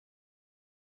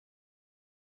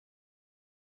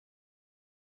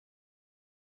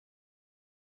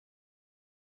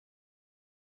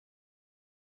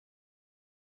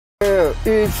Yeah,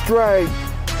 it's Drake.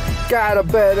 Got a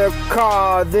better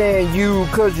car than you,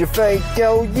 cause you're fake.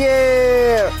 Yo,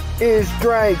 yeah, it's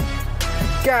Drake.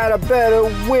 Got a better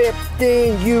whip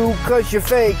than you, cause you're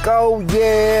fake. Oh,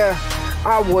 yeah.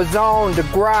 I was on the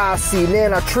grassy,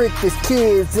 then I tricked these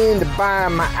kids into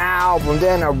buying my album.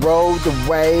 Then I rode the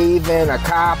wave and I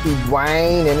copied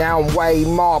Wayne, and now I'm way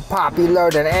more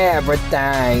popular than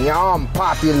everything. I'm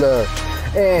popular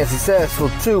and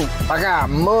successful too. I got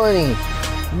money.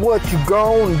 What you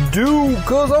gonna do?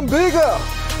 Cause I'm bigger.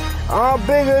 I'm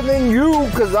bigger than you,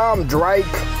 cause I'm Drake.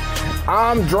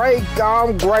 I'm Drake,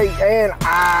 I'm great, and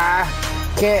I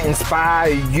can't inspire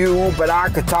you, but I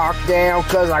could talk down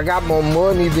cause I got more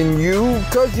money than you,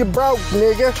 cause you're broke,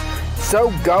 nigga.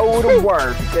 So go to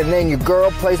work. And then your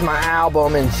girl plays my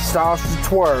album and she starts to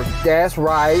twerk. That's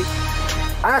right.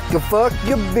 I could fuck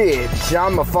your bitch.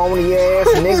 I'm a phony ass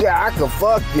nigga. I could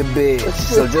fuck your bitch.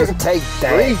 So just take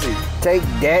that. Crazy. Take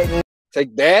that.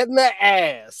 Take that in the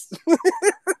ass.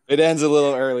 It ends a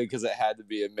little early because it had to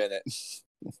be a minute.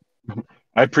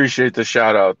 I appreciate the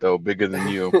shout out though, bigger than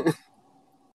you.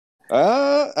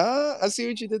 I see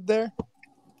what you did there.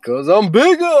 Cause I'm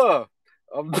bigger.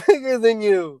 I'm bigger than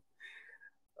you.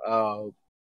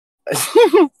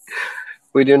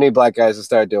 We do need black guys to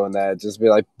start doing that. Just be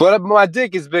like, but my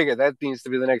dick is bigger. That needs to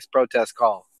be the next protest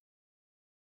call.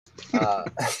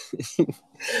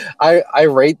 I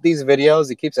rate these videos.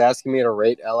 He keeps asking me to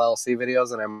rate LLC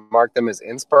videos, and I mark them as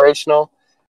inspirational.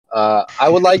 I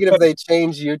would like it if they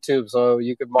change YouTube so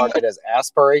you could mark it as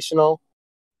aspirational.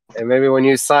 And maybe when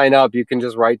you sign up, you can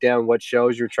just write down what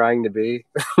shows you're trying to be.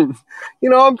 You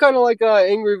know, I'm kind of like a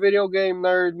angry video game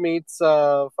nerd meets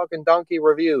fucking donkey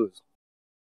reviews.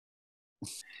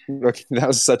 Okay, that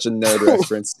was such a nerd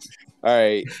reference. All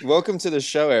right, welcome to the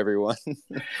show, everyone.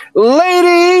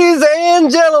 Ladies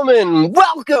and gentlemen,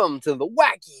 welcome to the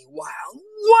wacky, wild,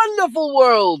 wonderful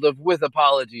world of With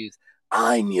Apologies.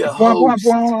 I'm your host,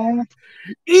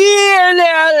 Ian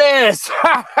Ellis.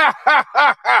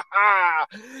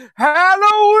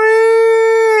 Halloween!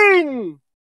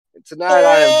 Tonight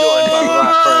I am joined by my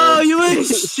friends. Oh, you ain't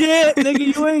shit,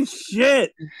 nigga. You ain't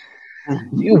shit.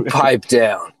 You pipe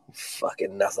down.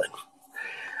 Fucking nothing.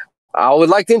 I would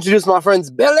like to introduce my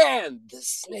friends Belen, the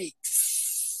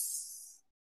Snakes,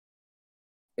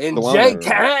 and Jay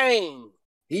Kang.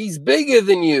 He's bigger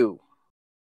than you.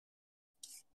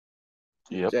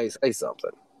 Yep. Jay, say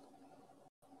something.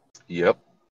 Yep.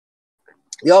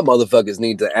 Y'all motherfuckers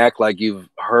need to act like you've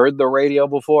heard the radio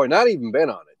before, not even been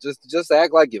on it. Just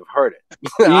act like you've heard it.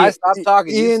 I stop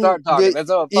talking, you start talking. That's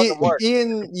how it fucking works.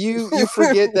 Ian, you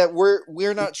forget that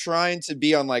we're not trying to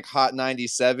be on like Hot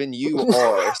 97. You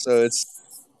are, so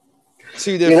it's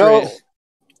two different.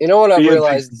 You know what I've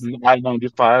realized?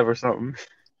 995 or something.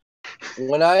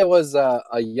 When I was a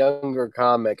younger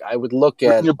comic, I would look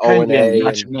at O&A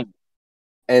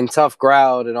and Tough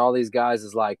Crowd and all these guys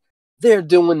as like, they're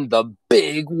doing the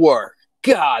big work.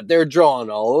 God, they're drawing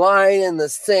a line in the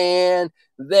sand.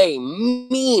 They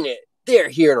mean it. They're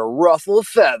here to ruffle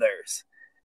feathers.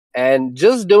 And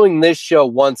just doing this show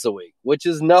once a week, which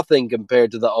is nothing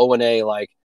compared to the O&A, like,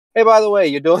 hey, by the way,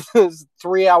 you're doing this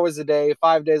 3 hours a day,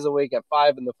 5 days a week at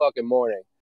 5 in the fucking morning.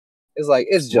 It's like,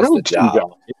 it's just a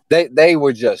job. They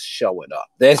were just showing up.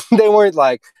 They weren't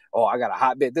like, oh, I got a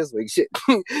hot bit this week. Shit.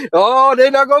 Oh,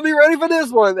 they're not going to be ready for this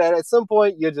one. And at some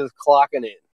point, you're just clocking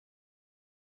in.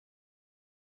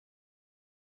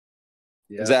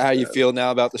 Is that how you feel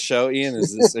now about the show, Ian? Are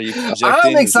you projecting?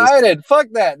 I'm excited. Fuck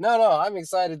that. No, I'm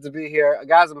excited to be here.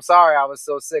 Guys, I'm sorry I was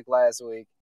so sick last week.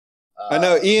 I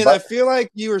know, Ian, I feel like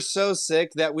you were so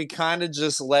sick that we kind of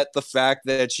just let the fact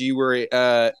that you were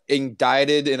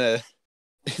indicted in a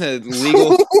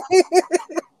legal case.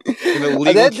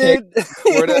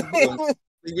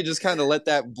 We just kind of let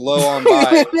that blow on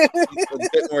by a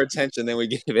bit more attention than we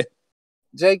gave it.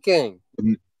 Jay King.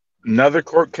 Another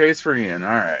court case for Ian. All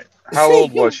right. How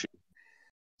old was she?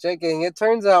 Jay King, it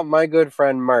turns out my good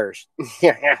friend Mersh,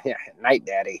 Night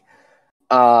Daddy,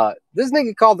 this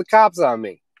nigga called the cops on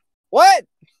me. What?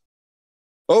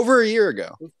 Over a year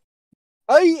ago.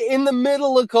 In the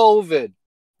middle of COVID.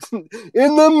 In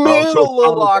the middle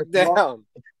of lockdown.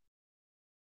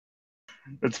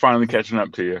 It's finally catching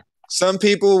up to you. Some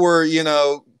people were,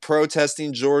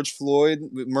 protesting George Floyd.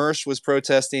 Mersh was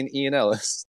protesting Ian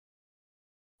Ellis.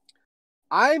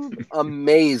 I'm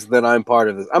amazed that I'm part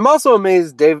of this. I'm also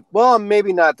amazed,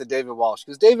 maybe not to David Walsh,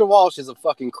 because David Walsh is a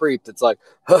fucking creep that's like,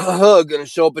 gonna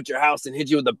show up at your house and hit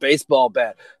you with a baseball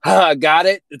bat. Got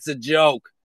it? It's a joke.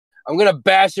 I'm gonna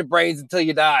bash your brains until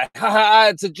you die.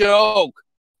 It's a joke.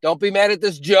 Don't be mad at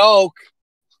this joke.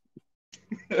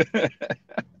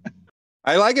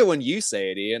 I like it when you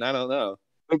say it, Ian. I don't know.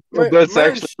 That's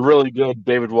actually a really good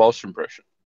David Walsh impression.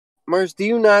 Mersh, do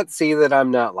you not see that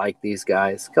I'm not like these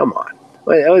guys? Come on.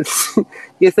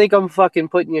 You think I'm fucking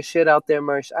putting your shit out there,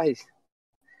 Mersh?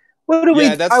 What do we?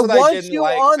 That's I what want I didn't you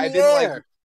like. on the air.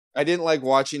 I didn't like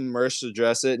watching Mersh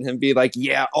address it and him be like,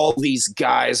 "Yeah, all these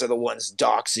guys are the ones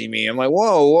doxing me." I'm like,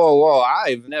 "Whoa!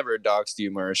 I've never doxed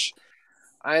you, Mersh.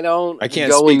 I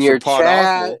can't go in your Pod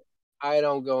chat. Awful. I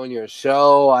don't go in your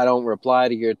show. I don't reply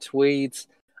to your tweets.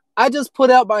 I just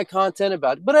put out my content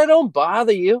about it, but I don't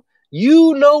bother you.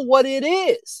 You know what it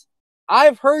is.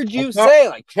 I've heard you say,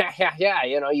 like, yeah,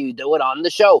 you do it on the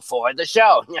show for the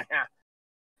show.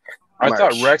 I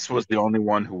thought Rex was the only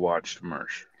one who watched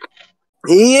Mersh.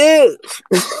 He is.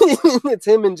 It's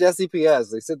him and Jesse PS.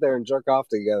 They sit there and jerk off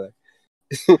together.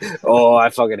 Oh, I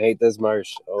fucking hate this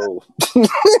Mersh. Oh,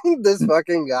 this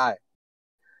fucking guy.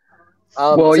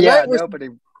 Nobody.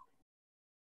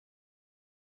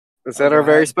 Is that our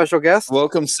very special guest?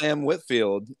 Welcome, Sam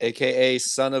Whitfield, aka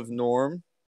Son of Norm,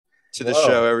 to the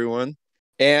show, everyone.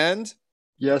 And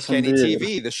yes, Kenny indeed.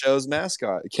 TV, the show's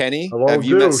mascot. Kenny, Hello, have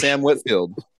you met Sam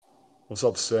Whitfield? What's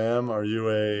up, Sam? Are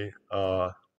you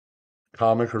a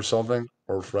comic or something?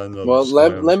 Or friend of Well,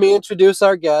 let me introduce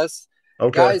our guest.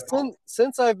 Okay. Guys,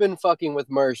 since I've been fucking with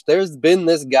Mersh, there's been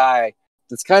this guy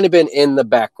that's kind of been in the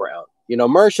background.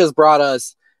 Mersh has brought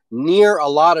us near a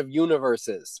lot of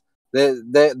universes.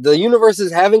 The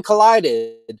universes haven't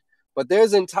collided, but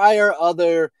there's entire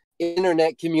other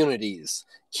internet communities.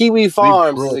 Kiwi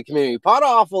Farms is a community. Pod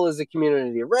Awful is a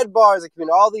community. Red Bar is a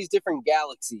community. All these different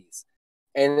galaxies.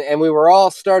 And we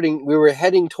were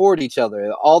heading toward each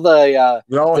other. All the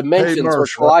dimensions were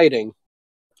colliding.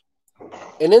 Right?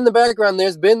 And in the background,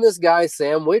 there's been this guy,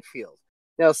 Sam Whitfield.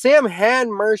 Now, Sam had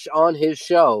Mersh on his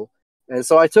show, and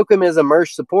so I took him as a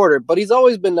Mersh supporter, but he's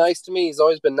always been nice to me. He's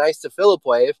always been nice to Philip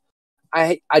Wave.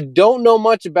 I don't know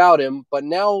much about him, but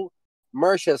now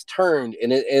Mersh has turned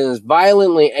and is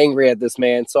violently angry at this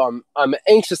man, so I'm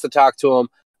anxious to talk to him.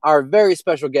 Our very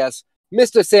special guest,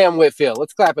 Mr. Sam Whitfield.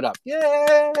 Let's clap it up. Yay!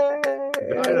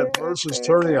 Mersh is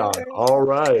turning on. All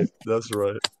right. That's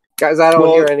right. Guys, I don't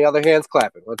hear any other hands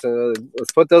clapping.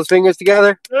 Let's put those fingers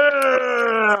together.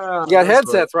 Yeah, you got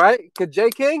headsets, right? Could J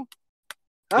King?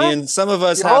 Huh? And some of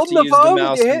us have to use the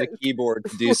mouse and the keyboard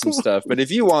to do some stuff. But if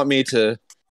you want me to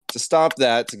stop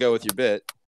that to go with your bit.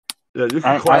 Yeah, you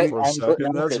can clap for a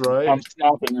second. That's right. I'm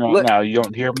snapping right now. You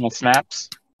don't hear my snaps?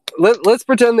 Let's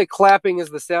pretend that clapping is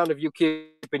the sound of you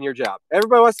keeping your job.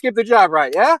 Everybody wants to keep their job,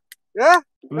 right? Yeah? Yeah?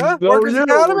 Huh? Workers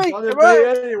Economy? Come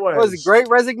on. Was it Great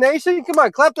Resignation? Come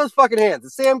on, clap those fucking hands.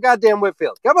 It's Sam goddamn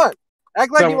Whitfield. Come on.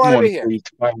 Act like you want to be here.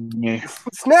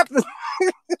 Snap the...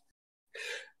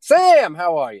 Sam,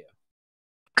 how are you?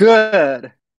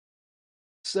 Good.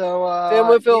 So, Sam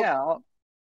Whitfield, yeah.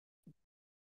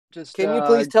 Can you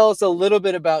please tell us a little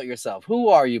bit about yourself? Who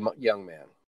are you, young man?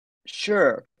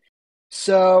 Sure.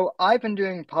 So, I've been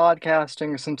doing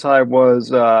podcasting since I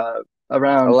was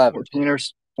around 11. 14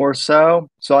 or so.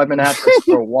 So, I've been at this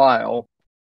for a while.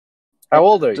 How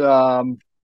old are you?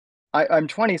 I'm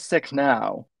 26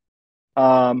 now.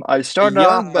 I started a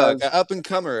young buck, an up and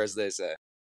comer, as they say.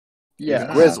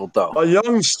 Yeah, grizzled though. A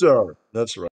youngster.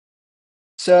 That's right.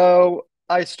 So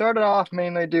I started off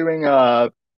mainly doing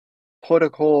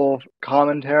political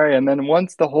commentary, and then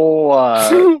once the whole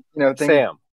thing.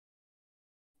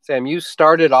 Sam, you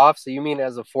started off. So you mean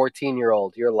as a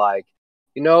 14-year-old, you're like,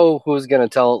 who's gonna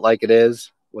tell it like it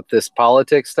is with this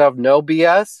politics stuff? No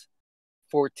BS.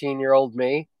 14-year-old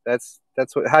me. That's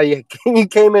how you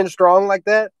came in strong like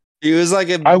that. He was like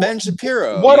a Ben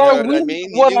Shapiro. What I really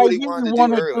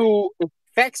want to do.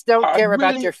 Facts don't care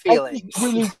about your feelings. I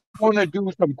really want to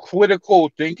do some critical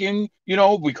thinking,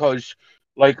 because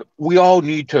we all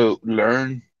need to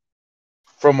learn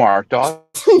from our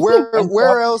thoughts.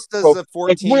 Where else does the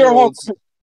 14-year-old?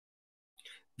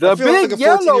 The big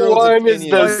yellow one is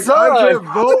the sun. I can't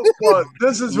vote, but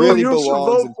this is really who you should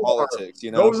vote in for. Politics,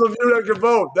 Those of you that can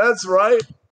vote, that's right.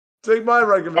 Take my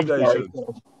recommendation.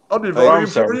 I'll be voting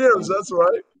for 4 years. That's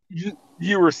right.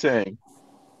 You were saying.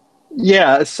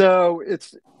 Yeah, so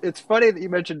it's funny that you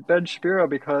mentioned Ben Shapiro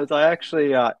because I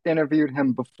actually interviewed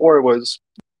him before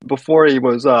he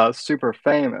was super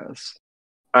famous.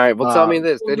 All right, well, tell me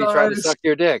this: did he try to suck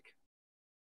your dick?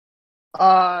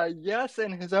 Yes,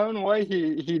 in his own way,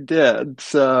 he did.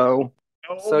 So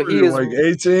he is like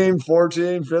 18,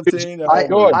 14, 15.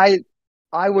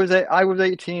 I was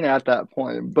 18 at that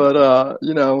point, but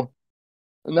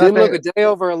didn't look a day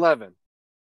over 11.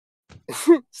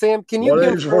 Sam, can you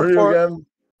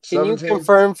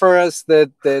confirm for us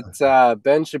that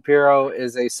Ben Shapiro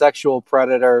is a sexual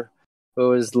predator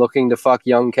who is looking to fuck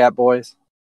young cat boys?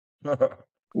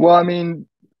 Well, I mean,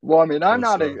 I'm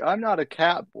not a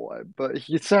cat boy, but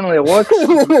he certainly looks.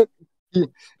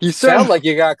 he sound like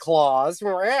you got claws.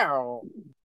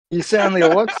 He certainly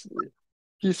looks.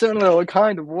 He certainly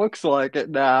kind of looks like it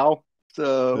now.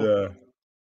 So yeah.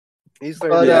 He's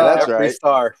that's right.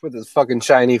 Star with his fucking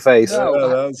shiny face. Yeah,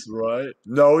 that's right.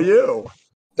 No, you.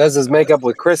 Does his makeup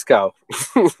with Crisco.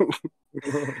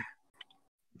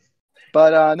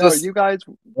 But no, you guys.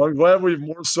 Well, I'm glad we've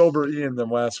more sober Ian than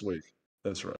last week.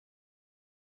 That's right.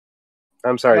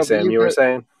 I'm sorry, Sam. You were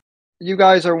saying? You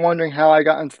guys are wondering how I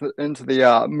got into the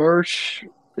Mersh,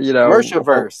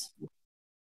 Mershiverse.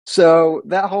 So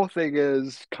that whole thing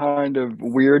is kind of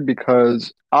weird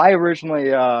because I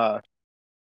originally,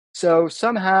 so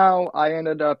somehow I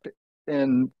ended up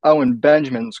in Owen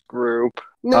Benjamin's group.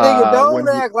 Nigga, don't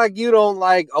act like you don't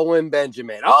like Owen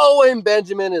Benjamin. Owen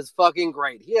Benjamin is fucking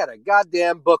great. He had a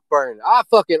goddamn book burn.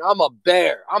 I'm a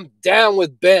bear. I'm down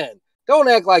with Ben. Don't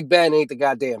act like Ben ain't the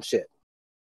goddamn shit.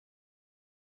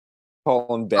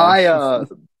 Call him Ben.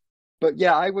 But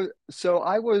yeah, I was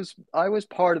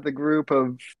part of the group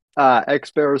of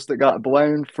ex-bears that got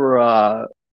blamed for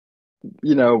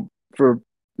for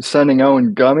sending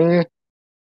Owen gummy.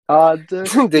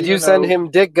 Did you send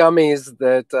him dick gummies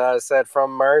that said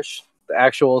from Mersh, the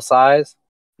actual size?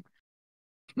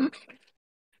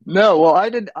 No, well, I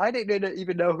didn't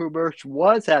even know who Mersh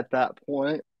was at that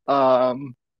point. So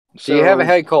you have a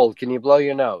head cold. Can you blow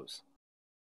your nose?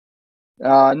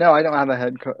 No, I don't have a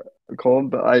head cold,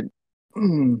 but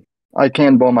I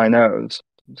can blow my nose.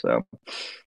 So,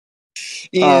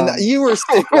 Ian, you were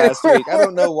sick last week. I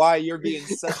don't know why you're being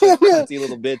such a cunty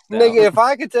little bitch now. Nigga, if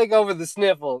I could take over the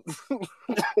sniffle. All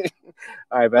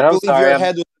right, Ben, I'm sorry. Your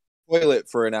head was in the toilet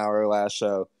for an hour last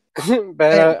show.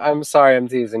 Ben, I'm sorry I'm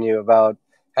teasing you about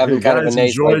having kind of a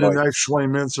nasal enjoy the next 20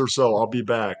 minutes or so. I'll be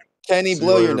back. Kenny,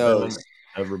 blow your nose.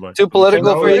 Everybody. Too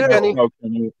political for you, Kenny?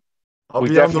 I'll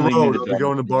be on the road. I'll be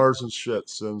going to bars and shit.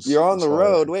 Since you're on the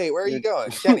road. Wait, where are you going,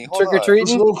 Kenny? Hold Trick or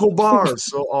treating? Local bars.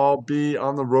 So I'll be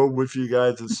on the road with you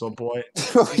guys at some point.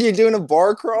 You're doing a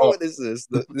bar crawl? What is this?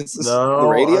 This is the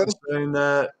radio? I'm saying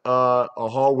that a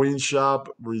Halloween shop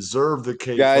reserved the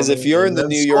cake. Guys, if you're in the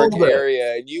New York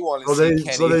area and you want to see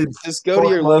Kenny, just go to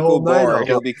your local bar.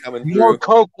 He'll be coming through. More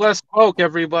Coke, less Coke,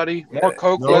 everybody. More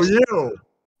Coke, less you.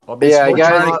 I'll be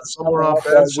guys, somewhere off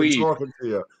Benson talking to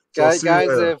you. So guys,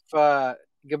 if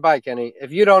goodbye, Kenny.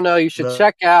 If you don't know, you should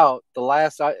check out the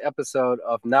last episode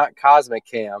of Not Cosmic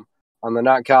Cam on the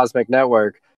Not Cosmic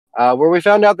Network, where we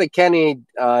found out that Kenny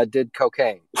did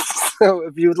cocaine. So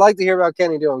if you would like to hear about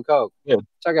Kenny doing coke,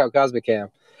 check out Cosmic Cam.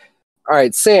 All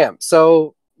right, Sam.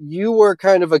 So you were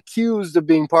kind of accused of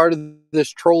being part of this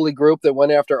trolley group that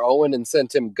went after Owen and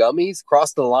sent him gummies,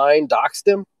 crossed the line, doxed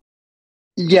him.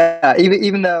 Yeah,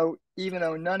 even though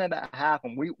none of that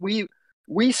happened,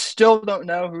 we still don't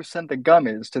know who sent the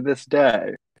gummies to this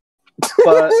day.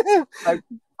 But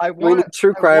we need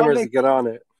true crimers to get on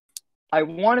it. I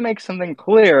want to make something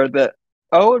clear that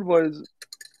Owen was,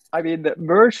 that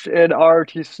Mersh and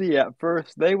RTC at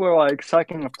first, they were like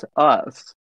sucking up to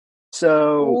us.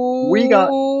 So we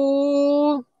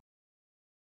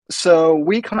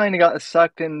kind of got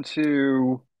sucked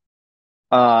into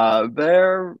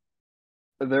their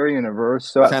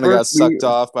universe. So kind of got sucked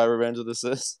off by Revenge of the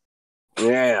Sith.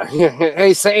 Yeah.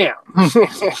 Hey, Sam.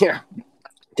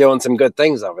 Doing some good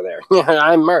things over there.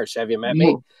 I'm Mersh. Have you met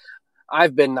me?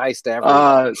 I've been nice to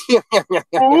everyone.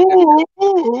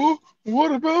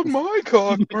 What about my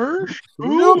cock, Mersh?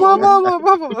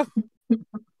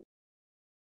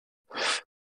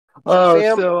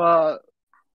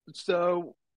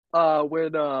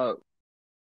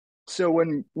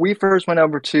 When we first went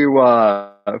over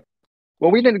to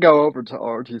we didn't go over to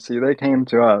RTC. They came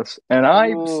to us, and I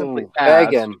simply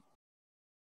asked.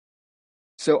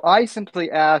 So I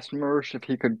simply asked Mersh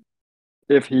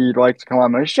if he'd like to come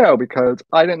on my show, because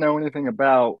I didn't know anything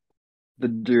about the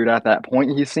dude at that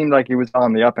point. He seemed like he was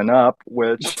on the up and up,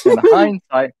 which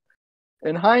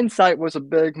in hindsight was a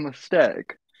big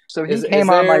mistake. So he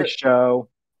came on my show.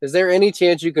 Is there any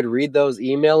chance you could read those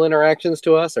email interactions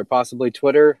to us, or possibly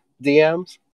Twitter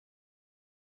DMs?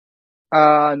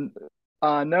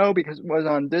 No, because it was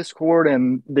on Discord,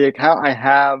 and the account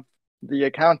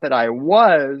that I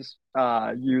was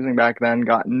using back then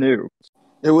got nuked.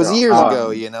 It was years ago,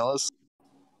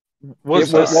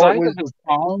 Was the site that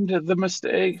found the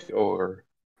mistake, or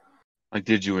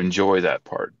did you enjoy that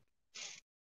part?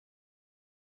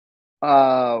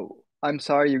 I'm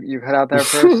sorry, you cut out there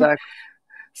for a sec.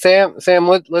 Sam,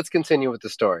 let's continue with the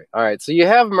story. All right, so you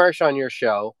have Mersh on your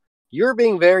show. You're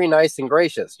being very nice and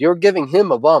gracious. You're giving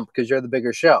him a bump because you're the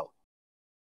bigger show.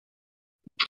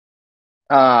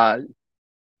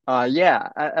 Yeah.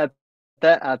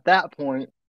 At that point,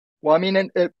 well, I mean,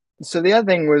 so the other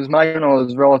thing was my channel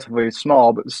is relatively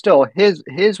small, but still, his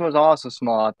was also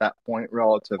small at that point,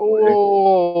 relatively.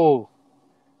 Oh.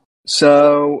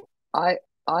 So I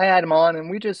had him on, and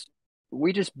we just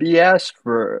BS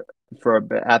for a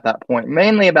bit at that point,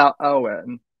 mainly about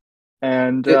Owen.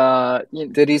 And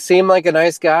did he seem like a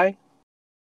nice guy?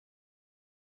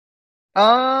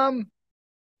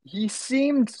 He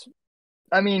seemed.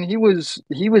 I mean, he was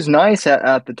nice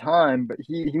at the time, but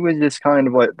he was just kind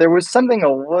of like there was something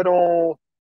a little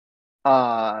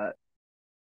off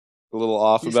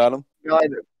about him.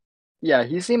 Yeah,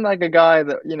 he seemed like a guy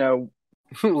that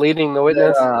leading the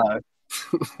witness.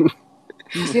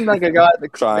 He seemed like a guy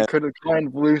that could have kind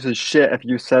of lose his shit if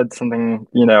you said something,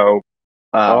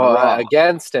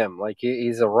 against him. Like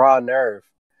he's a raw nerve.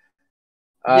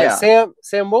 Yeah.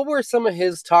 Sam, what were some of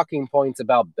his talking points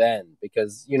about Ben?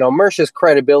 Because, Mersh's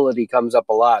credibility comes up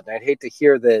a lot, and I'd hate to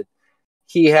hear that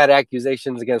he had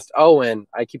accusations against Owen.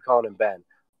 I keep calling him Ben.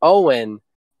 Owen,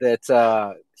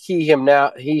 that he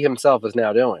himself is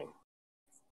now doing.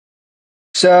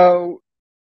 So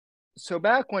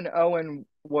back when Owen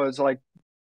was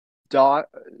back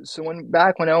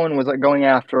when Owen was going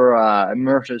after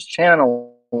Mersh's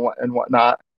channel and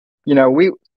whatnot,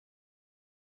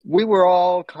 we were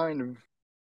all kind of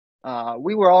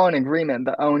we were all in agreement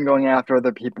that Owen going after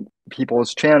other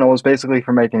people's channels basically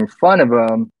for making fun of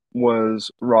him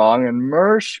was wrong, and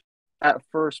Mersh at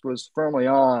first was firmly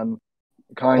on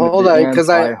Hold on, because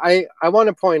I want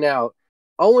to point out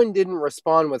Owen didn't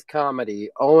respond with comedy.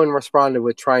 Owen responded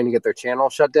with trying to get their channel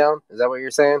shut down. Is that what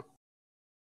you're saying?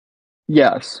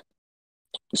 Yes.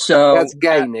 So that's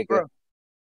gay, nigga.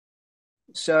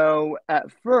 So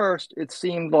at first it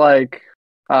seemed like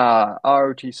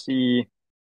ROTC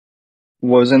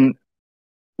was in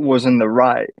the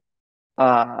right.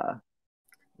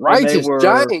 Righteous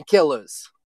giant killers.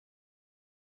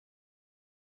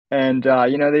 And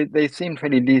they seemed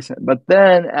pretty decent. But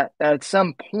then at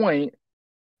some point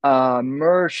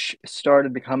Mersh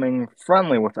started becoming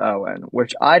friendly with Owen,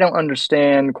 which I don't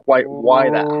understand quite why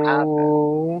that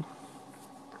happened.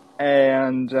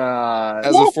 And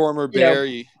as a former bear,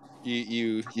 you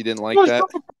didn't like that?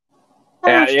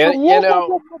 Yeah,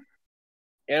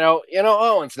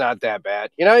 Owen's not that bad.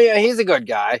 He's a good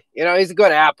guy. He's a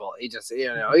good apple. He just, he's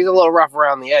a little rough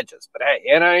around the edges. But hey,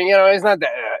 he's not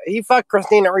that. He fucked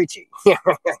Christina Ricci.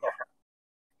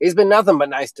 He's been nothing but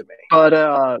nice to me. But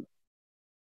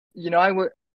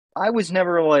I was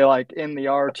never really in the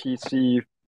RTC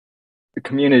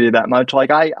community that much.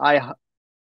 I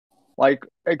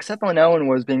except when Owen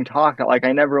was being talked,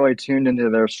 I never really tuned into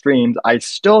their streams. I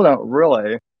still don't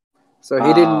really. So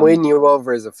he didn't win you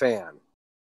over as a fan.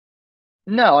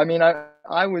 No, I mean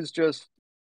I was just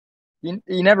he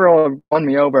never really won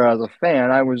me over as a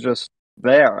fan. I was just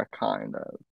there, kind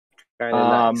of.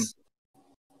 Nice.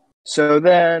 So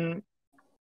then,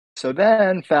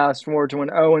 fast forward to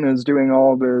when Owen is doing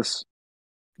all this.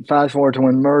 Fast forward to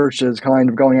when Mersh is kind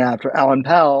of going after Alan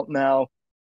Powell. Now,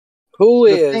 who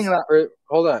is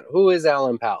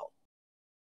Alan Powell?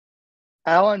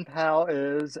 Alan Powell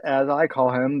is, as I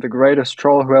call him, the greatest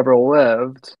troll who ever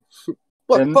lived.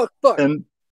 And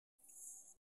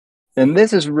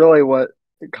this is really what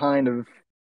kind of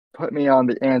put me on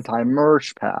the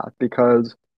anti-Mersh path,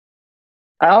 because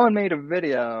Alan made a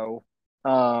video.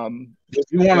 Did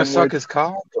you want to suck his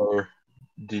cock, or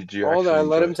did you? Hold on,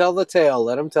 let him tell the tale.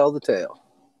 Let him tell the tale.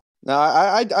 No,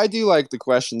 I do like the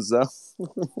questions though.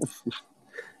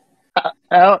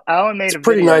 Alan made a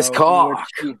pretty video nice cock.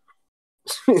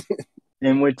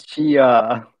 In which he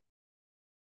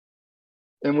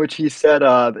said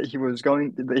that he was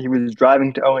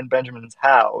driving to Owen Benjamin's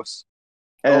house,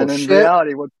 and in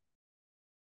reality,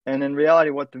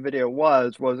 what the video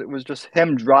was it was just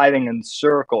him driving in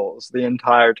circles the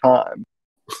entire time.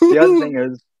 The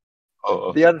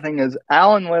other thing is,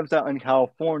 Alan lives out in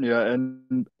California,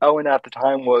 and Owen at the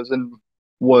time was in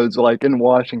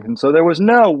Washington, so there was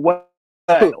no way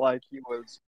he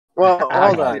was. Well,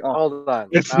 hold on.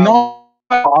 It's not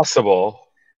possible.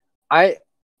 All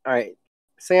right,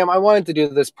 Sam. I wanted to do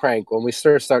this prank when we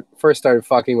first started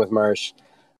fucking with Mersh.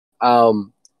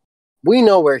 We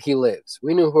know where he lives.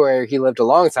 We knew where he lived a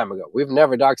long time ago. We've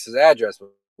never doxed his address, but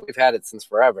we've had it since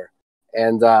forever.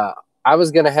 And I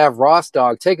was going to have Ross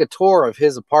Dog take a tour of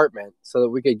his apartment so that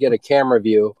we could get a camera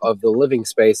view of the living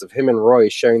space of him and Roy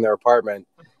sharing their apartment.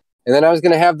 And then I was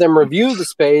going to have them review the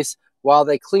space while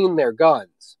they clean their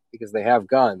guns, because they have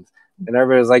guns. And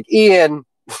everybody was like, Ian,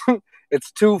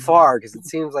 it's too far because it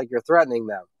seems like you're threatening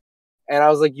them. And I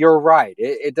was like, you're right.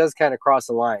 It does kind of cross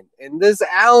the line. And this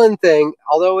Alan thing,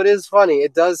 although it is funny,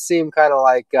 it does seem kind of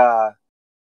like,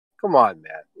 come on,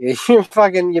 man.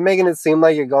 You're making it seem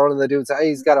like you're going to the dude's house.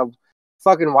 He's got a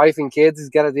fucking wife and kids. He's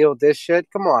got to deal with this shit.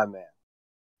 Come on, man.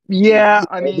 Yeah,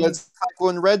 I mean, it's like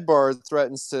when Red Bar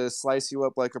threatens to slice you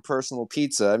up like a personal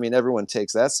pizza. I mean, everyone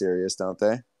takes that serious, don't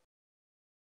they?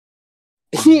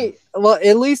 Well,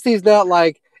 at least he's not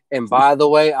like, and by the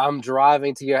way, I'm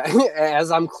driving to your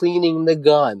as I'm cleaning the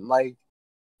gun. Like,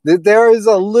 there is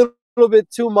a little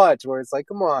bit too much where it's like,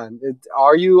 come on,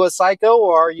 are you a psycho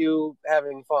or are you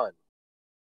having fun?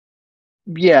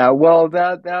 Yeah, well,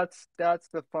 that's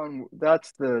the fun.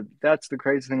 That's the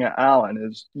crazy thing at Alan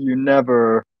is you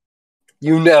never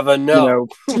know.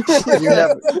 That's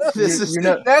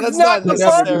not the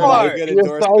fun part.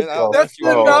 That's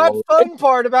the not fun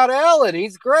part about Alan.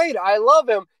 He's great. I love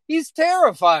him. He's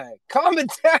terrifying. Calm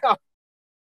it down.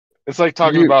 It's like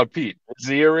talking about Pete. Is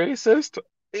he a racist?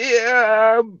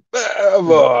 Yeah.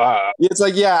 It's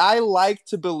like, yeah, I like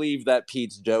to believe that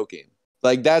Pete's joking.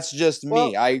 Like, that's just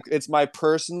me. It's my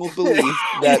personal belief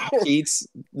that Pete's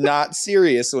not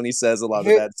serious when he says a lot of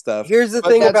that stuff. Here's the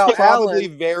thing about probably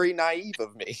Alan. Very naive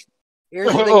of me.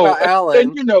 Here's the thing about Alan.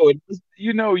 And you know it.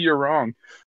 You know you're wrong.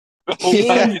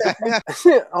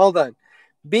 Hold on.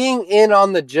 Being in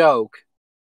on the joke,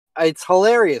 it's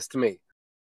hilarious to me.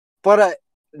 But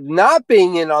not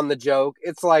being in on the joke,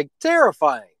 it's like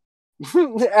terrifying.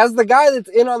 As the guy that's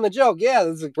in on the joke, yeah,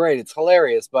 this is great. It's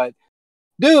hilarious. But,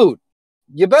 dude,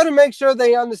 you better make sure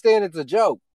they understand it's a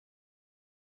joke.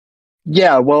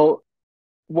 Yeah, well,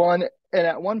 and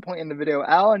at one point in the video,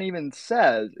 Alan even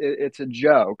says it's a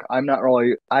joke. I'm not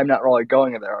really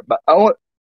going there. But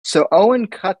Owen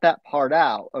cut that part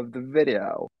out of the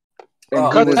video.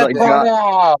 And cut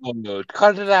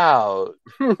it out.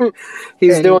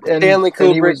 He's doing Stanley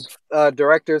Kubrick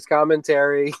director's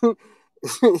commentary.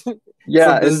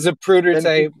 Yeah, so this is a Zapruder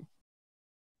tape.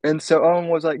 And so Owen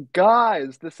was like,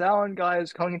 guys, this Alan guy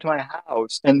is coming to my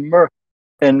house. And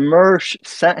Mersh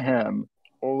sent him.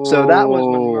 Oh. So that was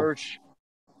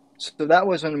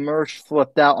when Mersh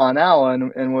flipped out on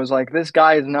Alan and was like, this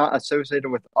guy is not associated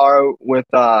with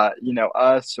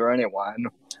us or anyone.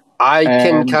 I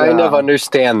can kind of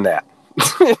understand that.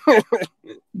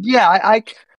 Yeah,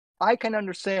 I can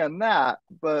understand that,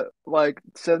 but like,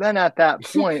 so then at that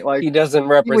point, like, he doesn't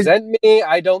represent me.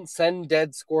 I don't send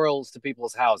dead squirrels to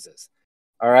people's houses.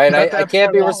 All right, I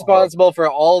can't be responsible for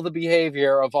all the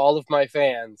behavior of all of my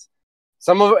fans.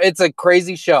 It's a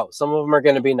crazy show. Some of them are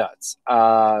going to be nuts.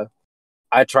 I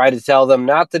try to tell them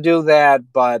not to do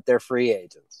that, but they're free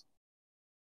agents.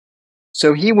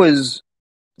 So he was.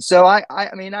 So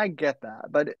I mean, I get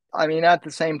that, but I mean, at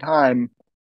the same time,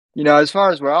 you know, as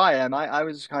far as where I am, I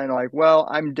was kind of like, well,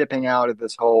 I'm dipping out of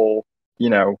this whole,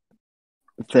 thing.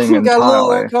 He got a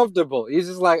little uncomfortable. He's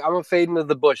just like, I'm gonna fade into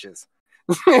the bushes.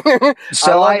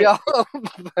 So I love y'all,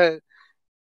 but...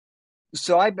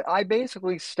 So I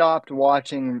basically stopped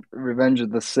watching Revenge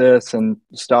of the Sith and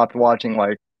stopped watching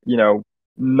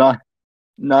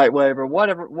Nightwave or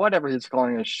whatever he's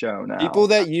calling his show now. People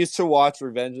that used to watch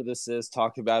Revenge of the Sith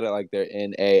talk about it like they're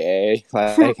in AA.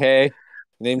 Like, hey,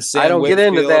 name's Sam I don't Whitfield. get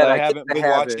into that. I haven't been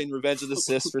watching Revenge of the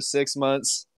Sith for 6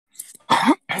 months.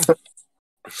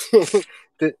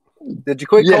 Did you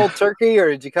quit cold turkey or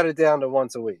did you cut it down to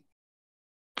once a week?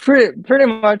 Pretty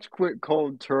much quit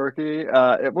cold turkey.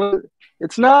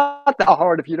 It's not that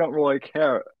hard if you don't really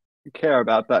care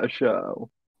about that show.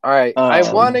 All right,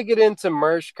 I want to get into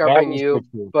Mersh covering you,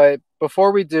 but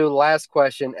before we do, last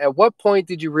question. At what point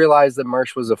did you realize that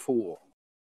Mersh was a fool?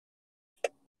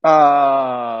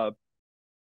 I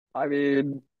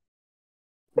mean,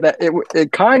 that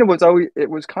it kind of was always.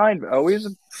 It was kind of always.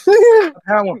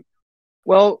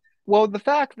 Well, the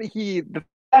fact that he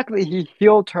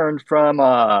heel turned from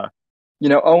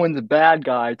Owen's a bad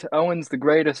guy to Owen's the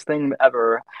greatest thing that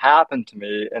ever happened to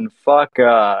me, and fuck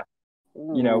the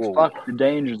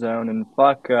Danger Zone, and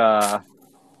fuck John.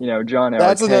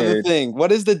 That's another thing.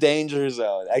 What is the Danger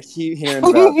Zone? I keep hearing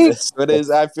about this. What is?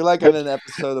 I feel like I'm in an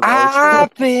episode of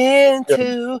I've been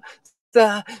to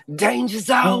the Danger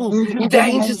Zone.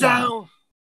 Danger Zone.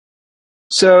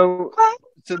 So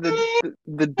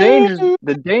the Danger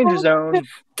Zone.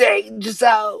 Danger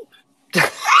Zone.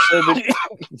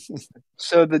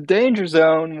 So the Danger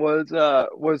Zone was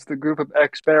the group of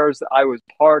ex-bears that I was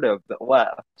part of that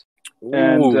left. Ooh.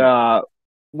 And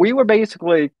we were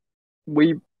basically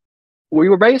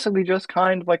just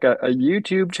kind of like a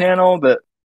YouTube channel that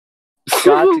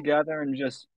got together and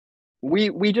just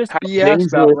we just BS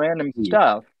about random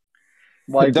stuff.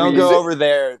 Like, don't go over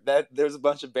there. There's a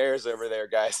bunch of bears over there,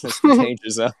 guys. That's the Danger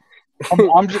Zone.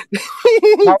 I'm just.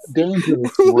 How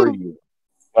dangerous were you?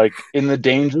 Like in the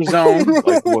danger zone?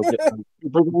 Like was it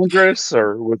super dangerous,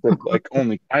 or was it like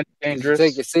only kind of dangerous?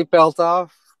 Take your seatbelt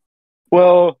off.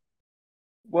 Well,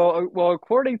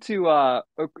 according to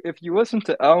if you listen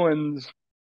to Owen's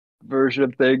version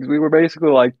of things, we were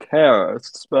basically like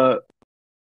terrorists. But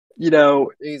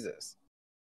Jesus,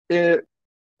 if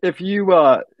you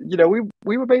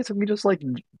we were basically just like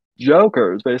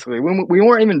jokers. Basically, we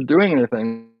weren't even doing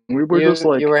anything. We were just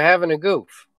like you were having a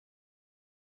goof.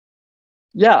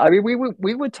 Yeah, I mean,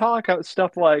 we would talk about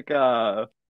stuff like,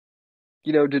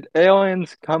 did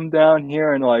aliens come down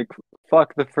here and like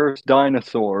fuck the first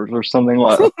dinosaurs or something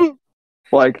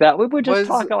like that? We would just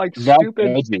talk about like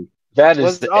stupid. Edgy. That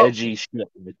is the edgy shit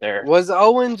right there. Was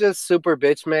Owen just super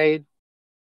bitch made?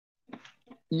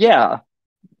 Yeah,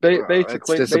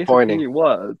 basically, he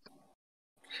was,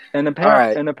 and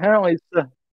apparently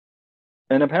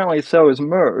so is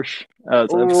Mersh.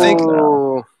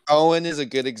 Owen is a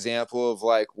good example of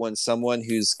like when someone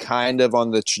who's kind of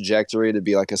on the trajectory to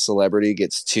be like a celebrity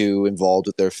gets too involved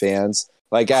with their fans.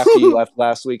 Like after you left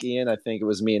last week, Ian, I think it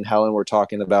was me and Helen were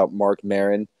talking about Mark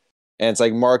Maron. And it's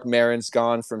like Mark Maron's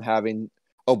gone from having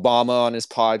Obama on his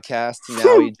podcast to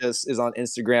now he just is on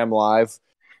Instagram Live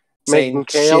making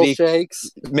kale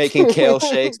shakes,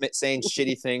 saying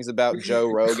shitty things about Joe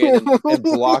Rogan and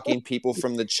blocking people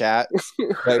from the chat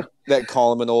that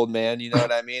call him an old man. You know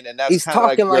what I mean? And that's he's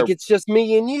talking like it's just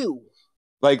me and you.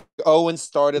 Like Owen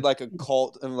started like a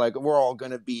cult and like we're all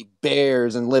gonna be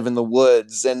bears and live in the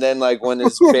woods, and then like when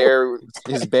his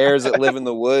bears that live in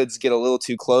the woods get a little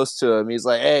too close to him, he's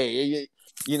like, hey,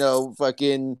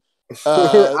 fucking.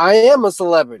 I am a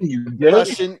celebrity.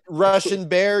 Russian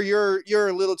bear, you're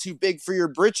a little too big for your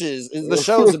britches. The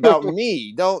show's about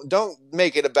me. Don't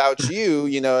make it about you.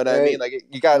 You know what I mean? Like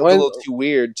you got a little too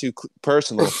weird, too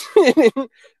personal.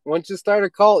 Once you start a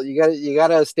cult, you got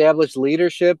to establish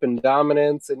leadership and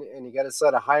dominance, and you got to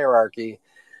set a hierarchy.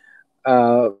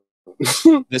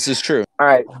 This is true. All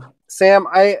right, Sam.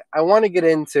 I want to get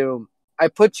into. I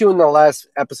put you in the last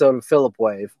episode of Philip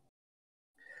Wave.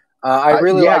 I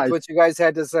really liked what you guys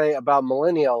had to say about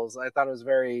millennials. I thought it was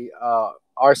very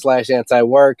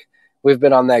r/anti-work. We've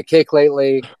been on that kick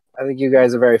lately. I think you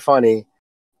guys are very funny.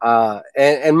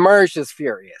 And Mersh is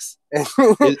furious.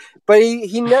 But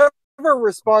he never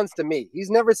responds to me.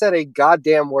 He's never said a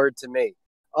goddamn word to me.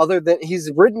 Other than he's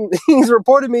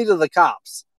reported me to the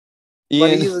cops.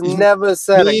 But he's never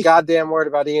said a goddamn word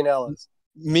about Ian Ellis.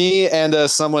 Me and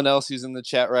someone else who's in the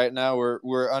chat right now,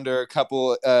 we're under a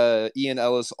couple Ian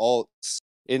Ellis alts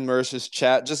in Mersh's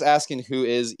chat, just asking who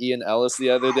is Ian Ellis the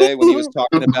other day when he was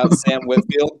talking about Sam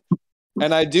Whitfield.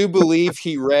 And I do believe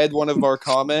he read one of our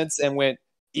comments and went,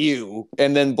 ew,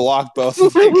 and then blocked both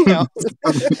of my accounts.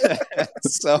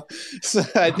 so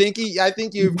I think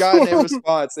you've gotten a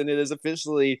response, and it is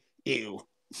officially ew.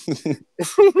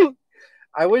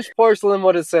 I wish Porcelain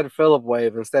would have said Philip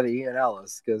Wave instead of Ian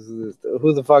Ellis, because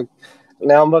who the fuck?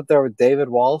 Now I'm up there with David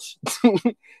Walsh.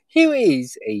 Who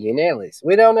is Ian Ellis?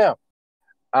 We don't know.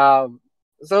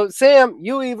 So Sam,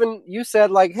 you said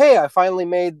like, hey, I finally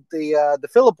made the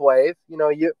Philip Wave.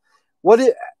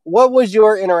 What was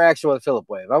your interaction with Philip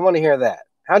Wave? I want to hear that.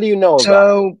 How do you know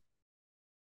about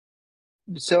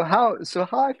it? So how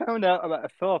I found out about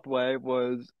Philip Wave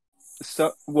was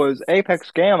Apex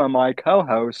Gamma, my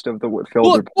co-host of the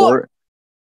Whitfield Report.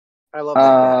 I love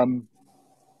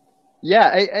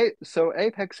that. So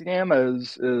Apex Gamma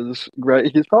is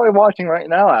great. He's probably watching right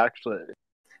now, actually.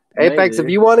 Apex, if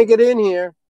you want to get in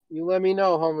here, you let me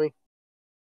know, homie.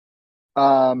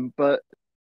 But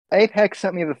Apex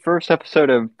sent me the first episode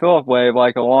of Philip Wave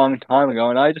like a long time ago,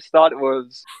 and I just thought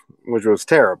which was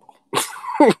terrible.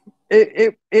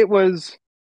 It was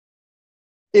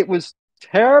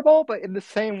terrible, but in the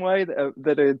same way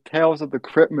that Tales of the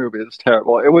Crypt movie is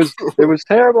terrible. It was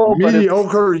terrible,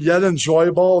 mediocre yet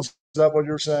enjoyable. Is that what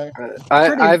you're saying?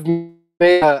 I've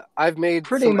made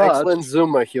pretty some excellent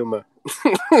Zuma humor.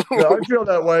 Yeah, I feel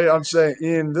that way. I'm saying,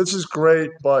 Ian, this is great,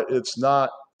 but it's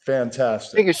not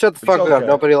fantastic. You can shut the fuck up.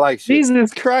 Nobody likes you.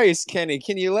 Jesus Christ, Kenny!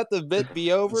 Can you let the bit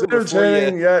be over? It's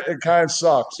entertaining, yet it kind of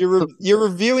sucks. You're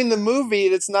reviewing the movie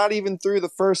that's not even through the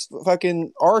first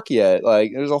fucking arc yet.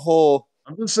 Like, there's a whole.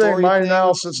 I'm just saying my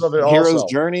analysis of it. Hero's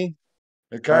journey.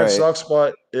 It kind of sucks,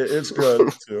 but it's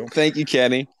good too. Thank you,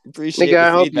 Kenny. Appreciate it.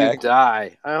 I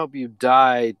hope you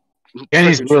die.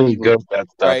 Kenny's really good at that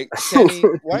stuff. Right, Kenny,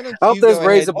 why don't I hope there's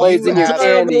razor blades in your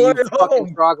candy, you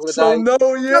fucking troglodyte. So Shut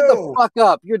the fuck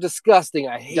up. You're disgusting.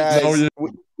 I hate you.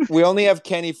 We only have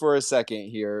Kenny for a second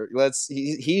here.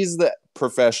 He's the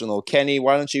professional. Kenny,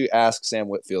 why don't you ask Sam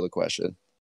Whitfield a question?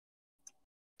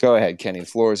 Go ahead, Kenny. The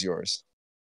floor is yours.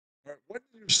 When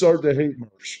did you start to hate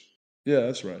Mersh? Yeah,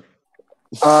 that's right.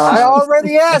 I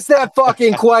already asked that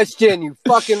fucking question, you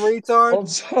fucking retard. I'm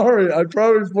sorry. I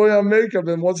probably put on makeup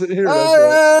and wasn't here.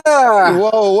 That's right.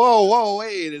 Whoa.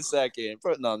 Wait a second.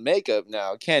 Putting on makeup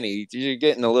now. Kenny, you're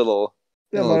getting a little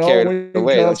carried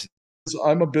away.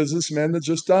 I'm a businessman that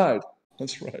just died.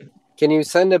 That's right. Can you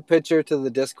send a picture to the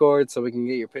Discord so we can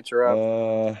get your picture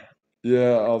up?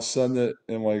 Yeah, I'll send it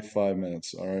in like 5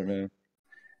 minutes. All right, man.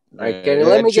 All right, Kenny,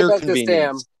 let me get back to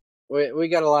Sam. We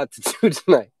got a lot to do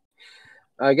tonight.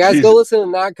 Guys, go listen to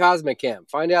Not Cosmic Camp.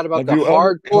 Find out about the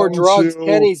hardcore drugs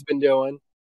Kenny's been doing.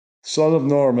 Son of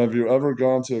Norm, have you ever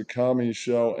gone to a comedy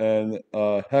show and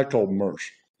heckled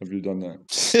Mersh? Have you done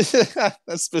that?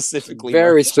 That's specifically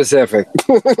very specific.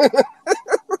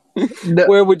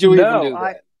 Where would you even do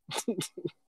that?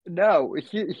 No,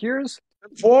 here's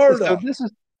Florida.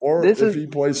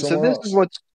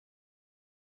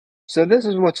 So this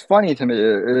is what's funny to me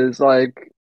is I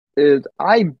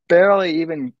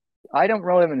don't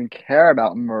really even care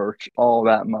about Merch all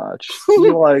that much. He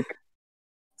really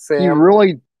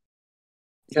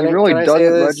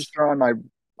doesn't register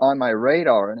on my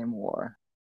radar anymore.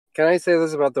 Can I say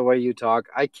this about the way you talk?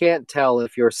 I can't tell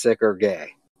if you're sick or gay.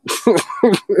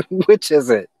 Which is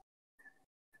it?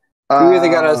 You either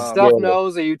got a stuffed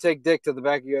nose or you take dick to the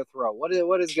back of your throat.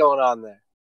 What is going on there?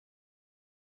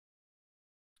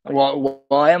 Well,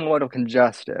 I am a little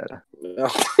congested.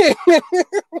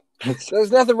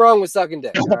 There's nothing wrong with sucking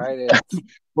dick, all right?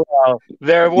 Well,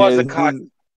 there was a cock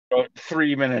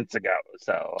 3 minutes ago,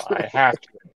 so I have to.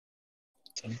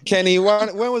 Kenny,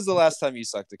 when was the last time you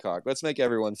sucked a cock? Let's make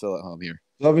everyone feel at home here.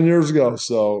 7 years ago.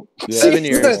 So yeah. 7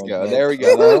 years ago. There we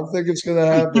go. I don't think it's gonna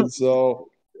happen. So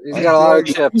he's got a lot of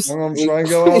chips. I'm trying to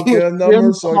go out get a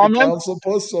number so I can pound some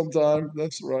puss sometime.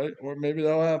 That's right. Or maybe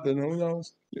that'll happen. Who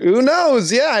knows? Who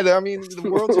knows? Yeah. I mean,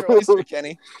 the world's your oyster,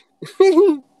 Kenny.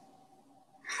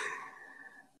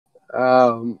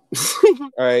 All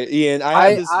right, Ian. I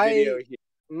have this video here.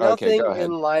 Nothing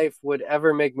in life would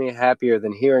ever make me happier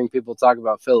than hearing people talk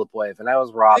about Philip Wave, and I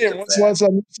was robbed. Yeah, what's the last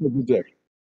time you sucked a dick?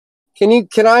 Can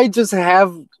I just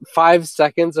have 5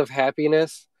 seconds of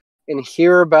happiness and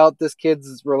hear about this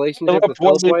kid's relationship with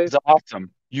Philip Wave? Is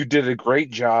awesome. You did a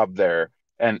great job there,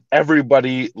 and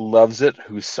everybody loves it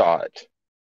who saw it.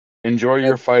 Enjoy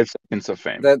your 5 seconds of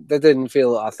fame. That didn't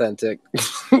feel authentic.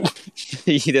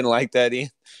 You didn't like that, Ian?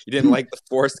 You didn't like the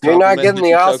forced You're not getting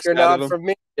the Oscar nod from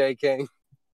me, J. King.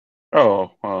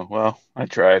 Oh, well, I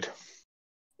tried.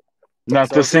 Not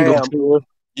the single tour.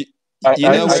 Boo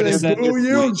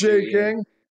you, J. King.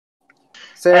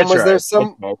 Sam, was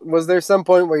there some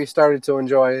point where you started to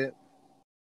enjoy it?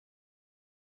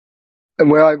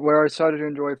 And where I started to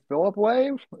enjoy Philip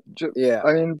Wave? Yeah.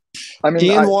 I mean,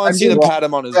 Ian wants you to pat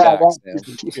him on his back.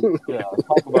 Yeah,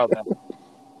 talk about that.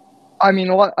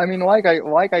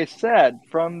 Like I said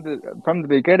from the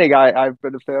beginning, I've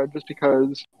been a fan just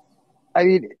because. I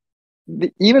mean,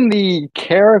 even the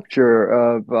character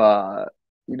of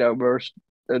Mersh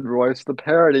and Royce, the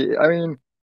parody. I mean,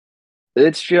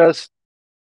 it's just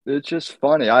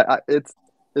funny. It's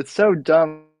so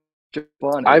dumb. Just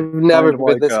funny. I've never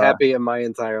been this happy in my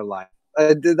entire life.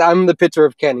 I'm the picture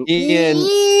of Kenny. Ian,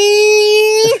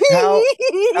 how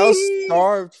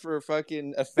starved for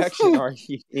fucking affection are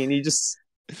you? And you just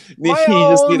need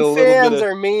a little fans bit of...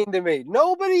 are mean to me.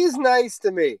 Nobody's nice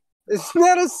to me. There's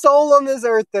not a soul on this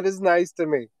earth that is nice to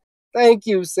me. Thank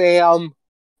you, Sam.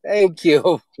 Thank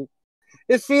you.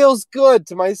 It feels good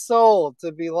to my soul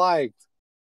to be liked.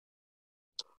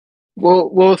 Well,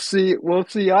 we'll see.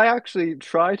 I actually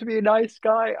try to be a nice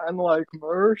guy, unlike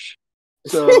Mersh.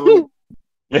 So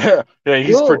yeah,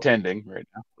 he's pretending right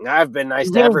now. I've been nice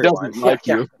to everyone. Like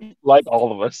you, like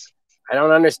all of us. I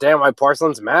don't understand why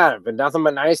Porcelain's mad. I've been nothing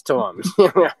but nice to him.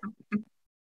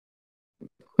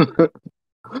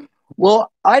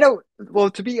 Well,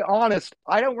 to be honest,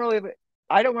 I don't really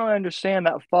understand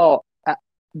that fall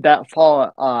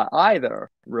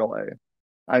either, really.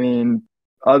 I mean,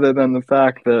 other than the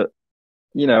fact that,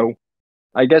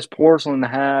 I guess Porcelain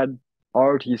had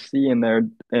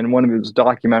ROTC in one of his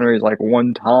documentaries like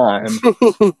one time.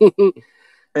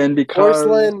 And because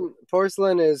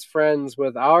Porcelain is friends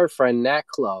with our friend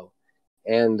Naklo,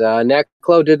 and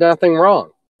Naklo did nothing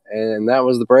wrong, and that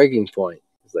was the breaking point.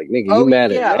 It's like, nigga, you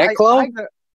mad at Naklo?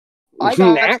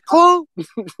 Naklo?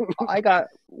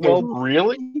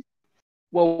 Really?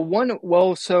 Well, one of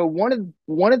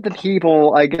the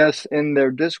people, I guess, in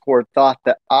their Discord thought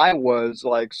that I was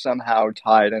like somehow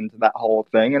tied into that whole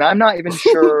thing, and I'm not even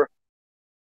sure.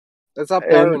 That's how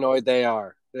paranoid they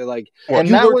are. They're like, and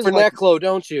you work for Naklo,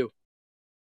 don't you?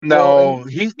 No,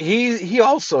 he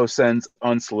also sends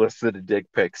unsolicited dick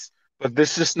pics, but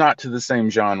this is not to the same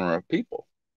genre of people.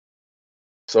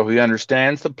 So he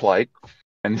understands the plight,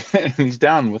 and he's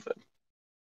down with it.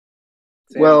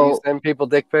 Sam, well, you send people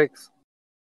dick pics?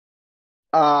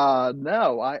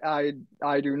 No, I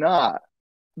do not.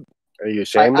 Are you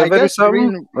ashamed of it or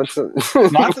something?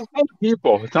 Not the same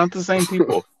people. It's not the same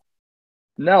people.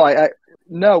 No,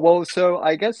 no. Well, so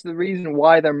I guess the reason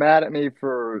why they're mad at me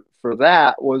for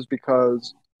that was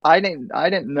because I didn't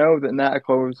know that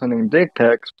Nataclo was sending dick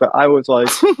pics, but I was like,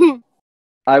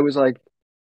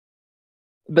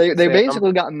 they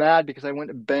basically got mad because I went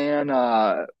to ban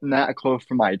Nataclo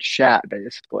from my chat,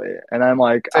 basically, and I'm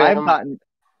like, Sam,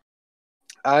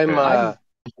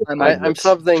 I'm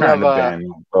something of a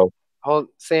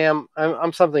Sam.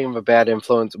 I'm something of a bad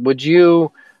influence. Would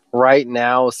you right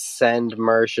now send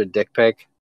Mersh a dick pic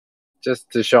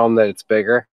just to show him that it's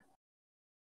bigger?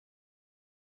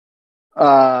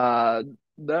 I'll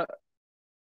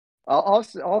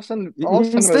send.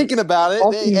 He's thinking about it.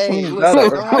 Hey,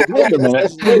 wait a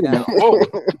minute. Whoa.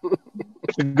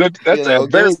 That's a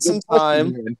very some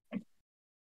time.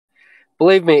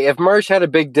 Believe me, if Mersh had a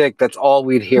big dick, that's all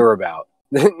we'd hear about.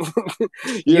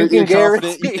 You're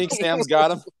confident? You think Sam's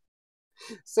got him?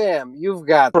 Sam, you've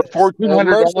got this. For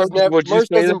 $1,400, Mersh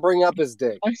doesn't bring up his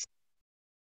dick.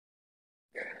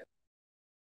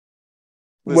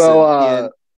 Listen,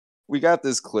 we got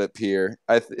this clip here.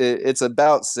 It's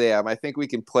about Sam. I think we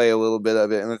can play a little bit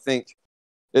of it, and I think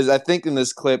in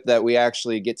this clip that we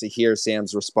actually get to hear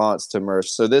Sam's response to Mersh.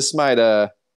 So this might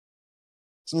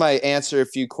answer a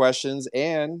few questions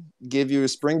and give you a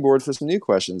springboard for some new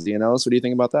questions. So what do you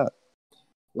think about that?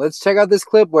 Let's check out this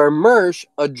clip where Mersh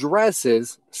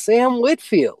addresses Sam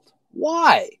Whitfield.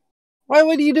 Why? Why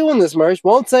are you doing this, Mersh?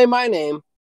 Won't say my name.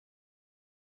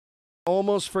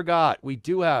 Almost forgot. We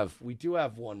do have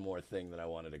one more thing that I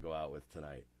wanted to go out with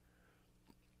tonight.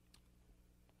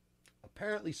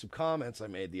 Apparently some comments I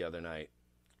made the other night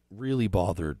really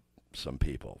bothered some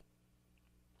people.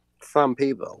 Some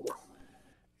people.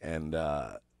 And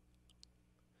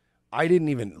I didn't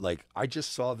even I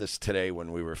just saw this today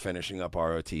when we were finishing up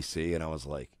ROTC, and I was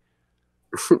like,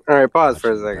 all right, pause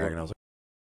for a second. And I was like,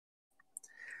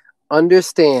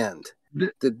 understand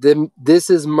that this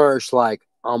is Mersh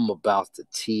I'm about to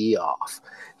tee off.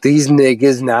 These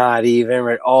niggas not even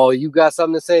right. Oh, you got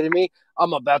something to say to me?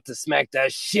 I'm about to smack the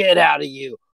shit out of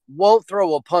you. Won't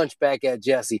throw a punch back at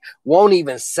Jesse. Won't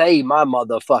even say my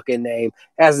motherfucking name.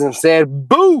 Hasn't said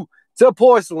boo to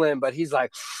Porcelain, but he's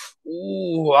like,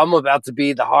 ooh, I'm about to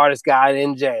be the hardest guy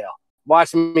in jail.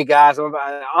 Watch me, guys.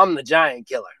 I'm the giant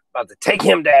killer. About to take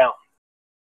him down.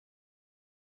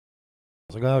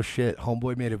 I was like, oh shit,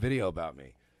 homeboy made a video about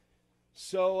me.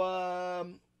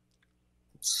 So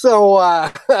Sam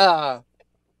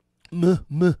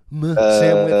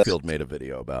Whitfield made a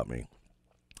video about me.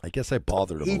 I guess I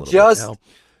bothered him a little bit now.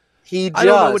 I don't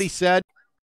know what he said.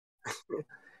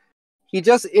 He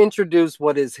just introduced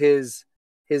what is his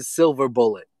silver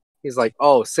bullet. He's like,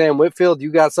 oh, Sam Whitfield,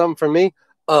 you got something for me?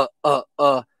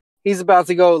 He's about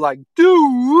to go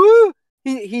dude.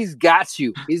 He's got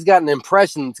you. He's got an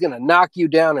impression that's gonna knock you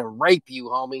down and rape you,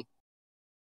 homie.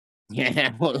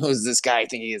 Yeah, who's this guy? I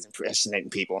think he is impersonating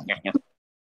people.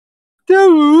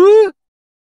 Dude.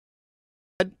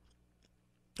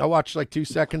 I watched 2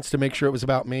 seconds to make sure it was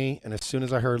about me, and as soon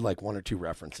as I heard 1 or 2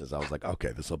 references, I was like,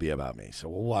 okay, this will be about me. So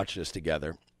we'll watch this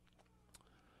together.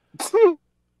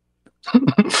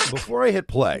 Before I hit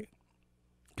play,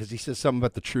 because he says something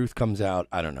about the truth comes out,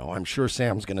 I don't know. I'm sure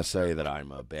Sam's going to say that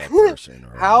I'm a bad person.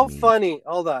 How funny.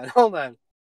 Hold on.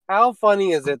 How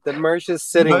funny is it that Mersh is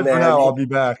sitting there? For now, I'll be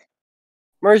back.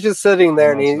 Mersh is sitting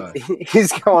there and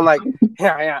he's going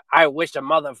yeah, I wish a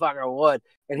motherfucker would.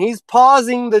 And he's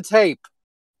pausing the tape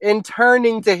and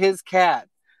turning to his cat.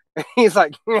 He's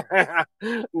like,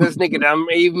 this nigga,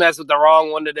 you messed with the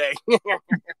wrong one today.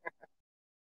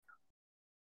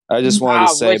 I just wanted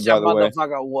to say, by the way,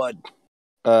 motherfucker would.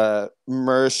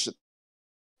 Mersh,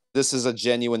 this is a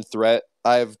genuine threat.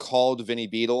 I've called Vinny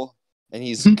Beetle, and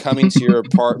he's coming to your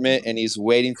apartment, and he's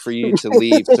waiting for you to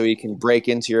leave so he can break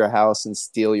into your house and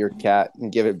steal your cat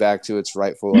and give it back to its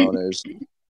rightful owners.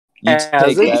 You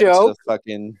take that joke. To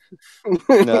fucking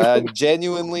no,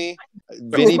 genuinely,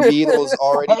 Vinny Beetle's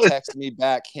already texted me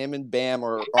back. Him and Bam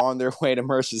are on their way to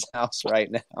Mersh's house right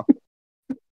now.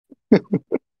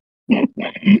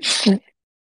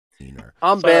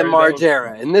 I'm Bam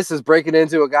Margera, and this is breaking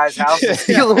into a guy's house and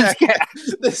stealing his cat.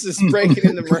 This is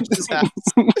breaking into Mersh's house.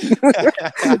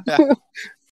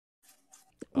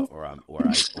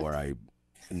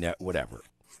 Whatever.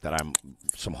 that I'm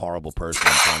some horrible person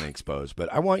I'm trying to expose,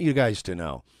 but I want you guys to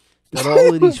know that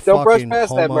all of these fucking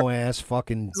homo-ass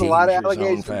fucking danger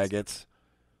zone faggots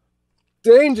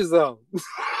Danger Zone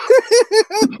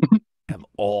have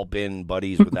all been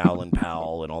buddies with Alan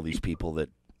Powell and all these people that,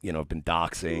 you know, have been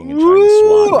doxing and trying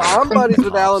to swat. I'm buddies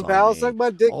with Alan Powell. Suck my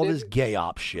dick. All this gay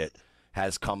op shit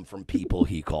has come from people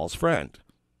he calls friend.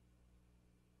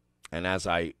 And as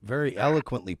I very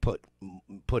eloquently put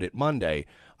it Monday,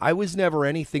 I was never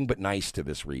anything but nice to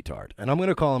this retard. And I'm going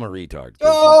to call him a retard. It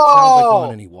sounds like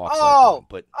one and he walks like one.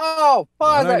 But I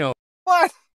know.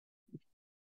 What?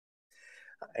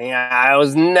 Yeah, I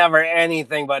was never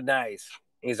anything but nice.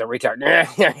 He's a retard.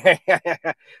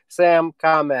 Sam,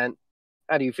 comment.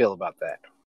 How do you feel about that?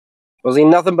 Was he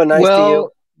nothing but nice to you?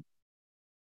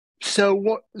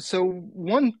 So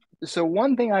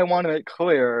one thing I want to make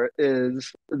clear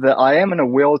is that I am in a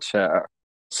wheelchair.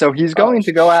 So he's going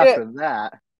to go after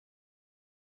that.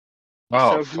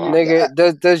 Oh,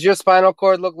 nigga, does your spinal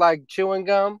cord look like chewing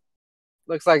gum?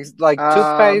 Looks like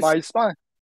toothpaste? My spine.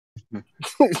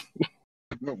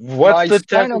 What's the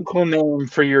technical name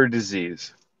for your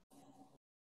disease?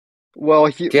 Well,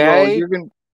 you're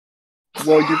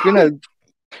gonna.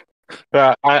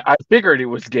 I figured he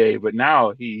was gay, but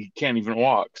now he can't even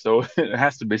walk, so it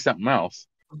has to be something else.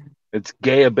 It's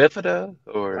gay bifida,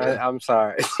 or I'm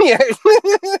sorry. Hey,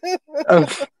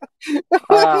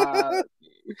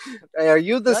 are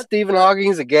you the Stephen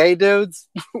Hawking's of gay dudes?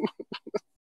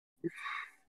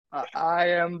 I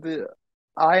am the.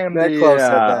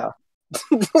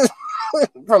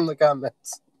 From the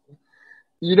comments.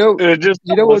 You know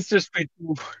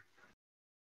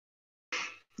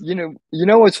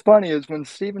what's funny is when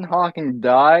Stephen Hawking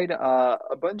died, a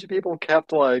bunch of people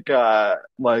kept like. I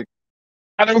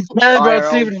don't care about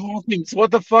Stephen Hawking.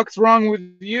 What the fuck's wrong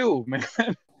with you, man?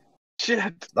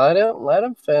 Shit. Let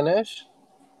him finish.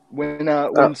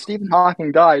 When Stephen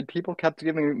Hawking died, people kept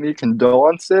giving me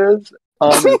condolences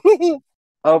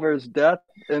over his death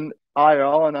in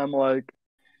IRL, and I'm like,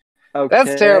 okay.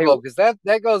 That's terrible because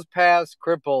that goes past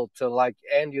crippled to like,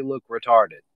 and you look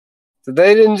retarded. So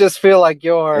they didn't just feel like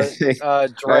you're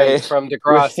Drake from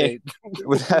Degrassi.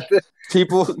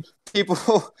 People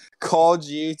called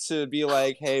you to be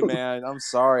like, "Hey man, I'm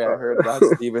sorry, I heard about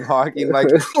Stephen Hawking." Like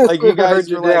you guys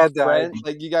were like friends,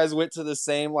 like you guys went to the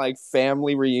same like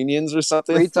family reunions or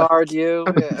something. Retard you.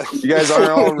 Yeah. You guys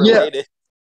aren't all related.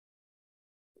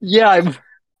 Yeah,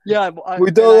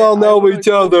 we don't all know each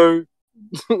other.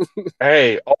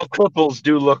 Hey, all cripples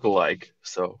do look alike,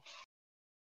 so.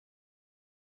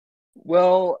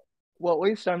 Well, at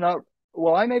least I'm not.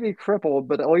 Well, I may be crippled,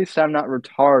 but at least I'm not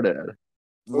retarded.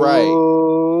 Right.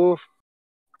 Ooh.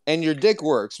 And your dick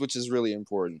works, which is really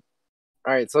important.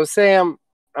 All right, so Sam.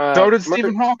 So did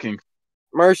Stephen Hawking.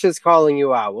 Mersh is calling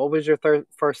you out. What was your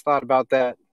first thought about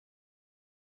that?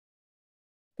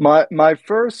 My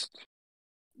first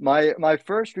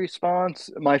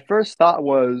response, my first thought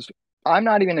was, I'm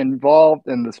not even involved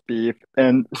in this beef,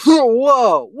 and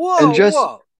whoa,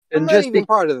 I'm not even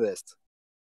part of this.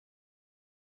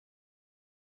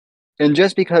 And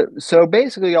just because, so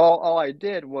basically, all I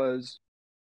did was,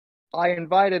 I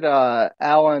invited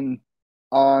Alan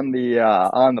on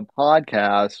the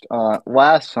podcast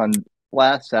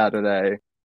last Saturday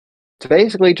to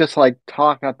basically just like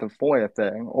talk about the FOIA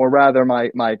thing, or rather,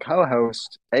 my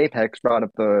co-host Apex brought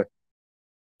up the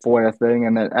FOIA thing,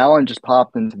 and then Alan just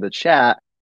popped into the chat,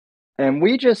 and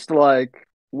we just Alan's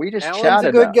chatted.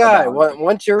 A good guy.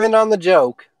 Once you're in on the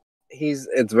joke,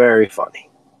 it's very funny.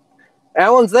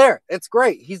 Alan's there. It's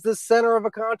great. He's the center of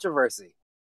a controversy.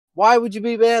 Why would you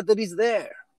be mad that he's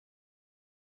there?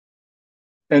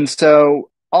 And so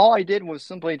all I did was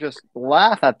simply just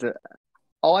laugh at the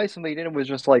fact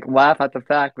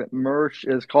that Mersh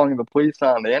is calling the police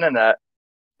on the internet,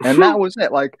 and that was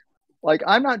it. Like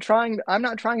I'm not trying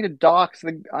to dox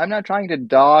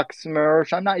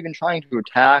Mersh. I'm not even trying to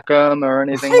attack him or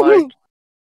anything like.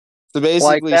 So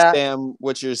basically, like Sam,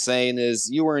 what you're saying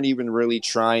is you weren't even really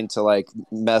trying to like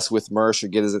mess with Mersh or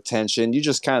get his attention. You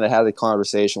just kind of had a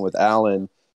conversation with Alan,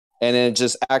 and it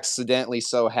just accidentally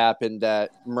so happened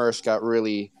that Mersh got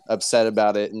really upset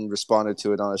about it and responded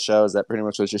to it on the show. Is that pretty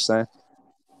much what you're saying?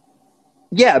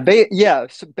 Yeah,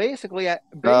 So basically,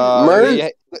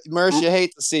 Mersh, you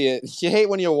hate to see it. You hate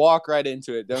when you walk right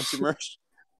into it, don't you, Mersh?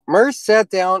 Mersh sat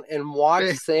down and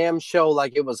watched Sam's show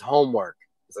like it was homework.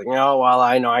 He's like, oh, well,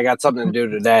 I know I got something to do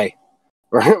today.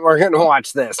 We're going to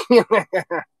watch this.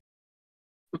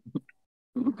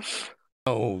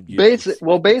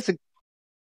 Basic.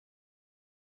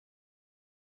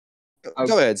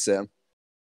 Go ahead, Sam.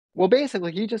 Well,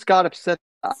 basically, he just got upset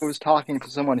I was talking to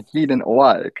someone he didn't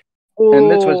like.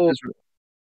 And this was his.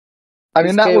 I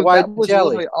mean, that was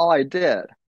jelly. literally all I did.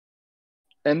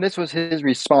 And this was his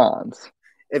response.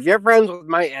 If you're friends with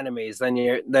my enemies, then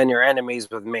you're enemies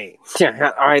with me. All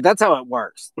right, that's how it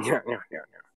works.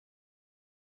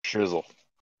 Shizzle.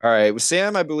 All right,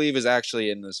 Sam, I believe, is actually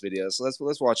in this video, so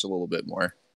let's watch a little bit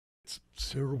more. It's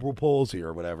cerebral palsy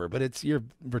or whatever, but you're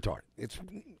retarded. It's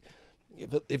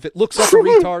if it looks like a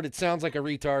retard, it sounds like a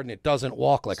retard, and it doesn't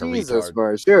walk like a retard.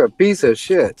 Marsh, you're a piece of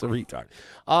shit. It's a retard.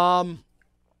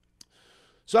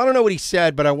 So I don't know what he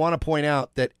said, but I want to point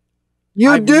out that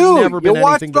I've never been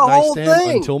anything but nice to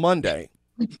him until Monday.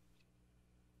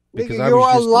 Because you're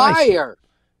a liar.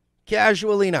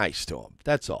 Casually nice to him.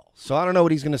 That's all. So I don't know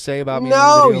what he's going to say about me.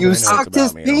 No, you sucked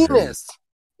his penis.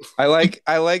 I like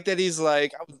that he's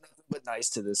like, I was nothing but nice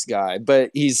to this guy,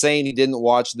 but he's saying he didn't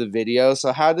watch the video.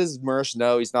 So how does Mersh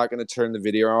know he's not going to turn the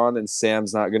video on and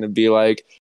Sam's not going to be like,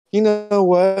 you know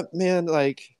what, man,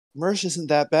 like Mersh isn't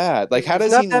that bad. Like, how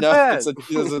does he know there's a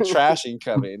trashing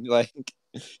coming? Like,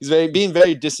 he's being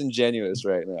very disingenuous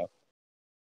right now.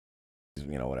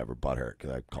 You know, whatever, butthurt,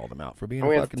 because I called him out for being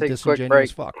a fucking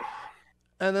disingenuous fuck.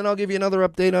 And then I'll give you another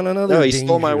update on another. No, he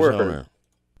stole my word.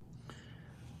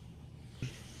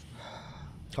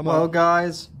 Come on. Well,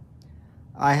 guys,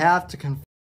 I have to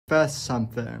confess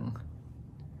something.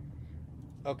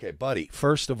 Okay, buddy,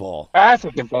 first of all, I have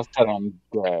to confess that I'm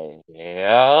gay.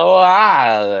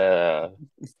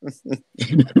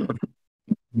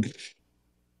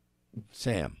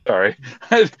 Sam. Sorry.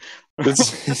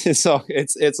 it's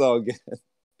all good.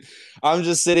 I'm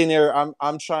just sitting there.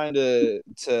 I'm trying to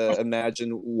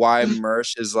imagine why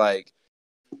Mersh is like.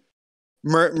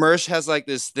 Mersh has like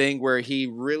this thing where he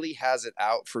really has it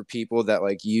out for people that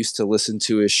like used to listen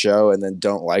to his show and then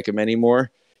don't like him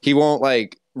anymore. He won't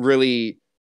like really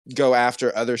go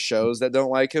after other shows that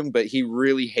don't like him, but he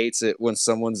really hates it when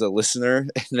someone's a listener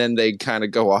and then they kind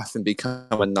of go off and become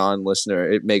a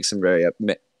non-listener. It makes him very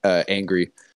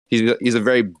angry. He's a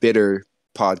very bitter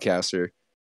podcaster.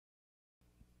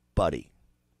 Buddy.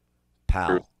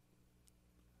 Pal.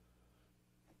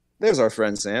 There's our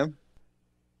friend Sam.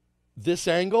 This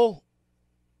angle,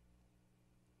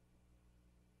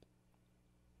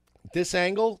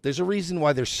 there's a reason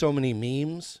why there's so many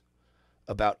memes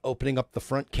about opening up the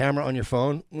front camera on your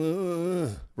phone,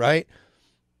 right?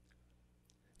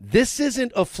 This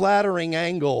isn't a flattering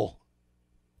angle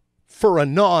for a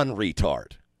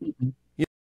non-retard.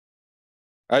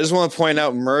 I just want to point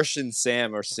out Mersh and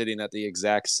Sam are sitting at the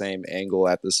exact same angle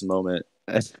at this moment.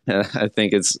 I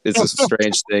think it's a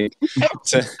strange thing.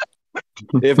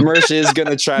 If Mersh is going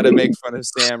to try to make fun of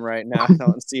Sam right now, I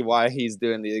don't see why he's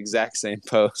doing the exact same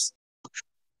pose.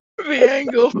 The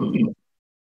angle.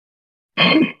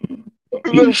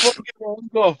 The fucking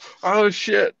angle. Oh,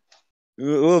 shit. A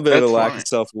little bit of a lack of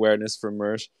self-awareness from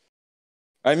Mersh.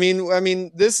 I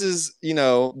mean, this is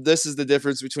the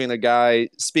difference between a guy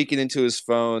speaking into his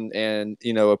phone and,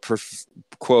 a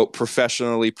quote,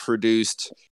 professionally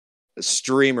produced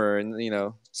streamer and,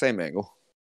 same angle.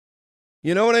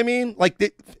 You know what I mean? Like,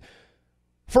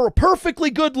 for a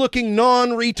perfectly good-looking,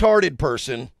 non-retarded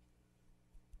person,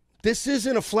 this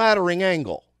isn't a flattering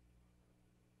angle.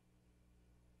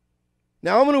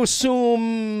 Now, I'm going to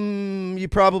assume you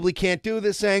probably can't do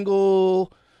this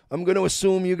angle. I'm going to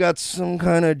assume you got some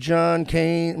kind of John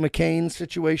McCain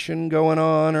situation going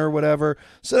on or whatever.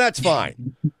 So that's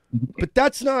fine. But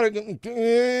that's not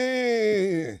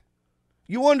a...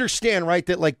 You understand, right?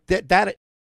 That, like, that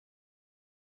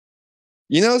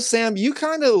Sam, you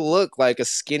kind of look like a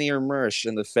skinnier Mersh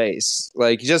in the face.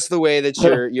 Like, just the way that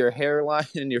your hairline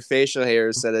and your facial hair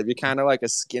is set up, you're kind of like a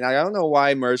skin. I don't know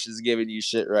why Mersh is giving you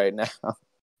shit right now.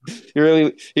 He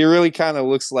really kind of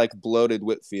looks like bloated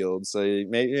Whitfield, so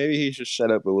maybe he should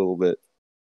shut up a little bit.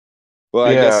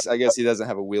 Well, yeah. I guess he doesn't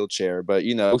have a wheelchair, but,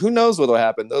 who knows what'll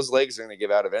happen. Those legs are going to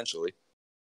give out eventually.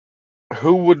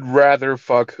 Who would rather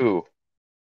fuck who?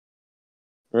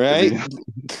 Right?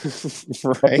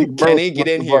 Right? Kenny, get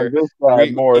in here.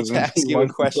 We can ask you a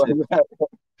question.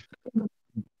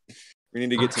 We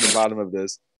need to get to the bottom of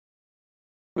this.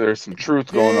 There's some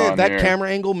truth going on that here. Camera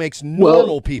angle makes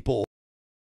normal people.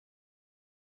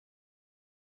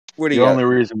 The only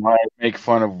reason why I make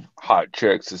fun of hot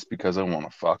chicks is because I want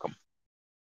to fuck them.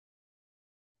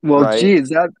 Well, right? geez,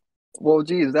 that's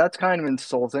kind of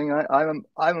insulting. I'm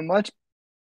much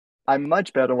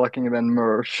better looking than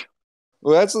Mersh.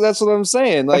 Well, that's what I'm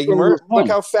saying. Like, look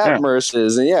how fat Mersh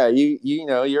is, and yeah,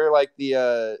 you're like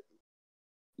the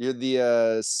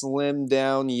slim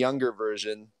down younger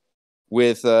version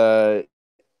with you're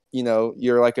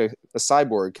like a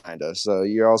cyborg kind of. So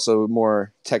you're also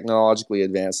more technologically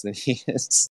advanced than he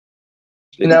is.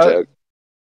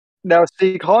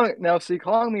 calling me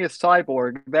a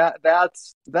cyborg,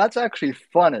 that's actually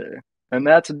funny, and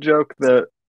that's a joke that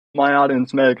my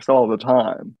audience makes all the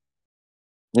time.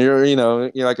 You're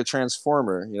like a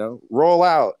transformer. Roll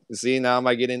out. See, now am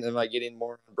I getting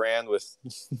more on brand with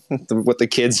what the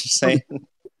kids are saying?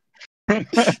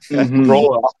 Mm-hmm.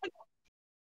 Roll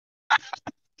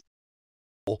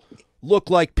out. Look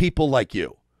like people like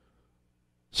you.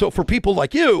 So for people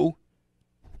like you,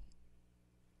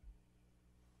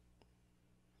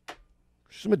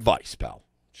 some advice, pal.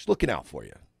 Just looking out for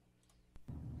you.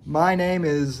 My name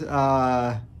is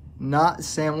not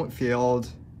Sam Whitfield.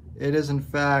 It is in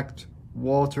fact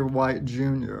Walter White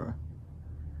Jr.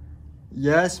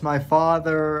 Yes, my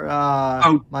father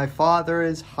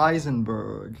is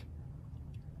Heisenberg.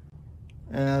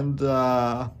 And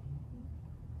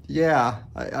yeah,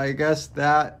 I guess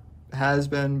that has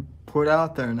been put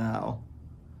out there now.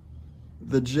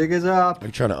 The jig is up. Are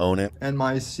you trying to own it? And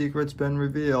my secret's been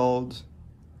revealed.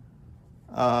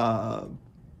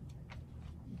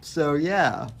 So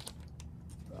yeah,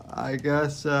 I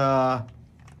guess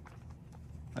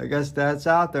that's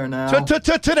out there now.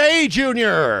 Today,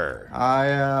 Junior.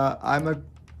 I'm a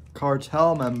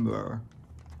cartel member,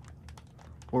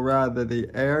 or rather, the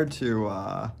heir to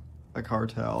a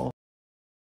cartel.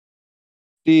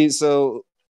 So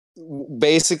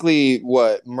basically,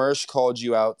 what Mersh called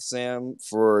you out, Sam,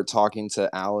 for talking to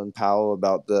Alan Powell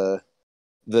about the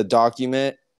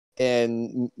document,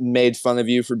 and made fun of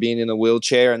you for being in a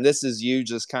wheelchair, and this is you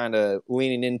just kind of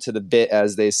leaning into the bit,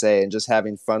 as they say, and just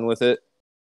having fun with it.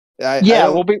 Go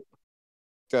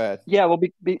ahead.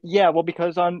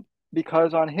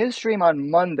 Because on his stream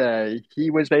on Monday, he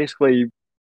was basically,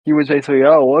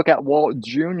 oh, look at Walt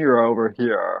Jr. over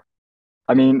here.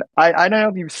 I mean, I don't know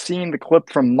if you've seen the clip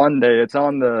from Monday. It's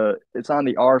on the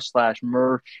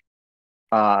r/Mersh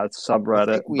subreddit.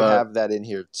 I think we have that in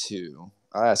here too.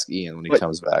 I'll ask Ian when he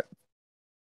comes back.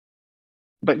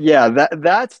 But yeah,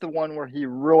 that's the one where he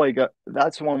really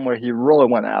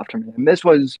went after me, and this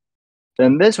was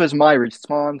my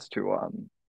response to him.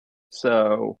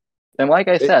 So, and like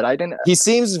I said, I didn't. He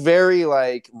seems very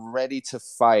ready to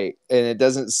fight, and it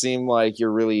doesn't seem like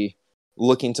you're really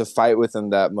looking to fight with him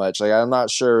that much. I'm not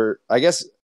sure. I guess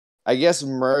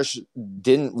Mersh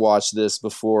didn't watch this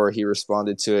before he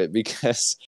responded to it,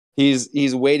 because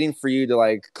he's waiting for you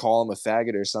to call him a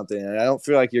faggot or something, and I don't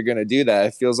feel like you're gonna do that.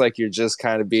 It feels like you're just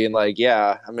kind of being like,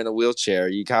 yeah, I'm in a wheelchair,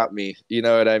 you caught me, you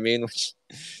know what I mean? Which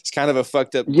is kind of a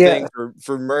fucked up thing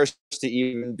for Mersh to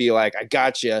even be like, I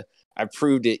got you, I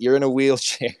proved it, you're in a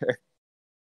wheelchair.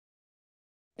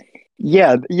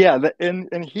 And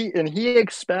he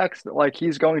expects that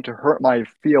he's going to hurt my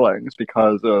feelings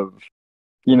because of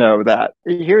that.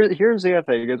 Here's the other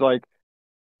thing is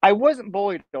I wasn't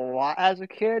bullied a lot as a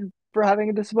kid for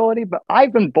having a disability, but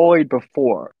I've been bullied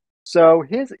before. So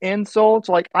his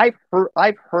insults, I've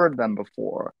heard them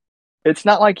before. It's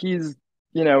not like he's,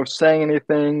 saying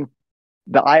anything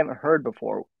that I haven't heard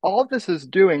before. All this is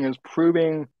doing is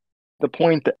proving the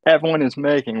point that everyone is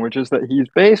making, which is that he's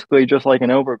basically just like an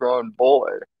overgrown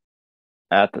bully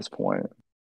at this point.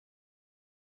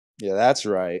 Yeah, that's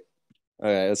right.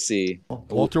 Okay, let's see.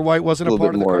 Walter White wasn't a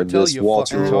part of the cartel. This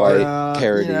Walter White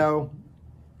parody.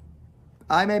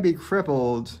 I may be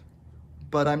crippled,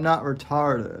 but I'm not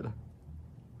retarded.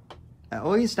 At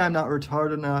least I'm not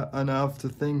retarded enough to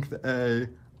think that a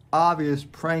obvious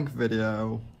prank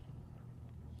video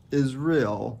is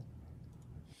real.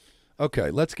 Okay,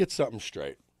 let's get something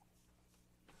straight.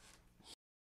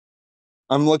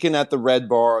 I'm looking at the red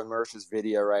bar on Mersh's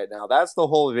video right now. That's the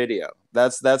whole video.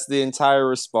 That's the entire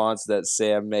response that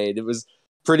Sam made. It was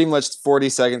pretty much 40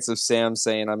 seconds of Sam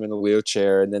saying I'm in a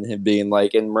wheelchair, and then him being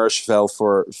like, and Mersh fell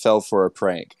for a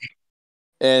prank.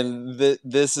 And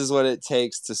this is what it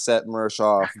takes to set Mersh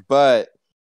off. But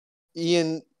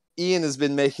Ian has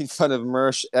been making fun of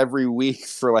Mersh every week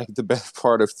for the better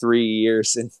part of 3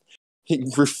 years, and he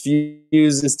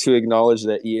refuses to acknowledge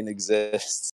that Ian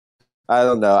exists. I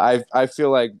don't know. I feel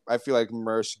like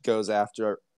Mersh goes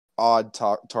after odd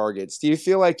targets. Do you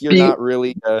feel like you're not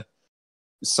really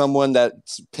someone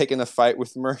that's picking a fight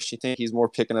with Mersh? You think he's more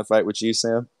picking a fight with you,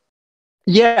 Sam?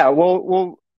 Yeah.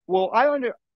 Well.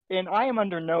 I am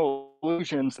under no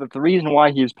illusions that the reason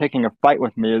why he's picking a fight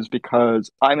with me is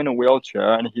because I'm in a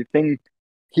wheelchair, and he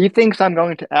thinks I'm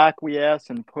going to acquiesce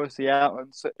and pussy out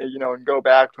and say, and go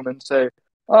back to him and say,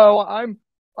 "Oh,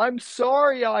 I'm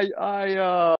sorry.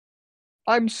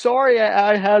 I'm sorry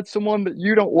I had someone that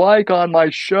you don't like on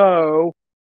my show.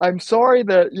 I'm sorry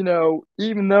that,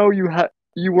 even though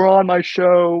you were on my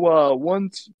show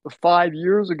once 5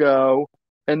 years ago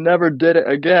and never did it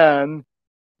again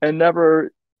and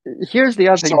never here's the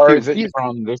other thing. Sorry that you're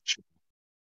on this.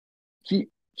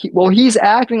 He's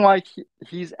acting like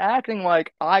he's acting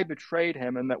like I betrayed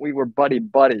him and that we were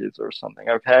buddies or something.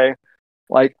 Okay,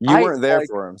 like you weren't there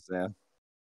for him, Sam.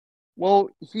 Well,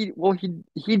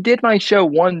 he did my show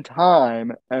one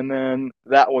time, and then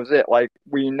that was it. Like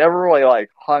we never really like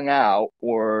hung out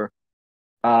or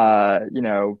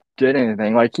did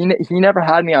anything. Like he never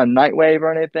had me on Nightwave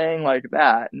or anything like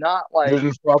that. Not like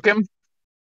didn't fuck him.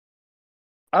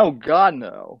 Oh God,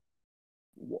 no.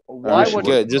 Why would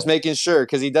good? Just making sure,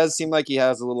 because he does seem like he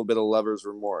has a little bit of lover's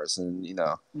remorse, and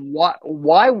why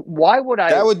would I?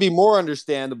 That would be more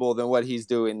understandable than what he's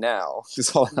doing now.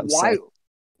 Is all I'm saying.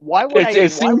 Why would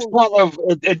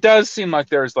it does seem like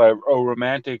there's like a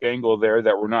romantic angle there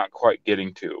that we're not quite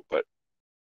getting to, but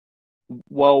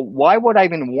why would I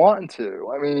even want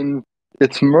to? I mean,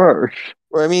 it's Mersh.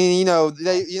 Well, I mean, you know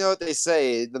what they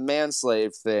say, the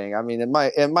manslave thing. I mean,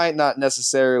 it might not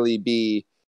necessarily be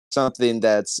something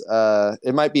that's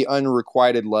it might be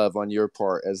unrequited love on your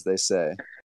part, as they say.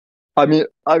 I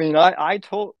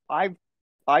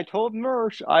told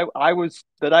Mersh I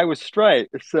was straight.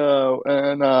 So,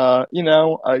 and I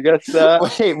guess that.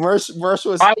 Wait, Mersh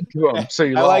was. I to him, so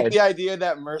you I lied. like the idea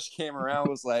that Mersh came around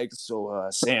was like, so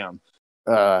Sam,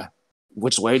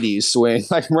 which way do you swing?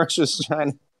 Like Mersh was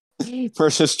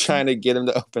trying to get him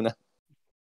to open up.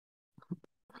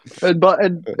 And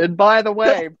by the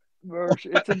way, Mersh,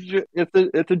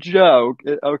 it's a joke.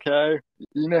 Okay,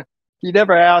 he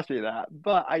never asked me that,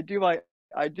 but I do like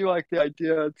the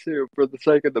idea too, for the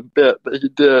sake of the bit that he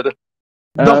did.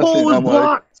 The hole is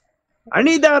blocked. I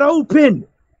need that open.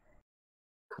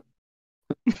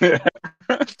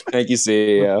 Thank you,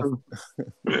 CEO.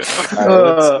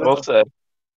 Well said.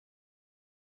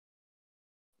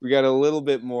 We got a little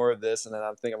bit more of this, and then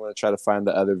I think I'm going to try to find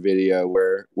the other video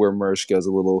where Mersh goes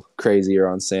a little crazier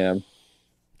on Sam.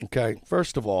 Okay,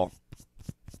 first of all,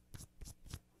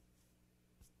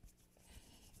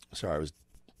 sorry,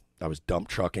 I was dump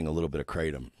trucking a little bit of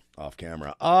Kratom off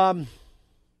camera.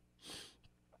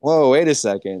 Whoa, wait a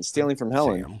second. Stealing from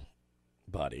Helen. Sam,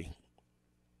 buddy.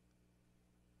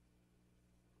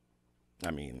 I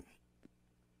mean,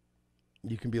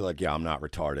 you can be like, yeah, I'm not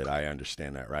retarded. I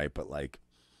understand that, right? But like,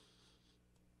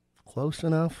 close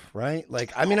enough, right?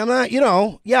 Like, I mean, I'm not,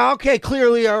 yeah, okay,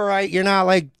 clearly, all right. You're not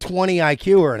like 20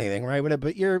 IQ or anything, right?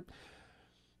 But you're,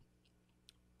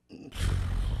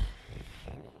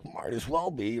 might as well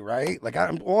be, right? Like,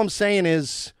 all I'm saying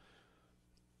is,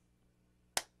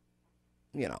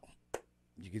 you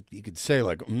could say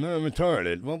like, I'm not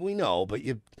retarded. Well, we know, but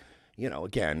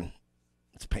again,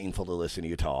 it's painful to listen to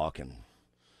you talk, and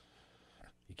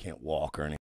you can't walk or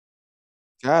anything.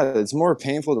 God, it's more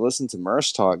painful to listen to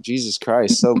Mersh talk. Jesus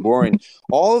Christ, so boring.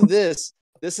 All of this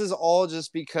is all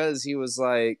just because he was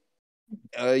like,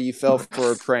 you fell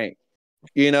for a prank.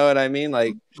 You know what I mean?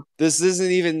 Like, this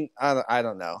isn't even, I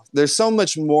don't know. There's so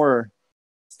much more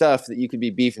stuff that you could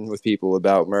be beefing with people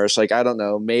about, Mersh. Like, I don't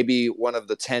know, maybe one of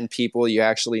the 10 people you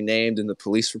actually named in the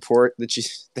police report that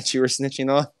you were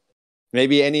snitching on.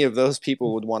 Maybe any of those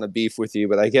people would want to beef with you,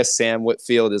 but I guess Sam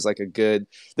Whitfield is like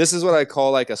this is what I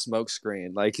call like a smoke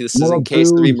screen. Like, this is in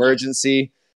case of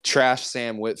emergency, trash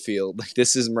Sam Whitfield. Like,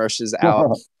 this is Mersh's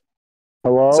out.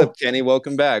 Hello? What's up, Kenny?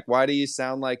 Welcome back. Why do you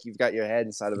sound like you've got your head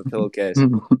inside of a pillowcase?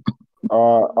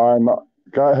 I'm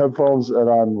got headphones and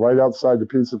I'm right outside the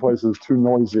pizza place. It's too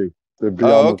noisy to be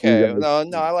on okay. No,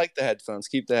 I like the headphones.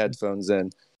 Keep the headphones in.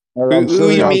 I'm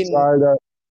sitting outside.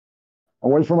 I'm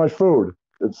waiting for my food.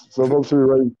 It's supposed to be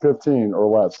ready 15 or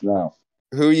less now.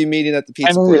 Who are you meeting at the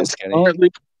pizza place, Kenny? No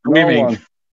one.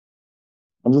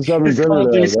 I'm just having dinner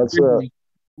there. That's it.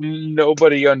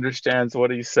 Nobody understands what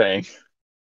he's saying.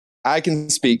 I can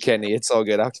speak, Kenny. It's all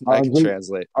good. I can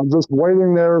translate. I'm just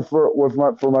waiting there for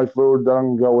my food. Then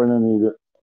I'm going to go in and eat it.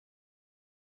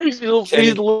 He's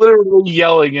literally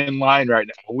yelling in line right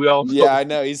now. We all know. Yeah, I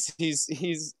know.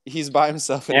 He's by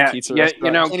himself in a pizza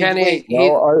restaurant. Kenny, he's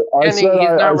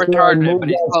not retarded, but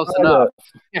he's close enough.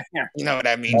 You know what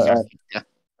I mean? Yeah,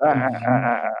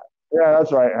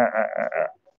 that's right.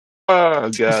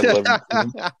 Oh God,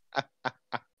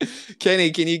 Kenny,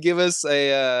 can you give us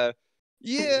a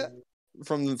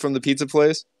from the pizza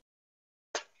place?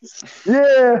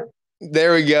 Yeah.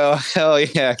 There we go. Hell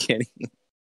yeah, Kenny.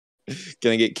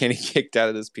 Gonna get Kenny kicked out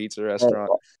of this pizza restaurant.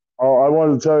 I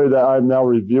wanted to tell you that I'm now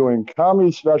reviewing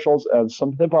comedy specials and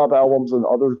some hip hop albums and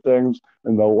other things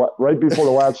right before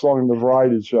the last song in the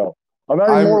variety show. I'm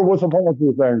adding more with a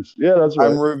few things. Yeah, that's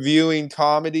right. I'm reviewing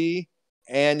comedy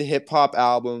and hip hop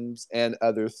albums and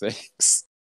other things.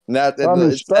 And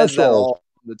it says that all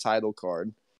on the title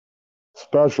card.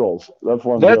 specials. That's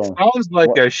what I'm That doing. sounds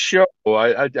like a show.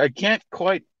 I can't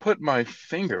quite put my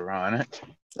finger on it.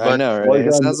 I know, right? Like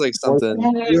It sounds like something.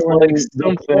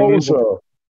 The closer.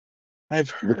 I've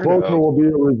The heard closer of. will be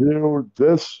a review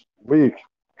this week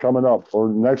coming up, or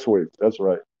next week. That's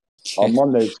right. On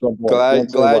Monday, at some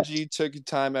point. Glad you took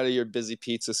time out of your busy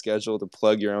pizza schedule to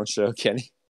plug your own show,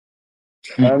 Kenny.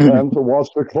 And to watch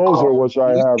the closer, which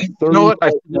I have 30 You know what?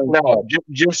 I no,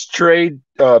 just trade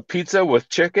pizza with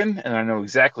chicken, and I know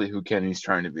exactly who Kenny's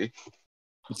trying to be.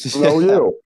 No,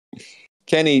 you.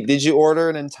 Kenny, did you order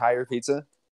an entire pizza?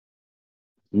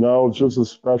 No, just a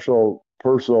special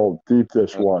personal deep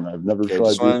dish one. I've never tried.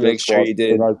 Just want to make sure you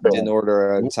didn't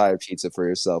order an entire pizza for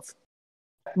yourself.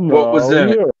 No, what was in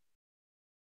it?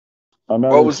 I'm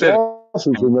adding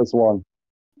sausage in this one.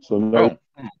 So no.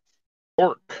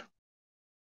 Pork.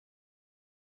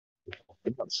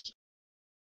 Yes.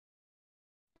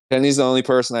 Kenny's the only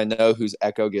person I know whose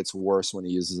echo gets worse when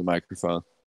he uses a microphone.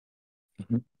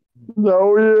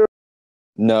 No, you.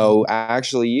 No,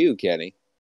 actually, you, Kenny.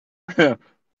 God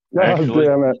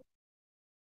damn it.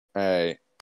 All right.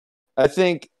 I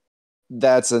think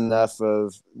that's enough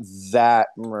of that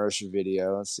Mersh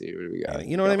video. Let's see. What do we got?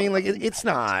 You know what I mean? Like, it's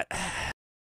not.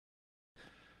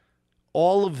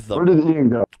 All of them Where did Ian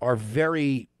go? Are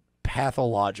very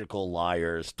pathological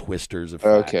liars, twisters of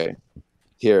facts. Okay.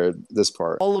 Here, this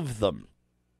part. All of them.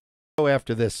 Go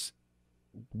after this.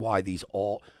 Why these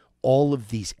all of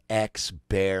these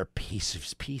ex-bear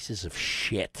pieces of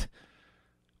shit.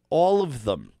 All of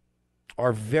them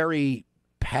are very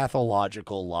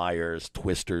pathological liars,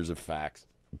 twisters of facts.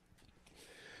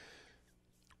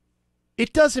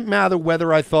 It doesn't matter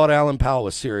whether I thought Alan Powell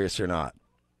was serious or not.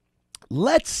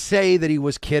 Let's say that he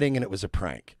was kidding and it was a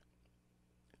prank.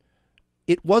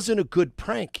 It wasn't a good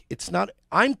prank. It's not.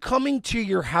 I'm coming to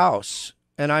your house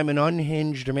and I'm an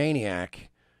unhinged maniac.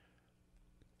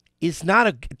 That's not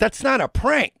a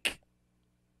prank.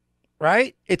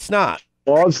 Right? It's not.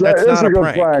 Well, that's not a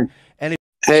good prank. And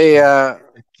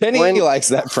Kenny likes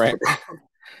that prank.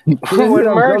 When I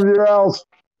come to your house,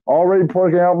 already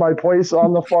pointing out my place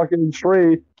on the fucking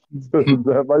tree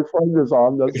that my friend is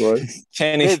on. That's right.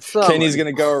 Kenny's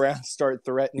gonna go around start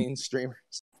threatening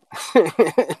streamers.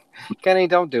 Kenny,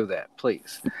 don't do that,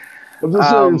 please. I'm just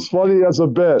saying, it's funny as a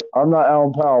bit. I'm not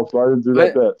Alan Powell, so I didn't do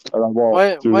that bit, and I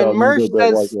won't do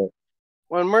that.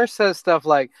 When Mersh says stuff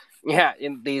like, "Yeah,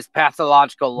 in these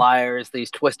pathological liars,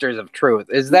 these twisters of truth,"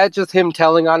 is that just him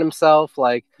telling on himself?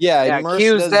 Like,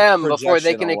 accuse them before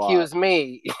they can accuse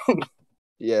me.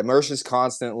 Yeah, Mersh is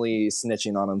constantly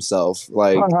snitching on himself.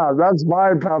 Like, that's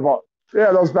my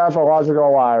those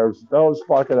pathological liars, those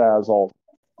fucking assholes.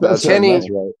 That's Kenny.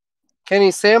 Right.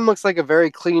 Kenny, Sam looks like a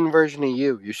very clean version of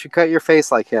you. You should cut your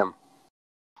face like him.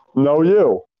 No,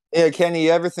 you. Yeah, Kenny,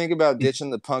 you ever think about ditching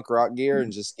the punk rock gear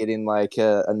and just getting like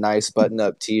a nice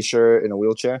button-up T-shirt in a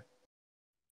wheelchair?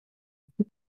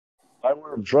 I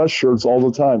wear dress shirts all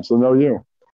the time, so no, you.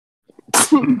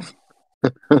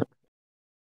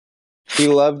 He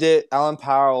loved it. Alan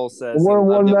Powell says he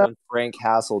loved it when Frank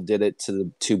Hassel did it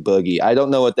to Boogie. I don't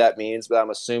know what that means, but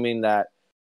I'm assuming that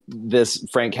this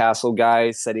Frank Hassel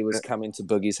guy said he was coming to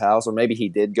Boogie's house, or maybe he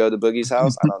did go to Boogie's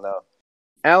house. I don't know.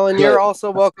 Alan, you're also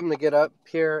welcome to get up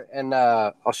here, and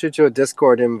I'll shoot you a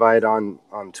Discord invite on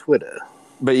Twitter.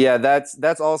 But yeah,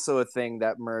 that's also a thing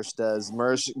that Mersh does.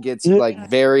 Mersh gets like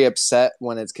very upset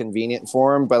when it's convenient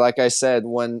for him. But like I said,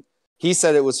 when he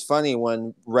said it was funny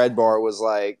when Red Bar was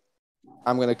like,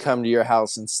 "I'm gonna come to your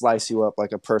house and slice you up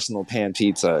like a personal pan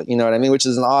pizza," you know what I mean? Which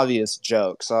is an obvious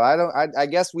joke. So I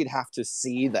guess we'd have to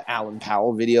see the Alan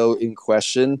Powell video in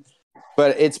question.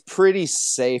 But it's pretty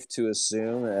safe to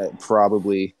assume that it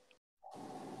probably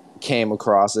came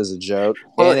across as a joke.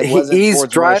 Well, and he's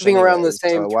driving around the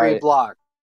same 3 blocks.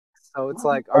 So it's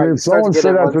like, I mean, if someone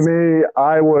said that to me,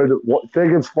 I would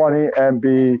think it's funny and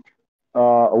be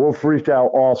a little freaked out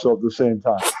also at the same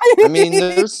time. I mean,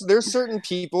 there's certain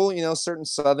people, certain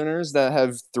Southerners that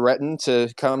have threatened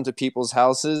to come to people's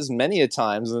houses many a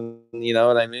times. And you know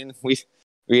what I mean?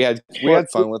 We had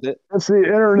fun with it. It's the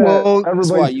internet. Well,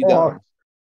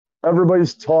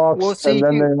 everybody's talks, and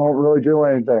then they don't really do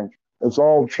anything. It's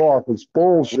all talk. It's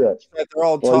bullshit. They're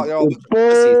all talking.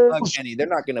 Kenny, they're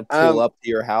not going to pull up to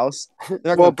your house. They're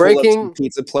not going to pull up to a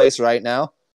pizza place right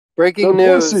now. Breaking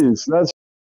news.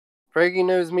 Breaking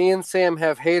news. Me and Sam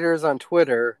have haters on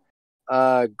Twitter.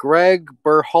 Greg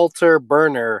Berhalter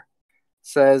Burner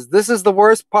says, "This is the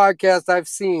worst podcast I've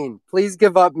seen. Please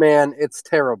give up, man. It's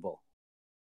terrible."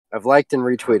 I've liked and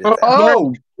retweeted that.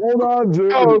 Hold on,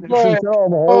 dude. Hold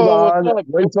on.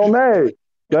 Wait till May.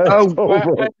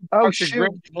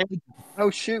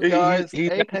 Shoot, guys! He's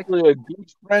Apex. actually a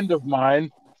good friend of mine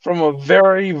from a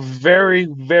very, very,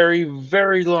 very,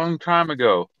 very long time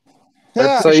ago.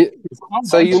 So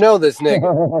you know this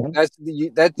nigga.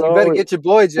 You better get your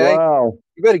boy, Jay. Wow.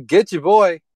 You better get your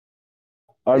boy.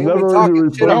 I've never heard you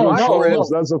refer to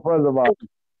that's a friend of mine.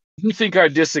 You think I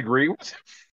disagree with him?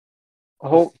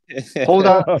 Hold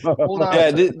on.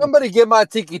 Yeah, somebody get my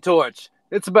tiki torch.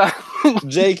 It's about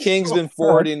Jay King's been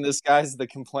forwarding this guy's the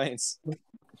complaints.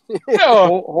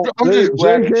 No, Jay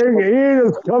King, Ian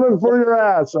is coming for your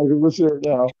ass. I can listen to it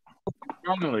now.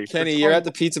 Kenny, you're at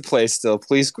the pizza place still.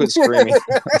 Please quit screaming.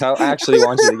 I actually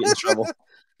want you to get in trouble.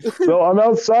 So I'm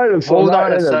outside. So Hold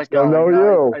on a second. I know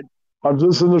you. I'm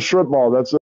just in the strip mall.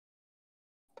 That's it.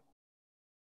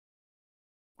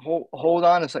 Hold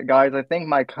on a sec, guys. I think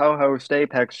my co-host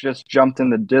Apex just jumped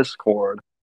in the Discord.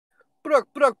 Look.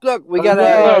 We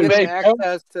gotta get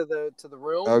access to the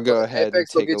room. I'll go ahead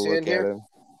Apex and take will a get you in look at here. him.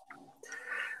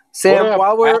 Sam,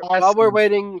 while we're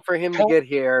waiting for him to get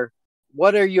here,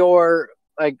 what are your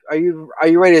are you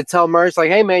ready to tell Mersh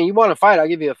hey man, you want to fight? I'll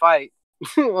give you a fight.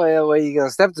 Well, are you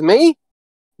gonna step to me?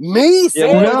 Me?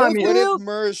 Sam? Yeah, what if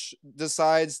Mersh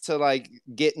decides to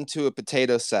get into a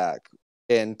potato sack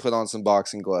and put on some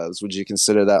boxing gloves? Would you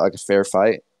consider that like a fair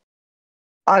fight?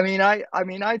 I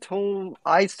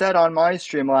said on my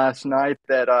stream last night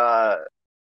that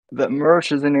that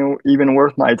Mersh isn't even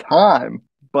worth my time,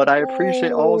 but I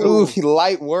appreciate all the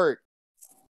light work.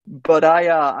 But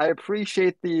I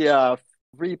appreciate the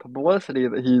free publicity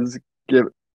that he's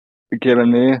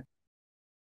given me.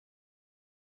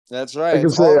 That's right. I can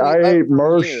say I hate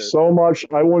Mersh so much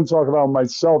I wouldn't talk about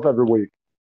myself every week.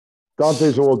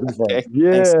 Dante's a little different. Okay.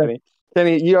 Yeah. Thanks,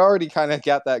 Kenny, you already kind of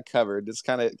got that covered. It's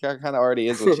kind of already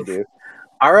is what you do.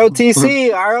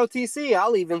 ROTC.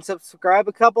 I'll even subscribe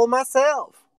a couple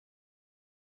myself.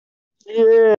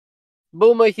 Yeah.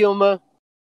 Booma Huma.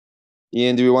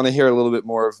 Ian, do we want to hear a little bit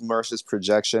more of Mersh's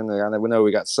projection? We know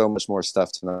we got so much more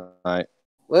stuff tonight.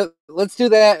 Let's do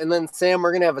that, and then Sam,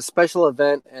 we're gonna have a special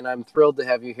event, and I'm thrilled to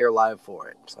have you here live for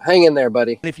it. So hang in there,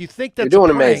 buddy. And if you think that's you're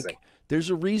doing a prank, amazing, there's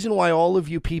a reason why all of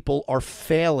you people are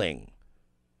failing.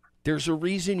 There's a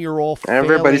reason you're all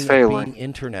everybody's failing. Being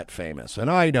internet famous.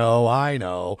 And I know. I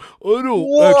don't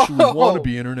actually want to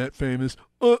be internet famous.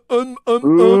 I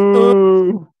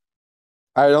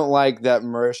don't like that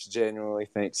Mersh genuinely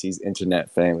thinks he's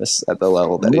internet famous at the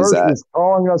level that he's at. Mersh is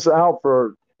calling us out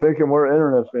for thinking we're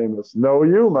internet famous. No,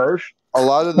 you, Mersh. A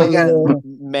lot of those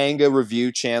manga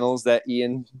review channels that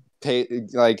Ian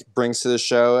brings to the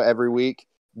show every week,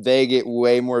 they get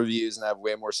way more views and have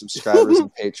way more subscribers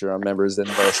and Patreon members than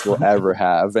Mersh will ever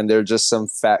have. And they're just some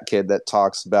fat kid that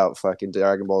talks about fucking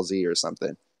Dragon Ball Z or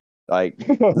something.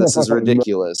 This is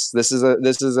ridiculous. This is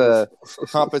a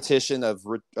competition of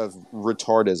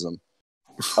retardism.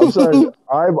 I'm saying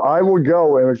I would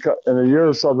go in a year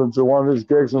or something to one of his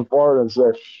gigs in Florida and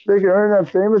say, "Think you're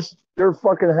internet famous? You're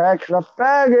fucking hack, a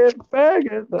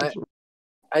faggot."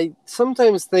 I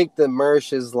sometimes think that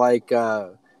Mersh is like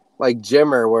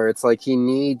Jimmer, where it's he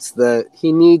needs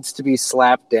to be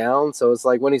slapped down. So it's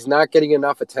when he's not getting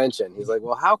enough attention, he's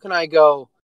well, how can I go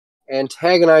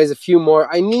antagonize a few more?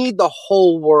 I need the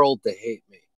whole world to hate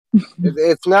me.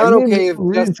 It's not okay if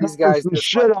just these guys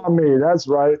shit on me. That's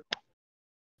right.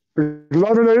 Because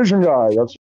I'm an Asian guy.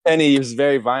 Kenny is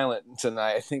very violent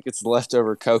tonight. I think it's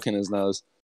leftover coke in his nose.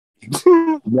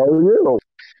 No, you.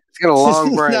 He's got a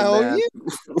long brain.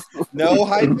 No,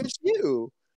 high pitch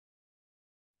you.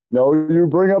 No, you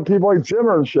bring up people like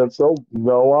Jimmer and shit, so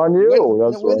no on you.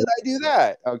 When did I do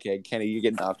that? Okay, Kenny, you're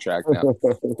getting off track now.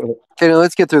 Kenny,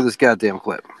 let's get through this goddamn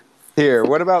clip. Here,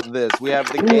 what about this? We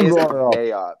have the gays and the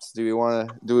gay ops. Do we want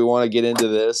to get into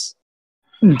this?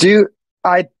 Dude,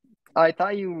 I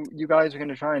thought you guys were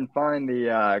gonna try and find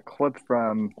the clip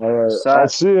from. All right, I'll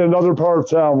see you in another part of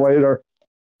town later.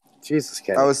 Jesus,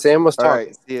 Kenny. Sam was talking. All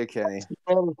right, see you, Kenny.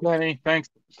 Oh, Kenny, thanks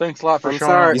a lot for showing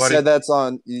sorry. up, buddy.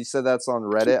 You said that's on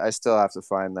Reddit. I still have to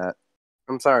find that.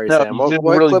 I'm sorry, No, Sam. you did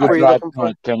What really clip good are you job looking for?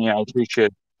 tonight, Kenny. I appreciate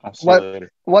it. I'll see you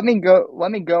later. Let me go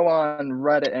on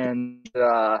Reddit and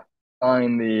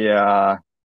find the.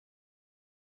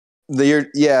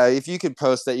 If you could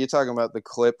post that. You're talking about the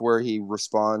clip where he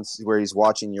responds, where he's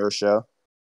watching your show.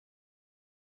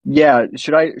 Yeah,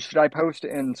 should I post it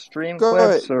in stream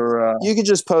clips or? You could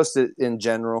just post it in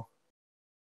general.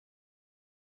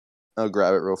 I'll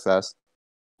grab it real fast.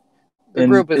 The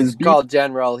group is called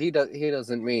General. He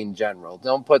doesn't mean general.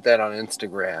 Don't put that on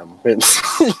Instagram.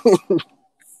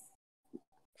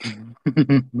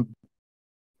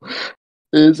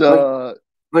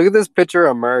 Look at this picture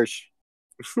of Mersh.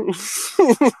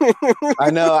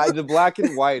 I know. The black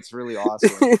and white's really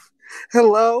awesome.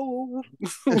 Hello,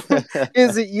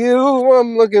 is it you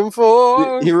I'm looking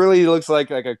for? He really looks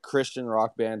like a Christian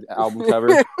rock band album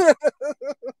cover.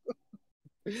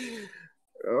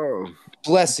 Oh,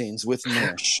 blessings with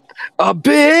Mersh. A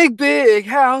big, big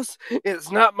house. It's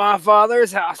not my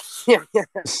father's house. I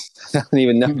don't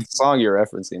even know the song you're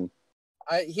referencing.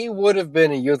 He would have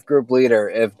been a youth group leader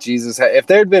if if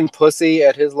there had been pussy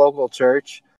at his local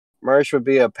church. Mersh would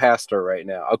be a pastor right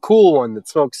now, a cool one that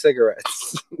smokes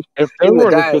cigarettes. If there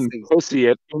would have been pussy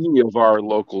at any of our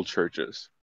local churches,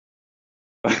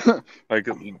 like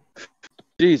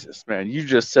Jesus, man, you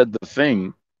just said the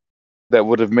thing that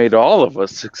would have made all of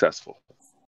us successful.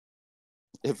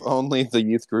 If only the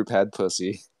youth group had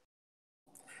pussy.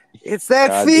 It's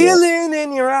that feeling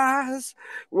in your eyes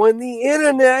when the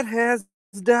internet has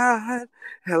died.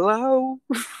 Hello.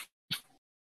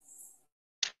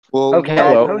 Well, okay.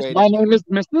 Hello, my name is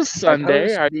Mrs.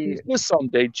 Sunday. I teach the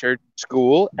Sunday church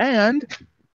school, and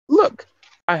look,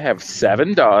 I have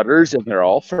 7 daughters, and they're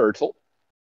all fertile.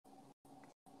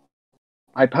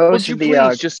 I posted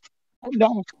the just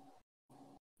no.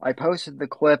 I posted the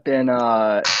clip in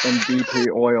BP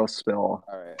oil spill.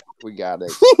 All right, we got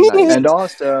it. Nice. And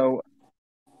also,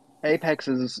 Apex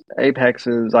is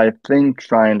I think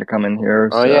trying to come in here.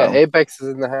 Oh yeah, Apex is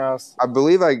in the house. I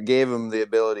believe I gave him the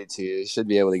ability to. He should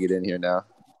be able to get in here now.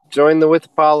 Join the With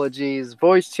Apologies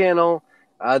voice channel.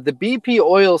 The BP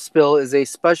oil spill is a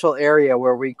special area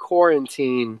where we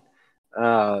quarantine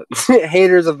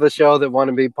haters of the show that want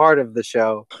to be part of the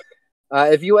show.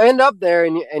 If you end up there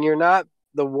and you're not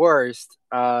the worst,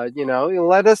 you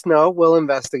let us know. We'll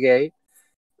investigate.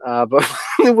 But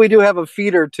we do have a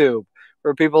feeder tube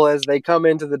for people as they come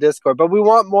into the Discord. But we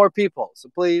want more people, so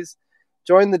please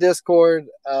join the Discord.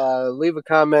 Leave a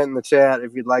comment in the chat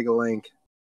if you'd like a link.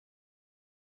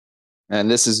 And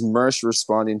this is Mersh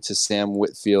responding to Sam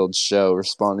Whitfield's show,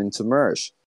 responding to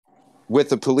Mersh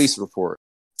with a police report.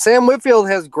 Sam Whitfield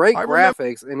has great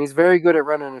graphics, and he's very good at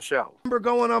running a show. I remember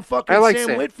going on fucking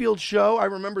Sam Whitfield's show. I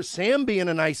remember Sam being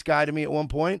a nice guy to me at one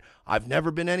point. I've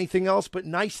never been anything else but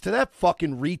nice to that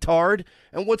fucking retard.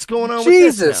 And what's going on with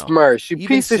this now? Jesus, Mersh, you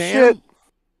piece of shit.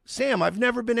 Sam, I've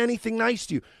never been anything nice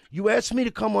to you. You asked me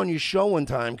to come on your show one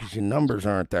time because your numbers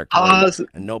aren't that great,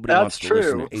 and nobody wants to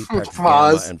listen to Apex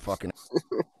Gamma and fucking...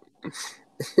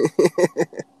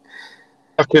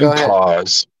 Fucking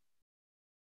pause.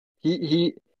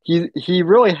 He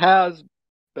really has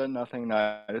been nothing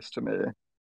nice to me.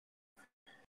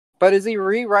 But is he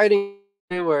rewriting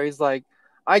where he's like,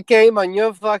 I came on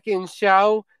your fucking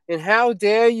show, and how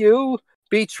dare you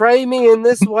betray me in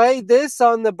this way? This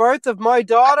on the birth of my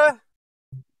daughter?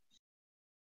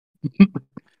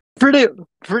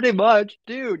 Pretty much,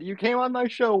 dude. You came on my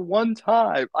show one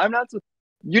time. I'm not.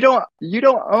 You don't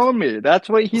own me. That's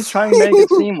what he's trying to make it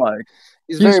seem like.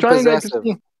 He's very trying possessive. to make it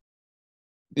seem.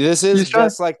 This is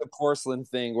just like the Porcelain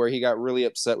thing where he got really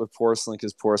upset with Porcelain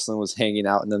because Porcelain was hanging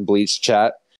out in the Bleach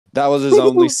chat. That was his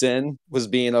only sin, was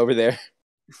being over there.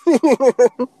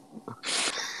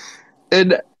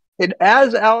 And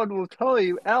as Alan will tell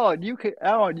you, Alan,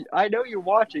 I know you're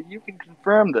watching. You can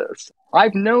confirm this.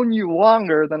 I've known you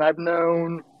longer than I've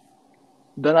known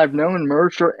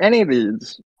Merch or any of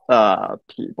these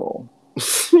people.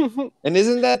 And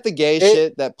isn't that the gay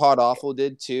shit that Pod Awful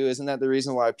did too? Isn't that the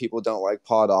reason why people don't like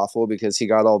Pod Awful? Because he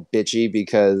got all bitchy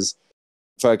because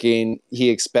fucking he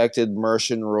expected Mersh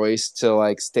and Royce to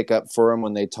like stick up for him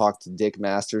when they talked to Dick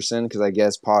Masterson, because I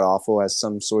guess Pod Awful has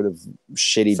some sort of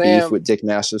shitty beef with Dick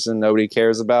Masterson nobody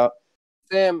cares about.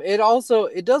 Sam,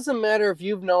 it doesn't matter if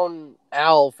you've known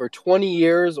Al for 20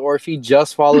 years or if he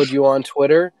just followed you on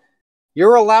Twitter.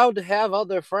 You're allowed to have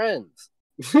other friends.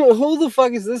 Who the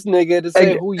fuck is this nigga to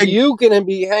say who you can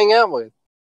hang out with?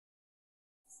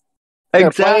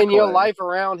 Exactly. Playing your life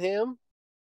around him?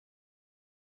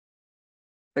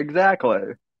 Exactly.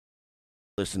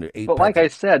 Listen to Apex. But like I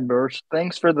said, Merch,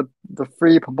 thanks for the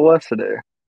free publicity.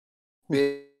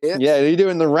 Yeah, you're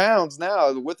doing the rounds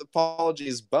now. With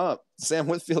apologies bump. Sam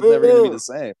Whitfield's never going to be the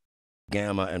same.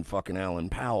 Gamma and fucking Alan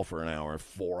Powell for an hour,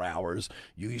 4 hours.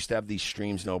 You used to have these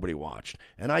streams nobody watched.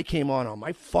 And I came on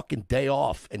my fucking day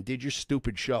off and did your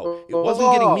stupid show. It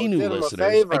wasn't getting me new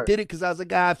listeners. I did it because I was a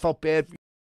guy, I felt bad for you.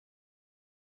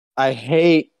 I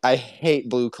hate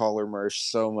Blue Collar Merch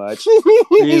so much.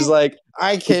 He's like,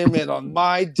 I came in on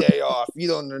my day off. You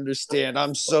don't understand.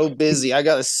 I'm so busy. I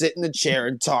got to sit in a chair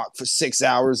and talk for 6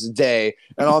 hours a day.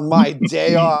 And on my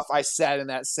day off, I sat in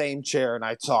that same chair and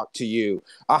I talked to you.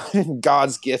 I'm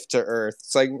God's gift to Earth.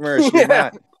 It's like, Merch, you're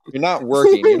not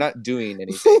working. You're not doing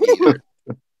anything either.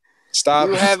 Stop.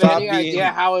 You have stop any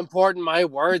idea how important my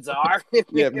words are?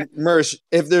 Yeah, Mersh,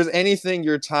 if there's anything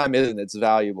your time isn't, it's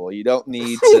valuable. You don't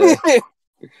need to.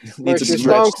 Mersh, your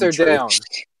stonks are down.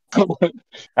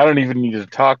 I don't even need to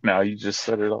talk now. You just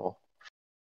said it all.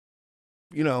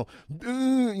 You know,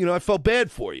 I felt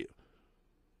bad for you.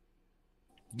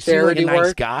 You Charity seem like a nice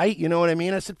work? guy, you know what I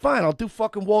mean? I said, fine, I'll do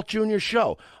fucking Walt Jr.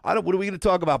 show. What are we going to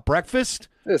talk about, breakfast?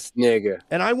 This nigga.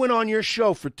 And I went on your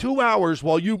show for 2 hours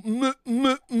while you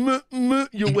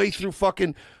your way through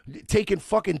fucking taking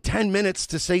fucking 10 minutes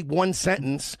to say one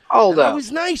sentence. Hold up. I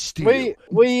was nice to you.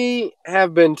 We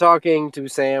have been talking to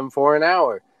Sam for an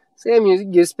hour. Sam,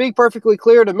 you speak perfectly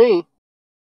clear to me.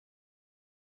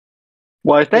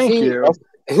 Why, thank you.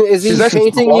 Is he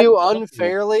painting you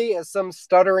unfairly as some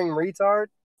stuttering retard?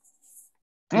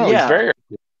 No, he's very,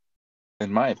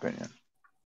 in my opinion.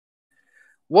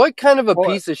 What kind of a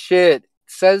piece of shit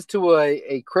says to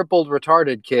a crippled,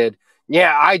 retarded kid,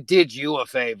 yeah, I did you a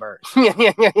favor.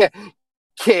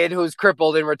 Kid who's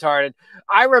crippled and retarded.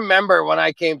 I remember when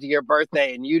I came to your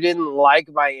birthday and you didn't like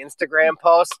my Instagram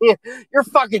post. You're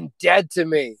fucking dead to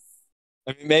me.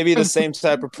 I mean, maybe the same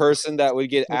type of person that would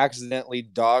get accidentally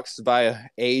doxxed by a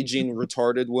aging,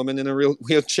 retarded woman in a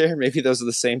wheelchair. Maybe those are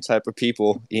the same type of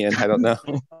people, Ian. I don't know.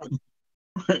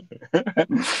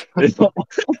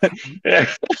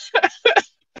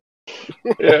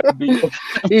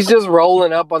 He's just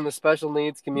rolling up on the special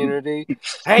needs community.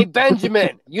 Hey,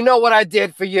 Benjamin, you know what I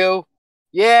did for you?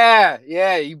 Yeah,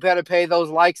 you better pay those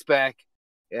likes back.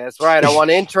 Yeah, that's right. I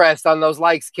want interest on those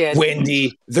likes, kid.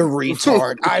 Wendy, the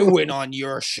retard. I went on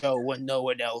your show when no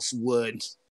one else would.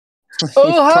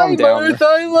 Oh, hi, Mirth.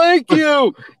 I like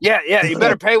you. Yeah, you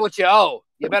better pay what you owe.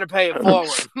 You better pay it forward.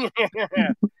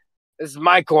 This is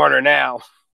my corner now.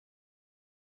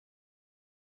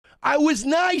 I was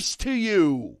nice to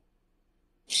you.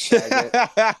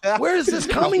 Where is this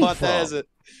coming from? That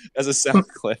as a sound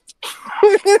clip.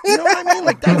 You know what I mean?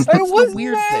 Like that's was the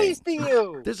weird nice thing. To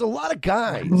you. There's a lot of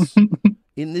guys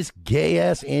in this gay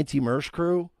ass anti-Mersh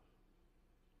crew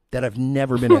that I've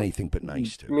never been anything but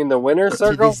nice to. You mean the winner's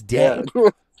circle? To this day,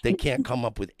 they can't come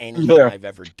up with anything I've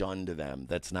ever done to them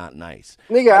that's not nice.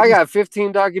 Nigga, I got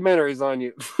 15 documentaries on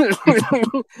you.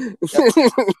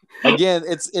 Again,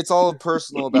 it's all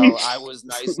personal about I was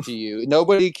nice to you.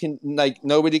 Nobody can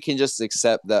just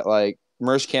accept that. Like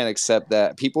Mersh can't accept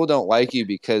that. People don't like you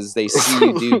because they see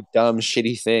you do dumb,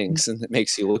 shitty things, and it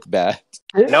makes you look bad.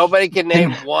 Nobody can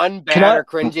name one bad or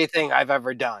cringy thing I've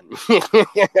ever done. He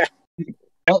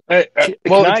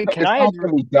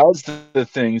does the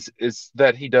things is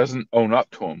that he doesn't own up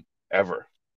to them ever.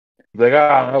 Like,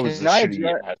 I was a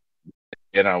shitty,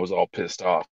 and I was all pissed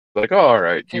off. Like, all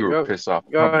right, you were pissed off.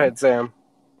 Go ahead, Sam.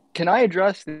 Can I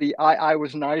address the I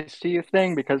was nice to you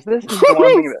thing? Because this is the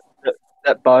one thing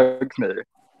that bugs me.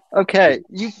 Okay,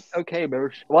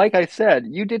 Mersh. Like I said,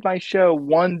 you did my show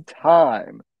one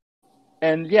time.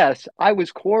 And yes, I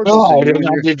was cordial. I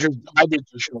did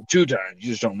your show 2 times. You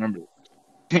just don't remember.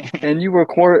 And you were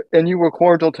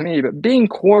cordial to me, but being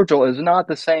cordial is not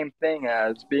the same thing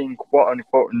as being quote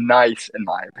unquote nice, in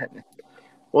my opinion.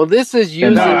 Well, this is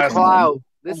using clout.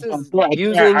 This is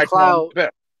using clout.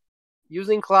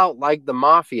 Using clout like the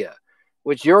mafia,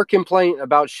 which your complaint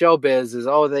about showbiz is,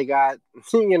 they got,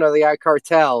 they got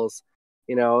cartels.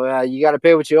 You got to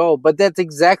pay what you owe. But that's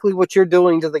exactly what you're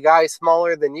doing to the guy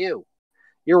smaller than you.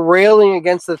 You're railing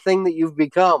against the thing that you've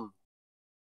become.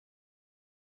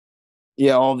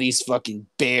 Yeah, all these fucking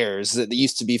bears that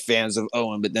used to be fans of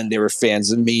Owen, but then they were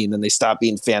fans of me, and then they stopped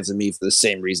being fans of me for the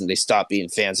same reason they stopped being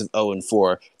fans of Owen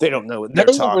for. They don't know what they're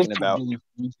talking about.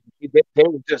 They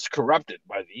were just corrupted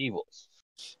by the evils.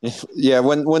 Yeah,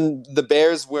 when the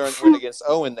Bears went against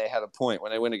Owen, they had a point.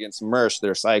 When they went against Mersh,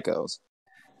 they're psychos.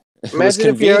 It was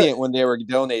convenient when they were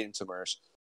donating to Mersh.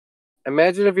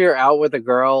 Imagine if you're out with a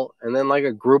girl and then like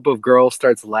a group of girls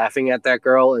starts laughing at that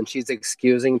girl and she's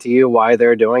excusing to you why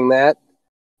they're doing that.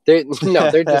 They're just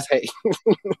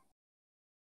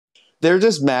They're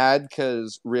just mad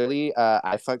because really,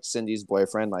 I fucked Cindy's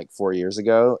boyfriend like 4 years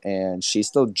ago, and she's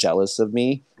still jealous of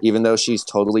me, even though she's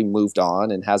totally moved on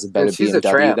and has a better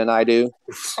BMW than I do.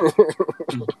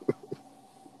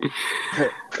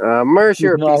 Mersh,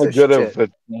 you're a piece of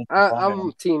shit.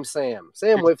 I'm Team Sam.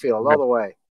 Sam Whitfield, all the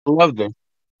way. Love them.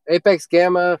 Apex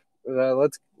Gamma,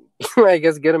 let's, I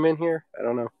guess, get him in here. I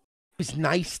don't know. He's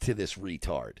nice to this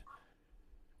retard.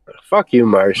 Fuck you,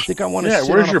 Marsh. I think I want to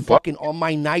sit on your fucking on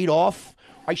my night off.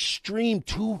 I stream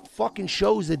 2 fucking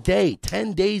shows a day,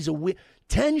 10 days a week,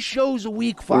 10 shows a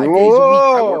week, 5 days a week.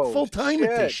 I work full time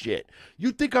at this shit.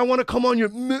 You think I want to come on your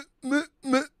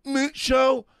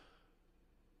show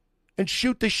and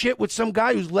shoot the shit with some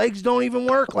guy whose legs don't even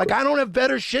work. Like, I don't have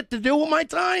better shit to do with my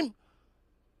time.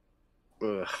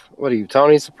 Ugh. What are you,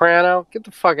 Tony Soprano? Get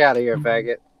the fuck out of here,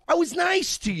 faggot. I was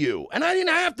nice to you, and I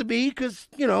didn't have to be because,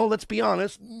 let's be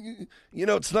honest.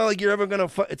 It's not like you're ever going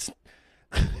to it's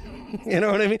you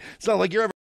know what I mean? It's not like you're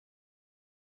ever.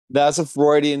 That's a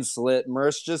Freudian slip.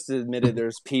 Merce just admitted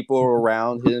there's people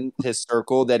around him, his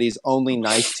circle, that he's only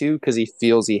nice to because he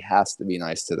feels he has to be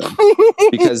nice to them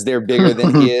because they're bigger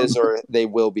than he is, or they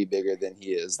will be bigger than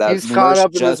he is. He's caught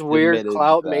up in this weird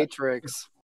clout matrix.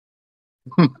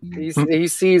 He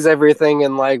sees everything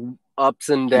in like ups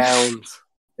and downs.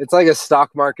 It's like a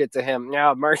stock market to him.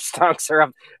 Yeah, Merce stocks are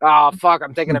up. Oh fuck!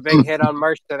 I'm taking a big hit on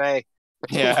Merce today.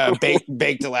 Yeah,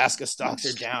 baked Alaska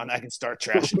stocks are down. I can start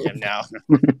trashing him now.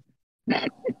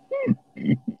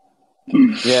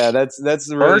 Yeah, that's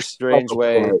a really strange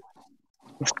way.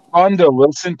 It's fun to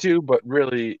listen to, but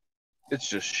really, it's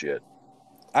just shit.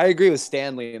 I agree with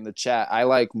Stanley in the chat. I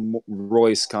like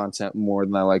Royce content more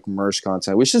than I like Merce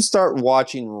content. We should start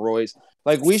watching Royce.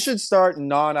 Like, we should start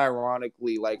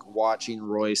non-ironically, like, watching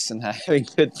Royce and having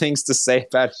good things to say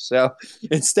about the show.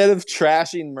 Instead of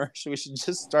trashing Merce, we should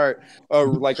just start a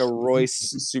Royce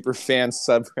super fan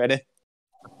subreddit.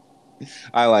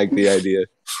 I like the idea.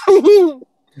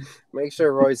 Make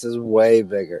sure Royce is way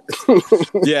bigger.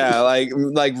 Yeah,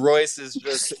 like Royce is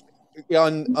just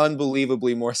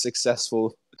unbelievably more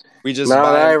successful. We just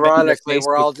not ironically,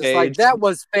 we're all just like, that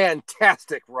was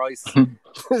fantastic, Royce.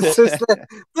 It's just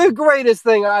the greatest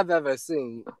thing I've ever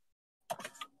seen.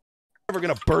 Never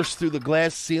gonna burst through the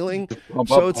glass ceiling,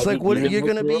 so it's like, what, you're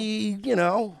gonna be,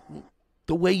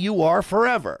 the way you are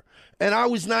forever. And I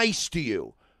was nice to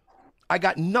you. I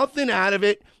got nothing out of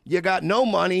it. You got no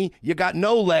money. You got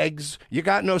no legs. You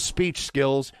got no speech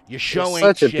skills. Your show ain't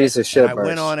such a shit. Piece of shit. I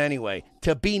went on anyway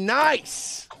to be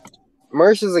nice.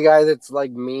 Merce is a guy that's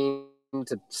like mean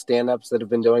to stand-ups that have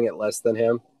been doing it less than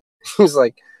him. He's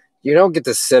like, you don't get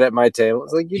to sit at my table.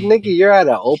 It's like, Nikki, you're at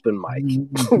an open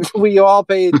mic. We all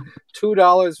paid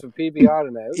 $2 for PBR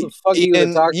tonight. Who the fuck are you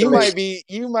gonna talk to me?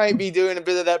 You might be doing a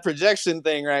bit of that projection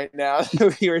thing right now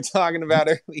that we were talking about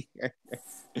earlier.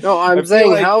 No, I'm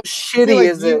saying, how shitty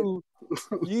is it?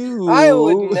 I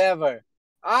would never.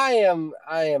 I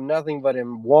am nothing but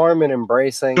warm and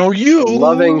embracing.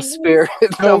 Loving spirit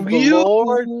of the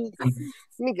Lord.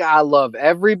 I love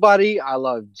everybody. I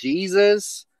love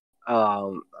Jesus.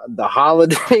 The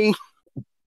holiday.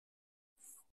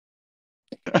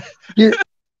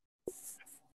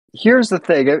 Here's the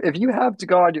thing: if you have to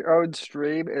go on your own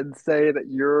stream and say that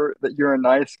you're a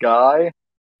nice guy,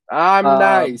 I'm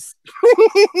nice.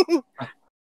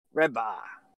 Rabbi.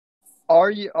 Are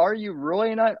you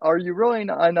really not? Are you really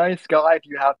not a nice guy if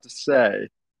you have to say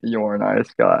you're a nice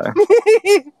guy?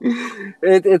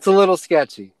 It's a little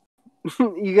sketchy.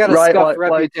 You got a scuffed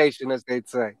reputation, as they'd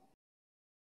say.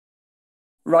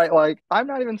 Right, like, I'm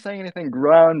not even saying anything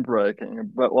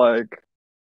groundbreaking, but like,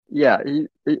 yeah,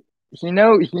 he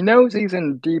knows he's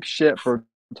in deep shit for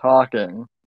talking.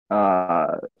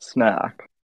 Snack.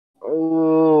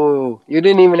 Oh, you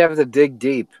didn't even have to dig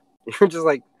deep. You're just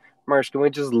like, Merce, can we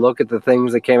just look at the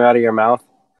things that came out of your mouth?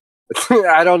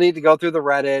 I don't need to go through the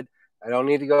Reddit. I don't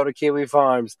need to go to Kiwi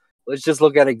Farms. Let's just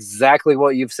look at exactly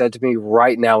what you've said to me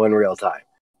right now in real time.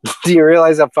 Do you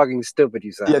realize how fucking stupid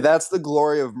you sound? Yeah, that's the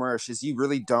glory of Merce, is you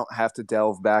really don't have to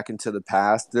delve back into the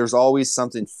past. There's always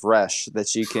something fresh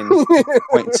that you can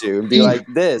point to and be like,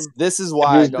 this is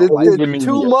why I don't like it.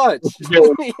 Too much.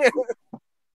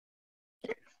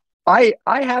 I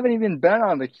haven't even been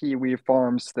on the Kiwi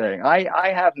Farms thing.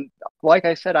 I haven't, like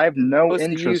I said, I have no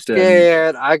interest in. You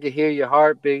scared? I can hear your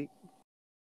heartbeat.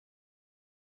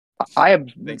 I have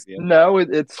no.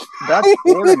 That's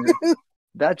boredom.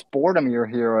 That's boredom you're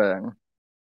hearing.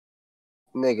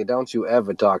 Nigga, don't you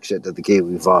ever talk shit to the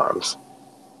Kiwi Farms.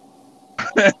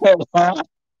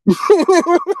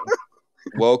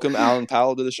 Welcome, Alan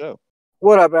Powell, to the show.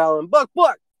 What up, Alan? Buck.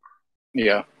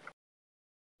 Yeah.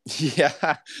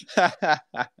 Yeah.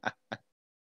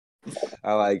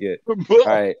 I like it. All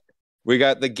right. We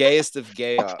got the gayest of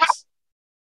chaos.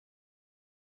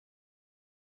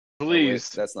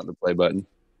 Please. Oh, that's not the play button.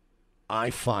 I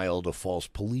filed a false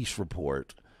police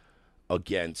report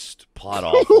against Plot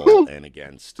Awful and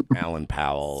against Alan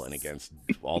Powell and against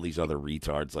all these other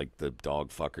retards like the dog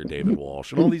fucker David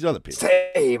Walsh and all these other people.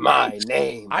 Say my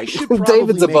name. I should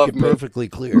probably make it perfectly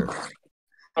clear.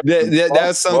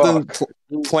 That's something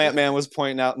Plant Man was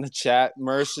pointing out in the chat.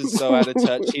 Merce is so out of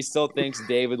touch. He still thinks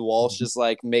David Walsh is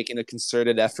like making a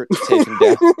concerted effort to take him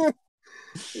down.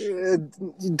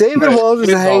 David Walsh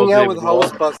is hanging out with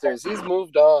Ghostbusters. He's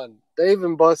moved on. Dave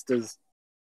and Busters.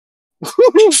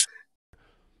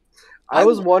 I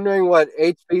was wondering what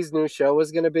HB's new show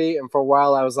was going to be, and for a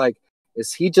while I was like,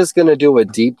 is he just going to do a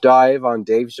deep dive on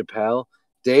Dave Chappelle,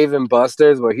 Dave and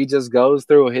Buster's, where he just goes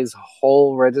through his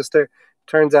whole register?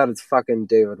 Turns out it's fucking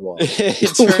David Walsh.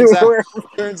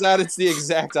 turns out it's the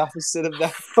exact opposite of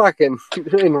that. Fucking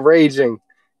enraging.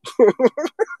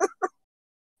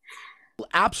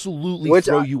 Absolutely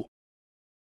throw you.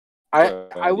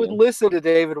 I would listen to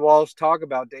David Walsh talk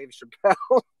about Dave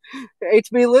Chappelle.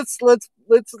 HB,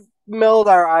 let's meld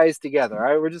our eyes together. All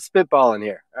right, we're just spitballing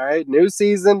here. All right, new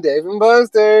season, Dave and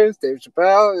Buster's, Dave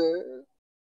Chappelle.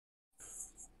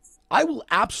 I will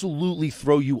absolutely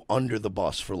throw you under the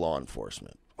bus for law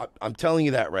enforcement. I'm telling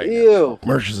you that right now.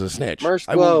 Mersh is a snitch. Mersh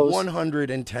I will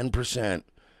 110%.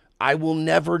 I will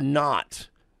never not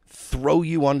throw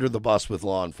you under the bus with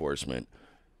law enforcement.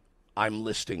 I'm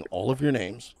listing all of your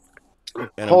names.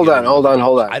 Hold on. Hold on.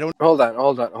 Hold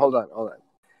on.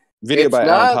 Video by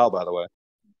Alan Powell, by the way.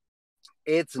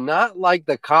 It's not like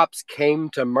the cops came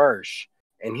to Mersh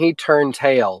and he turned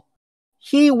tail.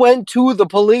 He went to the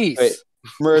police. Wait,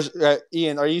 Mersh,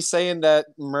 Ian, are you saying that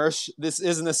Mersh, this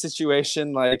isn't a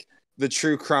situation like the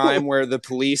true crime where the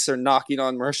police are knocking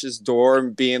on Mersh's door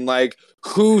and being like,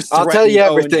 who threatened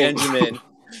Owen Benjamin?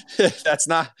 It's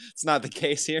not the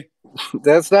case here.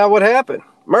 That's not what happened.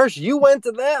 Mersh, you went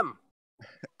to them.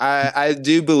 I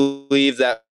do believe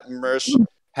that Mersh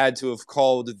had to have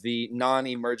called the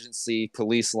non-emergency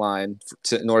police line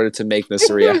in order to make this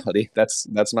a reality. That's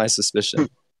my suspicion.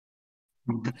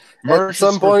 Mersh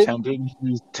some point pretending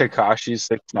he's Tekashi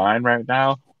 6ix9ine right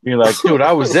now. You're like, dude,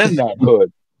 I was in that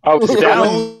hood. I was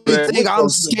down there. The thing I'm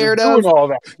scared of all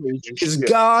that is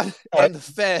God and the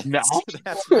Feds. No.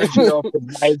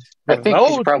 I think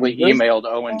he probably emailed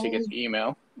Owen to get the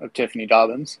email of Tiffany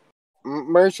Dobbins.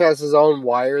 Mersh has his own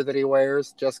wire that he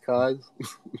wears just cause.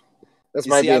 This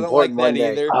might be important one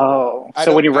day. Oh,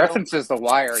 so when he references the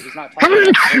wire, he's not talking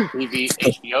about the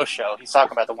HBO show. He's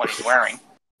talking about the one he's wearing.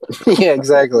 Yeah,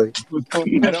 exactly.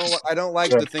 I don't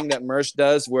like the thing that Mersh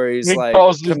does where he's like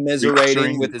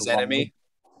commiserating with his enemy.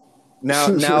 Now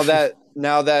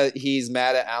that he's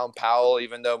mad at Alan Powell,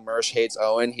 even though Mersh hates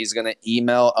Owen, he's gonna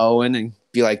email Owen and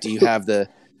be like, "Do you have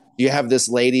this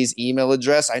lady's email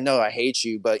address? I know I hate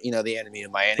you, but you know the enemy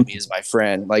of my enemy is my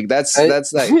friend." Like that's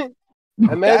like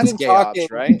imagine that's talking,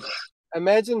 ops, right?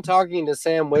 Imagine talking to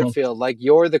Sam Whitfield like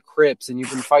you're the Crips and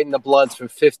you've been fighting the Bloods for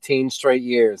 15 straight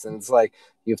years, and it's like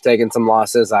you've taken some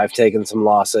losses, I've taken some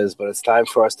losses, but it's time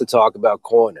for us to talk about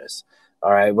corners.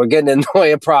 All right, we're getting in the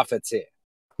way of profits here.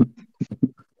 I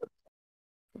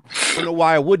don't know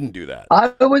why I wouldn't do that.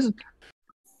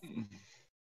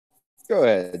 Go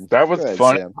ahead. That was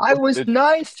fun. Sam. I was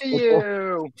nice to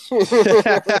you.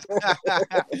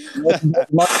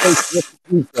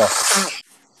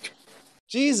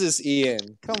 Jesus,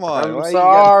 Ian, come on. I'm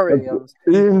sorry.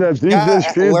 Ian, that deep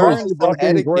dish was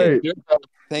fucking great.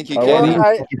 Thank you, Kenny.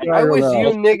 I wish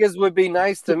you niggas would be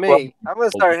nice to me. I'm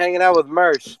gonna start hanging out with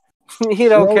Mersh. He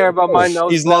don't care about my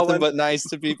nose. He's nothing but nice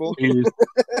to people. I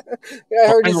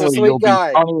heard he's a sweet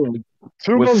guy.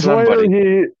 2 months later,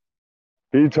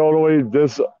 he totally he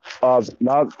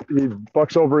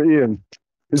fucks over Ian.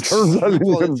 He turns out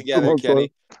pull it together,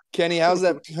 Kenny. Kenny, how's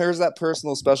that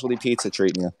personal specialty pizza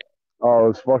treating you? Oh,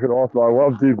 it's fucking awesome. I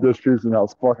love deep dish pizza now.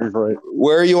 It's fucking great.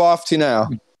 Where are you off to now?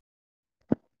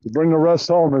 To bring the rest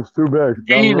home, it's too big.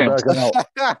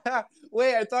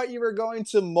 Wait, I thought you were going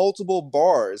to multiple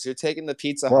bars. You're taking the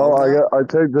pizza home. Well, I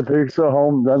take the pizza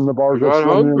home, then the bars are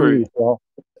still near me. So.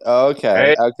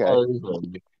 Okay. I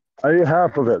ate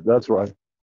half of it. That's right.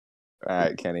 All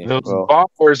right, Kenny. Those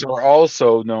bars are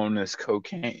also known as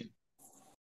cocaine.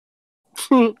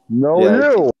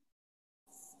 You.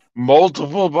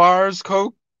 Multiple bars,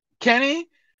 Kenny?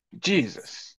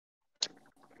 Jesus.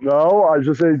 No, I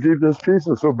just ate deep dish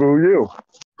pizza, so boo you.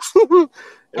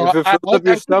 If it fills up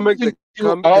your stomach, the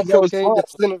cocaine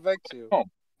doesn't affect you.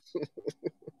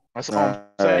 That's all I'm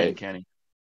saying, Kenny.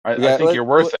 I think you're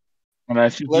worth it. And I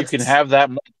think you can have that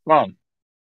much fun.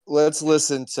 Let's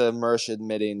listen to Mersh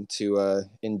admitting to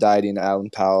indicting Alan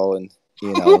Powell and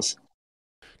Ian Ellis.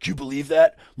 Do you believe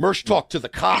that? Mersh talked to the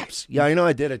cops. Yeah, I know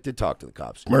I did. I did talk to the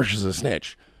cops. Mersh is a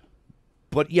snitch.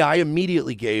 But yeah, I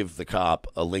immediately gave the cop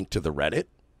a link to the Reddit.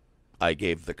 I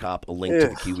gave the cop a link to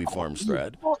the Kiwi Farms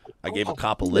thread. I gave a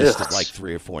cop a list of like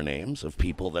 3 or 4 names of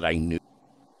people that I knew.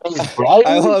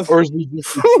 Or is he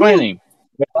just explaining?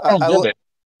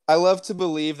 I love to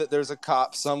believe that there's a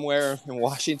cop somewhere in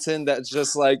Washington that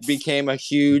just like became a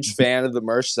huge fan of the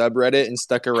Mersh subreddit and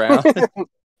stuck around.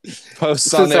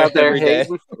 Posts on there every day.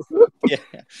 Yeah,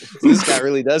 this guy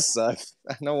really does suck.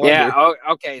 No wonder. Yeah.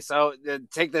 Okay. So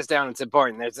take this down. It's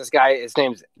important. There's this guy. His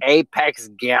name's Apex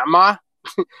Gamma.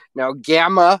 No,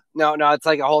 Gamma. No. It's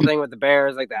like a whole thing with the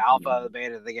bears, like the alpha, the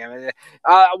beta, the gamma.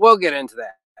 We'll get into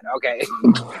that. Okay.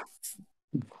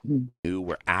 Who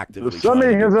were actively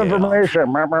sending his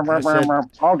information.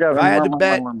 If I had to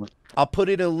bet, I'll put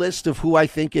in a list of who I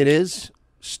think it is,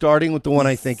 starting with the one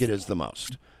I think it is the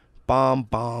most. Bomb,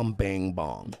 bomb, bang,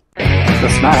 bong.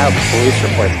 That's not how the police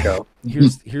reports go.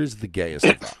 Here's the gayest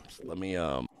of them. Let me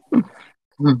I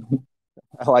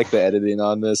like the editing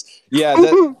on this. Yeah,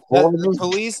 the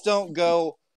police don't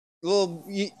go. Well,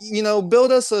 you know,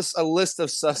 build us a list of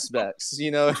suspects.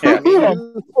 You know, Yeah.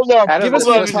 give us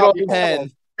the top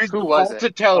 10. Who was it?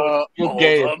 To tell you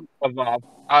gay about.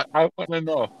 I want to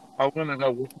know. I want to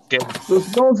know what's gay.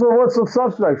 This knows what's the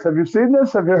suspects. Have you seen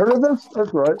this? Have you heard of this?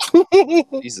 That's right.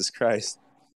 Jesus Christ.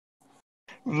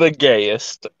 The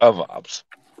gayest of ops.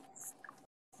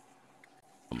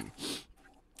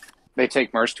 They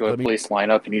take Merce to a police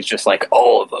lineup, and he's just like,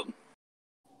 all of them.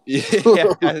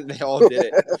 Yeah, they all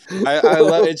did it. I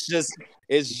love it's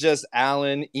just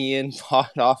Alan, Ian, Pod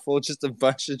Awful, just a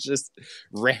bunch of just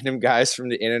random guys from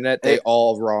the internet. They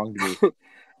all wronged me.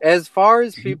 As far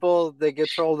as people that get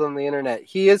trolled on the internet,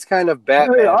 he is kind of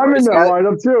Batman. Hey, I'm in that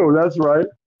lineup too. That's right.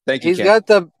 Thank you.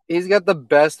 He's got the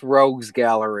best rogues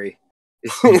gallery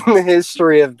in the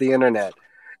history of the internet.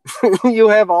 You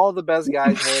have all the best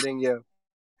guys hating you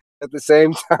at the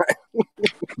same time.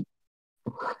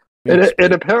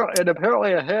 And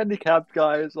apparently a handicapped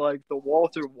guy is like the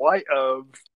Walter White of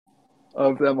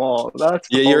them all. That's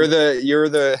yeah. You're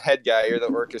the head guy. You're the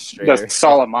orchestrator. The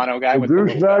Solomano guy. The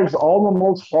douchebags, all the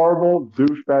most horrible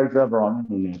douchebags ever on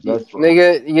the internet. That's right.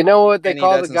 Nigga, you know what they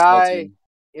call the guy?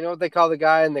 You know what they call the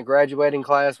guy in the graduating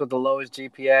class with the lowest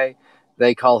GPA?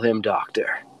 They call him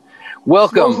Doctor.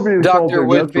 Welcome, Dr.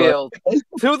 Whitfield,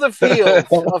 to the field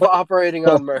of operating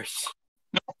on Merce.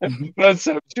 That's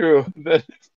so true.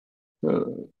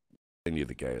 And you're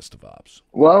the gayest of ops.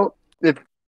 Well, if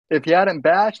you hadn't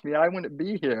bashed me, I wouldn't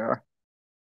be here.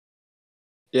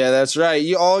 Yeah, that's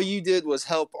right. All you did was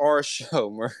help our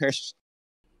show, Merce.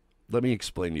 Let me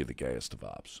explain to you the gayest of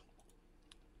ops.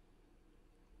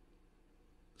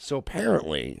 So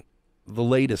apparently, the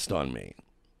latest on me.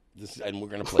 And we're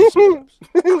going to play some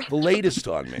clips. The latest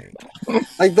on me.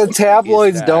 Like the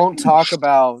tabloids don't talk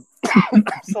about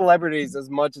celebrities as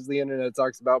much as the internet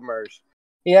talks about Merce.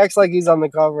 He acts like he's on the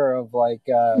cover of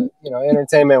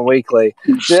Entertainment Weekly.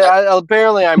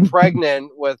 Apparently, I'm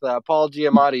pregnant with Paul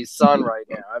Giamatti's son right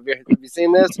now. Have you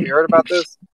seen this? Have you heard about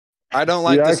this? I don't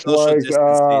like the social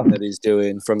distancing that he's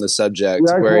doing from the subject.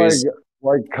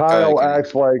 Like Kyle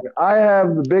acts like, I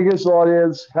have the biggest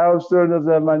audience. Howard Stern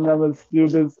doesn't have my number.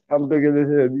 Stupid. I'm bigger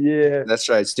than him. Yeah. That's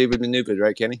right. Stupid and stupid,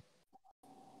 right, Kenny?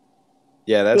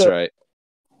 Yeah, that's right.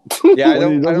 Yeah, I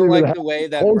don't like the way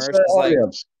that Merce is like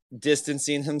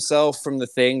distancing himself from the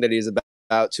thing that he's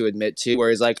about to admit to, where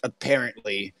he's like,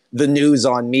 apparently the news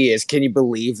on me is, can you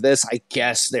believe this? I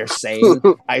guess they're saying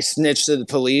I snitched to the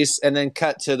police, and then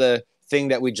cut to the thing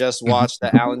that we just watched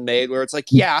that Alan made, where it's like,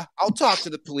 yeah, I'll talk to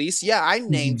the police. Yeah, I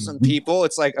named some people.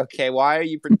 It's like, okay, why are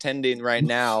you pretending right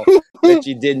now that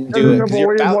you didn't do it?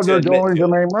 You're about to admit to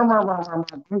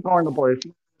it.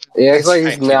 He acts like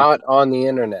he's not on the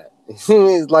internet.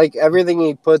 He's like everything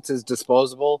he puts is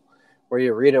disposable, where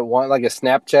you read it like a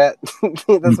Snapchat.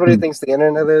 That's what he thinks the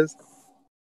internet is.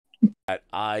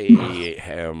 I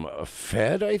am a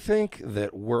Fed, I think,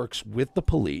 that works with the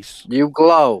police. You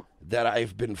glow. That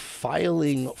I've been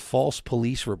filing false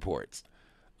police reports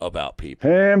about people.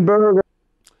 Hamburger.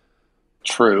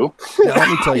 True. Now, let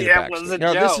me tell you the backstory.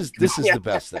 Now, this is the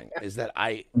best thing, is that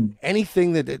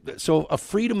anything so a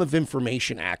Freedom of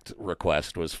Information Act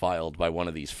request was filed by one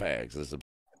of these fags.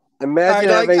 Imagine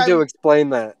having to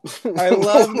explain that. I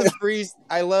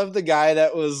love the guy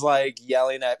that was like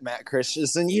yelling at Matt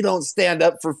Christensen, you don't stand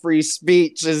up for free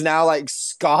speech, is now like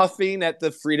scoffing at the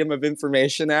Freedom of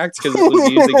Information Act because it was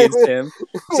used against him.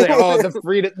 It's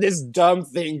like, this dumb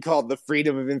thing called the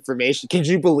Freedom of Information. Can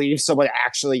you believe someone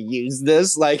actually used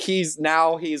this? Like he's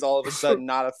all of a sudden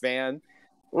not a fan.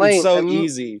 It's so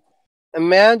easy.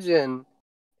 Imagine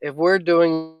if we're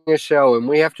doing a show and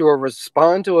we have to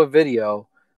respond to a video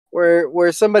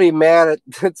where somebody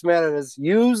that's mad at us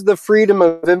use the Freedom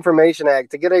of Information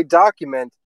Act to get a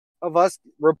document of us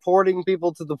reporting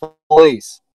people to the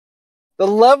police. The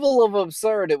level of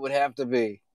absurd it would have to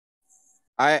be.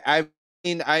 I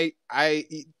mean, I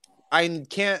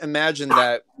can't imagine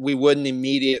that we wouldn't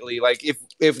immediately, like,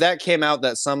 if that came out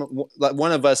that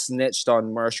one of us snitched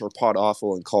on Merce or Pod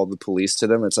Awful and called the police to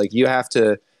them, it's like you have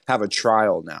to have a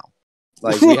trial now.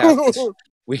 Like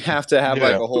we have to have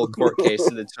like a whole court case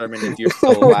to determine if you're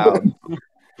still allowed.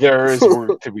 There is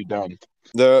work to be done.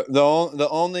 The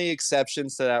only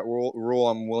exceptions to that rule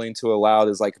I'm willing to allow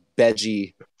is like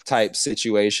veggie type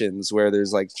situations where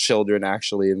there's like children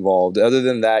actually involved. Other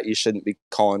than that, you shouldn't be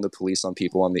calling the police on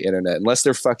people on the internet unless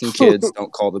they're fucking kids.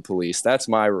 Don't call the police. That's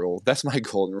my rule. That's my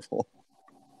golden rule.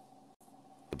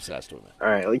 Obsessed with it. All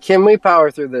right, can we power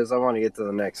through this? I want to get to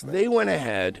the next thing. They went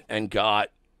ahead and got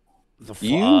the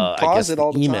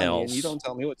emails. You don't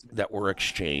tell me what to do. That were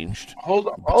exchanged. Hold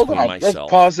on. Myself.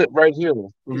 Let's pause it right here.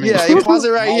 Yeah, you pause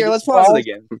it right here. Let's pause it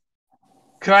again.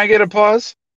 Can I get a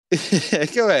pause?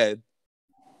 Go ahead.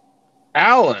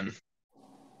 Alan,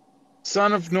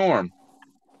 son of Norm,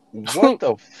 what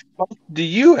the fuck do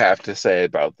you have to say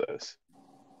about this?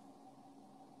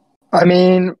 I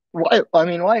mean, like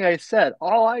I said,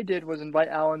 all I did was invite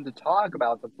Alan to talk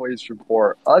about the police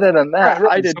report. Other than that,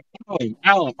 I did.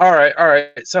 Alan, all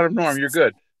right, son of Norm, you're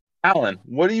good. Alan,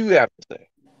 what do you have to say?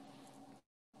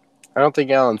 I don't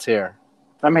think Alan's here.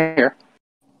 I'm here.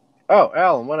 Oh,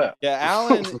 Alan, what up? Yeah,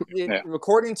 Alan,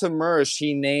 according to Mersh,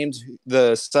 he named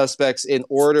the suspects in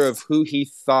order of who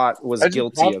he thought was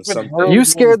guilty of something. You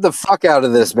scared the fuck out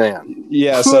of this man.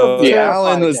 Yeah, so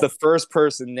Alan was the first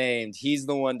person named. He's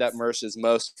the one that Mersh is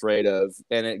most afraid of.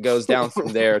 And it goes down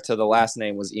from there to the last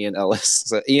name was Ian Ellis.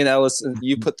 So Ian Ellis,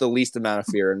 you put the least amount of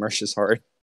fear in Mersh's heart.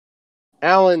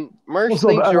 Alan, Mersh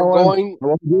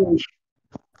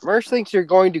thinks you're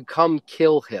going to come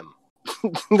kill him.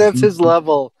 That's his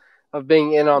level of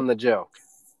being in on the joke.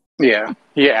 Yeah,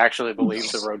 he actually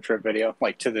believes the road trip video,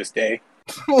 like to this day.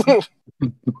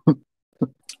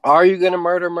 Are you going to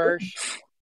murder Mersh?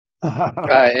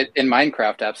 In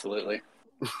Minecraft, absolutely.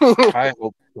 I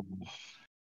hope so.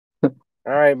 All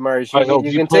right, Mersh.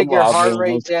 You can take your heart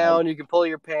rate down. You can pull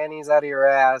your panties out of your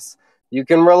ass. You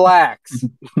can relax.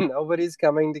 Nobody's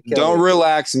coming to kill you. Don't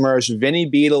relax, Mersh. Vinny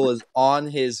Beetle is on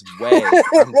his way.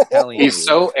 I'm telling you. He's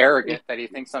so arrogant that he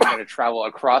thinks I'm going to travel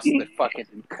across the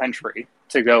fucking country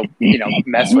to go,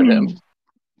 mess with him.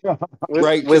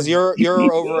 Right, because you're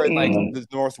over in like the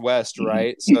Northwest,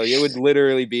 right? So it would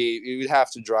literally be you would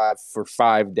have to drive for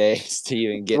 5 days to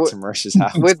even get to Mersh's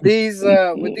house. With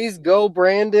these Go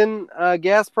Brandon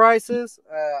gas prices,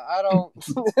 I don't.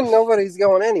 Nobody's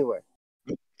going anywhere.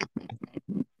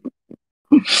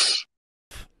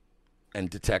 And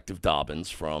Detective Dobbins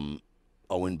from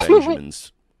Owen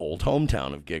Benjamin's old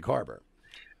hometown of Gig Harbor.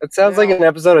 It sounds like an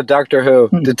episode of Doctor Who.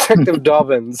 Detective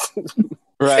Dobbins.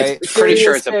 Right. Pretty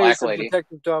sure it's a black lady.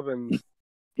 Detective Dobbins.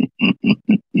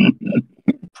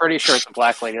 Pretty sure it's a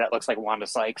black lady that looks like Wanda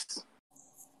Sykes.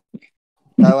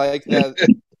 I like that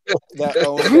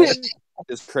Owen,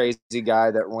 this crazy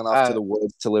guy that went off to the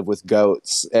woods to live with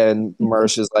goats, and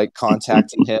Mersh is like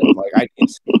contacting him like, I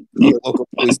need a local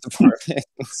police department.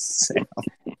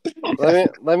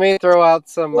 Let me throw out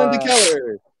some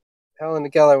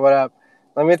Helen Keller, what up?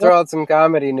 Let me throw out some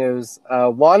comedy news.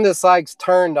 Wanda Sykes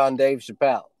turned on Dave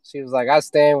Chappelle. She was like, I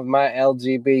stand with my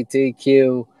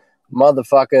LGBTQ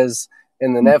motherfuckers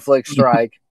in the Netflix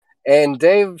strike. And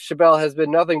Dave Chappelle has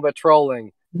been nothing but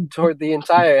trolling toward the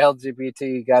entire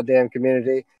LGBT goddamn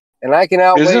community. And I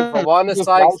cannot wait for Wanda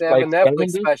Sykes to have a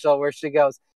Netflix special where she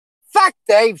goes, fuck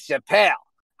Dave Chappelle.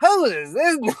 Who does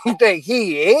this think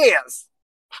he is?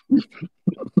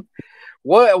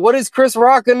 What is Chris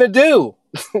Rock going to do?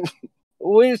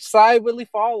 Which side will he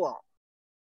fall on?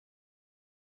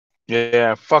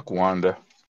 Yeah, fuck Wanda.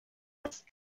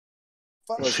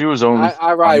 She was only.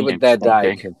 I ride with that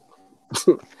dyke.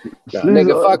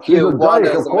 Nigga, fuck you.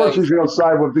 Wanda, of course, she's gonna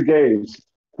side with the gays.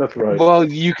 That's right. Well,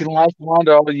 you can like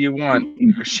Wanda all you want.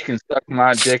 She can suck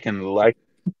my dick and like.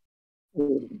 Are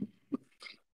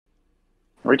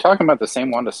we talking about the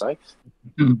same Wanda Sykes?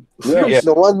 Yeah.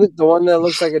 The one that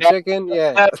looks like a chicken.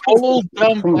 Yeah. That old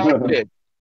dumb black bitch.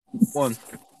 One.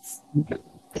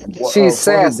 She's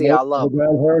sassy. I love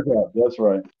her. That's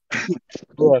right.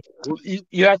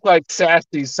 You act like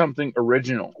Sassy's something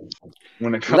original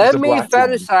when it comes Let to me black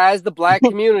fetishize women. The black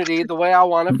community the way I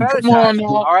want to fetishize.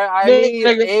 All right, I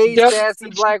need a sassy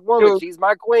black woman. She's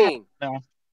my queen. No.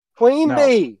 Queen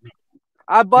B.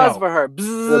 I buzz for her.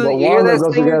 Bzz, you hear that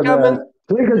stinger coming?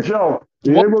 Take a joke.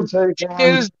 Be able to take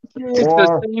is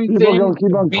the same people gonna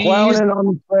keep on clowning on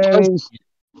the fans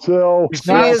till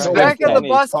she is back at the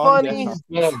bus funny.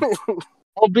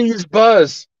 All bees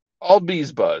buzz. All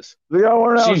bees buzz. They all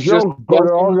learn how to joke, but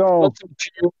they're all going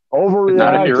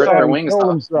overreact and kill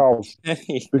themselves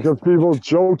because people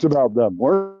joked about them.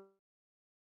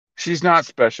 She's not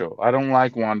special. I don't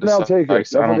like Wanda. I'll take it.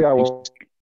 Definitely I will.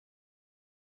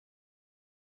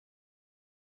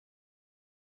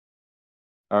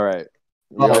 All right.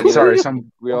 Sorry,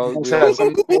 we all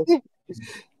So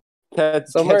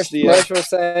Mersh was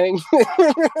saying.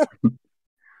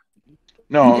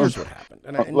 No, here's what happened.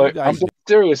 And I'm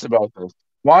serious about this.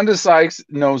 Wanda Sykes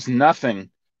knows nothing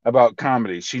about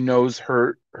comedy. She knows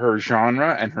her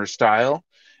genre and her style,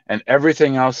 and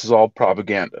everything else is all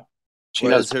propaganda. She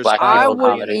knows I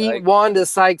would eat Wanda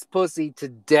Sykes' pussy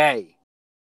today.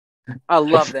 I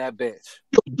love that bitch.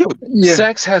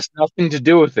 Sex has nothing to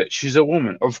do with it. She's a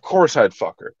woman. Of course I'd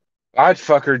fuck her. I'd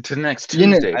fuck her to next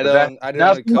Tuesday. I'd fuck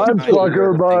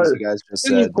her, but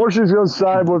of course she's going to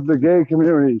side with the gay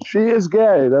community. She is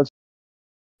gay. That's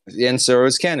and so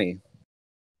is Kenny.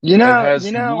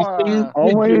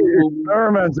 only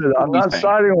experimented. I'm not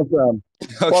siding with them.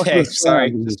 Okay,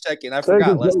 sorry, just checking. I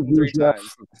forgot less than 3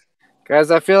 times.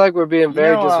 Guys, I feel like we're being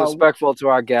very disrespectful to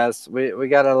our guests. We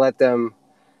got to let them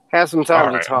have some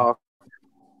time to talk.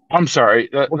 I'm sorry.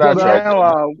 That's right. There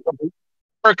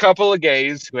are a couple of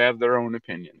gays who have their own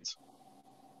opinions.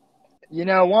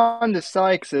 Wanda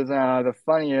Sykes is the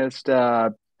funniest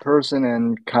person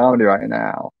in comedy right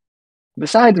now.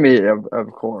 Besides me,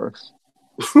 of course.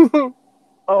 Oh,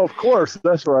 of course.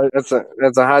 That's right. That's a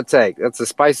hot take. That's a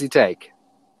spicy take.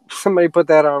 Somebody put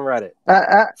that on Reddit.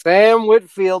 Sam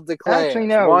Whitfield declares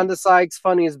Wanda Sykes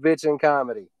funniest bitch in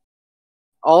comedy.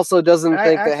 Also doesn't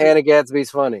think that Hannah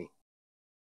Gadsby's funny.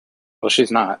 Well,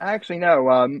 she's not. Actually, no.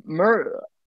 Mersh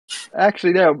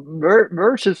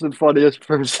is the funniest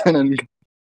person in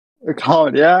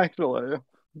comedy, actually.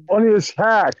 Funniest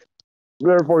hack.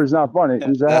 Therefore, he's not funny.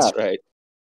 He's a hack. That's right.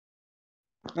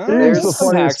 He's the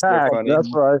funniest hack.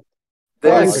 That's right.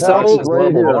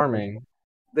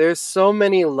 There's so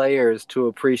many layers to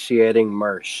appreciating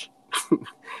Mersh.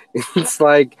 It's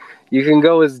like you can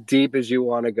go as deep as you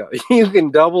want to go. You can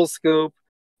double scoop.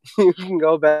 You can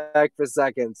go back for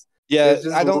seconds. Yeah, just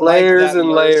I don't layers like that and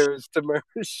Mersh. layers to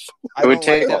Mersh. It would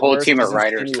take a whole team of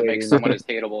writers to make someone as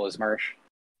hateable as Mersh.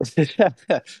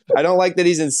 I don't like that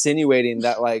he's insinuating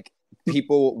that like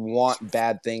people want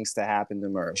bad things to happen to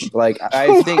Mersh. Like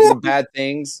I think the bad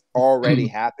things already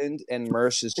happened, and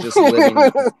Mersh is just living.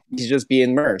 He's just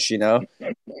being Mersh,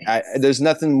 There's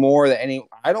nothing more that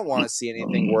I don't want to see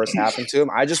anything worse happen to him.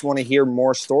 I just want to hear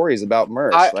more stories about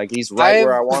Mersh. He's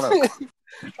where I want him.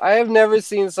 I have never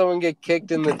seen someone get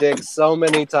kicked in the dick so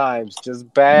many times,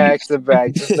 just back to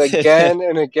back, just again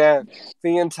and again.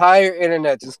 The entire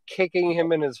internet just kicking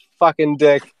him in his fucking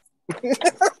dick.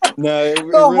 No, it the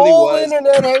really whole was.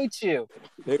 internet hates you.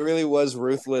 It really was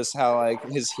ruthless how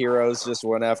his heroes just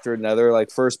one after another.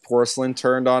 Like first Porcelain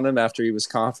turned on him after he was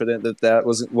confident that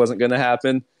wasn't going to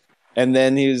happen. And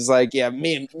then he was like, yeah,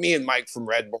 me and Mike from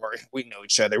Red Bar, we know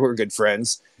each other. We're good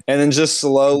friends. And then just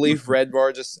slowly, Red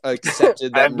Bar just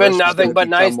accepted that. I've been nothing but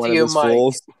nice to you,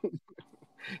 Mike.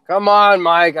 Come on,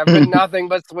 Mike. I've been nothing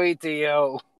but sweet to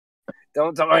you.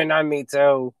 Don't join on me,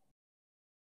 too.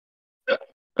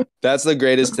 That's the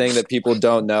greatest thing that people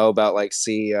don't know about,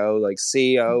 CEO.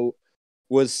 CEO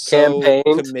was so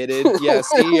committed. Yeah,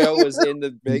 CEO was in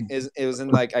it was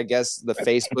in I guess the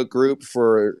Facebook group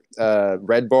for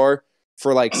Red Bar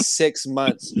for 6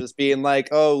 months, just being like,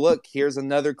 oh look, here's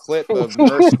another clip of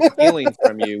Mersh stealing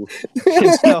from you.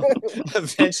 Until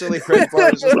eventually Red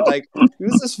Bar was just like,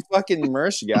 who's this fucking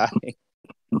Mersh guy?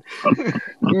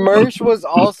 Mersh was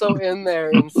also in there,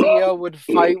 and CEO would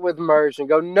fight with Mersh and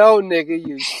go, no nigga,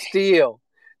 you steal.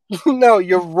 No,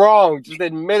 you're wrong. Just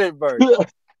admit it, Mersh.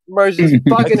 Mersh, just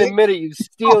fucking admit it. You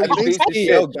steal. You piece of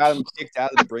shit. Got him kicked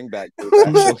out of the Bring Back group.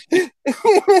 Actually, I'm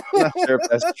not sure if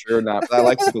that's true or not, but I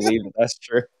like to believe that that's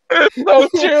true. It's so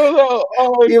true, though.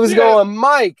 Oh, he was going,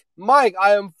 Mike,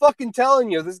 I am fucking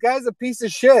telling you, this guy's a piece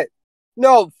of shit.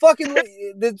 No,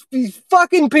 he's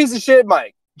fucking piece of shit,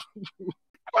 Mike.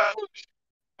 I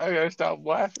gotta stop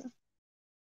laughing.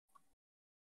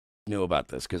 Knew about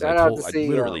this because I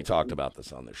literally talked about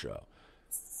this on the show.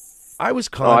 I was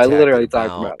I literally talked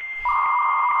about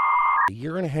a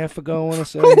year and a half ago, I want to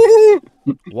say,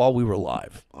 while we were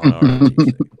live on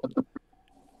RTC.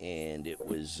 And it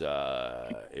was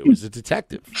a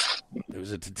detective. It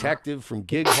was a detective from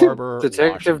Gig Harbor,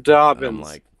 Detective Washington. Dobbins. And I'm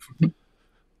like,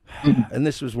 and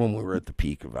this was when we were at the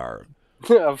peak of our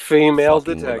a female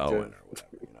detective.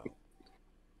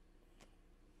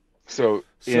 So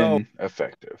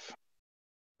ineffective.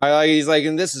 He's like,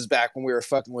 and this is back when we were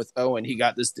fucking with Owen. He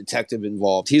got this detective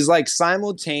involved. He's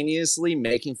simultaneously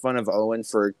making fun of Owen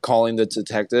for calling the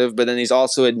detective, but then he's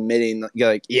also admitting,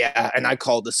 yeah, and I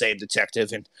called the same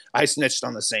detective, and I snitched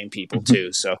on the same people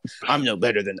too. So I'm no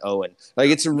better than Owen.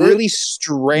 It's a really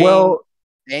strange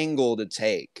angle to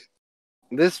take.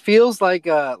 This feels like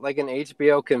an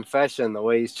HBO confession. The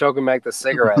way he's choking back the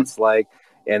cigarettes,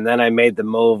 and then I made the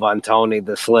move on Tony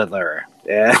the Slitherer.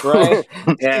 Yeah, Right.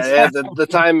 yeah. The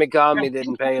time Mikami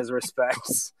didn't pay his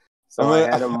respects, so I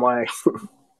had him white.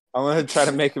 I'm gonna try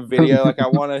to make a video. Like, I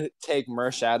want to take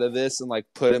Mersh out of this and like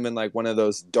put him in like one of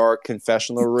those dark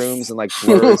confessional rooms and like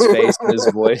blur his face and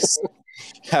his voice.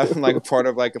 Have him like a part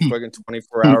of like a fucking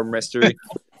 24-hour mystery.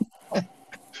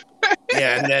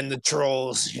 Yeah, and then the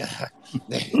trolls. Yeah,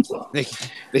 they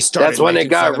started. That's when it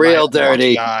got real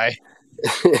dirty.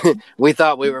 We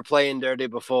thought we were playing dirty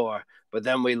before, but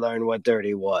then we learned what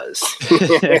dirty was.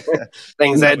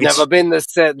 Things had never been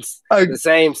the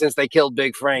same since they killed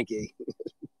Big Frankie.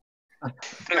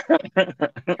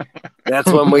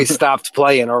 That's when we stopped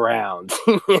playing around.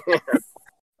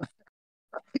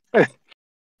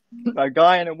 A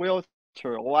guy in a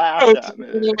wheelchair laughed at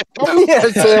me. Yeah,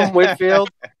 Sam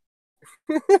Whitfield.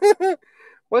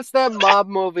 What's that mob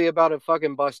movie about a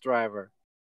fucking bus driver?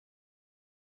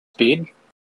 Speed?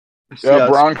 Yeah,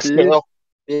 Bronx Tale.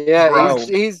 Yeah,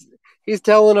 he's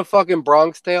telling a fucking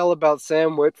Bronx Tale about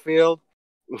Sam Whitfield.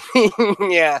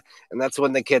 Yeah, and that's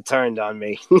when the kid turned on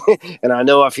me. And I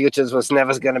knew our futures was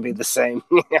never going to be the same.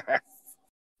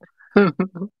 I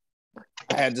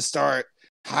had to start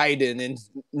hiding in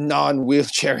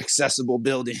non-wheelchair accessible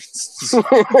buildings.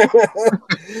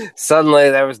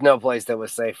 Suddenly, there was no place that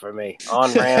was safe for me.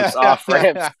 On ramps, off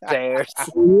ramps, stairs.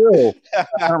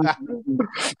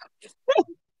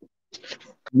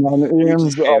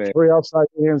 Ian's three outside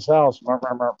Ian's house,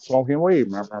 smoking weed.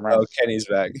 Oh, Kenny's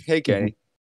back. Hey, Kenny.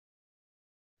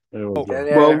 I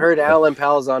heard Alan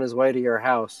Powell's on his way to your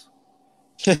house.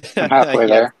 Halfway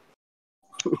there.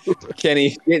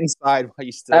 Kenny, get inside while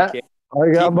you still can.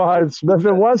 I got behind Smith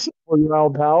and Wesson with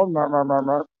Alan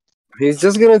Powell. He's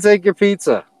just gonna take your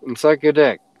pizza and suck your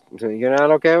dick. You're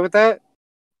not okay with that?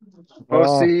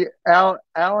 Well, see,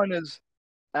 Alan is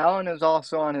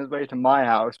also on his way to my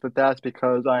house, but that's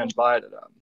because I invited him.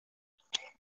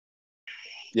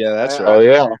 Yeah, that's right. Oh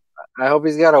yeah. I hope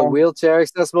he's got a wheelchair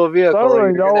accessible vehicle.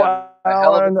 Totally know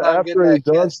Alan after he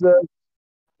does this,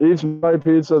 eats my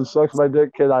pizza and sucks my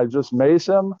dick. Can I just mace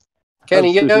him?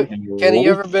 Kenny, you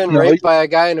ever been raped by a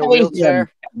guy in a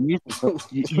wheelchair? You want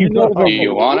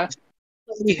it?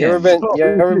 You ever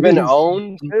been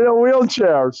owned in a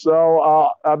wheelchair? So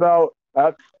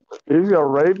he's gonna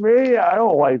rape me? I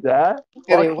don't like that.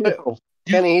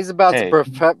 Kenny, he's about to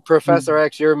Professor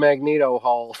X your Magneto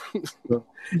Hall with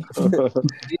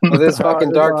this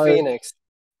fucking Dark Phoenix.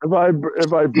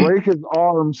 If I break his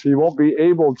arms, he won't be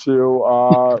able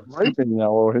to rape me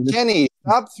now. Kenny,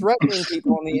 stop threatening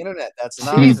people on the internet. That's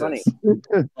not funny.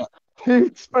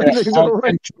 He's spending the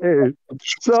rape.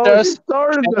 So he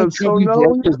started this. So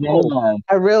no.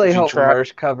 I really hope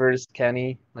Mersh covers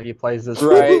Kenny. Like he plays this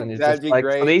right. And he's That'd just be like,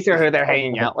 great. so these are who they're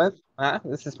hanging out with.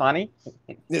 This is funny.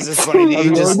 This is funny.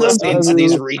 You just listening to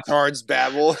these retards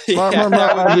babble. Have you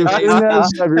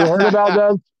heard about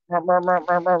that?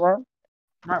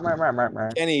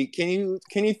 Kenny, can you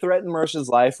threaten Mersh's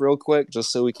life real quick,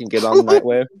 just so we can get on the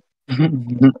Nightwave?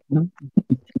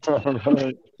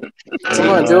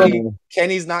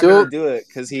 Kenny's not going to do it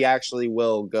because he actually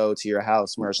will go to your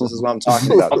house, Mersh. This is what I'm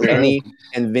talking about. Kenny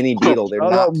and Vinny Beetle, they're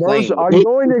not playing. I'm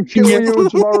going to kill you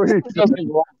tomorrow.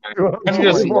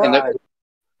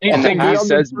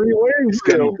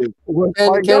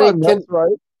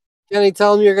 Kenny,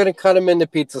 tell him you're going to cut him into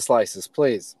pizza slices,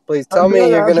 please. Please tell me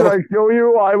you're going to kill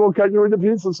you. I will cut you into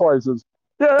pizza slices.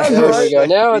 Yeah, that's there right. we go.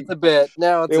 Now it's a bit.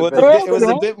 Now it's it was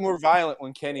a bit more violent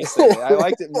when Kenny said it. I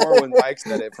liked it more when Mike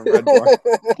said it from Red Bar.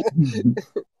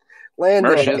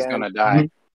 Mersh is going to die.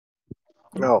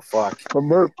 Oh, fuck. But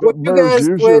you guys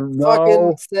quit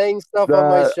fucking saying stuff on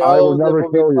my show? I will never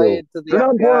kill you. You're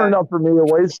not important enough for me to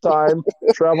waste time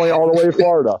traveling all the way to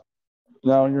Florida.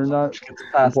 No, you're not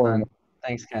important.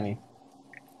 Thanks, Kenny.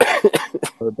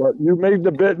 But you made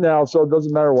the bit now, so it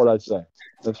doesn't matter what I say.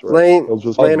 That's right.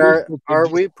 Lane, are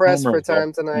we pressed for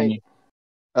time tonight?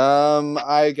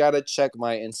 I gotta check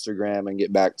my Instagram and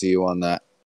get back to you on that.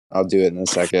 I'll do it in a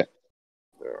second.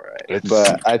 All right.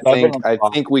 But I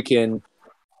think we can.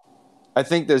 I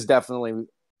think there's definitely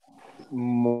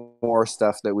more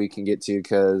stuff that we can get to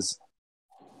because,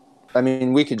 I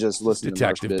mean, we could just listen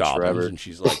Detective to Dobbins, forever. And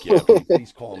she's like, "Yeah,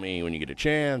 please call me when you get a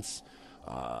chance."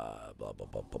 Blah blah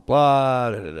blah blah blah.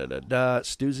 Da, da, da, da, da.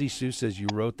 Stuzy Sue says you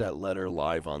wrote that letter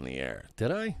live on the air.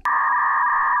 Did I?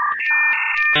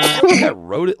 I don't think I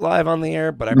wrote it live on the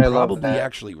air, but I probably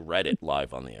actually read it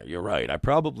live on the air. You're right. I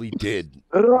probably did.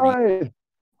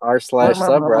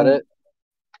 r/subreddit.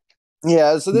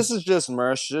 Yeah, so this is just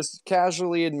Mersh, just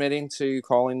casually admitting to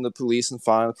calling the police and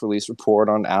filing a police report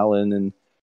on Alan and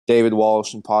David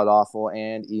Walsh and Pod Awful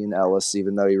and Ian Ellis,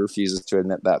 even though he refuses to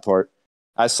admit that part.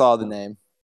 I saw the name.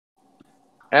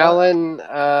 Alan,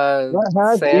 Sam,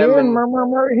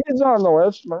 and he's on the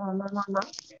list.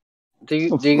 do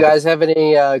you guys have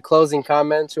any closing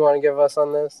comments you want to give us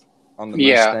on this? On the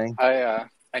Mustang? I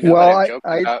know that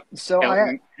I've joked about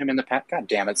him in the past. God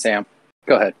damn it, Sam.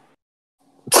 Go ahead.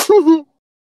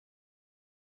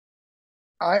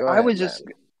 I was just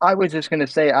gonna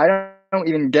say I don't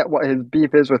even get what his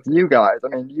beef is with you guys. I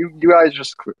mean, you guys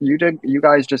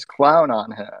just clown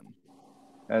on him,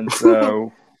 and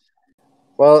so.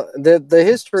 Well, the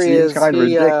history is kind of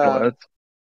ridiculous.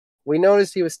 We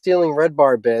noticed he was stealing Red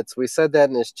Bar bits. We said that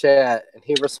in his chat, and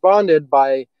he responded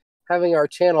by having our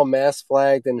channel mass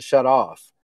flagged and shut off.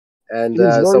 And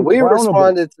so we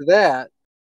responded to that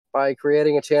by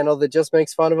creating a channel that just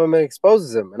makes fun of him and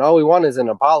exposes him. And all we want is an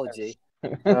apology.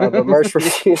 But Mersh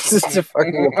refuses to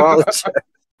fucking apologize.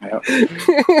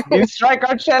 You strike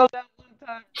our channel down one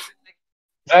time.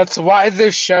 That's why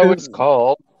this show is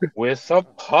called With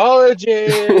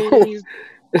Apologies.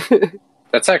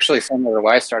 That's actually similar to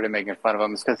why I started making fun of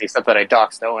him, is because he said that I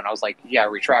doxed Owen. I was like, yeah,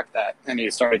 retract that. And he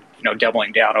started,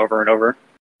 doubling down over and over.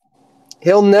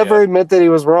 He'll never admit that he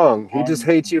was wrong. He just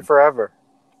hates you forever.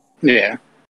 Yeah.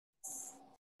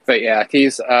 But yeah,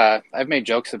 he's, I've made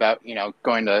jokes about,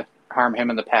 going to harm him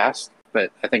in the past,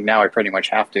 but I think now I pretty much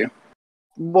have to.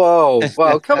 Whoa,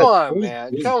 come on,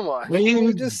 man. Come on.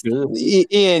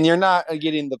 Ian, you're not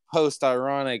getting the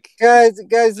post-ironic. Guys,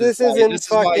 this isn't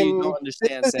fucking... This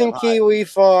isn't Kiwi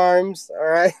Farms, all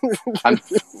right?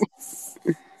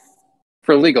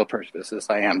 For legal purposes,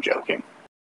 I am joking.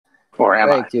 Or am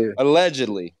I? Thank you.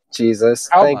 Allegedly. Jesus.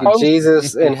 Thank you.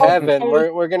 Jesus in heaven.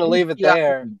 We're going to leave it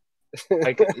there.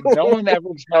 Like, no one ever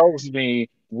tells me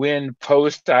when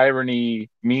post-irony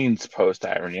means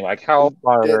post-irony. Like, how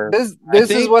far... This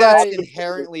is what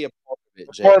inherently a part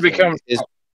of it, Jake,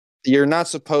 you're not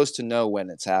supposed to know when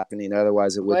it's happening,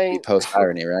 otherwise it would be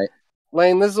post-irony, right?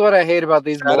 Lane, this is what I hate about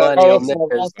these millennial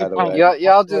niggas, by the way.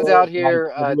 Y'all just out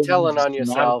here telling on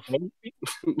yourself,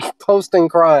 posting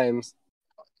crimes.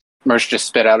 Mersh just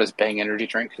spit out his Bang energy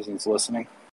drink because he's listening.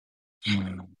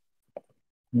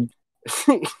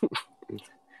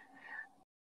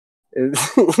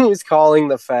 He's calling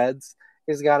the feds.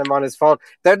 He's got him on his phone.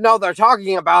 They're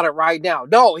talking about it right now.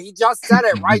 No, he just said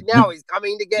it right now. He's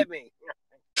coming to get me.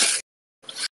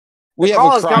 We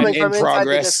have a crime in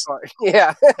progress.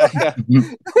 Yeah.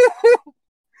 His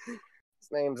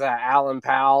name's Alan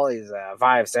Powell. He's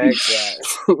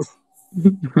 5'6".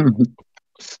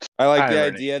 I like the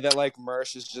idea that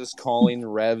Mersh is just calling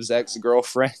Rev's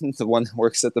ex-girlfriend, the one that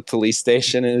works at the police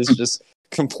station, and is just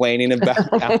complaining about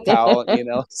Al Powell,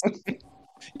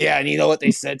 Yeah, and you know what they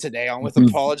said today on With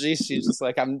Apologies? She's just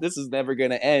like, this is never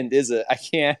gonna end, is it? I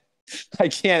can't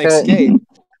escape.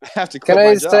 I have to quit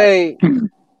my job. Say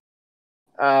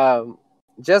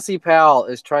Jesse Powell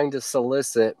is trying to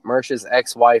solicit Mersh's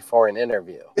ex-wife for an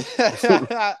interview.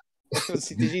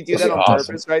 Did he do that on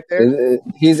purpose right there?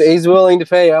 He's willing to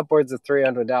pay upwards of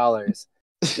 $300.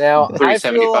 Now, I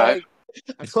feel like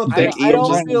I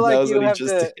don't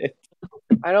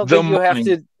think you have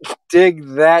to dig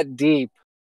that deep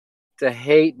to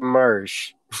hate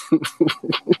Mersh.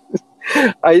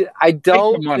 I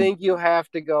don't think you have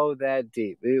to go that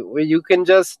deep. You can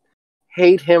just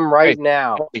hate him right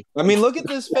now. I mean, look at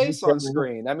this face on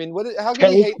screen. I mean, how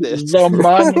can you hate this? The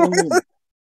money.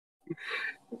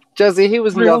 Jesse, he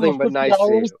was nothing but nice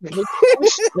to you. Take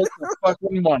the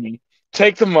fucking money.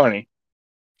 Take the money.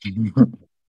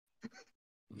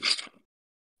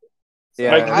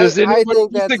 Yeah, I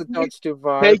think that's a touch too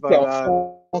far. Take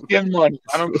the fucking money.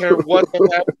 I don't care what they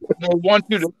want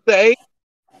you to say.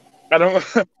 I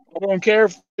don't care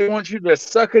if they want you to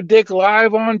suck a dick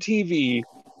live on TV.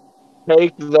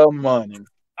 Take the money.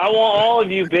 I want all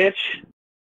of you, bitch.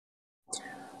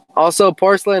 Also,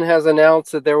 Porcelain has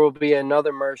announced that there will be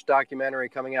another Mersh documentary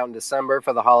coming out in December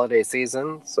for the holiday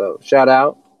season. So, shout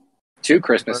out. 2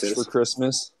 Christmases. Mersh for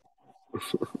Christmas.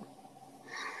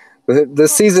 The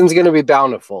season's going to be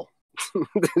bountiful.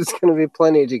 There's going to be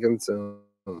plenty to consume.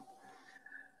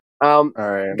 All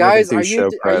right, guys, are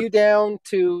you down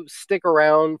to stick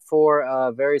around for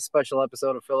a very special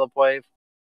episode of Philip Wave?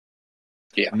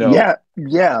 Yeah. No. Yeah.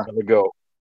 Gotta go.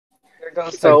 There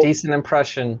goes a decent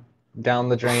impression down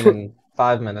the drain in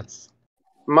 5 minutes.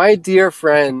 My dear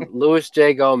friend Louis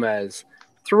J. Gomez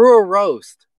threw a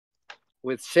roast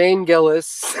with Shane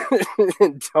Gillis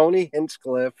and Tony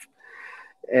Hinchcliffe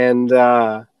and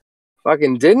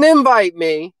fucking didn't invite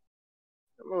me.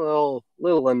 I'm a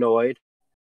little annoyed.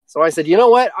 So I said, you know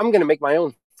what? I'm going to make my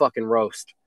own fucking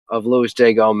roast of Louis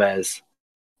J. Gomez.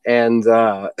 And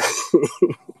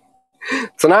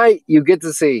tonight you get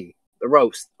to see the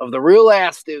roast of the real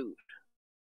ass dude.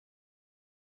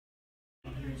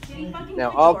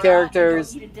 Now, all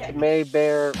characters may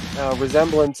bear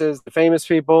resemblances to famous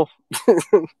people.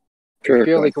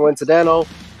 Purely coincidental.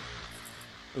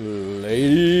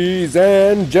 Ladies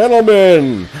and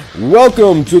gentlemen,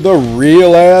 welcome to the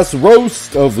real ass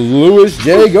roast of Louis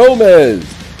J. Gomez,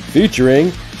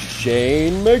 featuring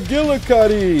Shane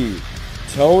McGillicuddy,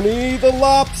 Tony the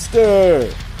Lobster,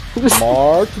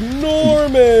 Mark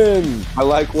Norman, I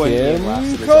like when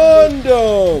Kim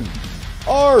Condom,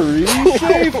 Ari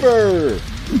Schaefer,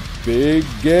 Big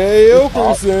Gay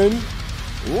Okerson,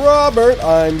 Robert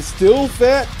I'm Still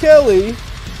Fat Kelly,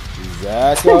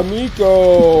 Zach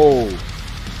Amico,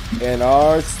 and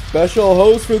our special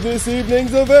host for this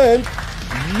evening's event,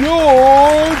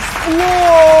 George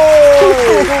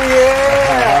Floyd!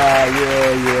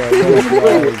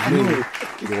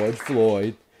 George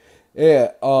Floyd.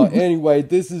 Yeah, anyway,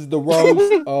 this is the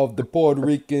roast of the Puerto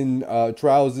Rican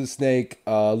trouser snake,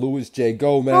 Louis J.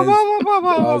 Gomez.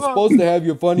 Supposed to have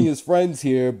your funniest friends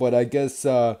here, but I guess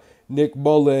Nick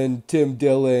Mullen, Tim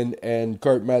Dillon, and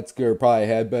Kurt Metzger probably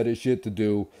had better shit to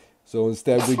do. So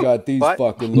instead we got these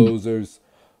fucking losers.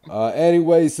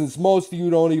 Anyway, since most of you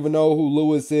don't even know who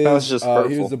Louis is,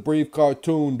 here's a brief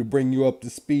cartoon to bring you up to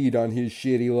speed on his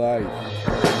shitty life.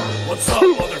 What's up,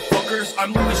 motherfuckers?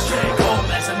 I'm Louis J.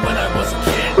 Gomez, and when I was a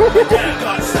kid, my dad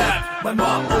got stabbed. My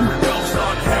mom overdosed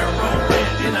on heroin,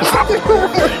 and I was a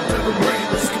girlfriend to the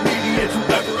greatest comedian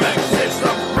to ever exist.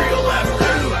 I'm a real ass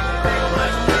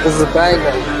dude. This is a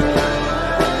banger.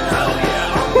 Hell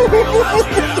yeah, I'm a real ass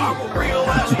dude. I'm a real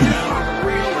ass dude.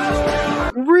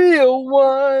 Real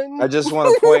one. I just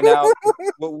want to point out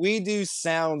what we do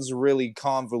sounds really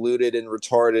convoluted and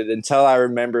retarded until I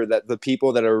remember that the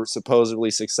people that are supposedly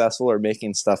successful are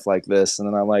making stuff like this, and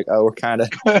then I'm like, oh, we're kind of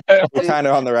on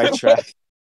the right track.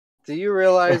 Do you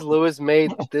realize Louis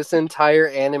made this entire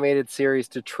animated series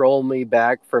to troll me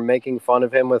back for making fun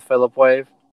of him with Philip Wave?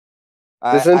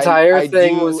 This entire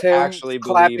thing was him actually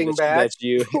clapping back. That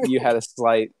you had a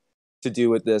slight to do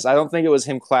with this. I don't think it was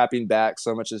him clapping back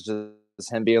so much as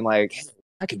just him being like,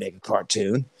 I could make a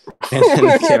cartoon. And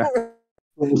then,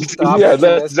 yeah,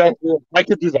 that's exactly. I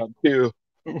could do that too.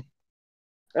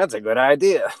 That's a good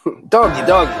idea. Doggy,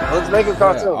 let's make a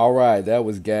cartoon. Yeah, all right, that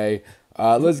was gay.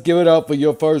 Let's give it up for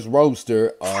your first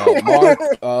roaster, Mark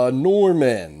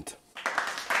Norman.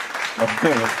 Look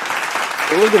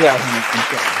at that.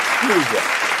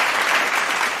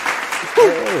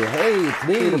 Hey, it's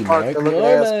me, Mark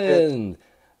Norman.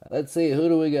 Let's see, who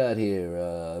do we got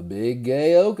here? Big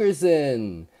Gay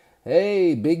Okerson.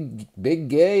 Hey, Big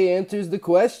Gay answers the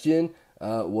question,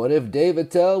 what if Dave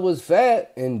Attell was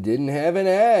fat and didn't have an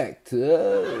act?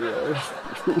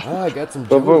 I got some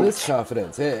journalist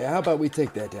confidence. Hey, how about we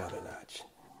take that down a notch?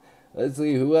 Let's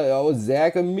see,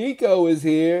 Zach Amico is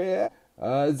here.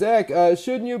 Zach,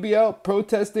 shouldn't you be out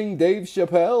protesting Dave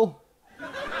Chappelle?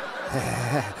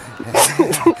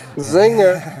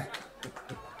 Zinger.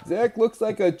 Zach looks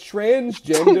like a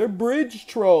transgender bridge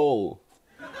troll.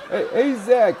 Hey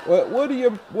Zach, what are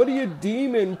your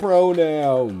demon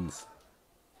pronouns?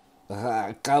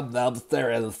 Come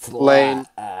downstairs, Lane.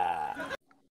 Can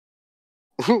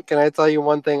I tell you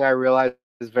one thing I realized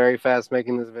very fast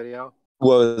making this video?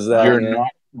 What was that? You're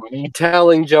not funny.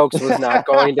 Telling jokes was not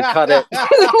going to cut it.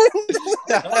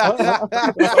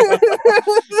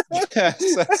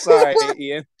 Sorry,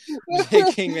 Ian.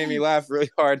 King made me laugh really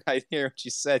hard. I didn't hear what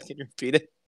you said. Can you repeat it?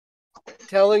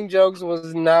 Telling jokes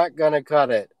was not going to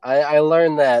cut it. I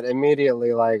learned that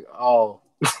immediately. Like, oh,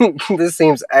 this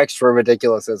seems extra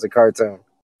ridiculous as a cartoon.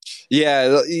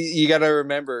 Yeah, you got to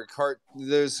remember,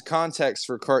 there's context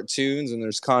for cartoons and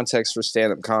there's context for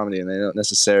stand-up comedy, and they don't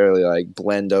necessarily like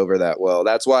blend over that well.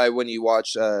 That's why when you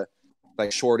watch like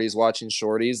Shorties watching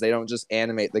Shorties, they don't just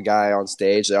animate the guy on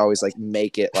stage. They always like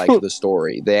make it like the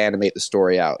story. They animate the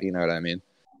story out. You know what I mean?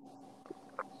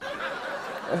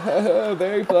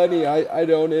 Very funny. I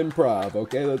don't improv.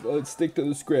 Okay, let's stick to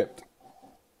the script.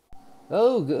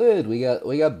 Oh, good. We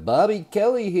got Bobby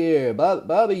Kelly here.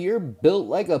 Bobby, you're built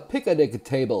like a picnic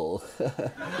table.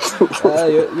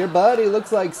 Your body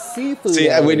looks like seafood. See,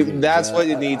 that's what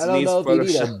it needs. I don't know if you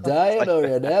need a diet or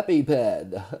an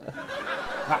EpiPen.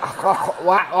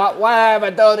 What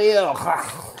happened, Tony?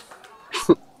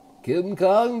 Kim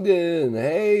Congdon,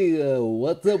 hey,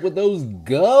 what's up with those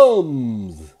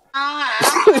gums?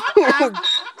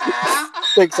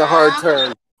 Takes a hard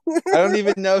turn. I don't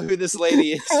even know who this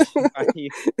lady is.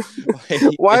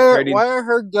 Why are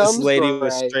her gums this lady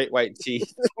with straight white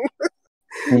teeth?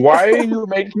 Why are you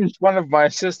making fun of my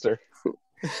sister?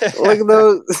 Look at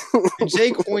those.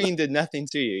 Jay Queen did nothing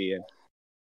to you, Ian.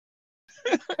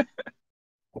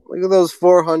 Look at those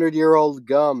 400-year-old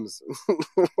gums.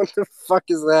 What the fuck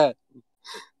is that?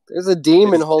 There's a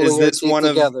demon holding her teeth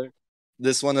together.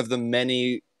 This one of the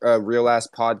many Real Ass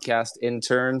Podcast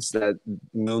interns that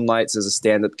moonlights as a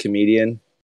stand-up comedian.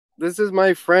 This is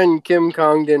my friend Kim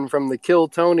Congdon from the Kill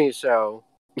Tony show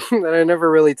that I never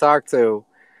really talked to.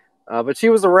 But she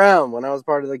was around when I was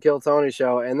part of the Kill Tony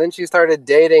show, and then she started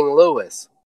dating Lewis.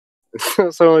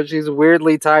 So she's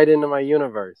weirdly tied into my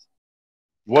universe.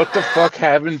 What the fuck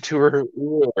happened to her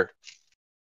ear?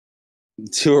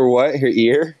 To her what? Her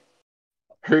ear?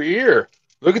 Her ear.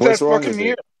 Look at that fucking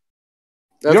ear.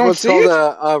 That's what's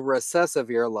called a recessive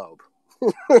earlobe.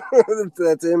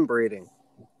 That's inbreeding.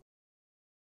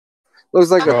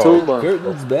 Looks like a tumor.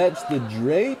 Curtains match the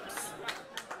drapes?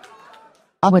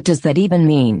 What does that even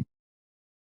mean?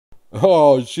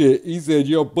 Oh shit, he said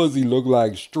your pussy look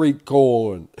like straight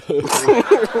corn.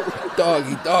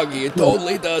 Doggy, it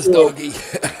totally does, doggy.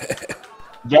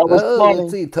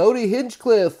 Let's see. Tony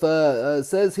Hinchcliffe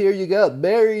says here you got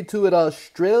married to an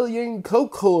Australian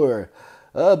coke whore.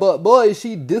 But boy,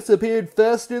 she disappeared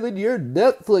faster than your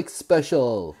Netflix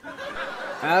special.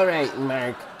 All right,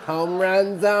 Mark. Home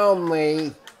runs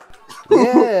only.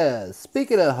 Yeah,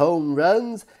 speaking of home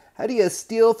runs, how do you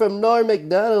steal from Norm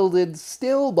Macdonald and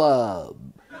Still Bob?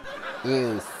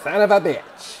 You son of a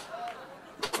bitch.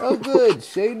 Oh good,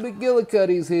 Shane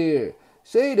McGillicuddy's here.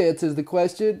 Shane answers the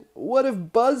question, what if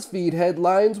BuzzFeed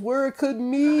headlines were a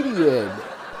comedian?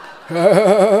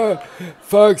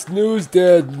 Fox News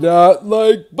did not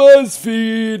like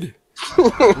BuzzFeed.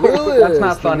 Lewis, that's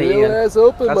not funny, Ian. Ass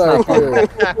open micer.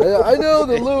 I know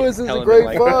that Lewis is a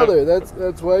great father.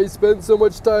 That's why he spends so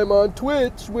much time on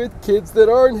Twitch with kids that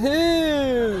aren't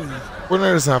his.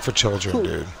 Winter is not for children,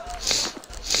 dude.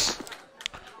 Just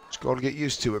got to get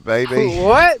used to it, baby.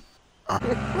 What?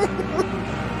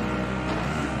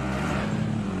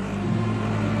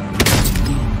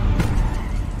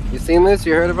 You seen this?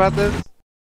 You heard about this?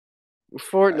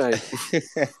 Fortnite.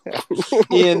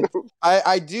 Ian,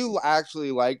 I do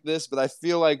actually like this, but I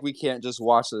feel like we can't just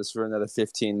watch this for another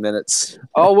 15 minutes.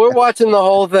 Oh, we're watching the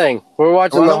whole thing. We're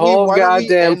watching the whole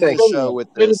goddamn thing. The show with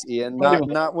this, Ian.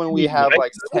 Not when we have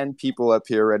like 10 people up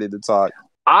here ready to talk.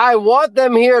 I want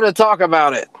them here to talk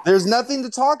about it. There's nothing to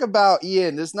talk about,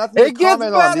 Ian. There's nothing to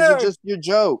comment on. These are just your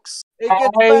jokes. It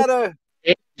gets better.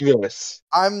 Yes.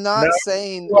 I'm not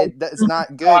saying that's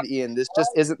not good, Ian. This just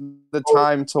isn't the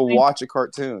time to watch a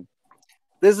cartoon.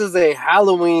 This is a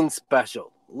Halloween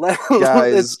special.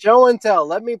 Guys, it's show and tell.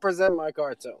 Let me present my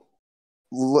cartoon.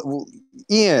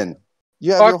 Ian,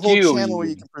 you have your whole channel where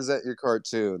you can present your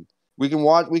cartoon. We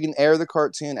can air the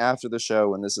cartoon after the show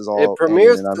when this is all. It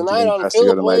premieres tonight on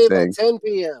Philip Wave at 10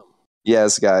 p.m.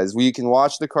 Yes, guys, we can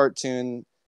watch the cartoon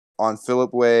on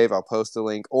Philip Wave. I'll post a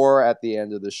link or at the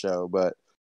end of the show, but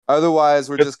otherwise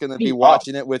we're just going to be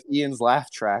watching it with Ian's laugh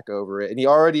track over it, and he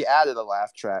already added a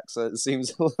laugh track, so it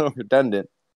seems a little redundant.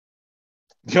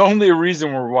 The only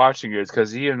reason we're watching it is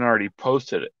because Ian already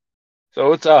posted it,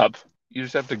 so it's up. You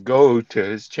just have to go to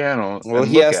his channel. Well,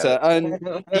 he has to.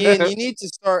 Ian, you need to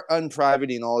start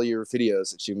unprivating all your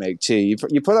videos that you make too. You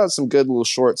put out some good little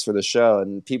shorts for the show,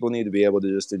 and people need to be able to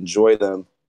just enjoy them.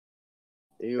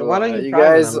 Why don't you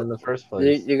guys them in the first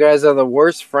place? You guys are the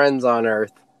worst friends on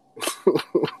earth.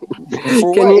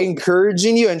 For what?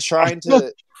 Encouraging you and trying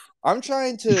to. I'm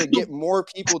trying to get more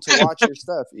people to watch your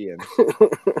stuff, Ian.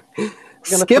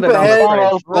 Skip ahead.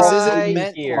 This isn't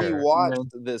meant to be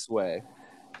watched this way.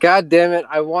 God damn it.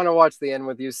 I want to watch the end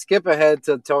with you. Skip ahead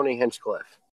to Tony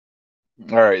Hinchcliffe.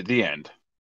 All right, the end.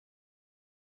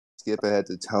 Skip ahead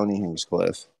to Tony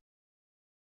Hinchcliffe.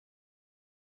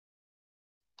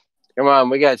 Come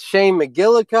on, we got Shane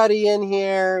McGillicuddy in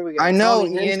here. We got I know,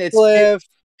 Tony Ian. It's Hinchcliffe.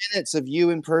 Minutes of you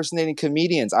impersonating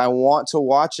comedians. I want to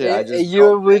watch it.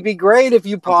 It would be great if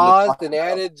you paused and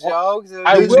added jokes.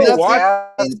 I will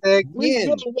watch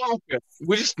it.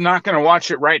 We're just not going to watch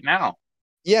it right now.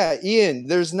 Yeah, Ian.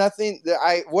 There's nothing.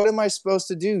 What am I supposed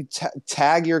to do?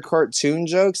 Tag your cartoon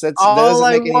jokes? That doesn't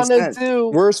make any sense.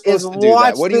 We're supposed to do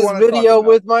that. What do you want to video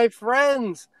with my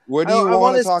friends? What do you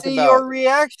want to talk see about? Your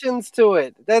reactions to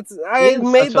it. I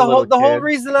made the whole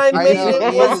reason I made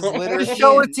it was to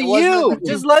show it to you.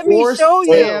 Just let me show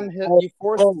you. You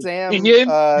forced Sam.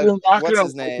 What's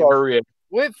his name?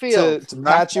 Whitfield to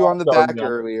pat you on the back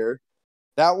earlier.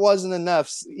 That wasn't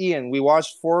enough, Ian. We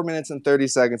watched 4 minutes and 30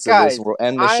 seconds of this, and we'll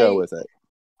end the show with it.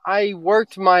 I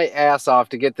worked my ass off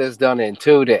to get this done in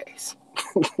 2 days.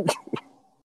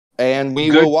 And we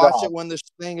will watch it when the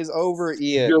thing is over,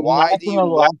 Ian. Why do you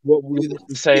like what we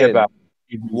say about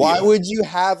Why would you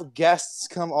have guests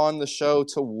come on the show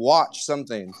to watch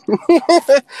something? Do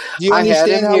you I had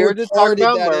understand him how here to talk retarded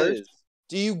about that merch. is?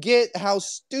 Do you get how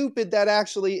stupid that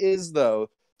actually is, though?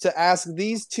 To ask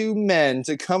these two men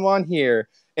to come on here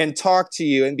and talk to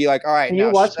you and be like, all right, Can now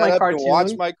you watch shut my up cartoon? and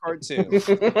watch my cartoon. You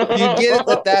get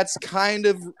that that's kind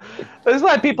of This is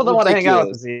why people don't want to hang out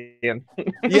with ridiculous. us, Ian.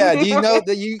 Yeah, do you know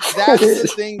that that's the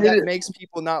thing that makes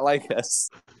people not like us?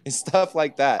 And stuff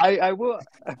like that. I will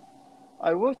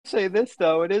say this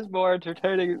though, it is more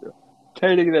entertaining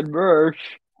than Mersh.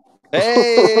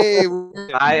 Hey,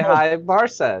 high bar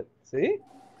set. See,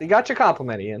 you got your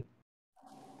compliment, Ian.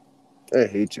 I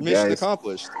hate you Mission guys.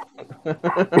 accomplished.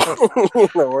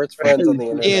 The worst friends on the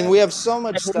internet. Ian, we have so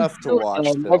much stuff to watch.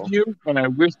 I Phil. love you, and I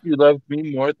wish you loved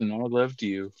me more than I loved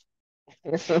you.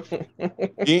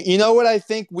 You know what I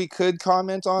think we could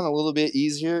comment on a little bit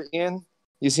easier, Ian?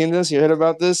 You seen this? You heard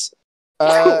about this?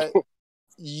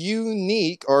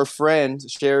 Unique, our friend,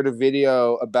 shared a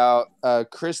video about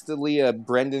Chris D'Elia,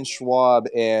 Brendan Schwab,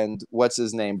 and what's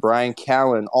his name, Brian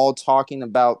Callen, all talking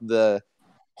about the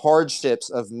hardships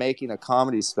of making a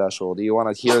comedy special. Do you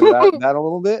want to hear that a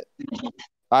little bit?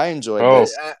 I enjoyed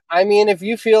this. I mean, if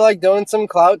you feel like doing some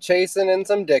clout chasing and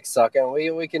some dick sucking,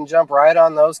 we can jump right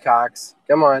on those cocks.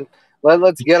 Come on.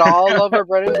 Let's get all over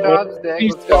Brendan Schwab's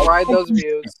dick. Let's go ride those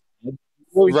views.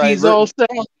 Right, He's all set.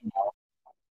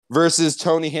 versus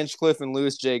Tony Hinchcliffe and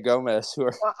Louis J. Gomez, who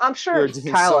are. Well, I'm sure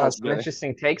doing Kyle so has much some better.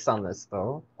 interesting takes on this,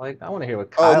 though. Like, I want to hear what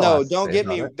Kyle. Oh no! has to Don't say get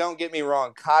about me it. don't get me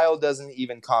wrong. Kyle doesn't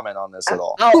even comment on this at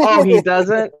all. Oh, he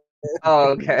doesn't.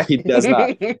 Oh, okay. He does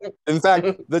not. In fact,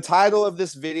 the title of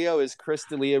this video is Chris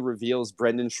D'Elia reveals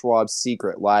Brendan Schwab's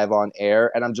secret live on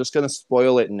air, and I'm just going to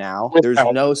spoil it now. There's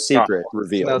no secret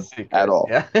revealed at all.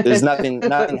 Yeah. There's nothing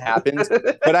happened.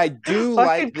 But I do Fucking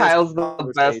like this Kyle's the best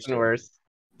and conversation. worst.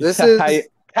 This is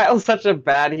Kyle's such a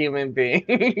bad human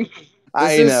being.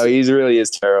 I know he really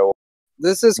is terrible.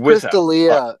 This is Chris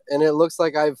D'Elia, and it looks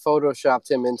like I've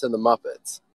photoshopped him into the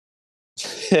Muppets.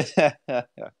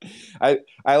 I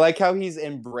like how he's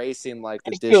embracing like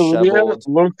the D'Elia disheveled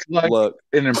looks like look.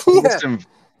 an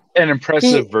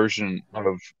impressive version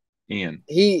of Ian.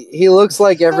 He looks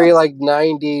like every like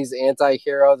 90s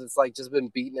anti-hero that's like just been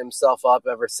beating himself up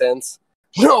ever since.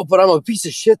 No, but I'm a piece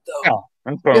of shit though.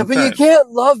 Yeah, but you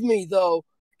can't love me though,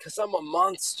 because I'm a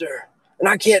monster and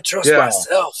I can't trust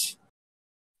myself.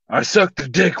 I sucked a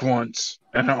dick once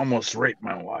and I almost raped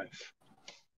my wife.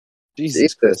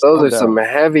 Jesus, those are some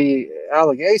heavy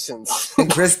allegations.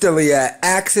 Chris D'Elia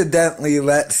accidentally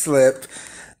let slip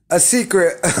a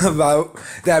secret about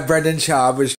that Brendan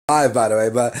Schaub was live, by the way.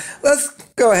 But let's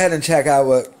go ahead and check out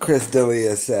what Chris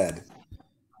D'Elia said.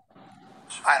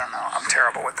 I don't know. I'm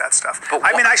terrible with that stuff.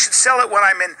 I mean, I should sell it when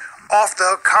I'm in Off the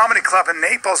Hook Comedy Club in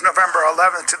Naples, November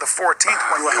 11th to the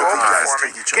 14th when you open for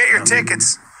me. Get your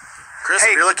tickets. Chris,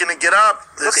 if you're looking to get up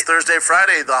this Thursday,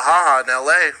 Friday, the Haha in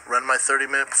LA, run my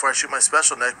 30-minute before I shoot my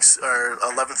special next, or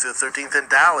 11th through the 13th in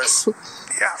Dallas.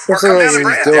 Yeah, or come down to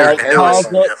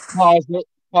Brandon.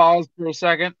 Pause for a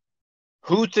second.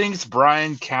 Who thinks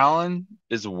Brian Callen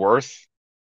is worth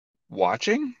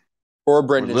watching? Or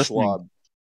Brendan Schwab?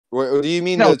 Do you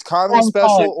mean the comedy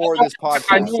special or this podcast?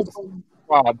 I know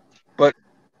Schwab, but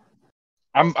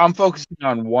I'm focusing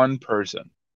on one person.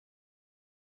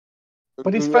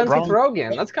 But he's friends with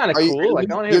Rogan. That's kind of cool. Like,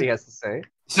 I want to hear what he has to say.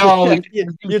 No,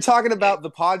 you're talking about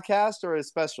the podcast or his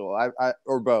special,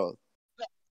 or both.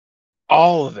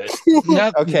 All of it.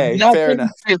 Okay, nothing fair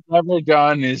enough. he's ever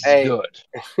done is good.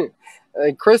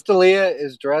 Chris D'Elia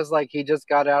is dressed like he just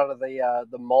got out of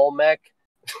the Mole Mech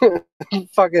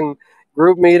fucking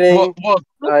group meeting. He's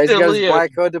got his black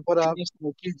hood to put up. He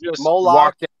just Moloch.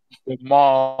 walked in the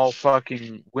mall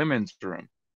fucking women's room.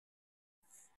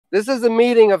 This is a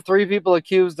meeting of 3 people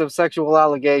accused of sexual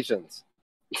allegations.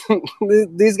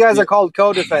 These guys are called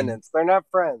co-defendants. They're not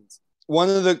friends. One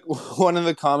of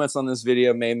the comments on this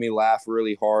video made me laugh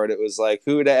really hard. It was like,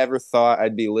 who would have ever thought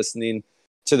I'd be listening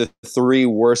to the 3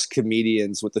 worst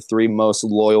comedians with the 3 most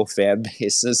loyal fan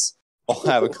bases all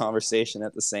have a conversation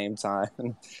at the same time?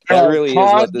 That really is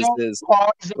what this is.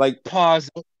 Pause.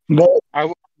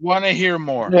 I want to hear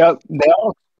more. Yeah, they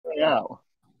all strung out.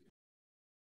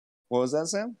 What was that,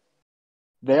 Sam?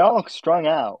 They all look strung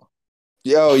out.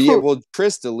 Oh, yeah. Well,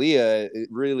 Chris D'Elia, it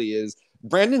really is.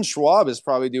 Brendan Schwab is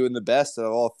probably doing the best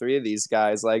of all 3 of these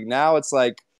guys. Like, now it's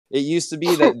like, it used to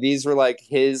be that these were like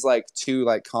his like 2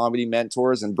 like comedy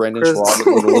mentors and Brendan Schwab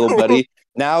was a little buddy.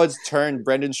 Now it's turned.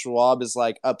 Brendan Schwab is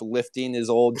like uplifting his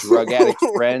old drug addict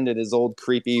friend and his old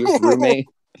creepy roommate.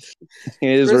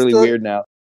 It is really weird now.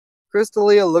 Chris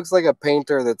D'Elia looks like a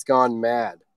painter that's gone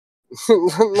mad.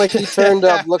 Like he turned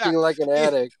up looking like an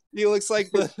addict. He looks like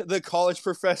the college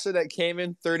professor that came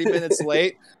in 30 minutes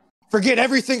late. Forget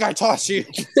everything I taught you.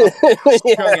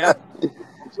 Yeah.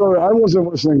 Sorry, I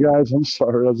wasn't listening, guys. I'm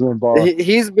sorry. I was in a bar.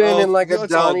 He's been in like a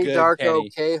it's all Donnie good, Darko Kenny.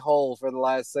 K-hole for the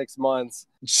last 6 months.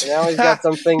 And now he's got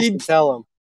some things to tell him.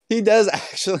 He does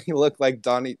actually look like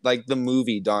like the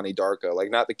movie Donnie Darko, like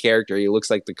not the character. He looks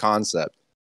like the concept.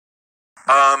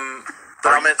 But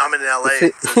I'm in LA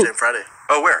Thursday and Friday.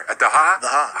 Oh, where? At the Ha? The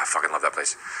Ha. I fucking love that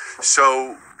place.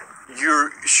 So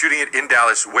you're shooting it in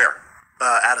Dallas. Where?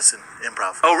 Addison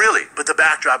Improv. Oh, really? But the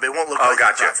backdrop, it won't look like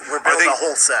gotcha. Improv. We're building a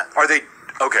whole set. Are they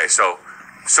okay? So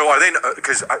are they?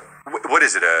 Because what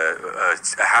is it? A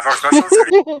half-hour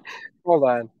special? Hold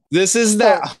on. This is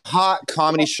that hot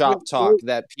comedy shop talk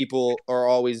that people are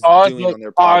always doing on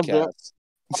their podcasts.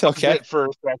 It's okay. For a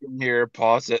second here,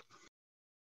 pause it.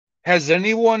 Has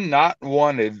anyone not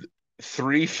wanted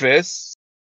 3 fists?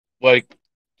 Like,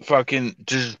 fucking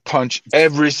just punch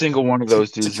every single one of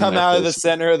those dudes. To come out of the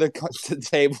center of the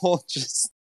table,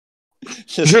 just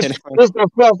a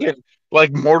fucking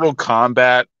like Mortal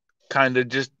Kombat kind of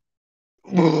just.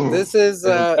 This is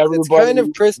it's kind of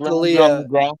Chris D'Elia,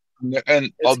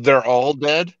 and they're all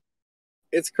dead.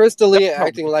 It's Chris D'Elia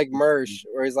acting like Mersh,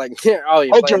 where he's like, "Oh,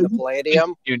 you playing the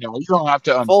Palladium? You know, you don't have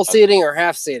to full seating or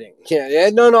half seating?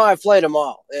 Yeah, no, I've played them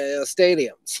all.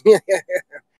 Stadiums.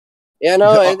 Yeah,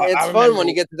 no, it's fun when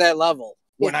you get to that level.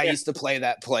 When I used to play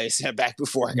that place back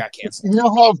before I got canceled. You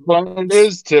know how fun it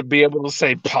is to be able to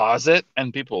say pause it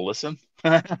and people listen.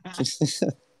 You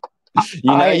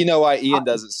know why Ian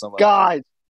does it so much.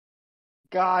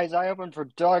 Guys, I opened for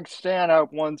Doug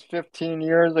Stanhope once 15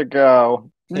 years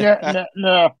ago.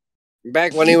 No.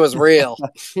 Back when he was real.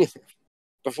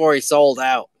 Before he sold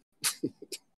out.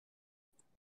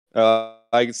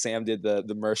 Like Sam did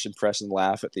the Mersh impression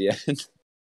laugh at the end.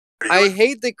 I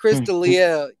hate that Chris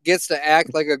D'Elia gets to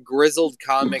act like a grizzled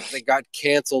comic that got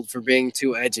canceled for being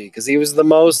too edgy, because he was the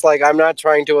most like, I'm not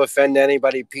trying to offend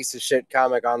anybody, piece of shit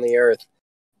comic on the earth.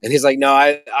 And he's like, no,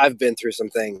 I've been through some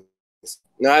things.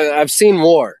 No, I've seen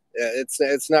war.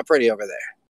 It's not pretty over there.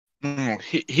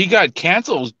 He got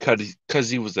canceled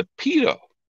because he was a pedo.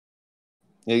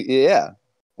 Yeah.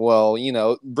 Well, you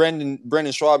know,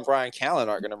 Brendan Schwab and Brian Callen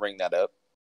aren't going to bring that up.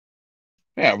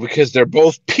 Yeah, because they're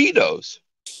both pedos.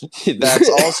 That's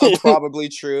also probably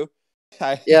true.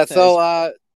 Yeah.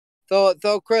 So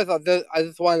Chris, I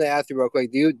just wanted to ask you real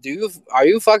quick. Are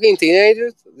you fucking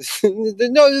teenagers?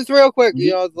 No, just real quick.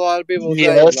 You know, a lot of people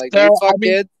say like, do you fuck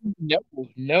kids?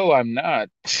 No, I'm not.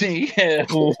 Yeah.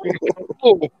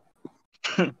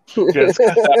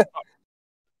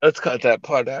 Let's cut that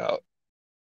part out.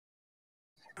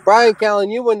 Brian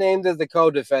Callen, you were named as the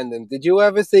co-defendant. Did you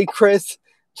ever see Chris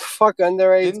fuck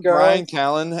underage girls? Brian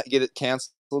Callen get it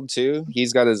canceled too?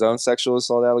 He's got his own sexual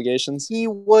assault allegations. He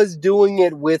was doing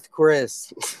it with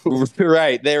Chris.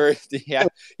 Right.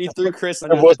 He threw Chris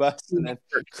under the bus, and then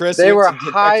Chris they were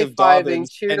high-fiving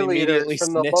cheerleaders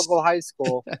from the local high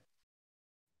school.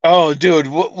 Oh, dude,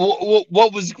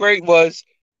 what was great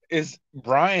is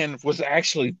Brian was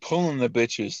actually pulling the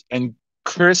bitches, and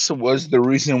Chris was the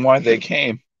reason why they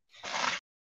came.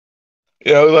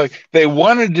 You know, like they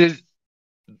wanted to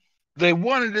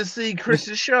see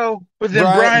Chris's show, but then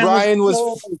Brian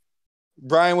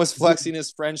was flexing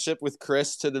his friendship with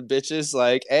Chris to the bitches,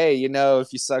 like, hey, you know,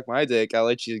 if you suck my dick, I'll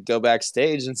let you go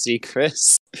backstage and see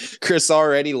Chris. Chris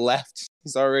already left.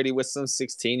 He's already with some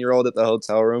 16-year-old at the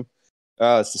hotel room.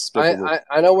 Oh, it's despicable.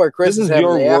 I know where Chris is having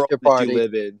your the world after party. that you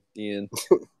live in, Ian.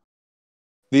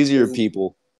 These are your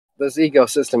people. This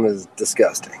ecosystem is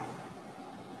disgusting.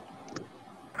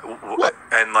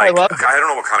 And like, I don't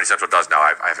know what Comedy Central does now.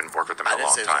 I haven't worked with them in a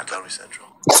long time. Comedy Central.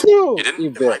 You didn't? You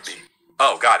bitch.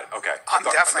 Oh, got it. Okay. I'm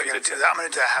definitely going to do that. I'm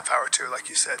going to do a half hour too, like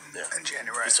you said, in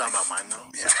January. He's talking about mine though.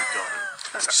 Yeah. Let's keep going.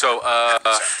 So,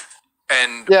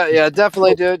 and yeah,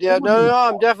 definitely, dude. Yeah, no,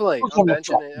 I'm definitely. I'm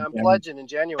pledging in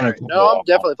January. No, I'm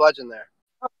definitely pledging there.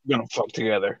 We're gonna fuck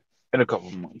together in a couple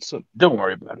of months, so don't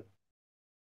worry about it.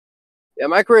 Yeah,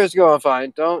 my career's going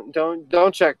fine. Don't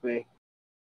check me.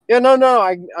 Yeah, no,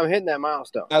 I'm hitting that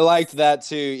milestone. I liked that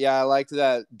too. Yeah, I liked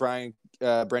that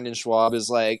Brendan Schwab is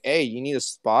like, hey, you need a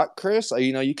spot, Chris?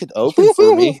 You know, you could open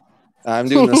for me. I'm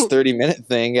doing this 30-minute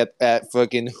thing at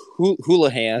fucking Hula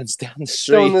Hands down the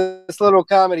street. Doing this little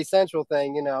Comedy Central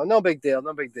thing, you know. No big deal.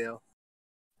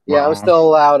 Yeah, I'm still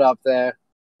allowed up there.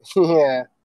 Yeah.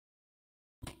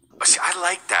 See, I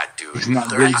like that, dude. It's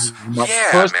not really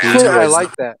yeah, man. I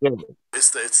like that. It's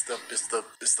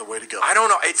the way to go. I don't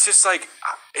know. It's just like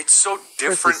it's so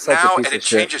different now, and it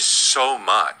changes so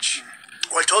much.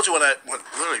 Well, I told you when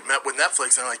literally met with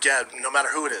Netflix, and I'm like, yeah, no matter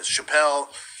who it is, Chappelle,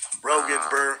 Rogan,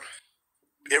 Burr.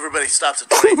 Everybody stops at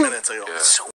 20 minutes. I go,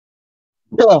 so.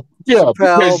 Yeah, Chappelle,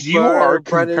 because you Burr, are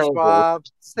Brendan comparable. Schwab,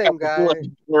 same guy.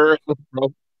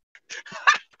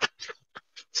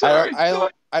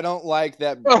 I don't like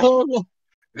that Oh,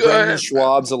 Brendan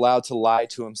Schwab's allowed to lie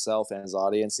to himself and his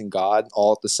audience and God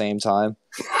all at the same time.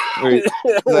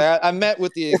 I met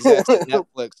with the execs at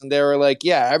Netflix, and they were like,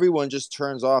 yeah, everyone just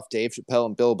turns off Dave Chappelle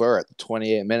and Bill Burr at the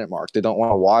 28-minute mark. They don't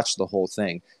want to watch the whole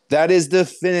thing. That is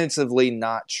definitively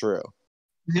not true.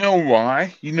 You know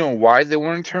why? You know why they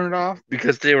want to turn it off?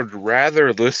 Because they would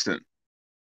rather listen.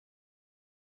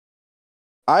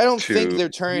 I don't think they're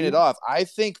turning it off. I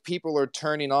think people are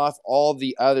turning off all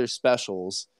the other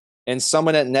specials. And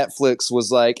someone at Netflix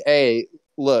was like, hey,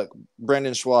 look,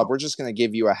 Brendan Schwab, we're just going to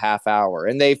give you a half hour.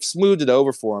 And they've smoothed it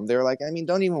over for him. They were like, I mean,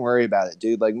 don't even worry about it,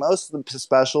 dude. Like, most of the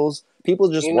specials, people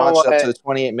just watch up to the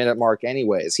 28-minute mark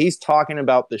anyways. He's talking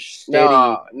about the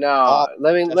shitty... No.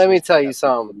 Let me tell you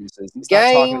something.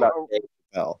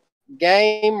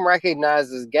 Game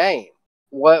recognizes game.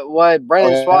 What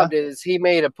Brendan Schwab did is he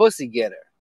made a pussy getter.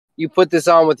 You put this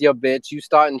on with your bitch, you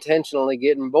start intentionally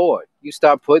getting bored. You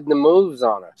start putting the moves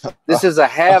on her. This is a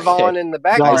have-on in the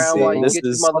background while you get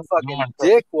your motherfucking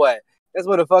dick wet. That's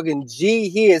what a fucking G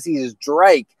he is. He's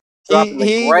Drake. He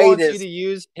wants you to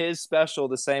use his special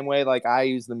the same way like I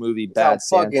use the movie Bad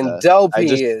Santa. Fucking dope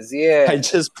he is, yeah. I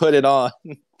just put it on.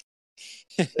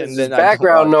 And then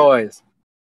background noise.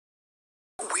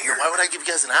 Weird. Why would I give you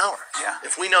guys an hour? Yeah.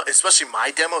 If we know, especially my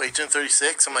demo,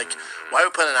 1836, I'm like, why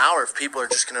would I put an hour if people are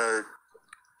just going to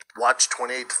watch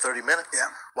 28 to 30 minutes? Yeah.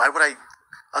 Why would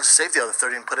I'll just save the other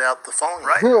 30 and put it out the following.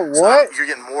 Right. What? So you're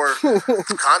getting more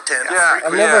content. Yeah.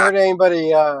 I've never heard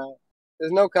anybody,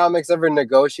 there's no comics ever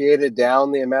negotiated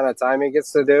down the amount of time he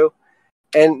gets to do.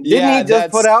 And didn't he just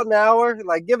put out an hour?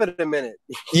 Like, give it a minute.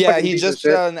 Yeah, he just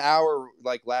put out an hour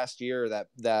like last year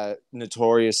that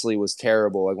notoriously was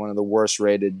terrible, like one of the worst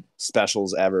rated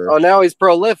specials ever. Oh, now he's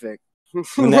prolific.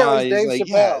 Now he's like,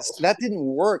 yes, that didn't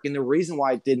work. And the reason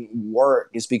why it didn't work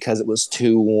is because it was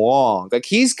too long. Like,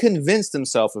 he's convinced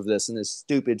himself of this in his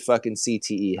stupid fucking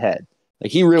CTE head.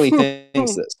 Like, he really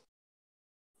thinks this.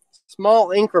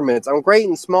 Small increments. I'm great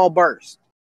in small bursts.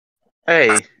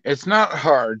 Hey, it's not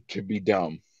hard to be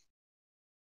dumb.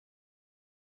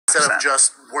 Instead of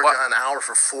just working on an hour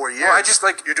for 4 years, I just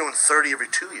like you're doing 30 every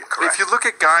 2 years. Correct. If you look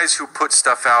at guys who put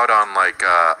stuff out on like,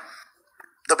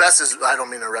 the best is, I don't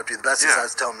mean to interrupt you. The best is I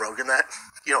was telling Rogan that,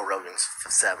 you know, Rogan's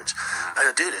savage. I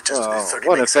go, dude, it just 30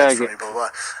 makes sense for me. Blah, blah, blah.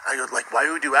 I go, like, why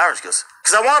do we do hours? He goes,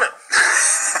 because I want to.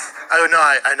 I go, no,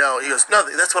 I know. He goes, no,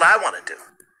 that's what I want to do.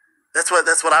 That's what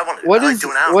I want to do. I like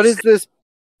doing hours. What is this?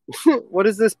 What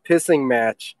is this pissing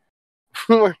match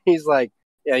where he's like,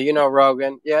 yeah, you know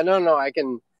Rogan. Yeah, no, I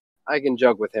can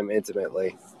joke with him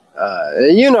intimately.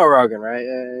 You know Rogan, right?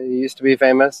 He used to be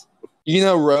famous. You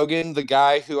know Rogan, the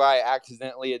guy who I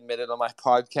accidentally admitted on my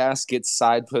podcast gets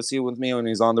side pussy with me when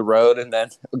he's on the road and then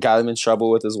got him in trouble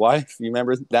with his wife. You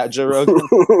remember that, Joe Rogan?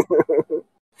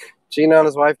 Cheating on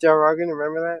his wife, Joe Rogan.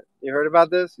 Remember that? You heard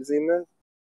about this? You seen this?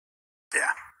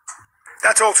 Yeah.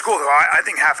 That's old school, though. I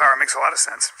think half hour makes a lot of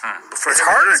sense. It's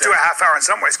harder to do a half hour in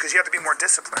some ways because you have to be more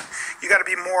disciplined. You got to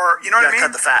be more, you know what I mean?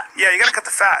 Cut the fat. Yeah, you got to cut the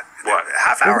fat. What?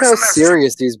 Half hour. Look how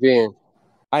serious he's being.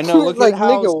 I know. Look like, at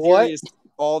how nigga, serious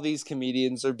all these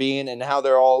comedians are being and how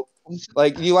they're all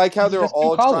like. You like how they're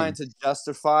all trying to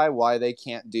justify why they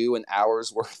can't do an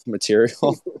hour's worth of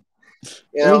material.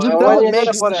 You know,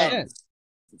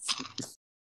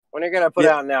 when you're gonna put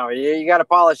out an hour, you got to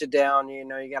polish it down. You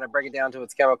know, you got to break it down to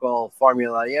its chemical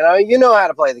formula. You know how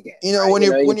to play the game. You know, right? when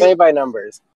you play by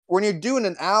numbers. When you're doing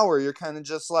an hour, you're kind of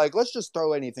just like, let's just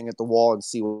throw anything at the wall and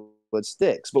see what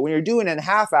sticks. But when you're doing it in a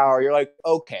half hour, you're like,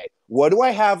 okay, what do I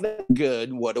have that's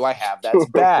good? What do I have that's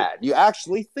bad? You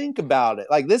actually think about it.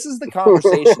 Like, this is the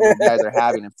conversation you guys are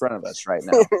having in front of us right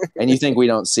now, and you think we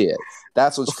don't see it.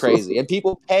 That's what's crazy. And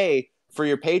people pay for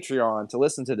your Patreon to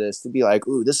listen to this, to be like,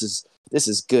 ooh, this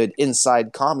is good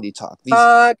inside comedy talk. These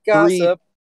gossip.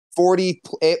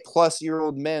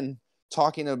 40-plus-year-old men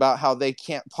talking about how they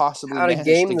can't possibly manage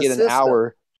to get an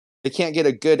hour. They can't get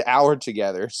a good hour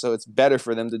together, so it's better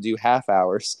for them to do half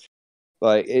hours.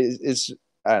 Like, it's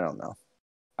I don't know.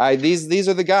 These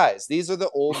are the guys. These are the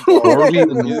old guard.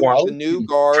 the new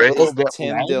guard is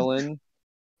Tim Dillon.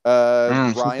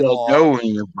 Ryan Law, know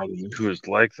anybody who's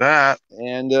like that,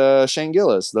 and Shane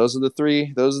Gillis. Those are the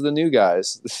three. Those are the new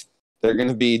guys. They're going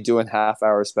to be doing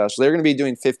half-hour specials. They're going to be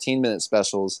doing 15-minute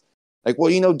specials. Like,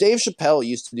 well, you know, Dave Chappelle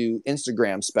used to do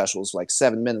Instagram specials like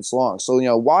 7 minutes long. So, you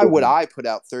know, why would I put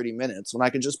out 30 minutes when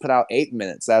I could just put out 8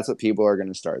 minutes? That's what people are going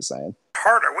to start saying.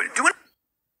 Harder. Doing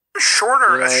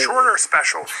a shorter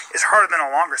special is harder than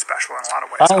a longer special in a lot of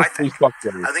ways. I think.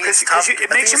 I think it's tough. It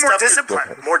makes you more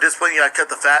disciplined. More disciplined. You gotta cut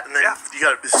the fat, and then you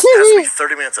gotta. It has to be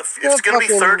 30 minutes. If it's gonna be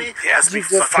 30, it has to be.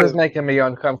 This is making me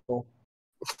uncomfortable.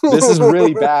 This is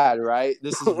really bad, right?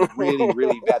 This is really,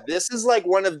 really bad. This is like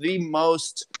one of the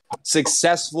most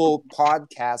successful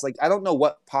podcasts. Like, I don't know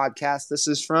what podcast this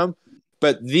is from,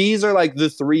 but these are like the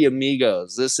Three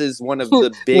Amigos. This is one of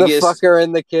the biggest. The fucker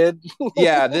and the kid.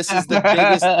 Yeah, this is the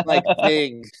biggest like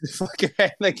thing. The fucker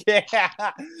and the kid.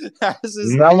 This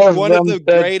is one of the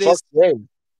greatest.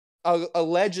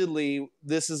 Allegedly,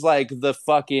 this is like the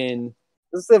fucking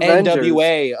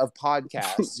NWA of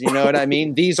podcasts. You know what I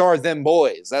mean? These are them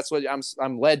boys. That's what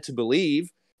I'm led to believe.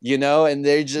 You know, and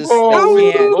they're just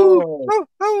we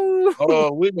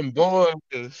them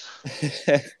boys.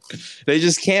 They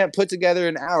just can't put together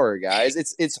an hour, guys.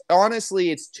 It's honestly,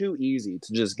 it's too easy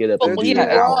to just get up and do an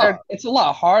hour. It's a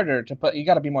lot harder to put. You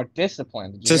got to be more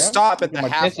disciplined to stop at the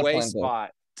halfway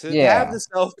spot. To have the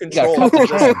self-control to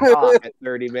just stop at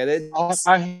 30 minutes.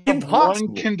 I have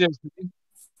one condition,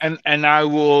 and I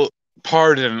will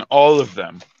pardon all of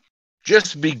them.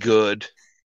 Just be good.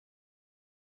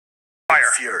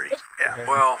 Fury. Yeah.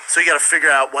 Well, so you got to figure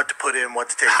out what to put in, what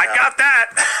to take out. I got that.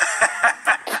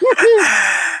 You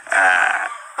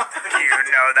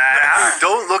know that.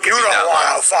 Don't look at me. You don't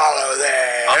want to follow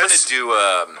this. I'm gonna do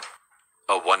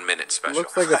a 1 minute special.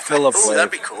 Looks like a Philip Wave.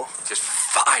 That'd be cool. Just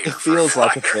fire. It feels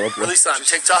like a Philip Wave. Release on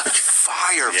TikTok.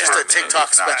 Fire. Just a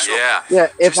TikTok special. Yeah. Yeah.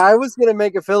 If I was gonna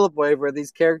make a Philip Wave where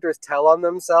these characters tell on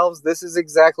themselves, this is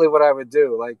exactly what I would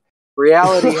do. Like.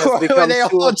 Reality has become they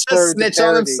all just snitch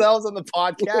on themselves on the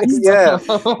podcast. Yeah,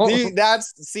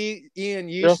 Ian,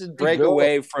 you should break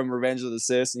away from Revenge of the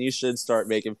Sith, and you should start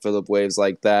making Philip Waves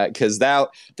like that, because that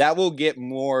will get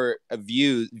more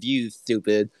views.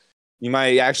 Stupid. You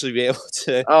might actually be able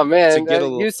to. Oh man, to get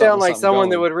you sound like someone going.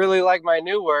 that would really like my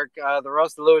new work, the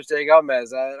roast of Louis J.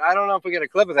 Gomez. I don't know if we get a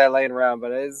clip of that laying around,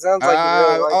 but it sounds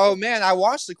like. Man, I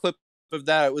watched the clip of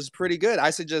that. It was pretty good. I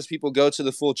suggest people go to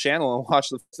the full channel and watch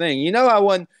the thing.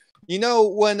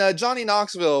 When Johnny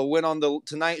Knoxville went on the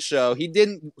Tonight Show, he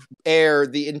didn't air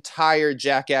the entire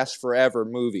Jackass Forever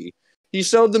movie. He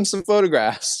showed them some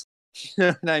photographs. You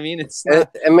know what I mean? It's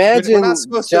not, imagine we're not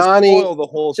supposed Johnny. to spoil the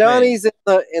whole Johnny's thing.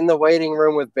 in the waiting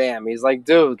room with Bam. He's like,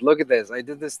 dude, look at this. I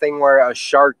did this thing where a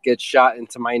shark gets shot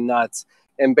into my nuts,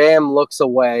 and Bam looks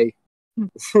away.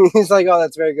 He's like, oh,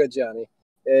 that's very good, Johnny.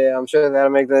 Yeah, I'm sure that'll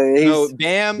make the.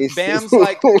 Bam's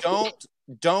like,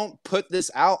 don't put this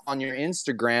out on your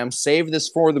Instagram. Save this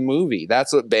for the movie.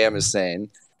 That's what Bam is saying.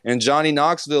 And Johnny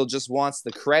Knoxville just wants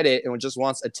the credit and just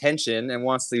wants attention and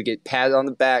wants to get patted on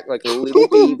the back like a little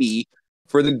baby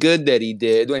for the good that he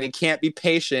did, when he can't be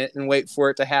patient and wait for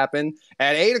it to happen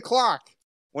at 8:00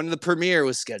 when the premiere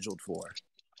was scheduled for.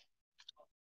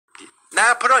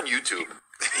 Nah, put on YouTube.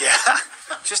 Yeah.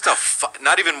 Just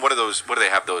not even one of those. What do they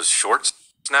have? Those shorts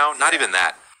now? Not even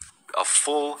that. A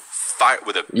full fire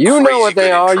with a. You know what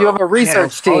they are. Intro. You have a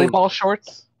research team. Volleyball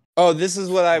shorts. Oh, this is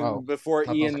what before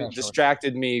Ian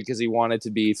distracted me because he wanted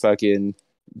to be fucking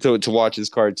to watch his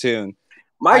cartoon.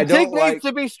 My dick needs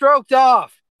to be stroked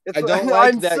off. I don't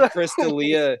like that Chris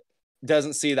D'Elia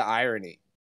doesn't see the irony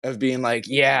of being like,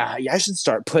 yeah, I should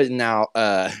start putting out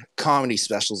comedy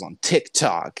specials on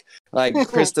TikTok. Like,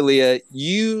 Chris D'Elia,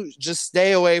 you just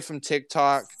stay away from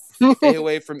TikTok, stay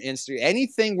away from Instagram.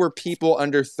 Anything where people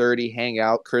under 30 hang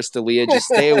out, Chris D'Elia, just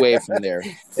stay away from there.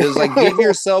 It's like, give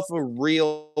yourself a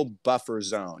real buffer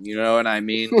zone. You know what I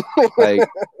mean? Like,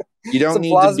 you don't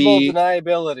need to be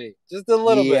deniability. Just a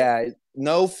little bit. Yeah,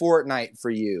 no Fortnite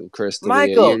for you, Chris D'Elia.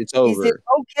 Michael, it's over. Is it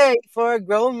okay for a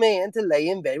grown man to lay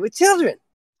in bed with children?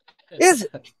 Is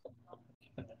it?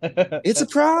 It's a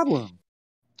problem.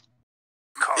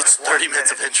 It's 30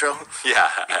 minutes of intro. Yeah,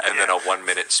 and then a 1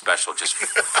 minute special. Just,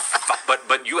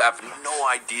 but you have no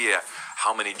idea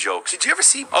how many jokes. Did you ever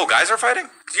see? Oh, guys are fighting.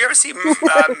 Did you ever see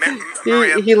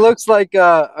Maria? He looks like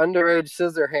underage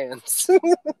scissor hands.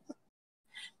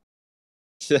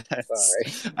 Sorry,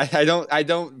 I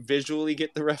don't visually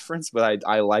get the reference, but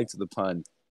I liked the pun.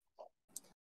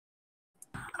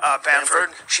 Bamford.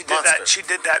 She did that. She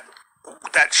did that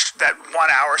 1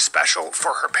 hour special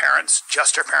for her parents,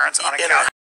 just her parents, on account.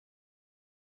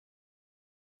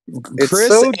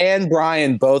 Chris and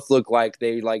Brian both look like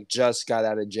they just got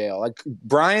out of jail. Like,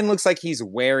 Brian looks like he's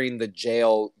wearing the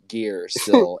jail gear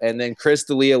still, and then Chris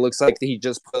D'Elia looks like he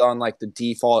just put on like the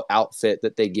default outfit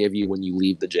that they give you when you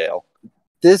leave the jail.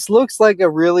 This looks like a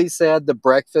really sad The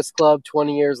Breakfast Club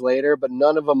 20 years later, but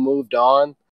none of them moved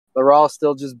on. They're all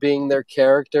still just being their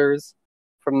characters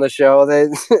from the show.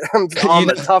 I'm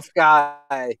the tough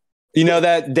guy. You know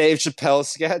that Dave Chappelle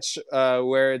sketch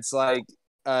where it's like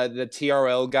the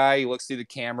TRL guy, he looks through the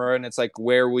camera and it's like,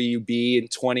 where will you be in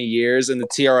 20 years? And the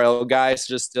TRL guy is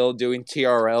just still doing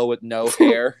TRL with no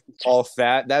hair, all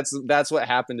fat. That's what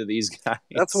happened to these guys.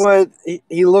 That's what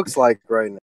he looks like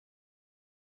right now.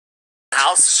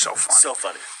 House, so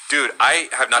funny. Dude, I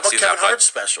have not seen Kevin that. Hart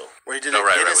special where he did it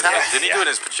in his Yeah. house. Didn't he do it in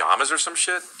his pajamas or some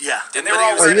shit? Yeah, Didn't they were he?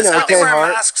 all wearing his house. They wear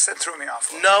masks that threw me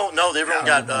off. No, everyone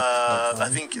got. I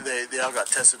think they all got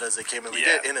tested as they came in. We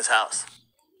did it in his house.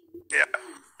 Yeah,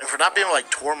 and for not being like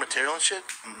torn material and shit.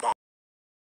 No.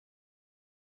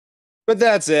 But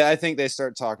that's it. I think they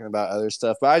start talking about other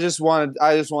stuff. But I just wanted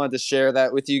to share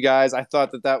that with you guys. I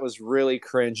thought that was really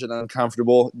cringe and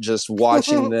uncomfortable just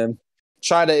watching them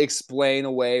try to explain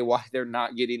away why they're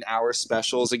not getting hour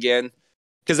specials again,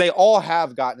 because they all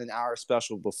have gotten an hour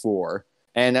special before.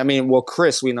 And I mean, well,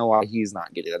 Chris, we know why he's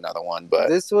not getting another one. But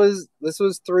this was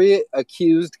 3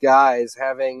 accused guys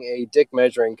having a dick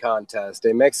measuring contest,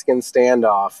 a Mexican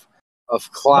standoff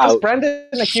of clout. Was Brendan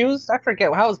accused? I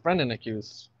forget. How was Brendan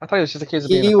accused? I thought he was just accused of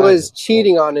being. He was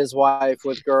cheating on his wife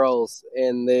with girls,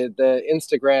 and the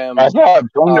Instagram I thought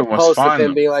Brendan was post of fine.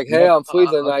 him being like, "Hey, I'm free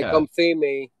tonight. okay. Come see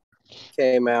me."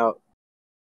 Came out.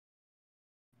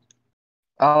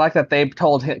 I like that they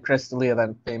told Chris D'Elia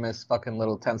that famous fucking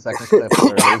little 10-second clip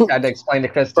where he tried to explain to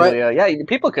Chris D'Elia, yeah,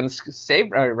 people can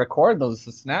record those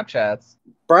Snapchats.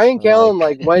 Brian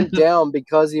Callen went down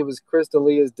because he was Chris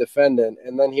D'Elia's defendant,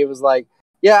 and then he was like,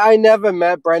 "Yeah, I never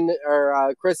met Brendan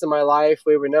or Chris in my life.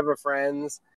 We were never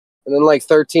friends." And then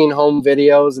 13 home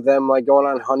videos of them going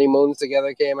on honeymoons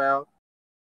together came out.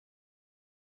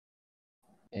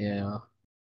 Yeah.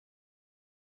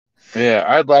 Yeah,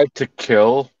 I'd like to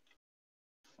kill.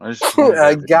 Guys,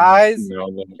 we're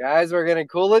gonna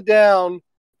cool it down.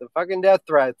 The fucking death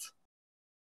threats.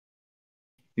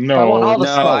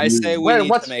 I say we need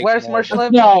to make where's more. Mersh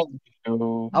live? No. I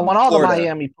want all Florida. the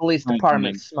Miami Police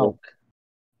Department smoke.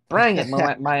 Bring it,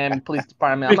 Miami Police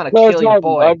Department. I'm gonna kill your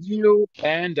boy. I love you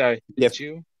and I hate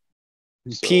you.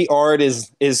 Pete Art is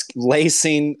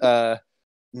lacing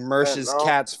Mersh's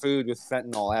cat's food with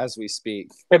fentanyl as we speak.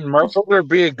 Can murder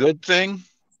be a good thing?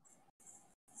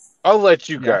 I'll let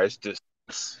you guys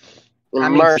discuss. I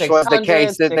mean, Mersh was the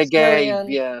case that they gave.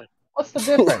 Yeah. What's the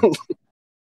difference?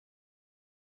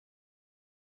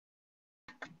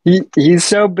 He's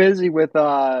so busy with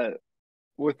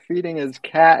feeding his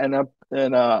cat and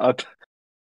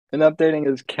updating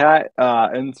his cat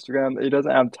Instagram. He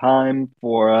doesn't have time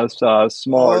for us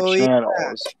smaller channels.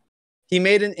 Yeah. He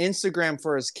made an Instagram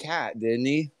for his cat, didn't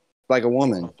he? Like a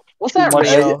woman. What's that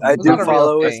real? I do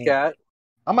follow his cat.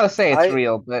 I'm gonna say it's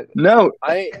real, but no.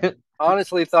 I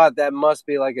honestly thought that must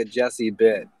be like a Jesse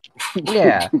bit.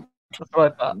 Yeah, that's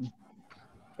what I thought.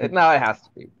 No, it has to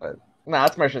be, but no,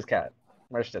 it's Mersh's cat.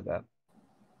 Mersh did that.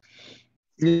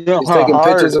 He's taking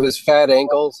pictures of his fat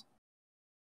ankles.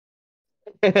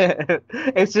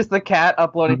 It's just the cat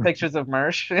uploading pictures of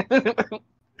Mersh.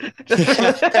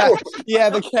 Yeah,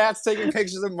 the cat's taking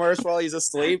pictures of Mersh while he's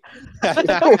asleep.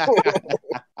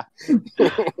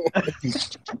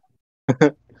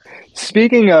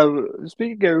 Speaking of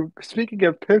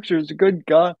pictures, good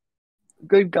God,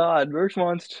 Mersh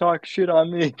wants to talk shit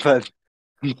on me, but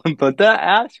that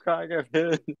ass crack of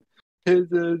his is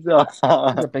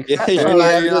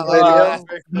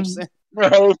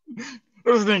Bro,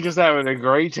 this thing is having a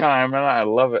great time, and I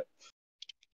love it.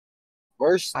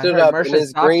 Mersh stood up in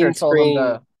his green screen.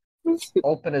 To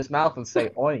open his mouth and say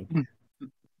oink.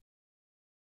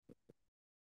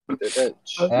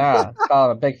 Yeah,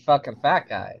 call him a big fucking fat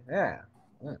guy. Yeah.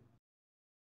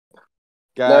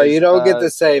 Guys, no, you don't get to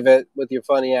save it with your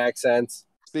funny accents.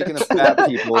 Speaking of fat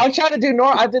people, I'm trying to do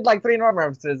I did 3 Norm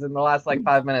references in the last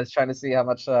 5 minutes, trying to see how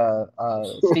much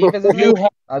Steve is in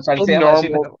it. I was trying to see how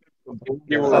much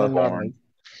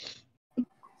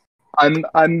I'm.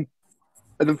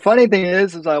 The funny thing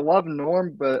is I love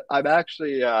Norm, but I'm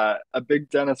actually a big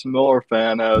Dennis Miller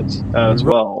fan as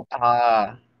well.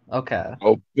 Okay.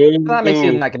 Oh, that makes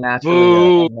you like a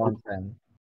naturally Norm fan.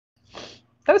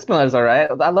 Dennis Miller's alright.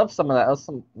 I love some of that. That was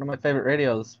one of my favorite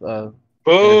radios.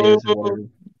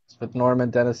 With Norm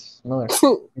and Dennis Miller.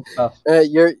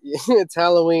 It's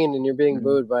Halloween and you're being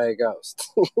booed by a ghost.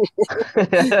 You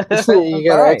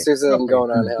got exorcism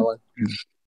going on, Helen.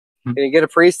 Can you get a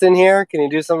priest in here? Can you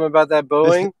do something about that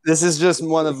booing? This is just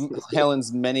one of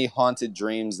Helen's many haunted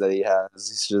dreams that he has.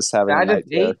 He's just having a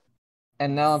nightmare.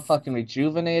 And now I'm fucking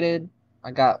rejuvenated. I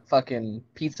got fucking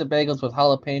pizza bagels with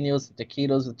jalapenos,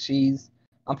 taquitos with cheese.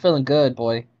 I'm feeling good,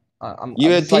 boy. You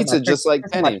had pizza just like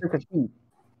Penny.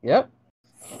 Yep.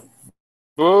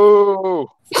 Boo!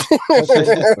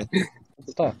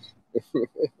 Stuff.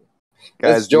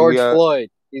 It's George Floyd.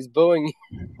 He's booing you.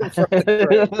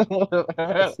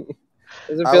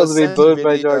 Doesn't feel to be booed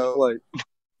by George Floyd.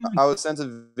 I was sent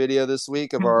a video this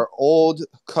week of our old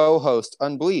co-host,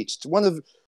 Unbleached, one of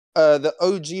the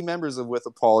OG members of With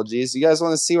Apologies. You guys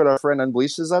want to see what our friend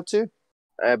Unbleached is up to?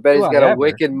 I bet he's got a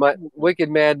wicked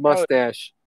mad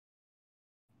mustache.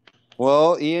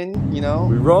 Well, Ian, you know,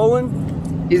 we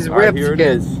rolling. He's ripped. Here it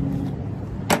is.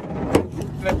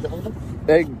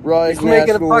 Egg Rise He's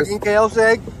making a fucking kale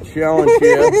shake. Challenge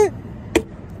here.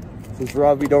 Since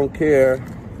Robbie don't care.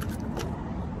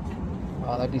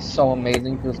 Oh, that'd be so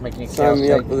amazing if he was making a kale Sign me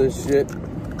shake. up for this shit.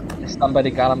 If somebody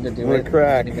got him to do it.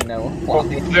 Crack. I don't even know.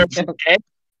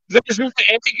 There's an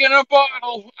egg in a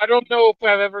bottle. I don't know if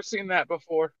I've ever seen that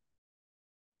before.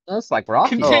 That's like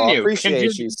Rocky. Continue.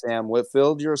 Appreciate you, Sam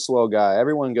Whitfield. You're a swell guy.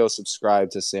 Everyone go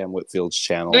subscribe to Sam Whitfield's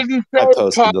channel. I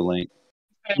posted the link.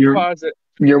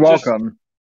 You're welcome.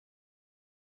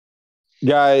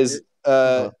 Guys,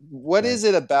 what is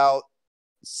it about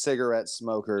cigarette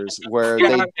smokers where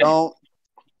they don't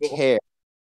care?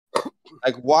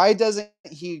 Like, why doesn't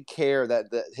he care that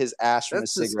his ash from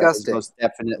his cigarette is most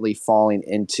definitely falling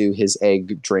into his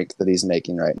egg drink that he's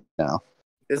making right now?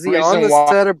 Is he on the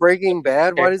set of Breaking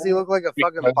Bad? Why does he look like a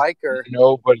fucking biker?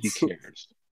 Nobody cares.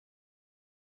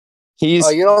 You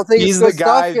don't think he's it's good the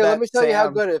guy stuff? Here, let me tell you how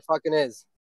Sam- good it fucking is.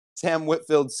 Sam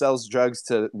Whitfield sells drugs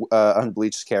to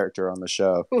Unbleached character on the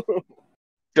show.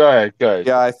 Go ahead.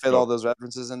 Yeah, I fit all those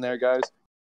references in there, guys.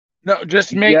 No,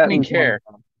 just make me care.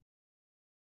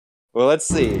 Well, let's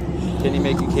see. Can you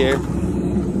make you care?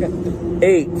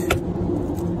 8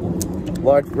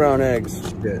 large brown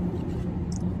eggs. Good.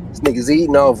 This nigga's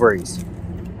eating ovaries.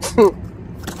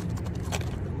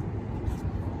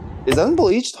 Is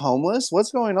Unbleached homeless?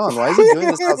 What's going on? Why is he doing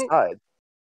this outside?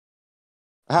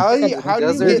 How do you get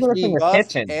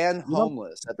buff and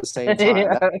homeless at the same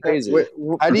time? That's crazy.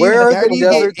 How do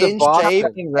you get in shape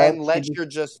and let your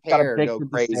just hair go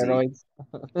crazy?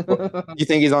 You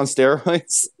think he's on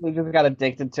steroids? We just got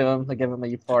addicted to him to give him a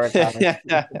euphoric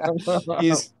high.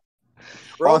 He's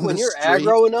Bro, when you're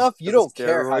aggro enough, you don't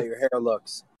care how your hair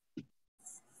looks.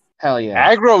 Hell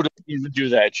yeah. Aggro doesn't even do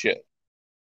that shit.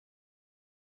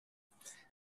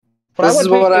 But This is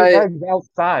what I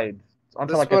outside.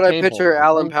 This is what I picture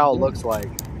Alan Powell looks like.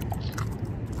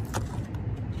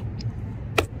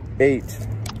 8.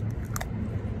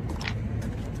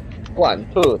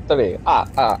 1, 2, 3. 8.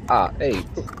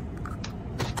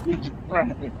 What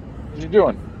are you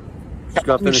doing? Just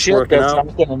got finished Shit, working that's out.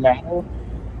 not gonna matter.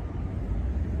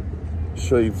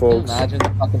 Show you folks. Imagine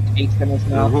the fucking taste in his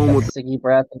mouth, home that with- ciggy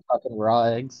breath, and fucking raw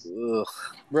eggs. Ugh.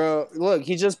 Bro, look,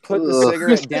 he just put the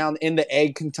cigarette down in the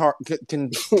egg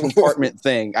compartment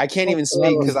thing. I can't even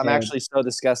speak because I'm actually so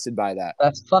disgusted by that.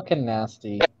 That's fucking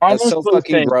nasty. That's so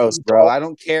fucking gross, bro. I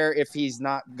don't care if he's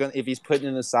putting it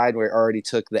in the side where it already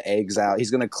took the eggs out. He's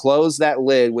gonna close that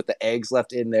lid with the eggs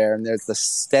left in there, and there's the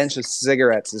stench of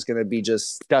cigarettes is gonna be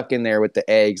just stuck in there with the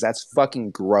eggs. That's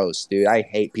fucking gross, dude. I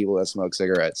hate people that smoke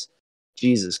cigarettes.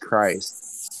 Jesus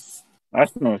Christ. I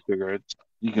smoke cigarettes.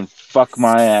 You can fuck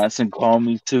my ass and call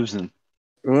me Susan.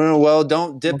 Well,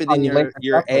 don't dip it in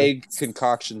your egg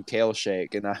concoction kale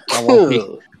shake, and I won't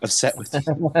be upset with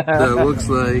you. That looks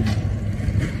like.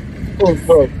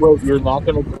 Wait, you're not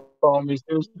gonna call me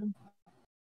Susan?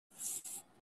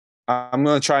 I'm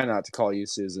gonna try not to call you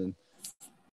Susan.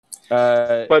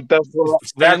 But that's what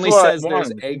Stanley that's what says I there's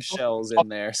want. eggshells in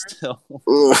there still.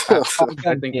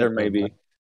 I think there may be.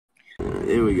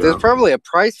 Here we go. There's probably a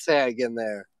price tag in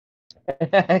there.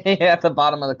 Yeah, at the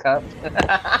bottom of the cup.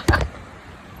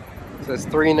 It says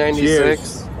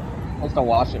 $3.96. Has to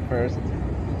wash it first.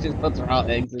 It just puts raw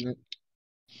eggs in it.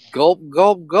 Gulp,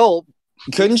 gulp, gulp.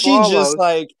 Couldn't you just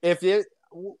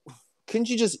couldn't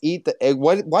you just eat the egg?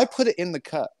 Why put it in the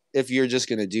cup if you're just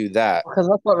gonna do that? Because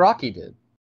that's what Rocky did.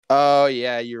 Oh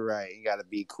yeah, you're right. You gotta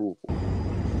be cool.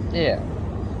 Yeah.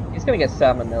 He's gonna get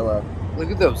salmonella.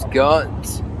 Look at those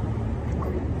guns.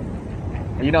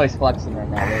 You know he's flexing right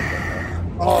now.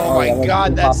 Oh my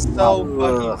god, that's so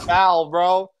fucking foul,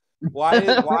 bro. Why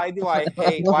did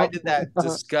that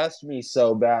disgust me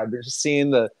so bad? Just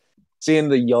seeing the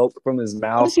yolk from his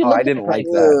mouth. Oh, I didn't like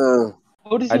that.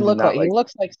 Who does he look like? He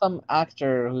looks like some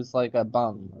actor who's like a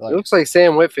bum. He looks like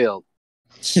Sam Whitfield.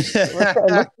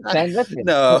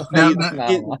 No,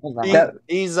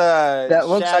 he's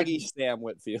Shaggy Sam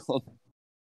Whitfield.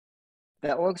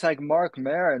 That looks like Mark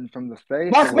Maron from The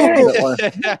Face. Mark Maron!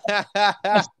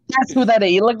 That's who that is.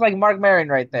 He looks like Mark Maron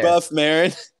right there. Buff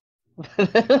Maron.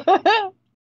 Let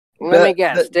me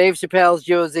guess. Dave Chappelle's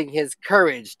using his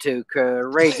courage to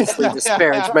courageously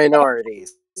disparage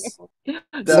minorities.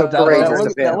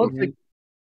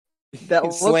 That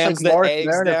looks slams like the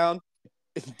eggs down.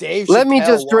 Dave Let me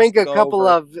just drink a go couple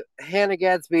over. of Hannah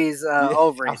Gadsby's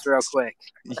ovaries real quick.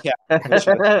 Yeah.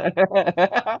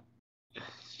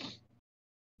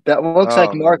 That looks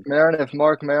like Oh, Mark Maron if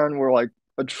Mark Maron were like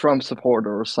a Trump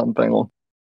supporter or something.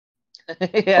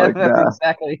 Yeah, Like that's that.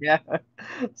 exactly, yeah.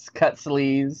 It's cut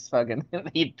sleeves, fucking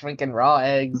he drinking raw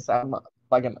eggs. I'm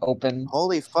fucking open.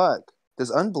 Holy fuck. Does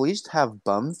Unbleached have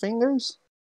bum fingers?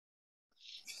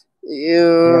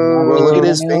 Well, look at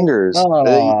his fingers.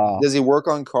 Oh. Does he work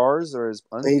on cars or is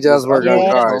He does work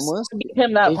on cars. homeless? Give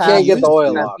him that He pass. can't get the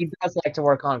oil off. He does like to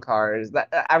work on cars.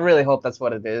 I really hope that's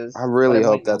what it is. I really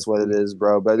Whatever hope that's what it is,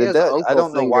 bro. But He it has does. I uncle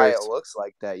don't know why it fingers. looks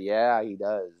like that. Yeah, he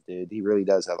does, dude. He really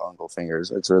does have uncle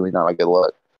fingers. It's really not a good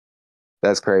look.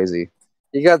 That's crazy.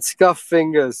 You got scuffed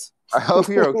fingers. I hope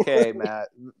you're okay, Matt.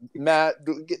 Matt,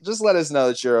 just let us know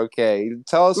that you're okay.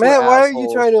 Tell us, Matt, we're why are you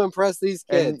assholes, trying to impress these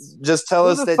and kids? just tell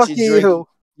Who us the that fuck you are drink.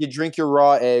 You drink your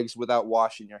raw eggs without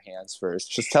washing your hands first.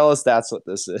 Just tell us that's what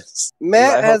this is.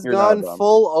 Matt I hope has you're not gone dumb.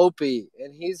 full Opie,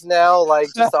 and he's now like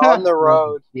just on the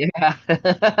road. Yeah.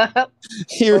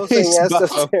 He posting reads buff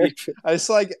esoteric- Opie. I just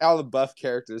like all the buff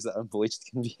characters that Unbleached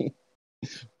can be.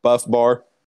 Buff Bar.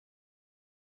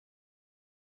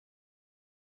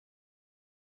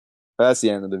 That's the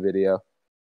end of the video.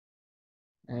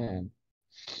 Man.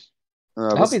 I I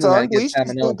hope but he's still, gonna get Unbleached is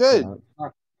salmonella. still good.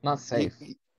 Not safe.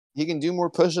 He can do more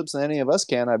push-ups than any of us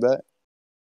can, I bet.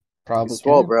 Probably. He's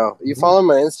swole, bro. You follow him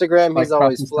on Instagram, Like he's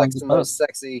always Carson flexing Towns those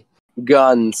sexy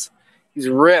guns. He's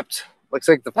ripped. Looks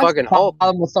like the That's fucking the Hulk.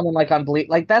 problem with someone like Unbleached.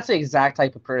 Like that's the exact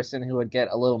type of person who would get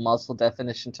a little muscle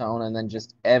definition tone, and then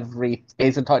just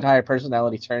his entire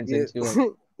personality turns into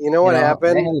it. You know what I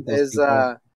happened hate those is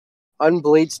people.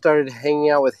 Unbleached started hanging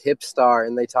out with Hipstar,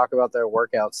 and they talk about their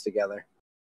workouts together.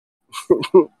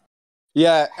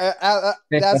 Yeah,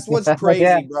 that's what's crazy,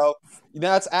 Yeah. bro.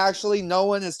 That's actually, no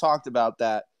one has talked about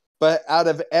that. But out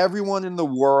of everyone in the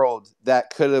world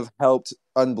that could have helped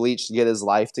Unbleached get his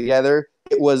life together,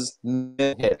 it was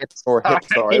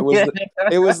Hipstar. It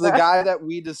was the guy that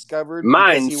we discovered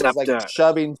because he was like Mindceptor.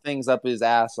 shoving things up his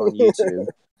ass on YouTube.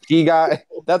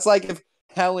 That's like if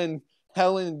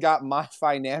Helen got my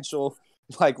financial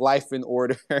life in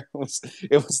order. It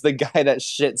was the guy that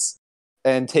shits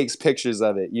and takes pictures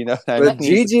of it. You know what I The mean?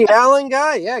 Gigi Allen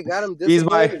guy, yeah, got him. He's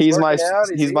my working out,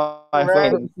 he's my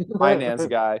fucking finance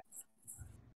guy.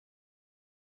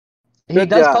 He Good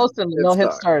does job, post in No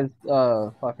Hipstar.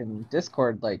 Hipstar's fucking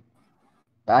Discord, like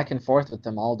back and forth with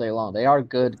them all day long. They are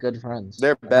good friends.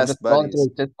 They're I'm best just going buddies. through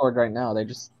his Discord right now.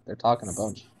 They're talking a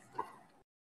bunch.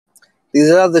 These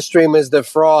other streamers, they're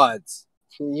frauds.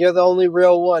 You're the only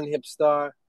real one,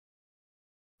 Hipstar.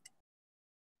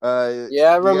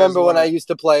 Yeah, I remember when I used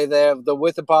to play there, the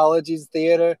With Apologies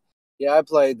Theater. Yeah, I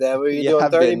played there. Were you Yeah, doing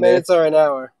I've 30 been there. minutes or an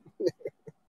hour?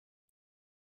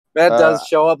 Matt does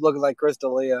show up looking like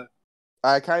Crystalia.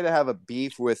 I kind of have a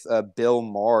beef with Bill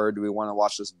Maher. Do we want to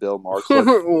watch this Bill Maher clip?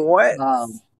 What?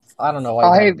 I don't know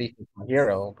why you have beef with my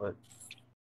hero, but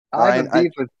I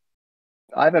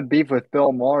have a beef with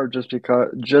Bill Maher just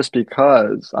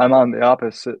because I'm on the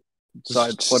opposite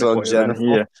side So politically than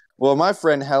general. he. Well, my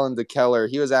friend Helen DeKeller,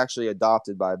 he was actually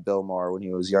adopted by Bill Maher when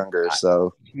he was younger.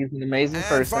 So he's an amazing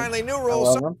person. And finally, new I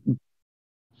rules. love him.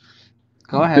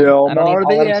 Go ahead. Bill I don't Maher,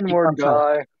 even let the him speak N-word on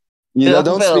Trump. guy.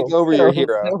 don't speak over your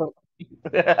hero.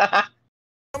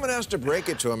 Someone has to break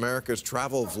it to America's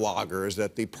travel vloggers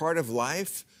that the part of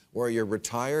life where you're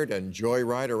retired and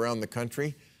joyride around the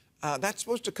country, that's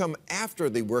supposed to come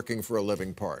after the working for a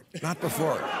living part, not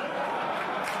before it.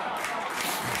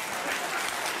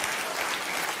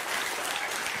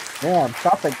 Yeah,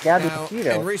 stop it, Gabby Now,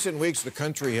 Petito. in recent weeks, the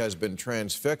country has been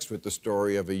transfixed with the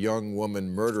story of a young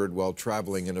woman murdered while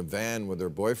traveling in a van with her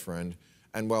boyfriend.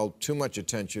 And while too much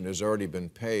attention has already been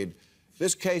paid,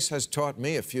 this case has taught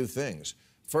me a few things.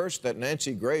 First, that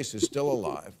Nancy Grace is still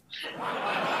alive.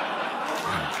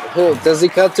 Does he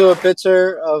cut to a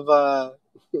picture of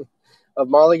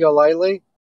Marley Golightly?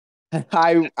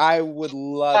 I would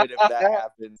love it if that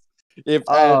happens. If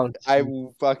I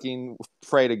fucking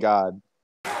pray to God.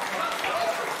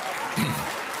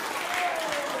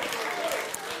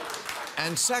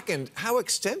 And second, how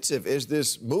extensive is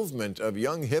this movement of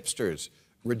young hipsters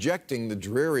rejecting the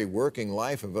dreary working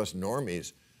life of us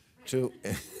normies to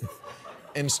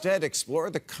instead explore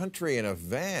the country in a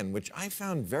van, which I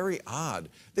found very odd.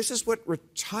 This is what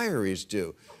retirees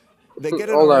do. They get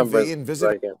an RV and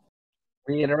visit.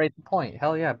 Reiterate the point.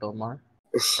 Hell yeah, Bill Maher.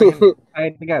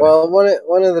 Well,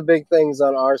 one of the big things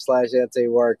on r/Etsy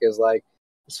work is like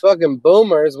these fucking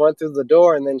boomers went through the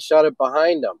door and then shut it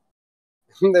behind them.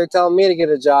 They're telling me to get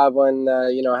a job when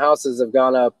houses have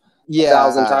gone up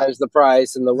 1,000 times the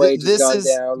price, and the wage has gone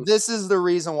down. This is the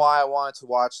reason why I wanted to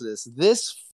watch this.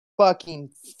 This fucking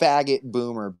faggot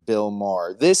boomer, Bill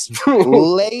Maher. This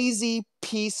lazy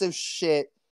piece of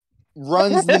shit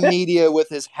runs the media with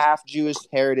his half Jewish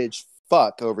heritage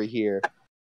fuck over here.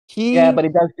 Yeah, but he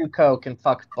does do coke and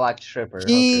fuck black strippers.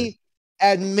 He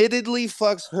admittedly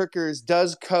fucks hookers,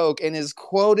 does coke, and is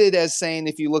quoted as saying,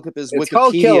 if you look up his It's Wikipedia,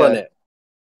 called killing it.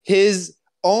 His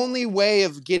only way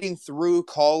of getting through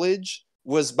college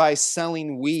was by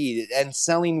selling weed, and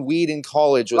selling weed in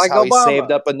college was Like how Obama. he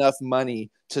saved up enough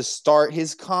money to start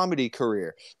his comedy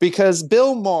career. Because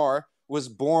Bill Maher was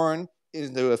born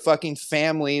into a fucking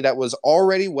family that was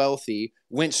already wealthy,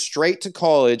 went straight to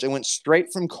college, and went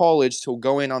straight from college to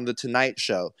go in on the Tonight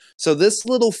Show. So this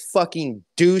little fucking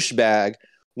douchebag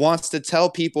wants to tell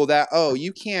people that, oh,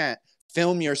 you can't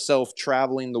film yourself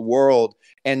traveling the world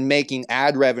and making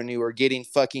ad revenue or getting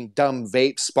fucking dumb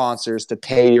vape sponsors to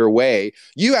pay your way.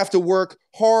 You have to work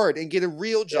hard and get a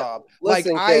real job,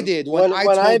 Listen, like I kid, did when I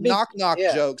told knock knock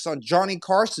jokes on Johnny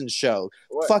Carson's show.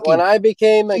 Fucking when I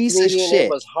became a piece of comedian, shit.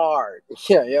 it was hard.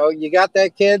 Yeah, you got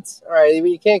that, kids? All right,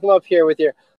 you can't come up here with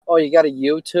your, oh, you got a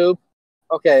YouTube?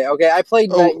 Okay, I played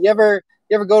night. You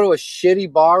ever go to a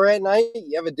shitty bar at night?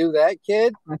 You ever do that,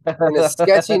 kid? In a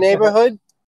sketchy neighborhood?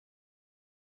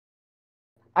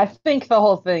 I think the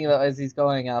whole thing though is he's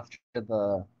going after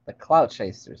the clout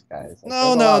chasers, guys. Like,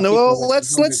 No. Well,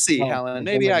 let's see, Helen.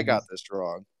 Maybe I got this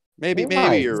wrong. Maybe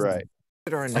you're right.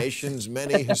 At our nation's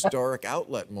many historic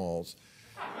outlet malls.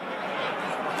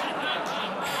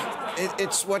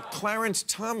 It's what Clarence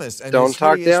Thomas and Don't his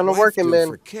talk hideous down to wife working do men.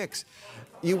 for kicks.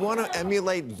 You want to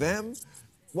emulate them?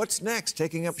 What's next?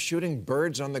 Taking up shooting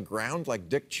birds on the ground like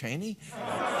Dick Cheney?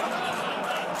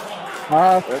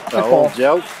 That's the whole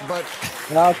joke. But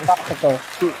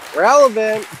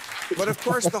relevant. But of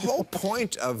course, the whole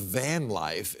point of van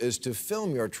life is to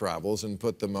film your travels and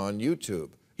put them on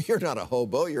YouTube. You're not a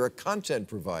hobo, you're a content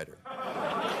provider.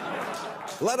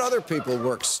 Let other people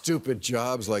work stupid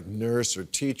jobs like nurse or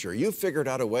teacher. You figured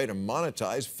out a way to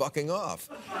monetize fucking off.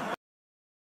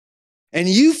 And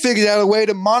you figured out a way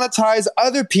to monetize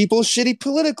other people's shitty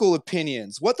political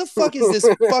opinions. What the fuck is this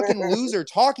fucking loser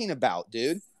talking about,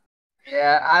 dude?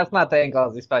 Yeah, that's not the angle I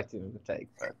was expecting him to take.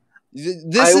 But this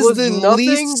is the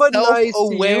least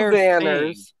self-aware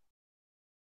thing.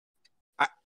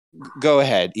 Go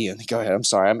ahead, Ian. Go ahead. I'm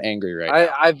sorry. I'm angry right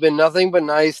now. I've been nothing but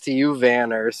nice to you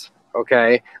Vanners,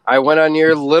 okay? I went on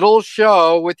your little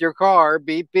show with your car,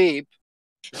 beep, beep,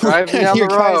 driving down the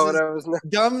road. I was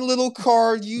dumb little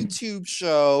car YouTube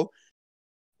show.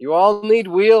 You all need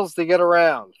wheels to get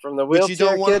around, from the But wheelchair you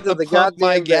don't want kid to the pump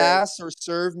my goddamn gas or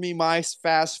serve me my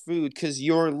fast food because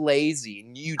you're lazy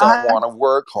and you don't want to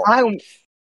work hard.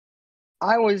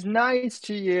 I was nice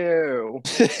to you.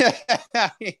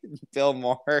 Bill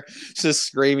Maher just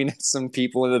screaming at some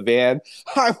people in the van.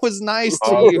 I was nice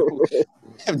to you.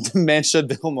 Dementia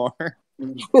Bill Maher.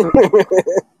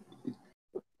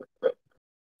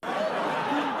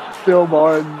 Bill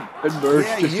Maher and Murph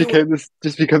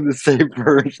just become the same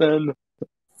person.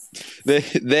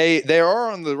 They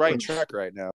are on the right track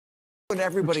right now. And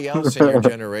everybody else in your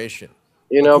generation.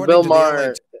 You know, According Bill to the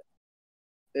Maher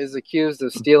is accused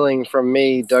of stealing from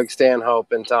me, Doug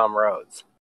Stanhope, and Tom Rhodes.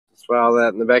 Just swallow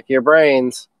that in the back of your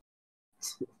brains.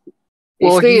 He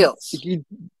steals.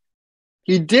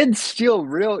 He did steal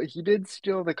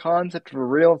the concept of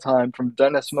real time from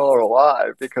Dennis Miller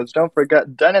Alive, because don't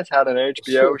forget, Dennis had an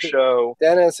HBO show.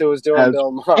 Dennis, who was doing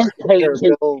Bill Maher.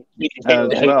 Bill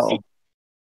as well.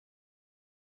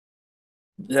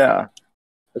 Yeah.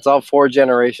 It's all 4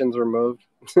 generations removed.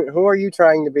 Who are you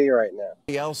trying to be right now?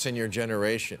 Everybody else in your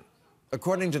generation.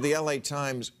 According to the LA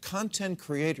Times, content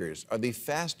creators are the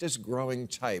fastest growing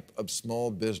type of small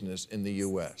business in the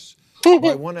U.S.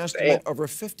 By one estimate, over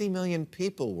 50 million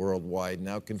people worldwide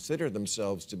now consider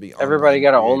themselves to be Everybody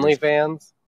got an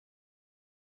OnlyFans?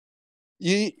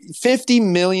 50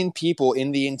 million people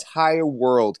in the entire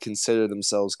world consider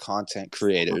themselves content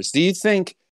creators. Do you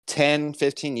think 10,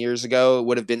 15 years ago it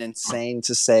would have been insane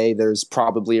to say there's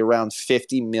probably around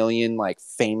 50 million like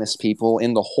famous people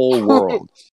in the whole world?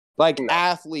 Like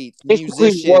athletes,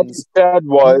 musicians,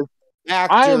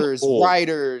 actors,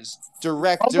 writers,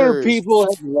 directors. Other people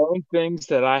have learned things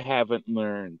that I haven't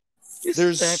learned.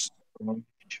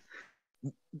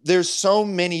 There's so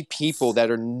many people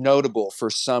that are notable for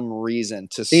some reason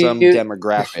to some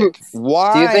demographic.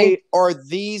 Why are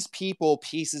these people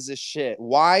pieces of shit?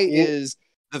 Why is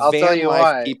the van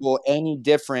life people any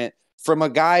different from a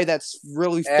guy that's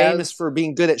really famous for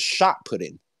being good at shot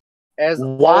putting?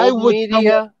 Why would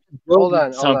media? Hold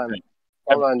on,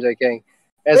 J. King.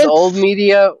 As old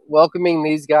media welcoming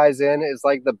these guys in is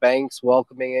like the banks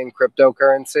welcoming in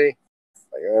cryptocurrency.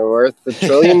 Like, they're worth $1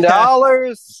 trillion.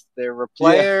 They're a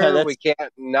player. Yeah, we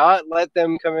can't not let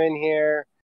them come in here.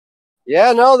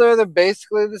 Yeah, no, they're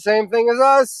basically the same thing as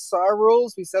us. Our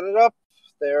rules, we set it up.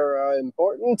 They're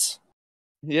important.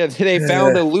 Yeah, they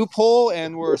found a loophole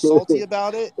and we're salty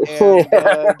about it. And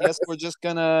I guess we're just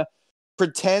gonna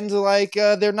pretend like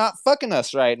they're not fucking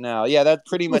us right now. Yeah, that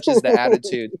pretty much is the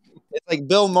attitude. It's like,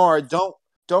 Bill Maher,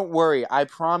 don't worry. I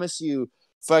promise you,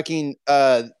 fucking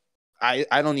I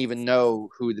don't even know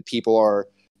who the people are.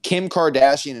 Kim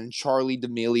Kardashian and Charlie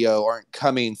D'Amelio aren't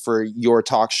coming for your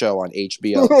talk show on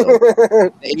HBO.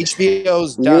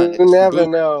 HBO's done. You never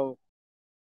know.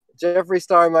 Jeffree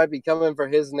Star might be coming for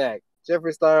his neck.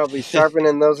 Jeffree Star will be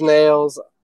sharpening those nails.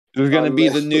 There's going to be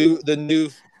the new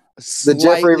the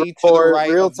Jeffree Report, right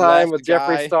real time with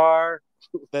Jeffree Star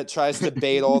that tries to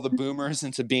bait all the boomers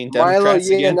into being Milo Democrats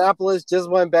again. Yiannopoulos just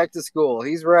went back to school.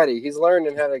 He's ready. He's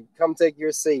learning how to come take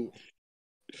your seat.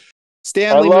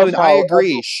 Stanley Moon, I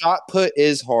agree. Shot put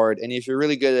is hard, and if you're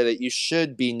really good at it, you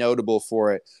should be notable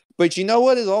for it. But you know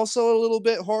what is also a little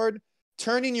bit hard?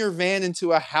 Turning your van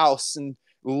into a house and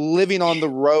living on the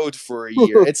road for a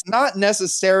year. It's not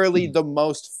necessarily the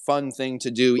most fun thing to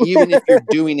do, even if you're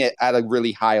doing it at a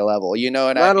really high level. You know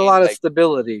what I mean? Not a lot of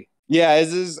stability. Yeah,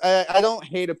 I don't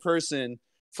hate a person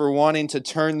for wanting to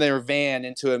turn their van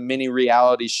into a mini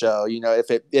reality show, you know,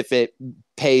 if it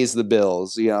pays the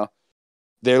bills, you know.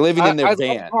 They're living in their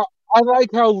van. I like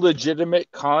how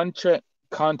legitimate content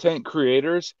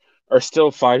creators are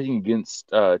still fighting against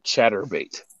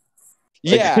Chatterbait.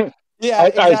 Yeah, yeah,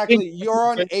 exactly. You're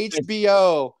on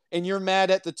HBO and you're mad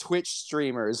at the Twitch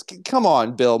streamers. Come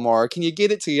on, Bill Maher. Can you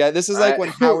get it together? This is like when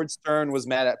Howard Stern was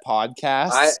mad at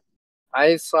podcasts.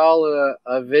 I saw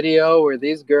a video where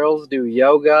these girls do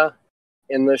yoga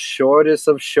in the shortest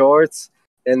of shorts,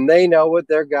 and they know what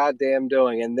they're goddamn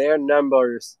doing, and their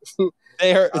numbers.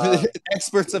 They are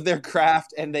experts of their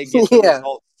craft, and they get the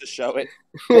results to show it.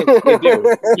 They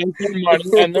do.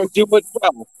 And they do it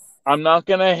well. I'm not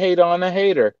gonna hate on a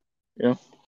hater. You know,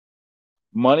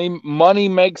 money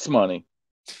makes money.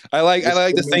 I like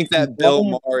to think that Bill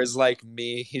Maher is like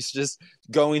me. He's just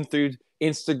going through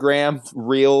Instagram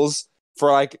reels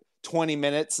for like 20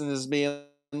 minutes and is being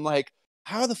like,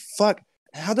 how the fuck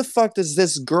does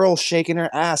this girl shaking her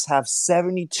ass have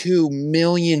 72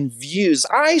 million views?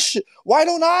 Why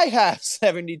don't I have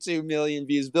 72 million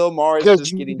views? Bill Maher is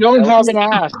just getting. You don't have an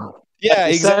ass. Yeah,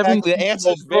 exactly. The answer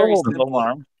is very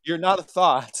simple. You're not a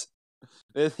thought.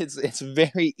 It's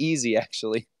very easy,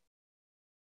 actually.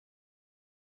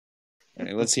 All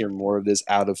right, let's hear more of this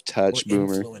out of touch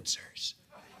boomer. Influencers.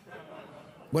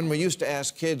 When we used to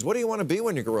ask kids, what do you want to be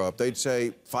when you grow up? They'd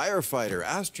say firefighter,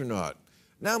 astronaut.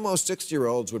 Now most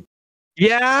 60-year-olds would.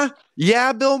 Yeah,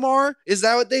 Bill Maher. Is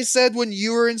that what they said when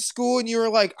you were in school and you were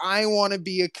like, I want to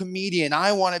be a comedian.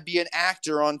 I want to be an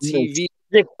actor on TV.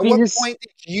 At what point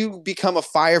did you become a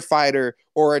firefighter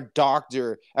or a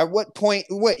doctor? At what point,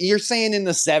 what you're saying in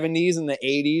the 70s and the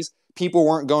 80s, people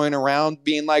weren't going around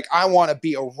being like, I want to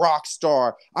be a rock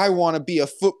star. I want to be a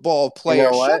football player.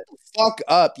 You know what? Shut the fuck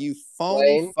up, you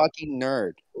phony fucking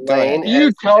nerd. Go ahead.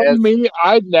 You telling me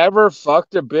I never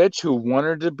fucked a bitch who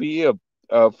wanted to be a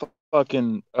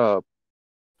fucking an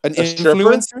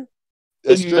influencer?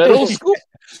 In middle school?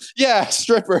 Yeah,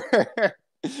 stripper.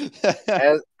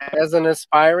 as an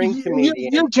aspiring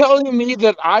comedian. You're telling me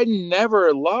that I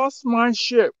never lost my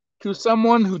shit to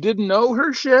someone who didn't know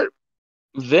her shit?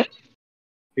 Then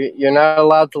you're not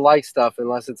allowed to like stuff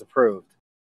unless it's approved.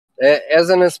 As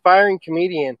an aspiring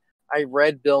comedian, I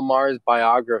read Bill Maher's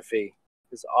biography,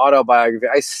 his autobiography.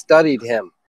 I studied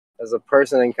him as a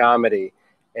person in comedy,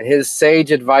 and his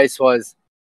sage advice was,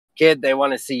 "Kid, they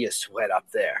want to see you sweat up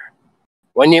there.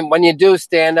 When you do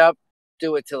stand up,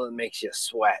 do it till it makes you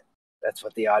sweat. That's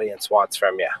what the audience wants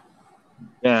from you."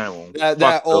 Yeah,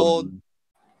 that old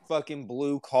fucking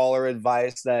blue collar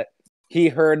advice that he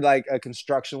heard like a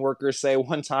construction worker say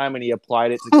one time, and he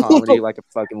applied it to comedy like a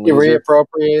fucking loser. He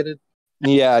reappropriated.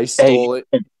 Yeah, he stole it.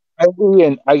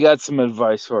 Ian, I got some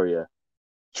advice for you.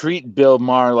 Treat Bill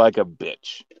Maher like a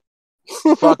bitch.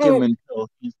 Fuck him until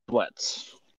he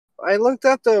splits. I looked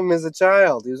up to him as a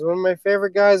child. He was one of my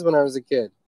favorite guys when I was a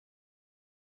kid.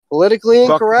 Politically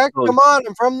incorrect? Come on,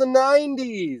 I'm from the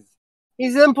 90s.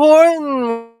 He's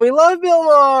important. We love Bill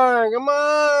Maher. Come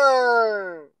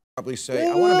on. Probably say,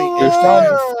 I want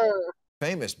to be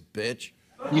famous, bitch.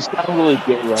 You sound really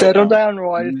gay right Settle now. down,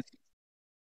 Roy.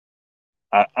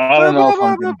 I don't know if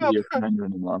I'm going to be your friend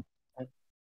anymore.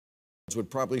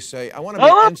 Would probably say, I want to be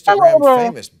Instagram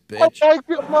famous, bitch.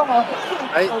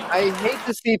 I hate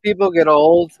to see people get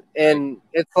old, and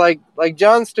it's like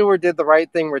Jon Stewart did the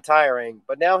right thing retiring,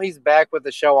 but now he's back with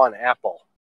the show on Apple.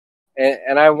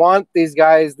 And I want these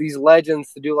guys, these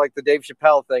legends, to do like the Dave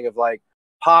Chappelle thing of like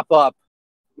pop up,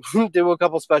 do a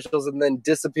couple specials, and then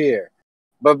disappear.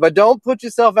 But don't put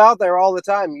yourself out there all the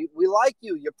time. We like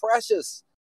you. You're precious.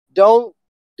 Don't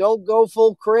go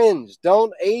full cringe.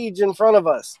 Don't age in front of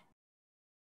us.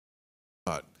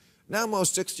 Now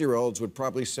most 60-year-olds would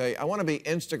probably say, I want to be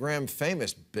Instagram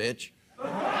famous, bitch.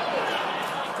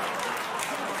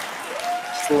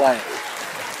 Slay.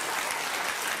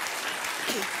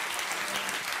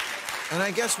 And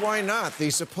I guess why not? The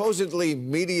supposedly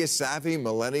media-savvy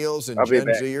millennials and Gen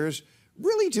Zers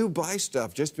really do buy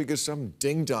stuff just because some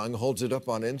ding-dong holds it up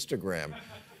on Instagram.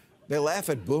 They laugh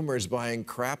at boomers buying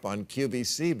crap on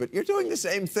QVC, but you're doing the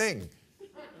same thing.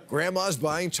 Grandma's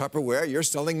buying Tupperware, you're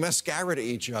selling mascara to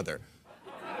each other.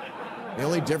 The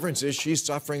only difference is she's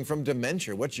suffering from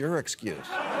dementia. What's your excuse?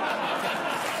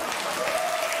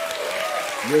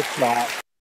 You're not.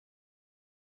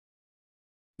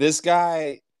 This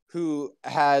guy who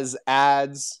has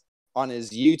ads on his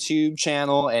YouTube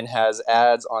channel and has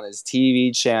ads on his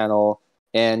TV channel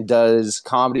and does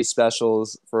comedy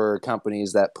specials for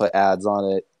companies that put ads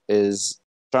on it is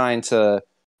trying to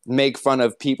make fun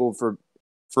of people for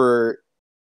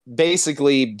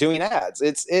basically doing ads.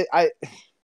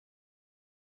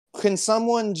 Can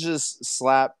someone just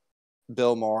slap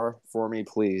Bill Maher for me,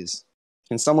 please?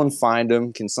 Can someone find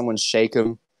him? Can someone shake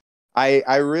him?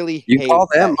 I really You hate call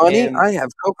that money? him. I have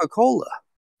Coca-Cola.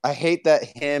 I hate that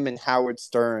him and Howard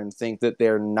Stern think that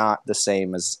they're not the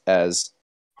same as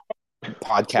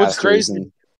podcasters What's crazy?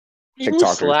 and He would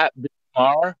TikTokers. slap Bill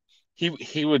Maher.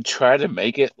 He would try to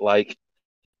make it like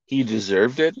he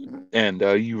deserved it, and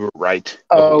you were right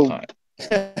the whole time.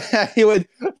 he would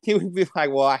be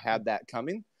like, "Well, I had that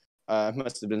coming.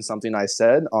 Must have been something I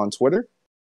said on Twitter."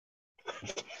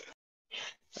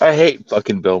 I hate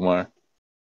fucking Bill Maher.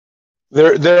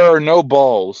 There are no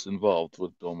balls involved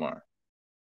with Bill Maher.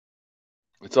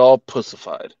 It's all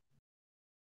pussified.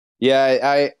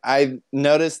 Yeah, I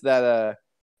noticed that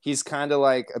he's kind of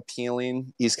like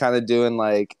appealing. He's kind of doing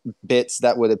like bits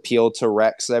that would appeal to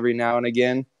Rex every now and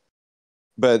again.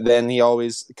 But then he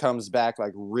always comes back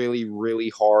like really, really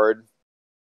hard.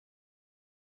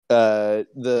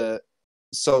 The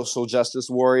social justice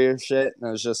warrior shit. And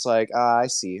I was just like, I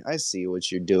see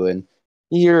what you're doing.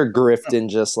 You're grifting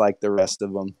just like the rest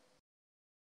of them.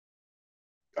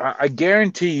 I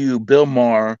guarantee you, Bill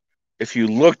Maher, if you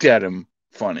looked at him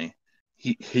funny,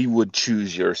 he would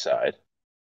choose your side.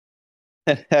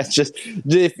 That's just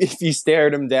if you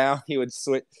stared him down, he would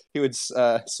switch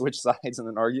sides in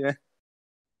an argument.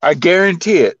 I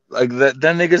guarantee it. Like that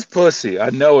nigga's pussy.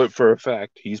 I know it for a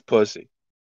fact. He's pussy.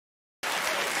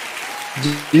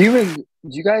 Do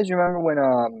you guys remember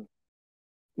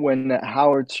when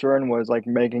Howard Stern was like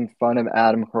making fun of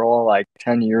Adam Carolla like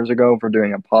 10 years ago for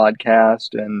doing a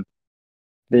podcast and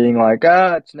being like,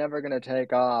 it's never gonna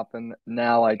take off, and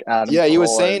now like Adam. Yeah, Carolla he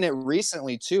was saying it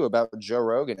recently too about Joe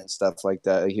Rogan and stuff like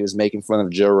that. He was making fun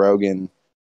of Joe Rogan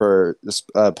for this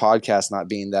podcast not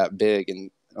being that big,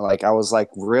 and like I was like,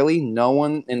 really, no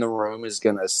one in the room is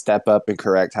gonna step up and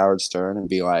correct Howard Stern and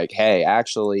be like, hey,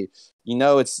 actually,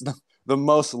 it's the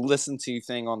most listened to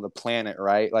thing on the planet,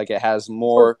 right? Like it has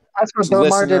more That's what Bill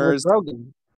Maher did with listeners.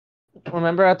 Rogan.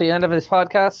 Remember at the end of his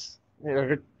podcast,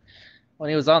 when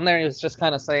he was on there, he was just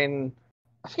kind of saying,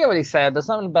 I forget what he said. There's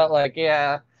something about like,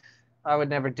 yeah, I would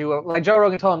never do it. Like Joe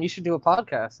Rogan told him, you should do a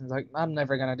podcast. And he's like, I'm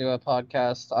never gonna do a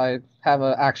podcast. I have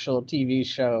an actual TV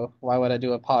show. Why would I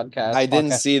do a podcast? I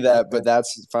didn't see that, but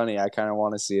that's funny. I kind of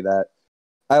want to see that.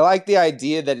 I like the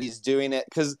idea that he's doing it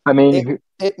because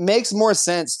it makes more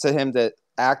sense to him to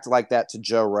act like that to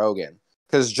Joe Rogan,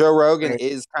 because Joe Rogan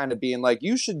is kind of being like,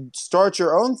 you should start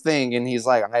your own thing, and he's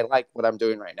like, I like what I'm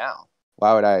doing right now.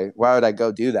 Why would I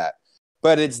go do that?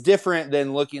 But it's different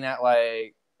than looking at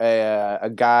like a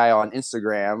guy on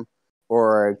Instagram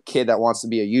or a kid that wants to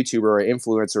be a YouTuber or an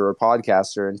influencer or a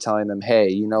podcaster and telling them, hey,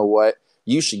 you know what?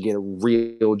 You should get a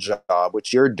real job.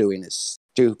 What you're doing is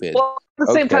stupid. Well, at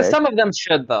the same time, some of them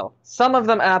should, though. Some of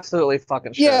them absolutely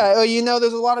fucking should. Yeah,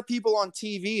 there's a lot of people on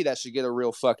TV that should get a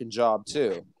real fucking job,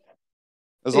 too.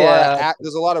 There's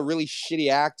a lot of really shitty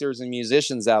actors and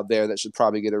musicians out there that should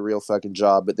probably get a real fucking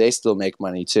job, but they still make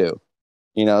money, too.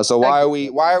 So why are we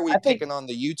picking on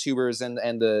the YouTubers and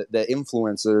the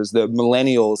influencers, the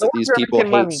millennials that these people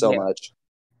hate so much?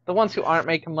 The ones who aren't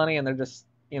making money and they're just,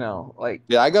 like...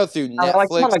 Yeah, I go through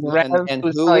Netflix and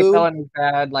who's Hulu. Like telling me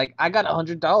bad, like, I got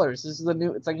 $100. This is the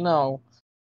new... It's like, no.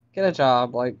 Get a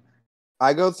job, like...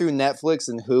 I go through Netflix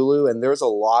and Hulu, and there's a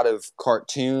lot of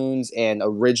cartoons and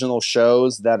original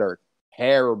shows that are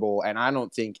terrible, and I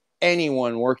don't think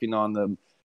anyone working on them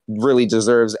really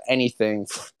deserves anything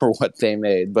for what they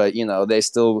made. But they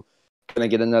still gonna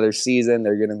get another season.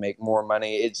 They're gonna make more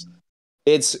money.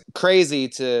 It's crazy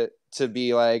to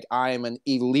be like, I'm an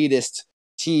elitist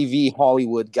TV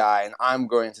Hollywood guy, and I'm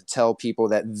going to tell people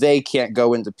that they can't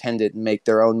go independent and make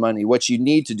their own money. What you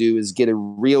need to do is get a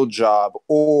real job,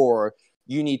 or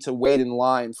you need to wait in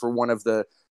line for one of the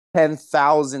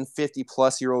 10,000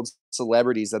 50-plus-year-old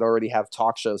celebrities that already have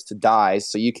talk shows to die,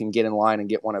 so you can get in line and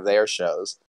get one of their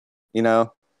shows.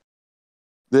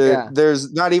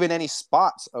 There's not even any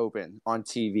spots open on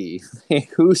TV.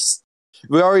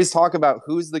 We always talk about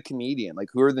who's the comedian, like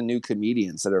who are the new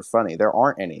comedians that are funny. There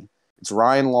aren't any. It's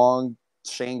Ryan Long,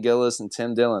 Shane Gillis, and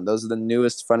Tim Dillon. Those are the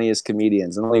newest, funniest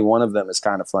comedians, and only one of them is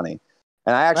kind of funny.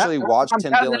 And I actually watched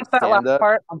Tim Dillon stand up.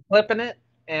 I'm flipping it,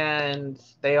 and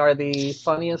they are the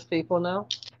funniest people now.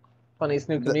 Funniest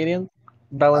new comedians.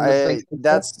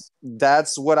 That's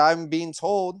what I'm being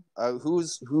told.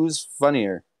 Who's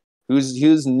funnier?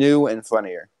 Who's new and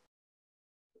funnier?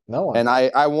 No one. And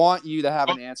I want you to have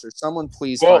an answer. Someone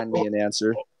please find me an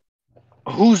answer.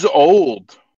 Who's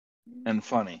old and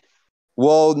funny?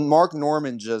 Well, Mark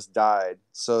Norman just died,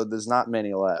 so there's not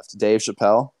many left. Dave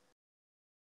Chappelle.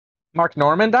 Mark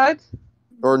Norman died?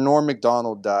 Or Norm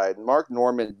Macdonald died. Mark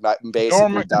Norman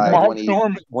basically died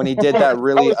when he did that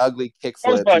really ugly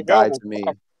kickflip. He died to me.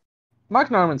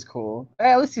 Mark Norman's cool.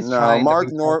 At least he's trying.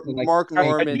 Mark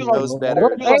Norman knows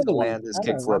better than to land his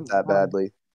kickflip that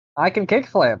badly. I can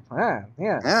kickflip.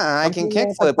 Yeah, I can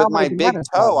kickflip with my big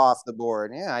toe off the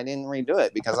board. Yeah, I didn't redo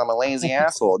it because I'm a lazy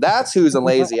asshole. That's who's a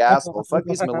lazy asshole. Fuck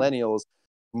these millennials.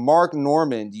 Mark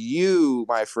Norman, you,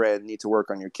 my friend, need to work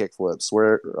on your kickflips.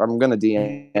 I'm going to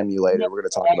DM you later. We're going to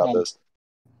talk about this.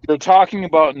 You're talking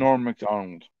about Norm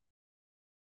Macdonald.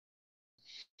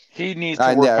 He needs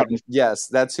to work on. Yes,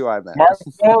 that's who I meant. Mark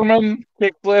Norman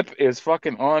kickflip is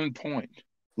fucking on point.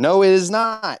 No, it is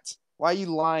not. Why are you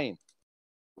lying?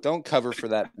 Don't cover for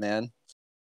that, man.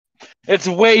 It's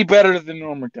way better than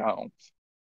Norm Macdonald.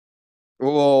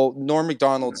 Well, Norm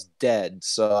Macdonald's dead,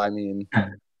 so I mean,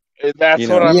 that's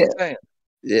what I'm saying.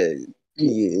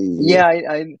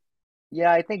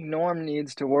 I think Norm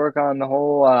needs to work on the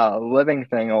whole living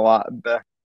thing a lot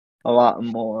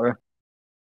more.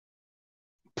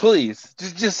 Please,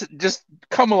 just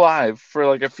come alive for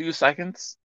like a few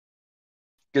seconds.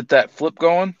 Get that flip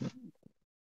going.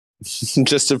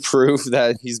 Just to prove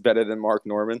that he's better than Mark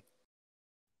Norman.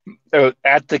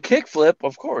 At the kickflip,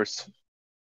 of course.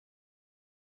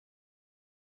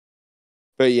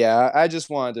 But yeah, I just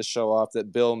wanted to show off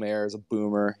that Bill Maher is a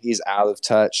boomer. He's out of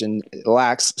touch and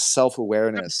lacks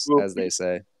self-awareness, as they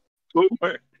say.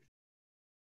 Boomer.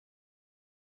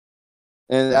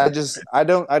 And I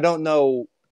don't know,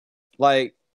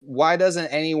 like, why doesn't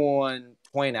anyone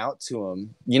point out to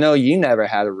him, you never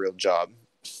had a real job.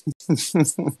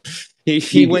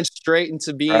 he went straight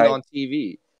into being on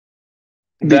TV.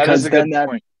 Because then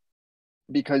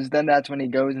that's when he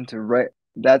goes into rage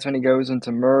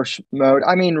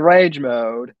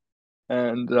mode.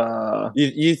 And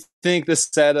you think the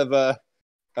set of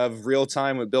Real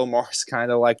Time with Bill Maher is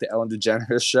kind of like the Ellen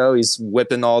DeGeneres show? He's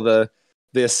whipping all the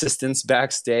assistants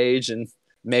backstage and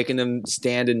making them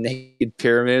stand in naked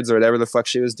pyramids or whatever the fuck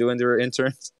she was doing to her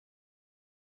interns.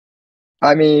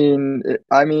 I mean,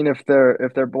 if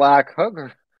they're black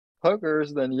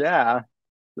hookers, then yeah.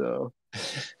 So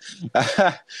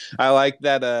I like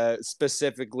that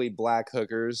specifically black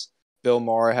hookers. Bill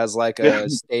Maher has like a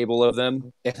stable of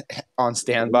them on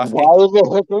standby. Why do the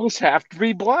hookers have to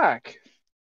be black?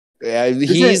 Yeah,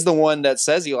 he's the one that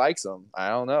says he likes them. I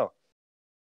don't know.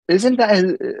 Isn't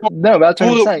that no? That's what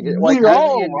I'm saying. Like, he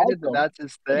admitted that's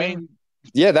his thing.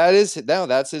 Yeah,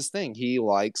 that's his thing. He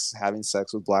likes having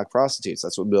sex with black prostitutes.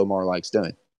 That's what Bill Maher likes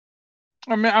doing.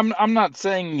 I mean, I'm not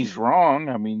saying he's wrong.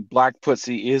 I mean, black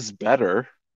pussy is better,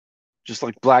 just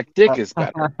like black dick is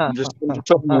better. I'm just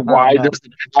telling you why does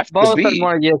it have Both to are be.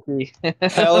 more yucky.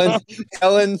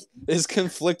 Helen is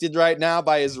conflicted right now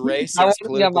by his race. My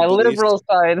liberal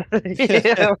side.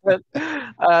 Yeah, but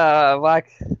black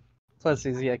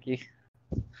pussy's yucky.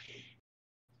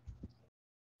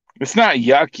 It's not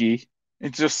yucky.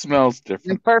 It just smells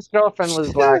different. My first girlfriend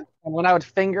was black, and when I would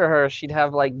finger her, she'd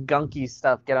have like gunky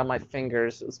stuff get on my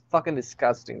fingers. It was fucking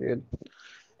disgusting, dude.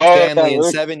 Stanley, in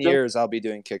 7 years, I'll be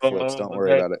doing kickflips. Don't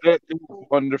worry about it.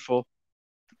 Wonderful.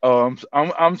 Oh,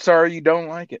 I'm sorry you don't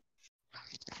like it.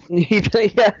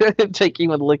 Yeah, Jakey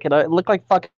would lick it up. It looked like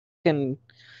fucking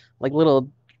like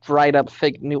little dried up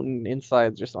fake Newton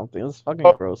insides or something. It was fucking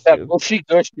gross, that dude. gushy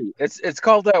gushy. It's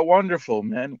called that wonderful,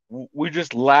 man. We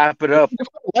just lap it up.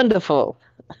 Wonderful.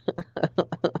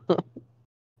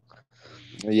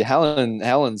 Yeah,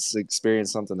 Helen's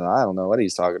experienced something that I don't know what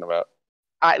he's talking about.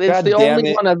 It's God the damn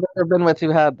only it. one I've ever been with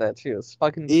who had that too. It's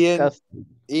fucking disgusting.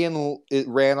 Ian it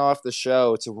ran off the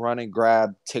show to run and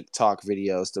grab TikTok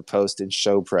videos to post in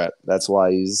show prep. That's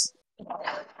why he's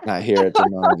not here at the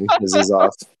moment because he's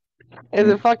off. Is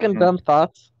it fucking dumb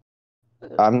thoughts?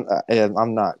 I'm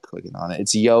not clicking on it.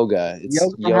 It's yoga. It's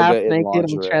Half yoga in naked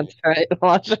and lingerie. transparent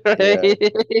lingerie.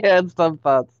 Yeah, it's dumb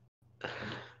thoughts.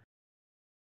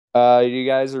 You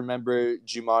guys remember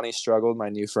Jumani Struggled, my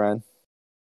new friend?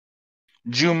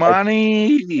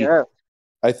 Jumani. Yeah.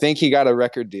 I think he got a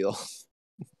record deal.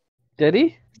 Did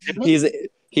he?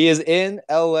 He is in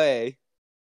LA.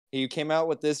 He came out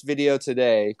with this video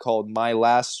today called My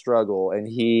Last Struggle, and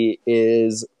he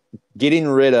is getting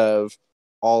rid of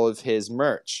all of his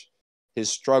merch,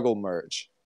 his struggle merch.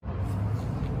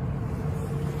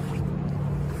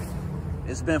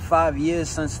 It's been 5 years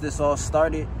since this all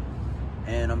started,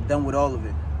 and I'm done with all of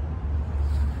it.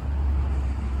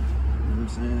 You know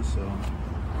what I'm saying? So,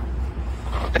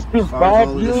 it's been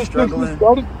 5 years since we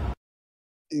started.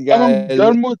 Guys, I'm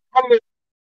done with it.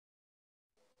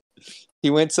 He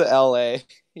went to LA.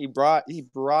 He brought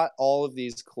all of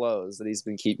these clothes that he's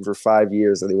been keeping for 5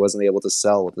 years that he wasn't able to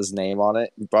sell with his name on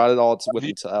it. He brought it all with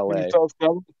him to LA.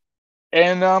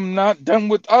 And I'm not done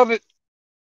with it.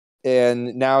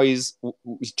 And now he's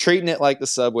treating it like the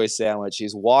Subway sandwich.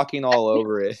 He's walking all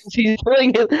over it. He's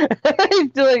doing it. He's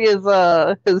doing his.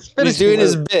 He's doing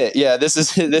his bit. Yeah, this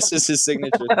is his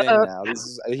signature thing now.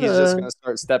 He's just gonna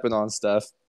start stepping on stuff.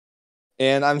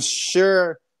 And I'm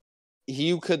sure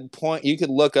you could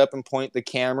look up and point the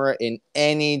camera in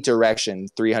any direction,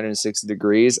 360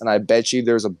 degrees, and I bet you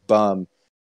there's a bum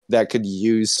that could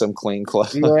use some clean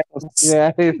clothes.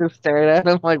 Yeah, he's just staring at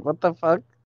him like, what the fuck?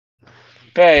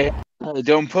 Hey,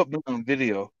 don't put me on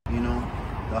video. You know,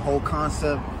 the whole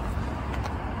concept.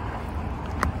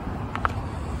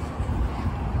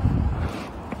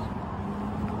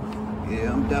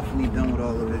 Yeah, I'm definitely done with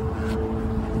all of it, man.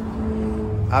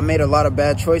 I made a lot of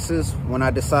bad choices when I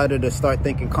decided to start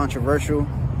thinking controversial.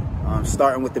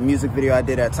 Starting with the music video I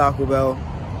did at Taco Bell,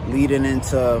 leading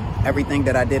into everything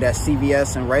that I did at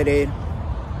CVS and Rite Aid.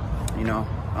 You know,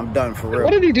 I'm done for real.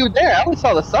 What did he do there? I only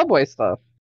saw the Subway stuff.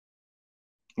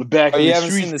 Back you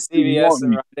haven't seen the CVS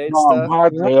and Rite Aid stuff?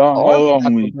 Hot, they all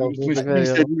on me.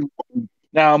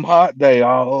 Now I'm hot, they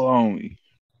all on me.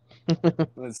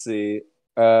 Let's see.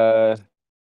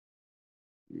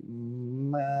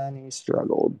 Money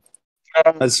Struggled.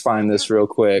 Let's find this real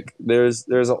quick. There's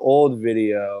an old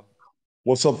video.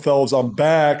 What's up, fellas? I'm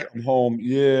back. I'm home.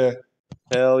 Yeah.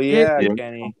 Hell yeah,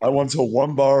 Kenny. I went to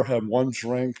one bar, had one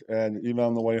drink, and even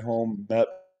on the way home, met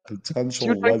potential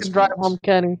You drink to lesbians. drive home,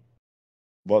 Kenny.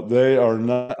 But they are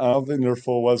not, I don't think they're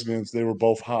full lesbians. They were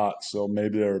both hot, so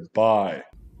maybe they're bi.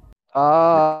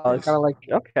 Oh, kind of like,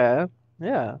 okay.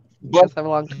 Yeah. But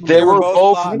they were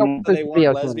both hot, but they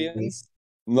weren't lesbians?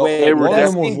 No, Wait, one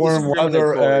of them was this wearing is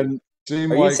leather discriminatory. and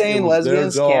seemed Are you like saying it was their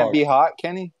lesbians can't dog. be hot,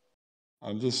 Kenny?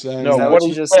 I'm just saying. No, Is that what what you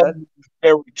he just said? said?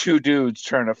 There were two dudes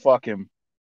trying to fuck him.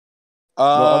 No,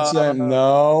 I'm saying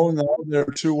no. There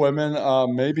are two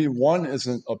women. Maybe one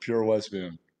isn't a pure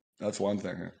lesbian. That's one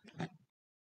thing.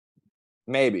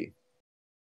 Maybe.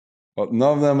 But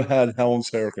none of them had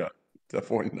Helen's haircut.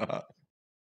 Definitely not.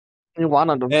 You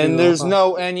wanted them And to, there's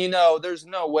huh? there's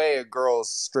no way a girl's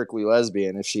strictly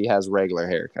lesbian if she has regular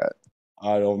haircut.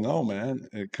 I don't know, man.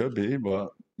 It could be, but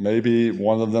maybe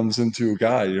one of them's into a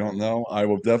guy. You don't know. I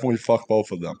will definitely fuck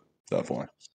both of them. Definitely.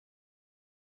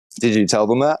 Did you tell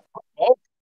them that? Oh,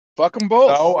 fuck them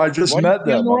both. No, I just What met are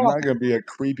you them. doing I'm wrong? not gonna be a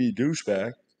creepy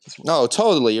douchebag. No,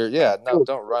 totally. Don't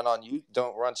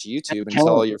run to YouTube and tell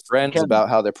all your friends about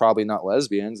how they're probably not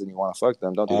lesbians and you want to fuck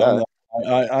them. Don't do that.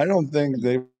 I don't think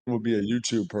they would be a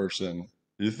YouTube person.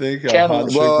 You think?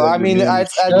 Well, I mean,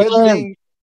 it's a good thing,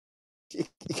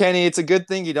 Kenny. It's a good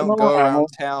thing you don't go around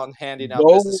town handing out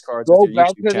business cards with your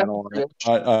YouTube channel on it.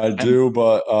 I do,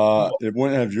 but it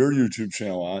wouldn't have your YouTube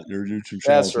channel on. Your YouTube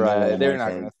channel. That's right.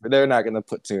 They're not gonna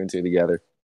put two and two together.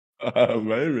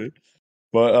 Maybe,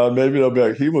 but maybe they'll be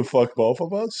like, he would fuck both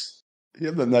of us. He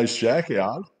had that nice jacket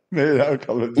on. Maybe that would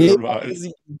come into their mind.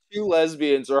 Two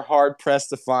lesbians are hard pressed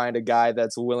to find a guy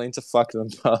that's willing to fuck them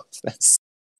both. That's.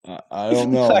 I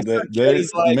don't know. They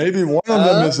like, maybe one of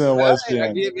them isn't a lesbian.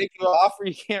 I can't make you an offer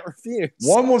you can't refuse.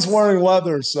 One was wearing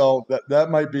leather, so that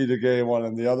might be the gay one,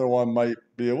 and the other one might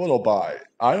be a little bi.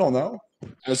 I don't know.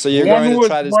 So you're going to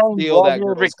try to steal that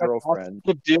girl's girlfriend.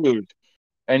 The dude,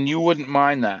 and you wouldn't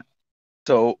mind that.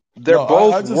 So they're No,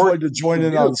 both. I just like to join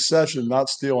in on the session, not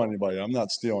steal anybody. I'm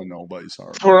not stealing nobody's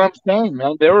heart. That's what I'm saying,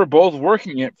 man. They were both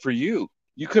working it for you.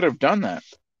 You could have done that.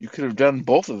 You could have done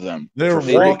both of them. They're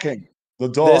walking the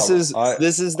dog.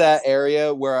 This is that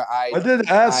area where I did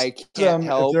ask them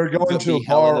help if they're going but to be a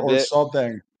bar Helen a or bit.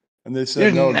 something, and they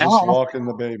said no, just walking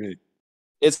the baby.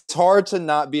 It's hard to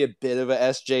not be a bit of a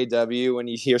SJW when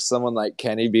you hear someone like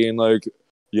Kenny being like,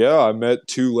 "Yeah, I met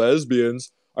 2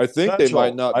 lesbians. I think they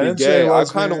might not be gay. I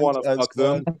kind of want to fuck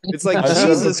them." It's like,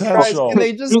 Jesus Christ, can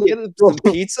they just get some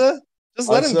pizza? Just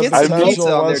let them get some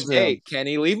pizza on their date,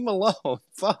 Kenny. Leave them alone.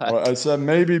 Fuck. Well, I said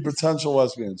maybe potential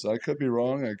lesbians. I could be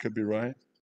wrong. I could be right.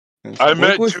 I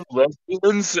met 2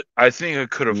 lesbians. I think I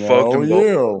could have fucked them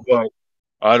both. But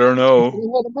I don't know.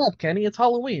 Hold them up, Kenny. It's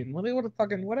Halloween. What would have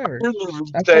fucking whatever?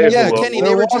 Yeah, Kenny,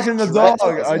 they were walking the dog.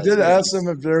 I did ask them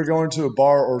if they were going to a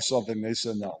bar or something. They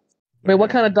said no. Wait, what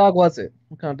kind of dog was it?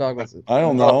 What kind of dog was it? I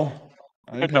don't know.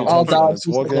 All dogs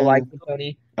look alike,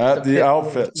 Tony. At the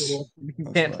outfits. You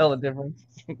can't tell the difference.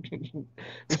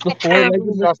 It's the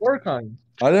 4-legged or 4 kind.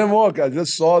 I didn't look. I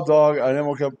just saw a dog. I didn't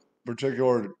look at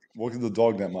the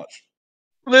dog that much.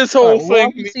 This whole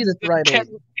thing. You see this right away.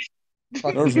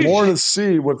 There's more to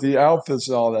see with the outfits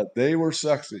and all that. They were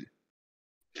sexy.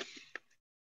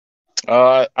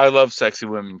 I love sexy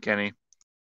women, Kenny.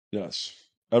 Yes,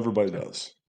 everybody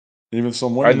does. Even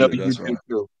some women. I know do, you do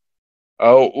too.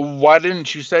 Oh, why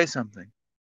didn't you say something?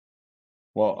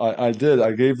 Well, I did.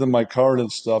 I gave them my card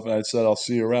and stuff, and I said, I'll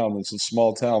see you around. It's a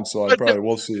small town, so I probably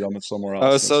will see them somewhere else.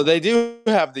 Oh, so they do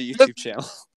have the YouTube channel.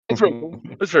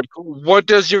 That's very cool. What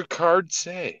does your card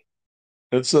say?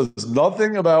 It says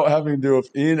nothing about having to do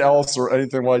with Ian Ellis or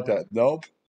anything like that. Nope.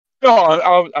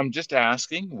 No, I'm just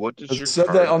asking. What does your said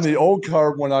card that on the old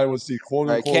card when I was the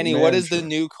quote-unquote Kenny, what does the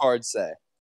new card say?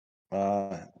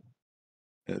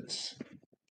 It's...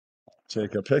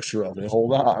 Take a picture of it.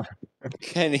 Hold on.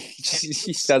 Kenny,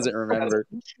 he doesn't remember.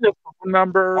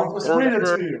 Number. I'll just read it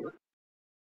to you.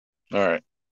 All right.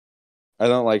 I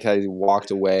don't like how he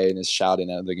walked away and is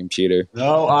shouting at the computer.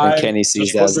 No, and Kenny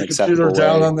sees that as an acceptable computer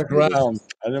down way. on the ground.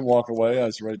 I didn't walk away. I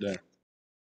was right there.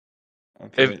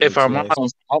 Okay, If I'm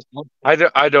honest,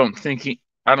 I don't think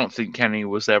Kenny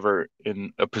was ever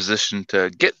in a position to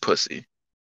get pussy.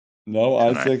 No,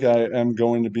 I think I am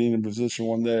going to be in a position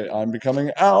one day. I'm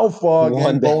becoming alpha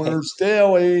again, boners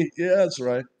daily. Yeah, that's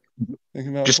right.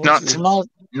 Just not tonight.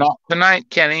 Not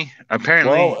tonight, Kenny.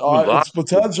 Apparently, well, it's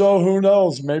potential. Who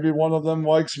knows? Maybe one of them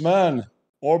likes men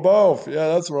or both. Yeah,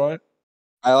 that's right.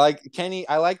 I like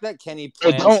that Kenny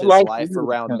plans his life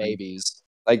around maybes.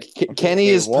 Like Kenny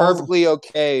is perfectly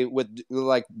okay with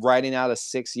like writing out a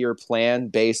 6-year plan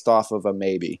based off of a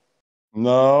maybe.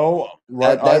 No,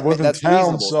 right. I live in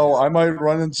town, reasonable. so I might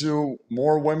run into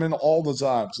more women all the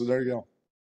time. So there you go.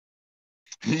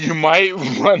 You might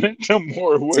run into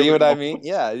more women. See what I mean?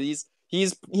 Yeah, he's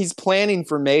planning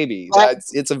for maybe.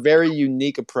 It's a very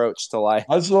unique approach to life.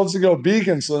 I'm supposed to go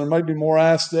Beacon, so there might be more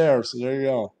ass there. So there you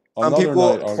go. Some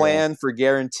people plan for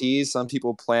guarantees. Some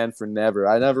people plan for never.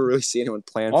 I never really see anyone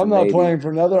plan for I'm not maybe. playing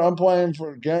for never. I'm playing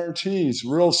for guarantees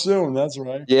real soon. That's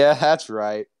right. Yeah, that's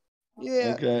right.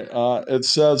 Yeah. Okay. It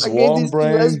says I gave long these 2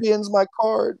 brain. lesbians my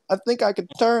card. I think I could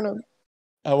turn them.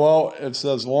 Well, it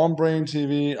says Long Brain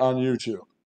TV on YouTube.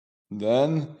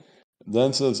 Then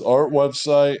says art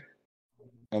website,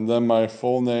 and then my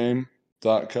full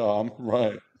name.com.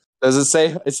 Right. Does it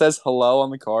say? It says hello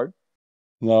on the card.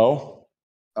 No.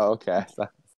 Oh, okay.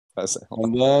 That's it.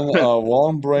 And then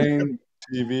Long Brain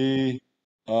TV,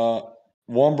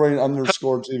 Long Brain _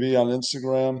 TV on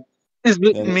Instagram. Is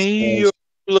it me you're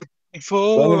looking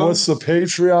for? Then it was the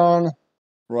Patreon,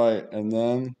 right? And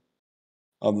then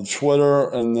the Twitter,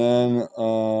 and then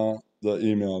the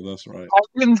email. That's right. I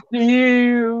can see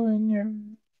you in your.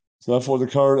 So that's for the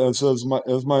card. It says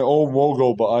it's my old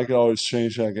logo, but I can always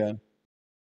change that again.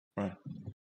 Right.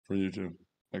 For YouTube.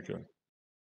 Okay.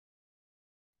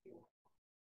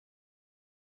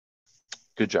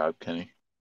 Good job, Kenny.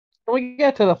 When we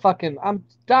get to the fucking, I'm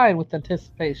dying with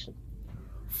anticipation.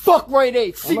 Fuck Rite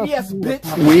Aid, CBS, bitch.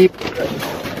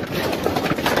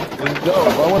 No,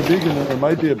 if I want Beacon, there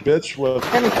might be a bitch with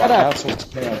asshole's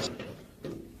pants.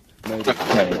 Maybe.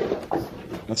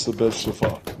 That's the bitch to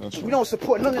fuck. That's right. We don't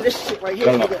support none of this shit right here,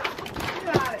 nigga.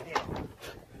 Get out of here.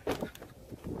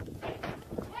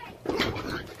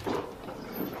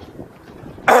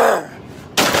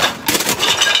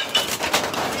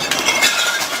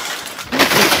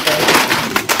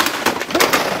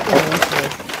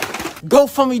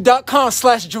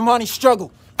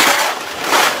 GoFundMe.com/JermaniStruggle.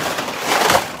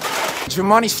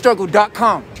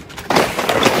 JermaniStruggle.com.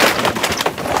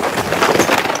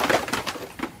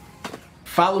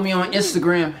 Follow me on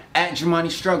Instagram at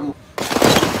Jumani Struggle.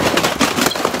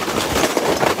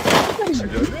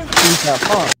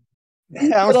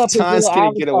 How much times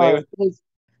can he get away with?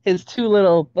 His two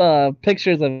little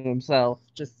pictures of himself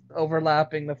just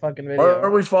overlapping the fucking video. Where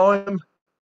are we following him?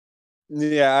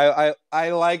 Yeah, I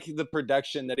like the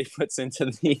production that he puts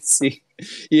into these.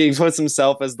 He puts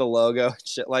himself as the logo,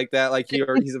 shit like that. Like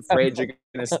he's afraid you're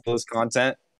gonna steal his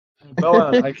content.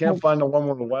 Bella, I can't find the one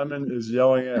where the woman is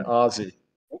yelling at Ozzy.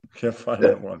 Can't find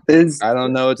that one. I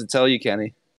don't know what to tell you,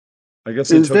 Kenny. I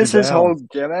guess is this his whole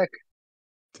gimmick?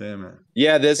 Damn it!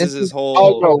 Yeah, this is his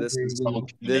whole.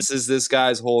 This is this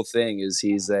guy's whole thing. Is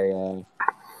he's a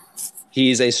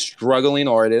struggling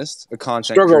artist, a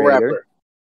content creator. Rapper.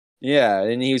 Yeah,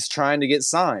 and he was trying to get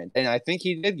signed, and I think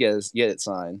he did get it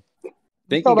signed. I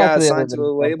think he got signed to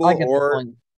a label, or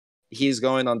he's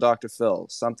going on Dr. Phil.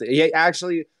 Something.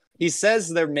 He says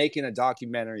they're making a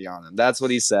documentary on him. That's what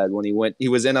he said when he went. He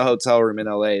was in a hotel room in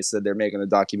LA. Said they're making a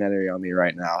documentary on me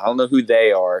right now. I don't know who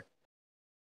they are.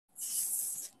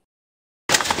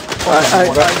 That's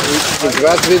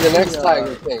be the next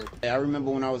Tiger thing. I remember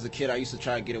when I was a kid, I used to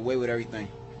try to get away with everything.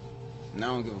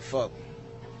 Now I don't give a fuck.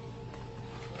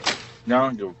 Now I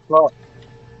don't give a fuck.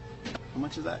 How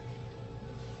much is that?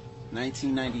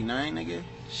 $19.99, nigga?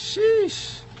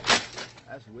 Sheesh.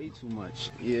 That's way too much.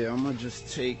 Yeah, I'm gonna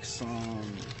just take some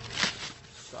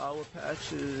Sour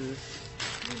Patches.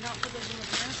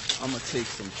 I'm gonna take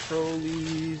some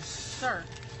Trolleys. Sir.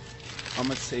 I'm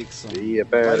gonna take some. Be a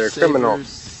better criminal.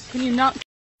 Can you not?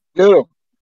 No.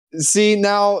 See,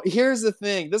 now here's the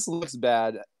thing. This looks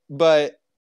bad, but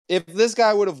if this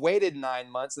guy would have waited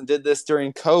 9 months and did this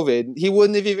during COVID, he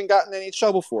wouldn't have even gotten any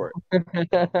trouble for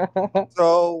it.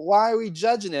 So why are we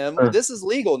judging him? This is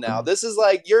legal now. This is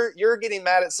like you're getting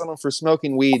mad at someone for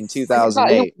smoking weed in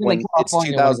 2008 when it's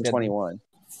 2021.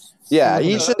 Yeah,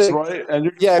 he should have. Right.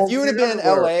 Yeah, if you would have been in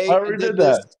LA,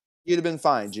 you'd have been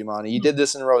fine, Jumani. You did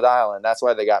this in Rhode Island. That's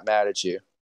why they got mad at you.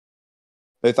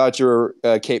 They thought you were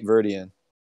Cape Verdean.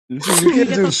 You can't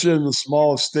do shit in a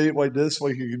small state like this,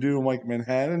 like you can do in like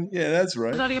Manhattan. Yeah, that's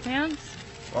right. Out of your pants?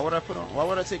 Why would I put on? Why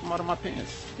would I take them out of my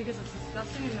pants? Because it's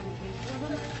disgusting and never paid for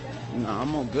them. No,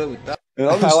 I'm all good with that.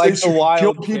 I like the wild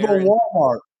kill people Karen, in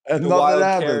Walmart, and the nothing wild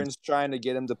happens. Karen's trying to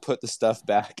get him to put the stuff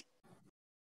back.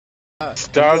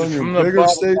 Started from the bigger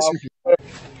states.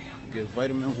 Get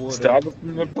vitamin water. Started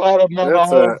from the bottom.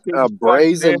 That's a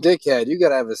brazen dickhead. You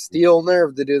gotta have a steel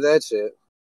nerve to do that shit.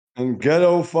 And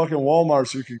ghetto fucking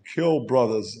Walmarts, you can kill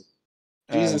brothers.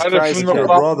 Jesus And Christ, your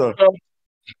brother.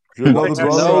 Your another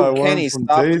brother, I learned Kenny, from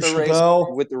stop Dave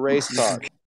Chappelle with the race talk.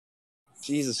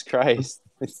 Jesus Christ.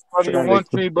 Nobody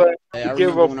wants me, but hey, I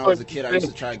remember when I was a kid, I used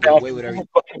to try to get away with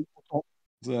everything.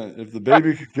 If the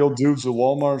baby could kill dudes at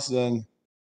Walmarts, then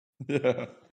yeah.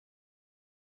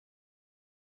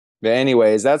 But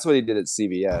anyways, that's what he did at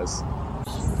CVS.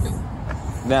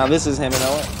 Now this is him in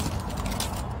LA.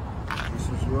 This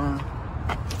is wrong.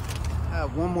 I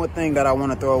have one more thing that I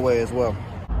want to throw away as well.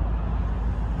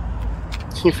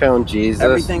 He found Jesus.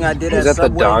 Everything I did at that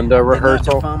Subway, the Donda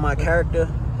rehearsal? I found my character.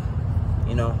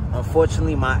 You know,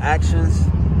 unfortunately, my actions,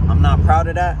 I'm not proud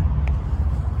of that.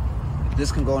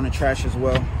 This can go in the trash as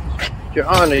well. Your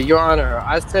Honor,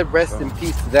 I said rest in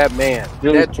peace to that man.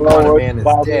 That Juana man is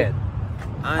dead.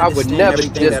 I would never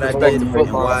disrespect the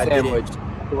football sandwich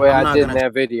the way I did in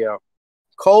that video.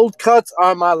 Cold cuts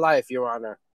are my life, Your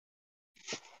Honor.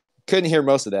 Couldn't hear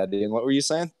most of that, Dean. What were you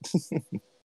saying?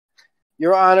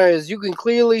 Your Honor, as you can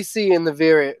clearly see in the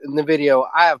video,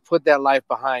 I have put that life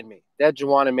behind me. That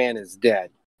Juana man is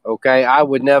dead. Okay? I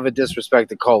would never disrespect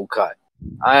the cold cut.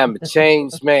 I am a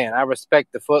changed man. I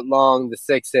respect the foot long, the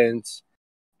 6-inch,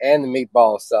 and the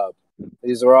meatball sub.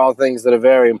 These are all things that are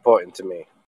very important to me.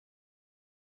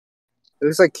 It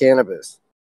looks like cannabis.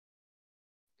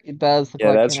 It does.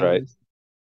 Yeah, that's right.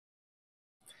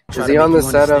 Is he on the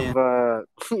set of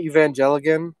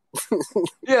Evangelion?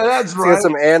 Yeah, that's right. Got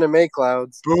some anime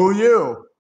clouds. Boo you.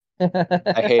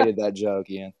 I hated that joke,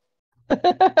 Ian.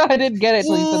 I didn't get it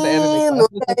until you said the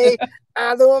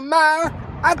anime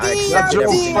clouds. That's your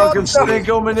fucking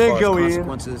stinko maninko,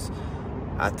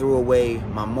 Ian. I threw away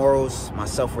my morals, my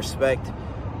self-respect.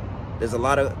 There's a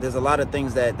lot of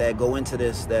things that go into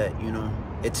this that, you know,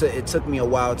 it took me a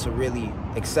while to really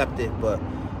accept it, but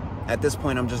at this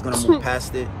point I'm just gonna move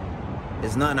past it.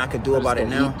 There's nothing I could do about it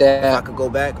now. If I could go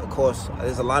back, of course,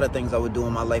 there's a lot of things I would do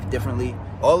in my life differently.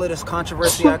 All of this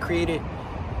controversy I created,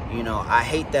 you know, I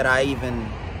hate that I even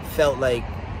felt like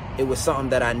it was something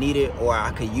that I needed or I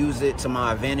could use it to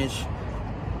my advantage.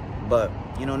 But,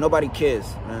 you know, nobody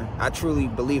cares, man. I truly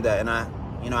believe that, and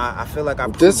I feel like I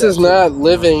proved This is not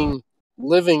living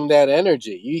living that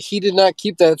energy. He did not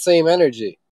keep that same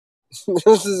energy.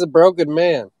 This is a broken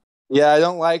man. Yeah, I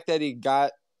don't like that he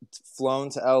got flown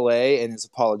to LA and is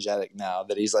apologetic now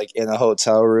that he's like in a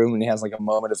hotel room and he has like a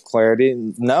moment of clarity.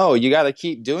 No, you got to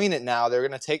keep doing it now. They're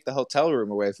going to take the hotel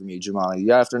room away from you, Jamali.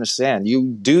 You have to understand.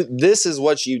 This is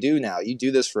what you do now. You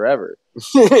do this forever.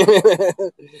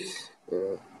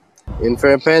 In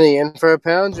for a penny, in for a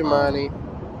pound, Jamani.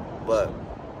 But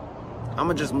I'm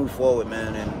gonna just move forward,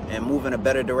 man, and move in a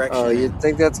better direction. Oh, you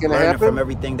think that's gonna happen? From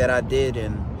everything that I did,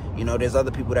 and there's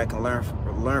other people that can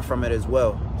learn from it as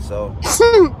well. So,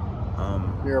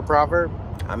 you're a proverb.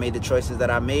 I made the choices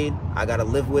that I made. I gotta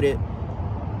live with it,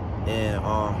 and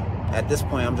at this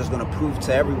point, I'm just gonna prove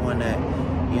to everyone that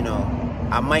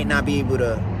I might not be able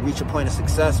to reach a point of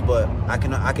success, but I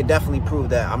could definitely prove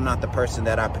that I'm not the person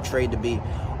that I portrayed to be,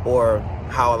 or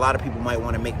how a lot of people might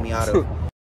want to make me out of.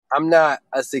 I'm not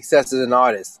a success as an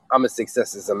artist. I'm a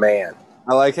success as a man.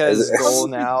 I like his goal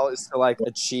now is to like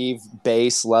achieve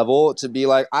base level, to be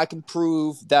like, I can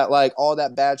prove that like all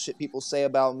that bad shit people say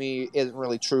about me isn't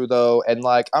really true though, and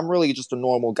like I'm really just a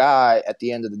normal guy at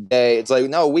the end of the day. It's like,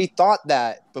 no, we thought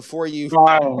that before you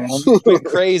went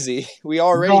crazy. We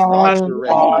already thought you were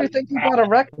ready. Why do you think he got a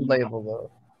record label though?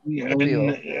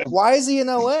 Why is he in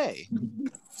LA?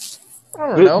 I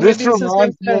don't know. Maybe it's just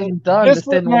done. Just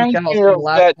didn't work out for the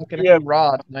last fucking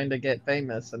Rod trying to get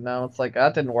famous, and now it's like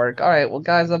that didn't work. All right, well,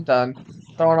 guys, I'm done.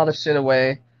 Throwing all this shit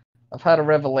away. I've had a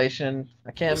revelation.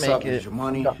 I can't make it.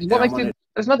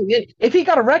 There's nothing. If he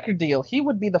got a record deal, he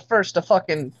would be the first to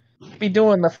fucking be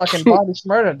doing the fucking body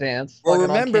smurder dance. Well,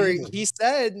 remember, he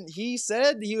said he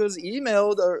was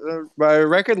emailed by a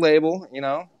record label.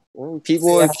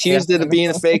 People accused it of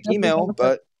being a fake email,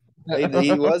 but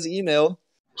he was emailed.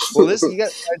 Well, it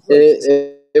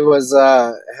was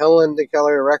Helen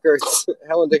DeKellar Records,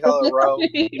 Helen DeKellar Row.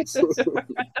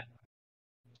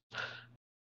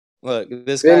 Look,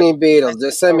 this Vinny Beatles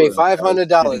just send me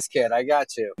 $500, kid. I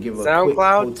got you. Give a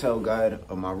SoundCloud quick hotel guide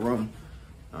of my room.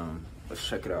 Let's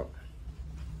check it out.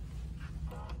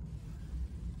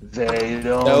 They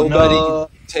don't Nobody know.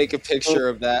 Take a picture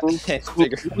of that and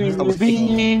figure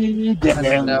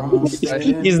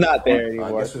he's not there anymore.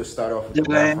 I guess we'll start off with the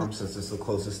bathroom since it's the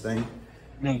closest thing.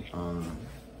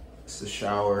 It's a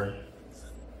shower.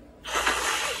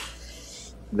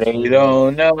 They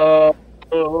don't know.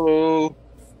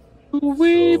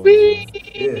 Pretty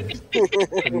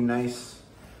nice.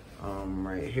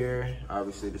 Right here.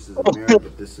 Obviously, this is a mirror,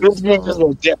 but this is a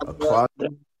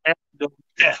closet.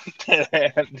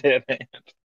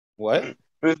 What?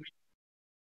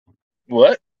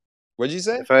 What? What'd you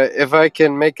say? If I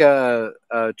can make a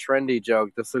trendy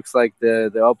joke, this looks like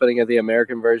the opening of the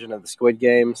American version of the Squid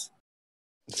Games.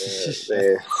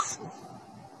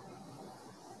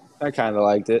 I kind of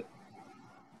liked it.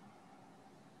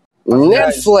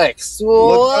 Netflix.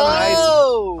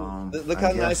 Whoa! Look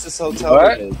how nice this hotel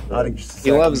is.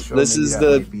 He loves. This is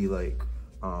the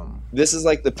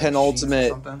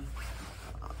penultimate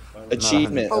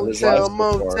achievement of his life. Hotel,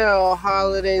 motel,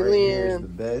 Holiday Inn. Here's the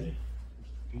bed.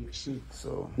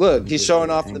 So look, he's showing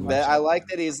off the bed. I like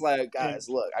that he's like, guys,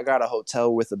 look, I got a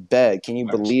hotel with a bed. Can you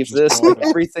believe this? Like,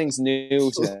 everything's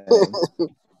new to him.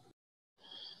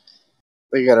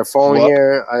 They got a phone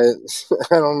here. I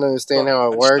don't understand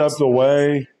how it works. I stepped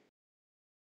away.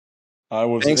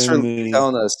 Thanks for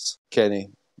telling us,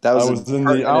 Kenny. I was in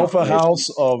the Alpha House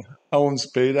of Helen's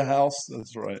Beta House.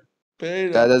 That's right.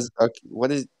 Beta. That is okay.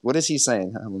 What is he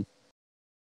saying, Helen?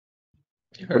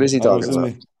 What is he talking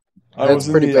about? I was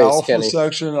in the Alpha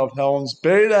section of Helen's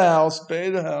Beta House.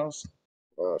 Beta House.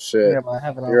 Oh shit!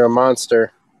 You're a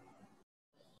monster.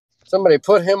 Somebody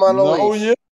put him on a leash.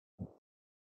 Yeah.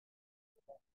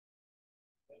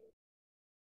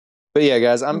 But yeah,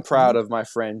 guys, I'm proud of my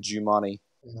friend Jumani.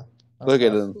 Yeah, look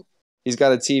at him. He's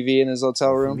got a TV in his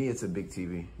hotel room. For me, it's a big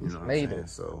TV. You know what I'm saying?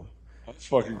 So that's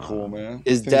fucking cool, man.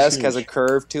 His desk has a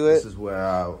curve to it. This is where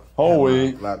I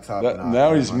holy laptop.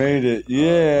 Now he's made it.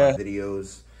 Yeah.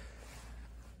 Videos.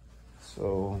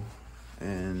 So,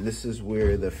 and this is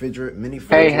where the mini.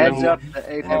 Hey, heads up!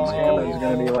 The Apex Killer is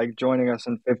going to be like joining us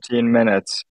in 15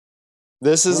 minutes.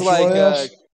 This is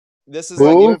like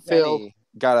if Kenny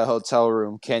got a hotel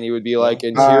room. Kenny would be like,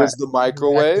 and here's the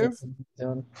microwave,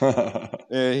 and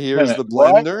here's the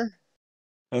blender.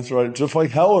 That's right, just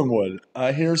like Helen would.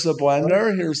 Here's the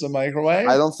blender. Here's the microwave.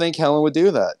 I don't think Helen would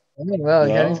do that. Well,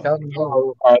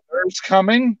 no. Others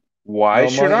coming. Why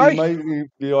should I? It might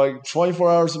be like 24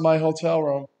 hours in my hotel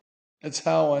room. It's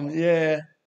Helen. Yeah.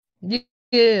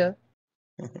 Yeah.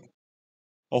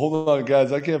 Hold on,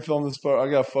 guys. I can't film this part. I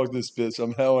gotta fuck this bitch.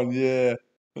 I'm Helen. Yeah.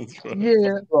 That's right.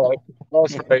 Yeah, right.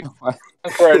 That's right.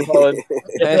 That's right, Helen.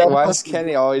 Why does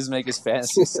Kenny always make his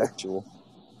fantasy sexual?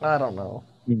 I don't know.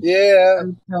 Yeah.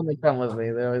 Every time they come with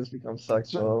me, they always become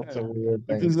sexual. It's a weird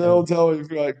thing. Because they'll tell me,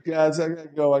 like, guys, I gotta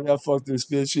go. I gotta fuck this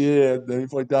bitch. Yeah. Then you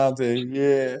play Dante.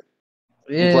 Yeah.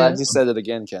 I'm glad you said it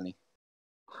again, Kenny.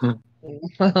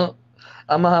 Well,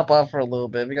 I'm gonna hop off for a little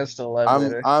bit. We got still live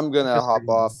later. I'm gonna hop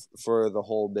off for the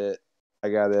whole bit. I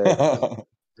gotta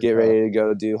get ready to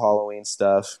go do Halloween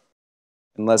stuff.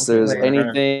 Unless there's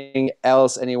anything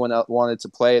else anyone else wanted to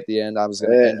play at the end, I was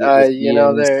gonna end it with you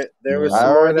know, Ian's- there was I some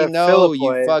more already that know, Philip you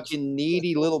played. fucking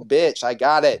needy little bitch. I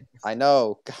got it. I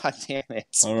know. God damn it.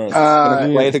 All right. I'm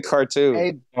gonna play the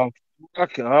cartoon.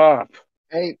 Fuck up.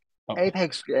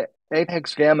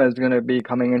 Apex Gamma is going to be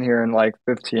coming in here in like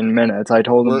 15 minutes. I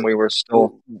told him we were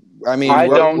still. I mean, I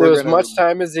don't we're do as gonna- much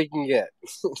time as he can get.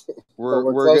 We're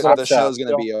closing good. up The shop. show's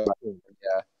gonna be over.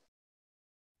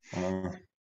 Yeah.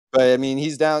 But I mean,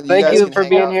 he's down. Thank guys you can for hang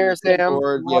being out in here, the Sam.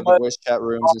 Discord. We have the voice chat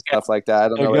rooms and stuff like that. I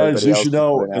don't Hey, know what guys, everybody you else should is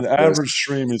know doing an after this. average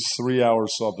stream is 3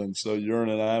 hours something, so you're in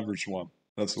an average one.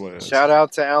 That's the way it is. Shout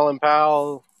out to Alan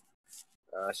Powell.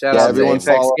 Shout Yeah, out to everyone Apex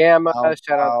follow Gamma. Alan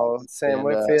Shout out Powell to Sam and,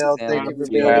 Whitfield. Sam Thank you for Whitfield.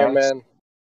 being here, man.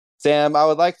 Sam, I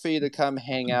would like for you to come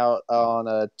hang out on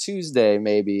a Tuesday,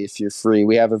 maybe, if you're free.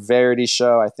 We have a Verity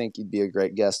show. I think you'd be a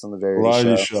great guest on the Verity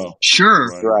Variety show. show.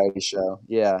 Sure. Variety show.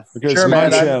 Yeah. Because Sure, it's my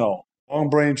man. channel. Long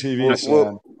Brain TV,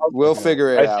 Sam. We'll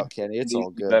figure it I out, think Kenny. It's all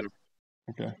good. better.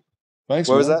 Okay. Thanks,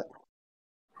 What was man. that?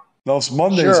 No, it's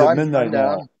Mondays Sure, at I'm midnight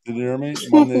down. now. Did you hear me?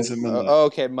 Mondays at midnight. Oh,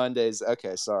 okay, Mondays.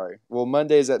 Okay, sorry. Well,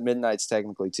 Mondays at midnight's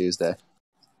technically Tuesday.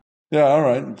 Yeah, all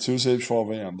right. Tuesday at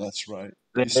 12 a.m. That's right.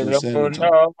 Eastern Standard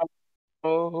Time.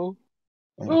 Oh,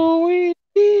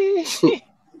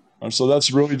 So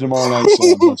that's really tomorrow night,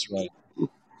 Sam. That's right.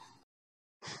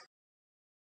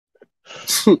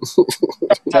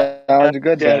 Sounds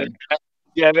good, then.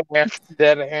 I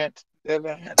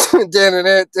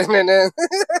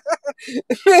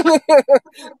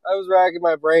was racking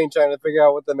my brain trying to figure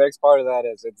out what the next part of that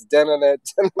is. It's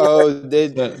Oh,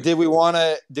 did we want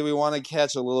to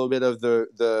catch a little bit of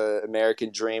the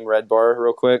American Dream Red Bar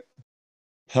real quick?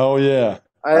 Hell yeah.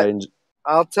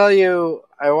 I'll tell you,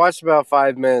 I watched about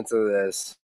 5 minutes of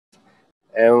this,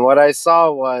 and what I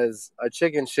saw was a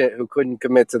chicken shit who couldn't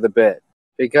commit to the bit.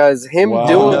 Because him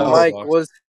doing Mike was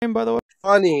by the way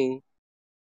funny,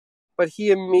 but he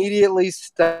immediately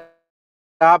stopped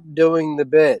doing the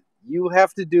bit. You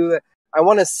have to do that. I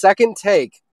want a second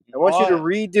take. I want you to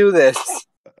redo this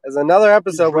as another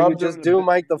episode where you just do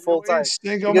Mike the full time.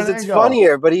 Because it's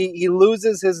funnier, but he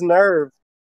loses his nerve.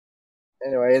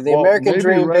 Anyway, the American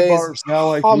Dream Red pays Bar's now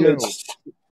like homage.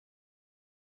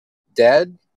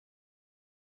 Dead?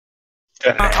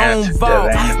 My own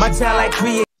vault, my talent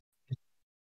create.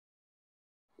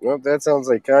 Well, that sounds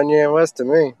like Kanye and West to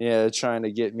me. Yeah, they're trying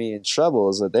to get me in trouble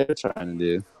is what they're trying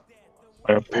to do.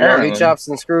 No, he chops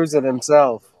and screws it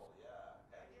himself.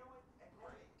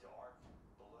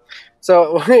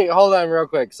 So, wait, hold on real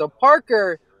quick. So,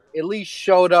 Parker at least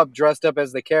showed up dressed up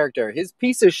as the character. His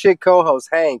piece of shit co-host,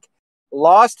 Hank,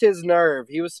 lost his nerve.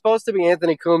 He was supposed to be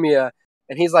Anthony Cumia,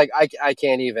 and he's like, I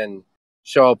can't even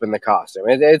show up in the costume.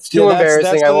 It's too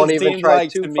embarrassing. I won't even try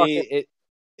like to to fucking... me.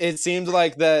 It seemed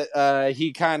like that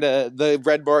he kind of, the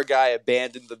Red Bar guy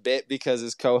abandoned the bit because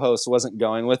his co-host wasn't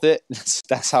going with it.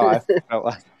 That's how I felt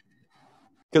like.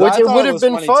 Which it would have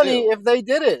been funny if they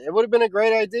did it. It would have been a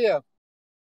great idea.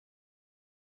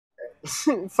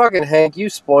 Fucking Hank, you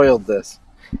spoiled this.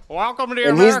 Welcome to the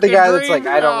And American he's the guy Dream that's like,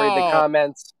 I don't read the Show.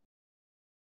 comments.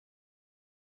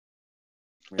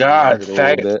 God, a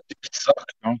little bit. suck,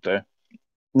 don't they?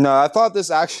 No, I thought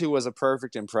this actually was a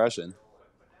perfect impression.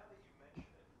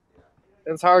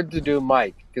 It's hard to do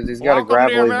Mike because he's got Welcome a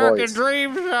to the gravelly American voice.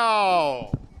 Dream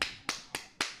Show.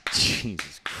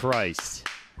 Jesus Christ.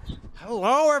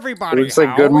 Hello, everybody. Looks like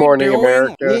How Good we Morning doing?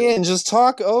 America. Ian, just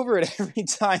talk over it every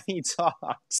time he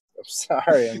talks. I'm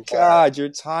sorry. God, your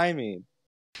timing.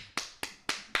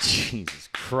 Jesus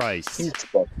Christ.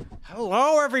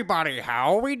 Hello, everybody.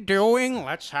 How are we doing?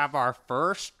 Let's have our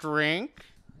first drink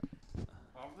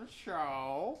of the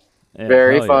show. Yeah,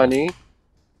 Very hell yeah. funny.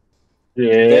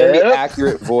 Very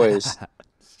accurate voice.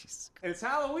 It's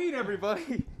Halloween,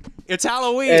 everybody. It's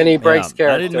Halloween. And he breaks I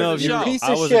character. didn't know if You you. piece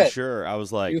I of wasn't shit. sure. I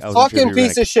was like, You I wasn't sure if fucking you were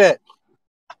piece gonna of shit.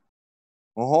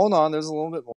 Well, hold on. There's a little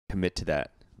bit more. commit to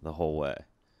that the whole way,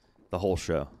 the whole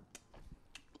show.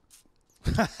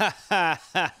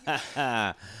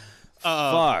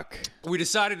 Fuck. We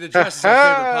decided to dress as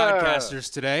our favorite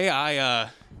podcasters today.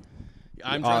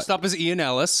 I'm dressed up as Ian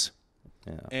Ellis.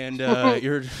 Yeah. And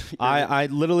you're I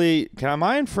literally, am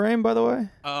I in frame, by the way?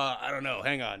 I don't know.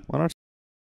 Hang on. Why don't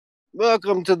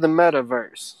Welcome to the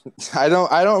metaverse. I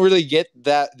don't really get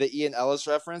that the Ian Ellis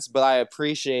reference, but I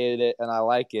appreciated it and I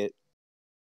like it.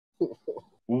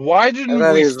 Why didn't I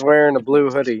thought he was wearing a blue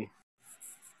hoodie?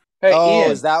 Hey,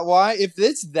 Ian, is that why? If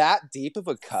it's that deep of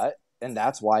a cut, and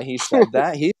that's why he said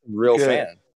that, he's a real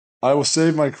fan. I will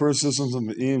save my criticisms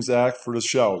of Ian's act for the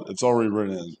show. It's already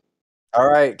written in. All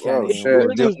right, Kenny, we're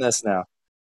doing this now.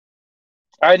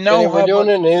 I know Kenny, we're doing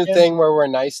a new thing where we're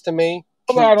nice to me.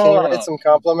 Can you write some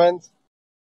compliments?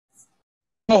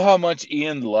 Know how much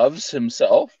Ian loves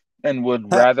himself and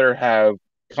would rather have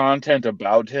content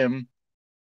about him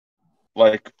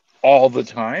like all the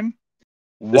time.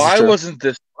 Why wasn't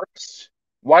this first?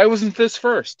 Why wasn't this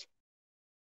first?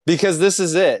 Because this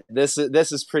is it. This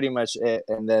is pretty much it,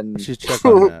 and then should check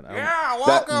on that. Yeah,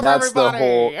 welcome that's everybody. The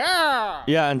whole.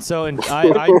 Yeah, and so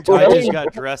I just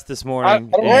got dressed this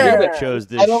morning and chose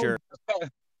this shirt.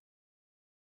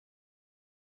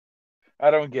 I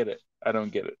don't get it.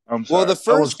 I'm sorry. Well, the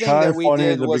first thing that we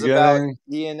did was about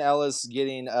Ian Ellis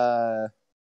getting a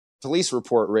police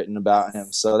report written about him.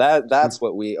 So that's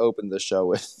what we opened the show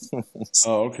with.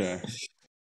 Oh, okay.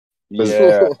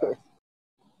 Yeah.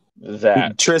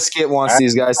 That Trisket wants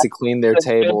these guys to clean their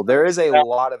table. There is a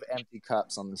lot of empty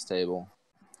cups on this table.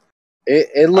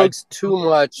 It looks too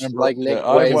much like Nick I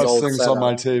have Way's less old things setup. on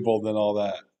my table than all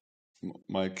that.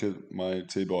 My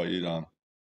table I eat on.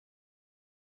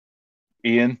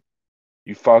 Ian,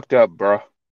 you fucked up, bro.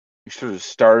 You should have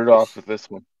started off with this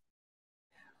one.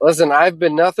 Listen, I've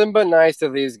been nothing but nice to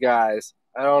these guys.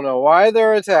 I don't know why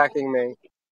they're attacking me.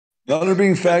 Now they're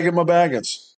being faggot my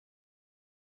baggets.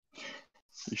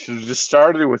 You should have just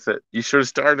started with it.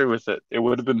 It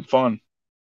would have been fun.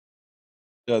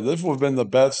 Yeah, this would have been the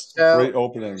best great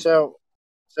opening. So,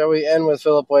 shall we end with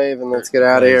Philip Wave and let's get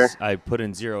out of here? I put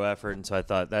in zero effort, and so I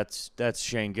thought that's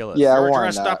Shane Gillis. Yeah, You're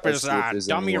dressed up as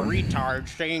dummy retard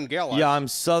Shane Gillis. Yeah, I'm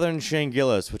Southern Shane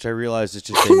Gillis, which I realized is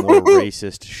just a more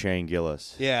racist Shane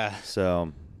Gillis. Yeah.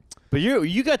 So, but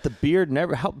you got the beard and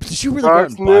everything. How did you really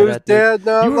Fox go and buy News that thing? Dad,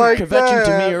 not You were like kvetching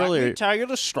to that. me earlier. Let me tell you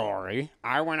the story.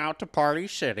 I went out to Party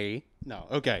City. No,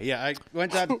 okay, yeah, I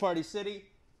went out to Party City.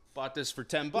 Bought this for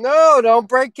 $10. No, don't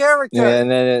break character. Yeah,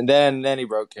 and then he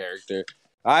broke character.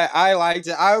 I liked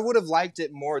it. I would have liked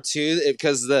it more too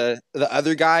because the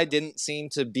other guy didn't seem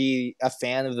to be a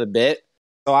fan of the bit.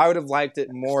 So I would have liked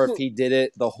it more if he did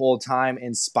it the whole time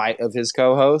in spite of his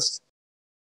co-host.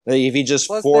 Like if he just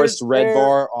forced Red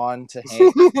Bar on to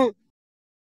hate.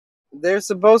 They're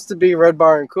supposed to be Red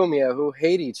Bar and Kumia who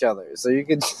hate each other. So you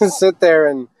could just sit there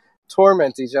and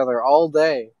torment each other all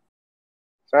day.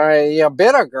 Sorry, you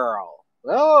bitter girl.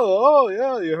 Oh,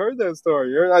 yeah, you heard that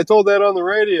story. I told that on the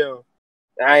radio.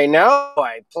 I know,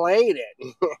 I played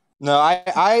it. No,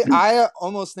 I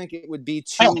almost think it would be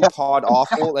too pod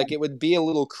awful. Like it would be a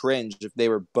little cringe if they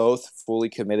were both fully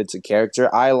committed to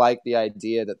character. I like the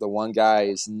idea that the one guy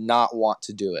is not want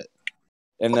to do it.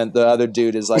 And then the other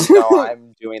dude is like, no,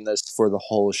 I'm doing this for the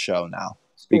whole show now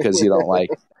because you don't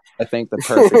like it. I think the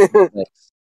perfect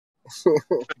mix.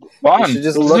 You should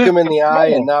just look him in the eye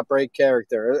and not break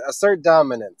character. Assert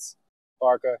dominance,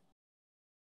 Barca.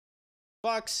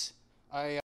 Bucks.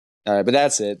 All right, but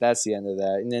that's it. That's the end of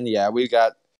that. And then we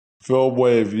got Philip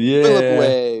Wave. Yeah. Philip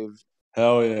Wave.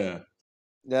 Hell yeah.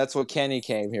 That's what Kenny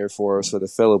came here for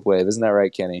the Philip Wave. Isn't that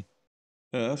right, Kenny?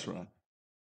 Yeah, that's right.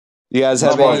 You guys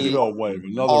have any Wave,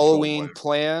 Halloween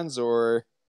plans or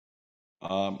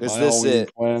is this Halloween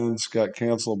plans got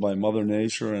canceled by Mother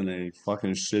Nature and a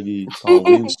fucking shitty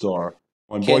Halloween store.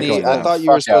 Kenny, I thought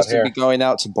you were supposed to be going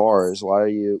out to bars. What are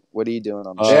you doing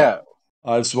on the show?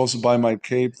 I was supposed to buy my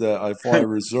cape that I thought I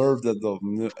reserved at the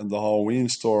Halloween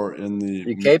store in the.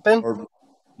 You caping?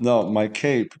 No, my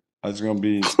cape. I was going to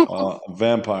be a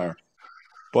vampire,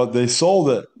 but they sold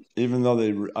it. Even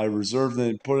though I reserved it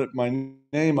and put my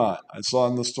name on. I saw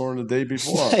it in the store the day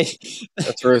before.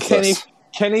 That's ruthless.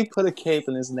 Kenny put a cape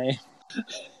in his name.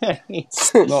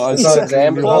 No, I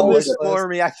said, hold this for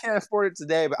me. I can't afford it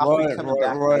today, but I'll be coming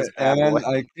back. Right. And then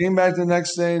I came back the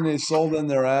next day and they sold in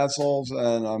their assholes,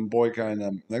 and I'm boycotting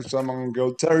them. Next time I'm going to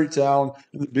go Terrytown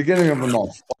in the beginning of the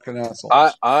month. Fucking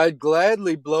assholes. I'd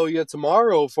gladly blow you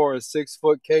tomorrow for a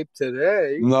 6-foot cape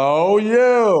today. No,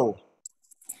 you.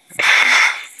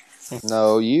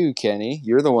 No, you, Kenny.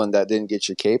 You're the one that didn't get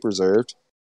your cape reserved.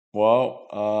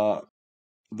 Well,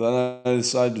 then I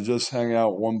decided to just hang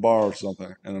out one bar or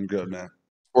something, and I'm good, man.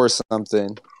 Or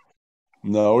something.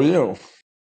 No, you.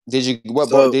 Did you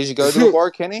did you go to a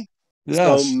bar, Kenny?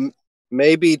 Yes. So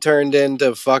maybe turned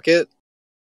into fuck it?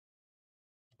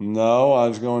 No, I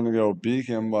was going to go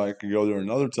Beacon, but I could go there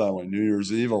another time, like New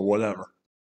Year's Eve or whatever.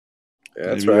 Yeah,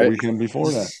 that's maybe right. a weekend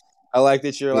before that. I like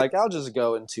that you're like, I'll just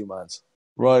go in 2 months.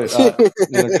 Right.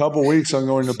 In a couple weeks, I'm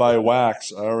going to buy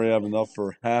wax. I already have enough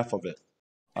for half of it.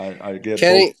 I get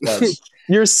Kenny,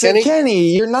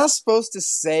 Kenny, you're not supposed to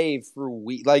save for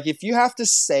weed. Like, if you have to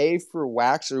save for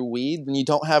wax or weed, then you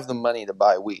don't have the money to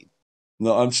buy weed.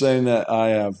 No, I'm saying that I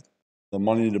have the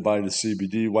money to buy the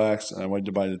CBD wax, and I went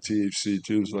to buy the THC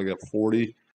too, so I got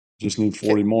 40. Just need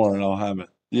 40 more, and I'll have it.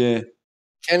 Yeah.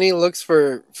 Kenny looks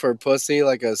for pussy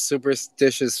like a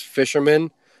superstitious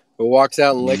fisherman who walks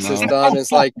out and licks his thumb and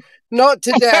is like, not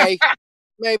today.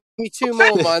 Maybe 2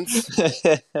 more months.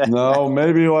 No,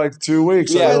 maybe like 2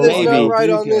 weeks. Yeah, maybe. Not right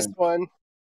on this one.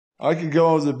 I could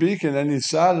go to the Beacon any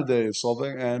Saturday or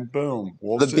something, and boom.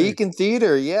 We'll see. Beacon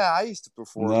Theater, yeah, I used to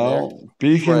perform there.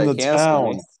 Beacon the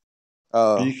town.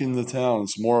 Beacon the town.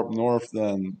 It's more up north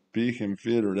than Beacon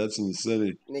Theater. That's in the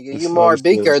city. Nigga, you more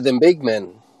bigger than big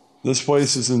men. This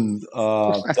place is in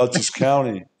Dutchess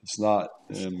County. It's not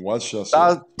in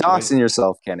Westchester. Doxing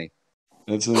yourself, Kenny.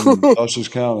 It's in Dutchess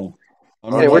County.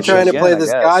 Hey, we're trying to play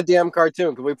this goddamn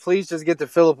cartoon. Can we please just get to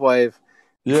Philip Wave?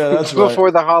 Yeah, that's right.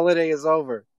 Before the holiday is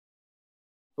over.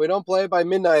 If we don't play it by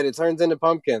midnight, it turns into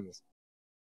pumpkins.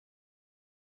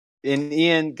 And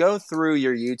Ian, go through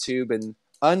your YouTube and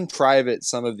unprivate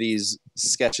some of these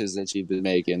sketches that you've been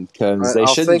making, because they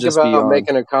shouldn't just be on. I'll think about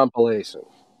making a compilation.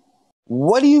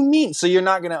 What do you mean? So you're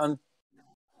not going to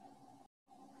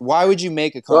Why would you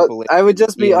make a compilation? Well, I would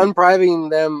just be unpriving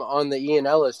them on the Ian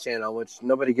Ellis channel, which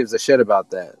nobody gives a shit about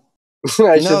that.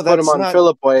 I should put them on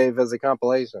Philip Wave as a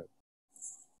compilation.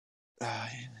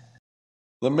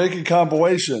 Let's make a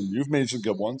compilation. You've made some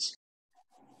good ones.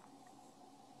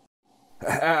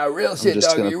 Real shit, I'm just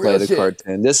doggy, going to play the shit.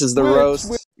 cartoon. This is the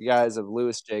roast, guys, of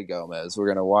Luis J. Gomez. We're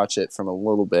going to watch it from a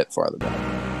little bit farther back.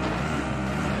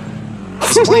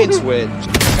 It's playing Twitch.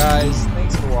 Guys,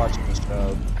 thanks for watching the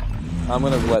show. I'm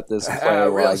going to let this play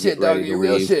while I get ready to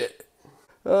real leave. shit.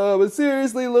 But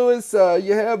seriously, Lewis,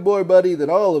 you have more money than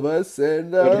all of us,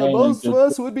 and most of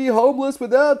us would be homeless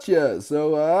without you.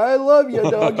 So I love you,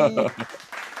 doggy.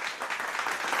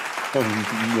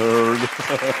 Nerd.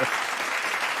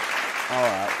 All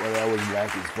right, well, that was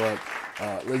wacky as fuck.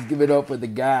 Let's give it up for the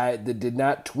guy that did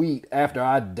not tweet after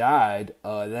I died,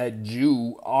 that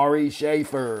Jew, Ari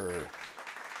Schaefer.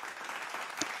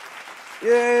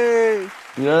 Yay!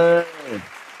 Yay!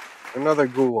 Another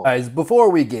ghoul. Guys, before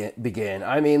we begin,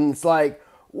 I mean, it's like,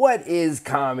 what is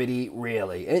comedy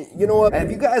really? And you know what?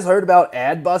 Have you guys heard about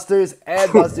Adbusters?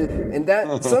 Adbusters, and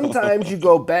that sometimes you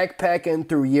go backpacking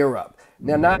through Europe.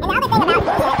 Now, not. And the other thing about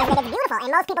Europe is it's beautiful,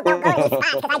 and most people don't go to this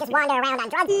spot because I just wander around on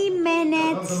drugs. 3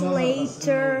 minutes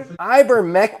later.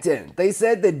 Ivermectin. They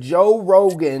said that Joe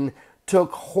Rogan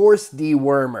took horse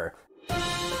dewormer.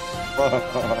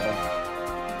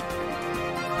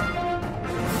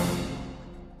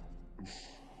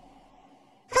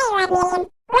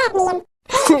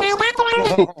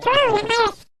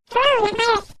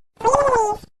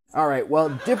 Alright, well,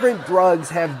 different drugs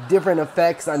have different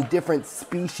effects on different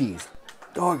species.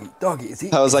 Doggy, is he?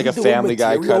 That was like a Family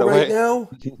Guy cutaway. Right now?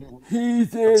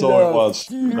 He's in That's all it was.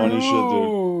 Funny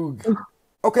shit, dude.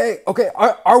 Okay,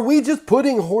 are we just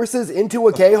putting horses into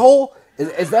a K-hole?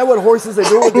 Is that what horses are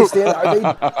doing?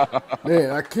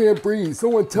 Man, I can't breathe.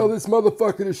 Someone tell this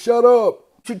motherfucker to shut up.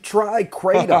 You should try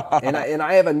Kratom, and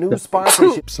I have a new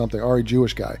sponsorship. Something, Ari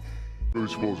Jewish guy. You're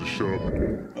supposed to shut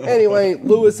up. Anyway,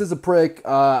 Lewis is a prick.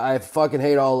 I fucking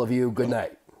hate all of you. Good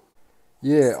night.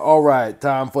 Yeah, alright,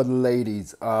 time for the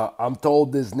ladies. I'm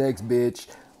told this next bitch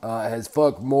has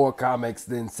fucked more comics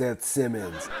than Seth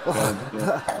Simmons.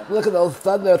 Look at those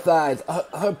thunder thighs.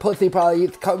 Her pussy probably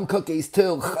eats cum cookies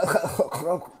too.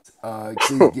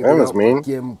 Please give it up for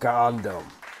Kim Condom.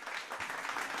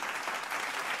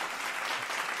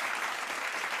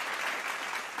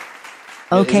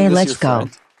 Okay, let's go.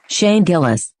 Shane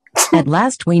Gillis. At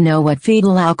last we know what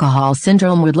fetal alcohol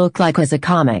syndrome would look like as a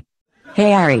comic.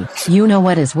 Hey Ari, you know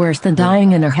what is worse than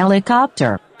dying in a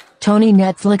helicopter? Tony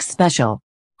Netflix special.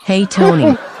 Hey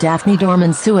Tony, Daphne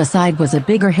Dorman's suicide was a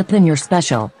bigger hit than your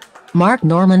special. Mark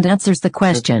Normand answers the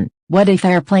question, what if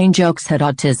airplane jokes had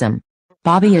autism?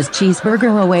 Bobby is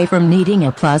cheeseburger away from needing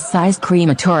a plus-sized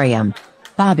crematorium.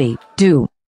 Bobby, do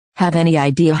have any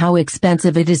idea how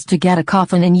expensive it is to get a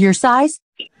coffin in your size?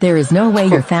 There is no way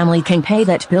your family can pay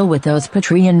that bill with those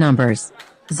Patreon numbers.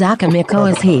 Zach Amico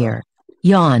is here.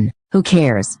 Yawn, who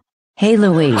cares? Hey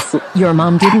Louise, your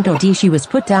mom didn't OD, she was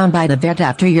put down by the vet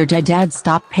after your dead dad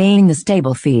stopped paying the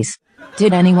stable fees.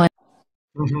 Did anyone?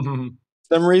 For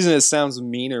some reason it sounds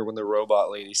meaner when the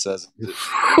robot lady says it.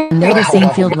 Nova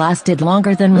Seinfeld lasted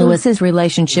longer than Lewis's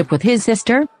relationship with his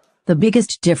sister? The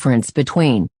biggest difference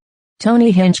between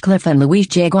Tony Hinchcliffe and Luis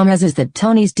J. Gomez is that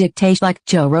Tony's dick tastes like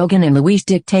Joe Rogan and Luis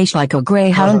dick tastes like a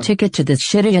Greyhound ticket to this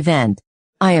shitty event.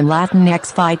 I am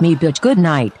Latinx, fight me bitch, good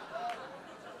night.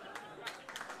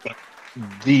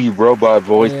 The robot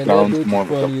voice sounds more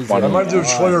like a funny. I might do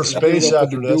Twitter Space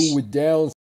after this.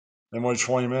 In my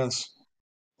 20 minutes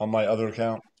on my other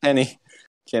account. Kenny,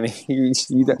 you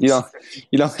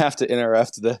don't have to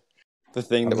interrupt the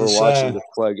thing that we're watching to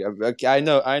plug. I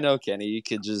know, Kenny. You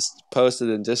could just post it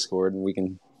in Discord and we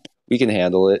can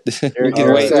handle it. We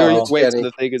can wait till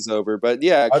the thing is over. But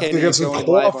yeah, I Kenny, have to get some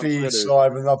coffee so I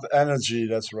have enough energy.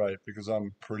 That's right, because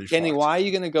I'm pretty. Kenny, fucked. why are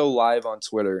you gonna go live on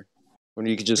Twitter when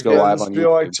you could just go live on YouTube? I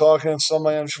feel like talking to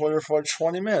somebody on Twitter for like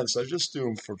 20 minutes. I just do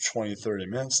them for 20, 30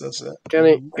 minutes. That's it.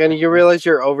 Kenny, you realize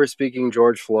you're over-speaking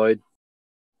George Floyd?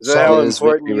 Is that how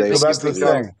important you think? So that's the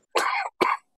thing.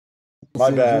 My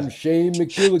bad. Shane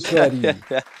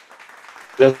McGillicuddy.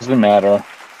 Doesn't matter.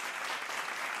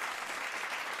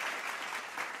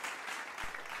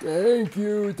 Thank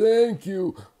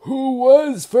you. Who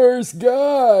was first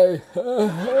guy?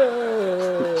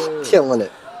 Killing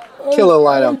it. Killer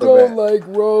lineup. I don't like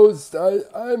roast.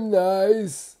 I'm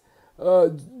nice.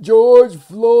 George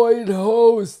Floyd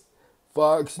host.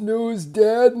 Fox News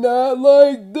dad not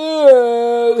like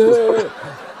that.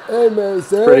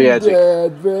 MSN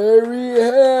dad very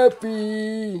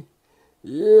happy.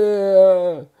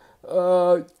 Yeah.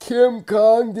 Kim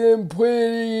Congdon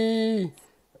pretty.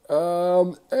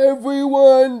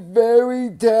 Everyone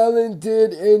very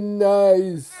talented and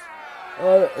nice.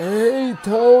 Hey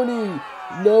Tony,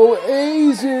 no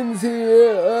Asians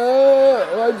here.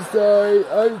 I'm sorry,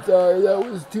 that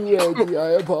was too edgy.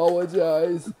 I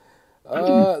apologize.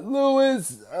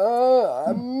 Louis,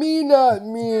 me not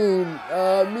mean.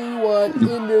 Me want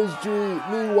industry.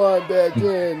 Me want back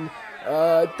in.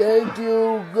 Thank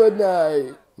you. Good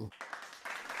night.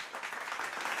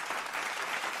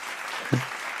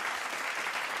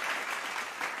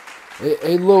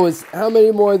 Hey, Louis, how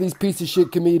many more of these piece of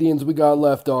shit comedians we got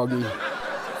left, doggy?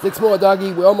 6 more,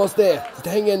 doggy. We're almost there. Just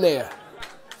hang in there.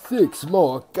 6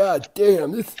 more. God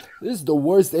damn, this is the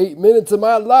worst 8 minutes of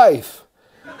my life.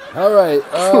 All right,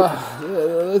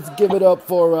 let's give it up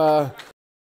for.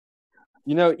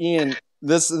 Ian,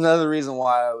 this is another reason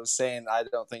why I was saying I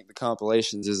don't think the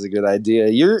compilations is a good idea.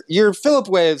 Your Philip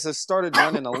waves have started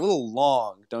running a little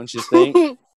long, don't you think?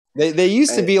 They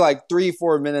used to be like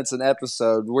 3-4 minutes an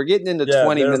episode. We're getting into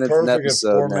 20 minutes an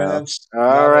episode now. Minutes.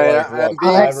 All right, I'm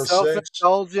being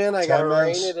self-indulgent. I gotta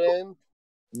rein it in.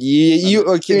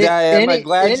 I'm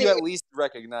glad you at least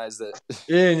recognize it.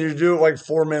 Ian, you do it like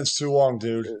 4 minutes too long,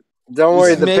 dude. Don't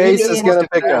worry, the pace is gonna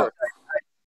pick up.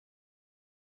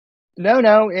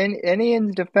 No. In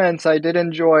Ian's defense, I did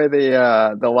enjoy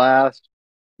the last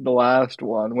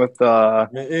one with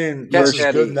Ian, this is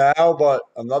good now, but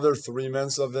another 3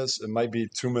 minutes of this, it might be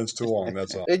 2 minutes too long.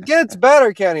 That's all. It gets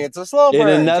better, Kenny. It's a slow burn.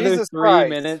 In another Jesus 3 Christ.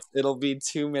 minutes, it'll be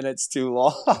 2 minutes too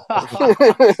long.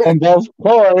 And of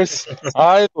course,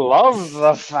 I love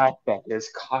the fact that his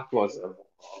cock was a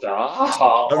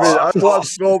I mean, I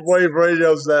watched Philip Wave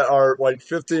radios that are like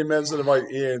 15 minutes, and I'm like,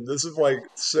 Ian, this is like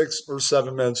 6 or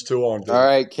 7 minutes too long. Dude. All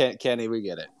right, Kenny, we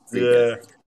get it.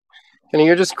 Kenny,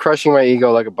 you're just crushing my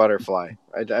ego like a butterfly.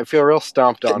 I feel real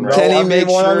stomped on right now. Kenny, make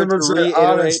sure to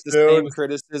reiterate the same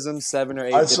criticism 7 or 8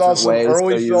 different ways. I saw some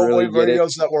early Philip Wave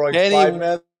radios that were like Kenny, 5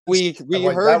 minutes. We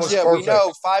heard you. We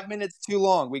know 5 minutes too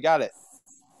long. We got it.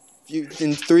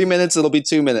 In 3 minutes, it'll be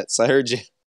 2 minutes. I heard you.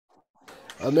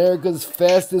 America's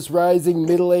fastest rising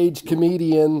middle-aged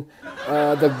comedian,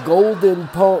 the Golden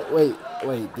Wait,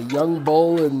 the Young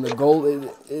Bull and the Golden.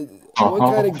 What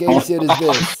kind of gay shit is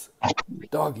this?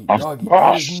 Doggy,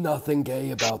 there's nothing gay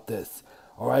about this.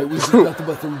 All right, we just nothing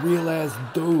but some real-ass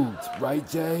dudes, right,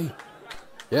 Jay?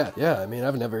 Yeah. I mean,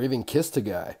 I've never even kissed a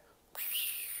guy.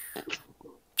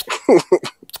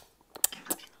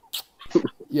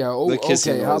 Yeah,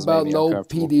 okay, how about no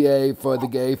PDA for the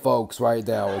gay folks right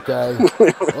now, okay?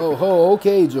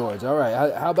 Okay, George. All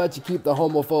right, how about you keep the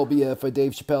homophobia for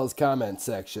Dave Chappelle's comment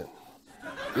section?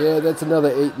 Yeah, that's another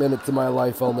 8 minutes of my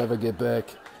life I'll never get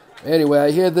back. Anyway,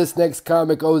 I hear this next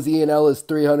comic owes Ian Ellis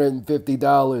 $350.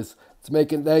 Let's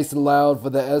make it nice and loud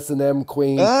for the S&M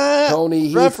queen,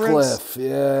 Tony Heathcliff.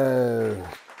 Yeah.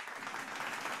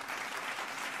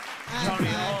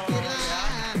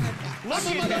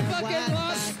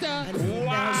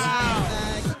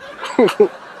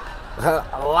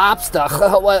 Lobster.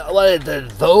 What is the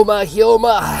Zoma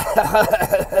Huma?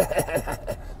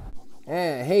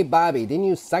 Hey, Bobby, didn't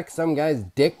you suck some guy's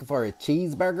dick for a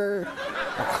cheeseburger?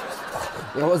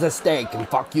 It was a steak, and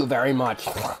fuck you very much.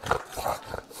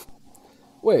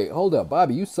 Wait, hold up,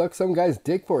 Bobby, you suck some guy's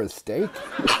dick for a steak?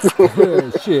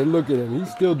 Yeah, shit, look at him. He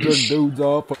still jerk dudes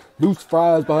off for loose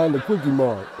fries behind the Quickie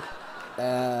Mart.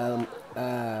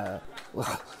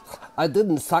 I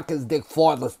didn't suck his dick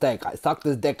for the steak. I sucked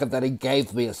his dick and then he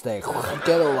gave me a steak.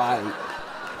 Get it right.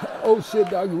 Oh shit,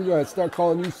 doggy, we're gonna start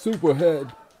calling you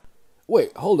Superhead.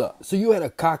 Wait, hold up. So you had a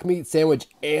cock meat sandwich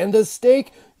and a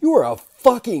steak? You were a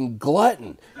fucking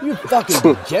glutton. You're fucking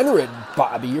degenerate,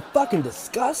 Bobby. You're fucking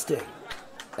disgusting.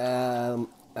 No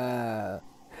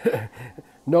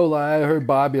lie, I heard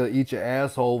Bobby will eat your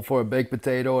asshole for a baked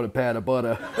potato and a pat of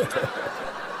butter.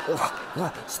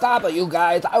 Stop it, you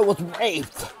guys. I was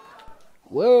raped.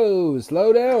 Whoa,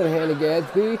 slow down, Hannah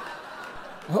Gadsby.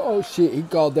 Oh shit, he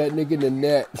called that nigga in the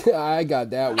net. I got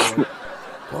that one.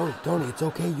 Tony, it's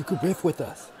okay. You can riff with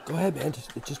us. Go ahead, man.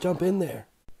 Just jump in there.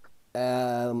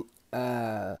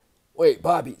 Wait,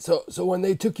 Bobby, so when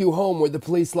they took you home, were the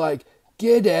police like,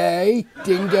 "G'day,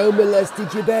 Dingo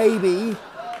molested your baby"?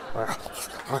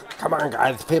 Come on,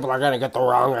 guys. People are gonna get the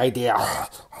wrong idea.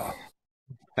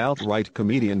 Outright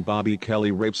comedian Bobby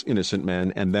Kelly rapes innocent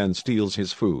man and then steals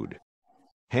his food.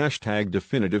 Hashtag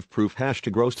definitive proof.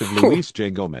 Hashtag roast of Luis J.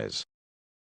 Gomez.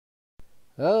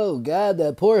 Oh, God,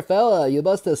 that poor fella. You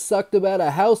must have sucked him out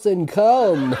of house and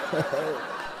cum.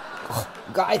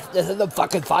 Guys, this isn't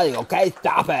fucking funny, okay?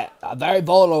 Stop it. I'm very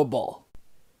vulnerable.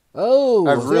 Oh,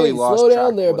 I've really lost slow track down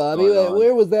of there, what's Bobby. going on.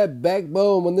 Where was that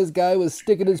backbone when this guy was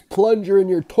sticking his plunger in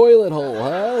your toilet hole,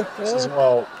 huh?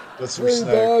 Well, that's Hey,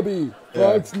 snake. Bobby,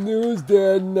 Yeah. Fox News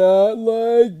did not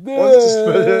like this. What's this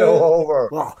video over?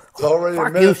 Well, It's already a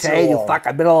fuck minute you, too Shane, you long.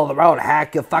 fucking middle of the road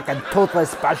hack, you fucking toothless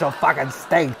special fucking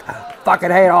stink.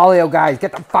 Fucking hate all you guys.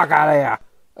 Get the fuck out of here.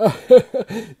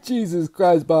 Jesus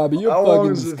Christ, Bobby, you're How fucking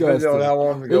long is this video disgusting. and how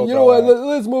long ago, You know what? Dog?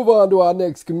 Let's move on to our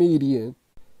next comedian.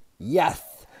 Yes,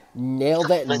 nailed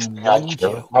it in one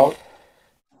joke. How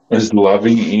is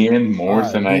loving Ian more All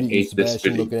right, than I beat it, you hate this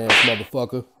Sebastian video? looking ass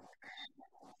motherfucker.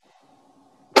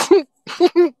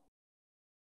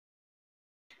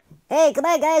 Hey, come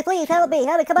on, guys, please help me.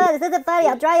 Come on, this isn't funny.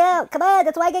 I'm dry out. Come on,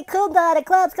 that's why I get coomed on at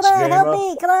clubs. Come on, help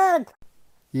me. Come on.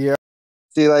 Yeah.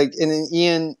 See, like, and then,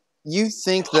 Ian, you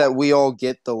think that we all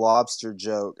get the lobster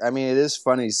joke. I mean, it is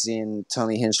funny seeing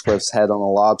Tony Hinchcliffe's head on a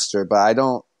lobster, but I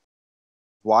don't.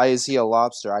 Why is he a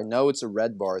lobster? I know it's a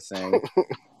Red Bar thing,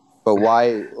 but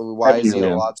why is he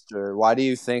a lobster? Why do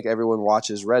you think everyone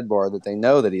watches Red Bar that they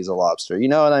know that he's a lobster? You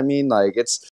know what I mean? Like,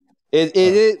 it's a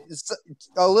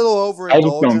little I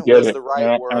just don't overindulgent get was it. the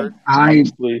right word.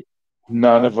 Honestly,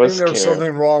 none of I us think there's care.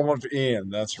 something wrong with Ian.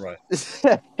 That's right.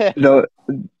 The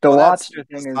Well, lobster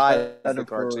thing is the better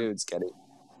for cartoons, Kenny.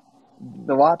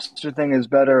 the lobster thing is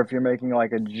better if you're making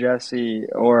like a Jessie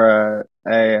or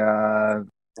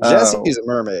Jessie's a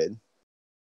mermaid.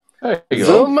 There you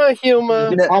go. Zuma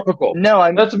Huma. It's topical. No,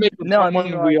 I'm Let's make no, I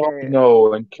someone mean we like all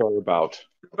know and care about.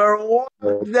 Better walk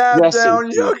that Jesse.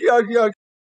 down. Yuck, yuck,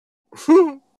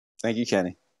 yuck. Thank you,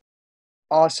 Kenny.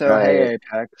 also Right. hey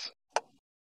Apex.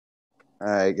 All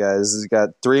right, guys. We've got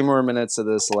 3 more minutes of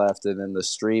this left, and then the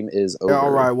stream is over. All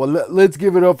right, well, let's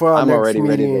give it up for our I'm next already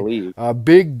ready to comedian. leave.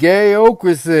 Big Gay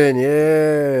Okerson,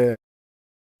 yeah.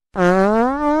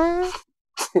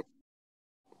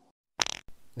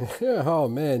 Oh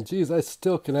man, geez, I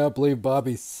still cannot believe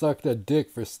Bobby sucked a dick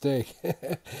for steak.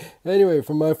 Anyway,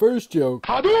 for my first joke.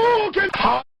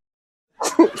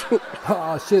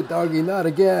 Oh shit, doggy, not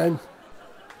again.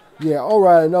 Yeah,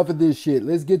 alright, enough of this shit.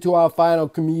 Let's get to our final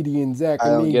comedian, Zach I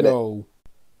don't get it. Amigo.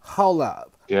 Hold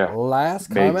up. Yeah. Last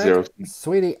Big comment? joke.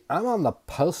 Sweetie, I'm on the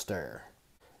poster.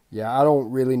 Yeah, I don't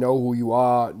really know who you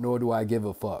are, nor do I give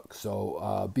a fuck.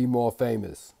 So, be more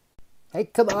famous. Hey,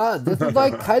 come on. This is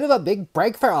like kind of a big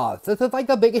break for us. This is like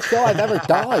the biggest show I've ever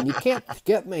done. You can't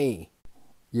skip me.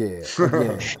 Yeah,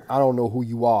 again, I don't know who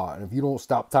you are. And if you don't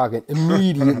stop talking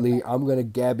immediately, I'm going to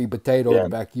Gabby Potato Yeah, the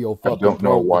back of your I fucking don't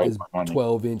know throat why with this it's funny.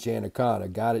 12-inch anaconda.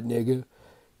 Got it, nigga? Kenny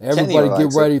Everybody get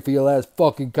likes it. ready for your last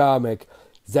fucking comic.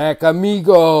 Zach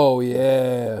Amigo.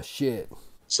 Yeah, shit.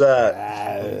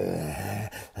 Sad.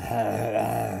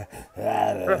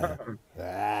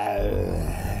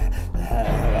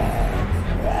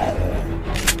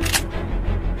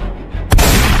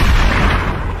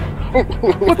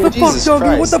 What the Jesus fuck, doggy?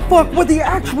 Christ. What the fuck? What the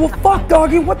actual fuck,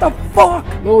 doggy? What the fuck?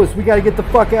 Louis, we gotta get the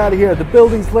fuck out of here. The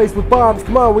building's laced with bombs.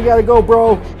 Come on, we gotta go,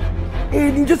 bro.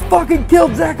 And you just fucking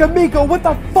killed Zach Amico. What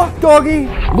the fuck, doggy?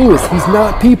 Louis, he's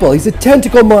not people. He's a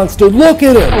tentacle monster. Look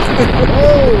at him.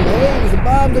 Oh, hey, the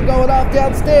bombs are going off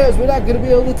downstairs. We're not gonna be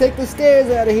able to take the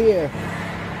stairs out of here.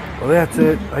 Well, that's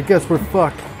it. I guess we're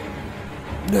fucked.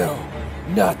 No,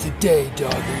 not today,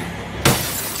 doggy.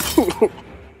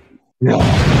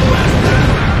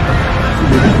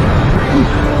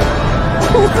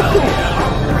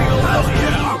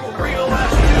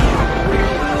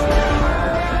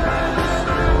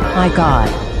 My God.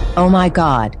 Oh my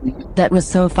God. That was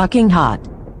so fucking hot.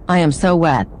 I am so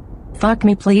wet. Fuck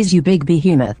me please, you big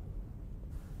behemoth.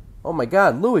 Oh my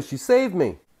God, Lewis, you saved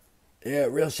me. Yeah,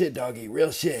 real shit, doggy,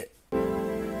 real shit.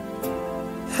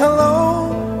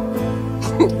 Hello.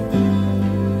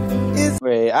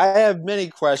 Wait, I have many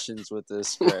questions with this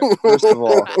script.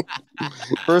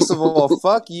 First of all,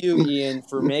 fuck you, Ian,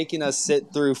 for making us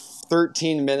sit through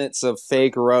 13 minutes of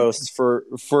fake roasts for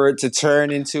it to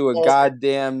turn into a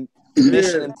goddamn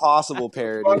Mission Impossible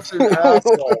parody.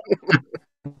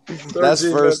 That's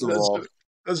first of all.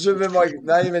 That should have been like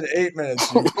not even 8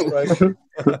 minutes.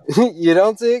 You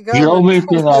don't see it coming. The only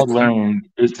thing I learned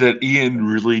is that Ian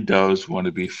really does want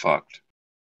to be fucked.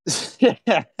 That's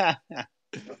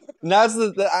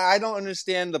I don't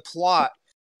understand the plot.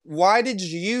 Why did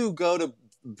you go to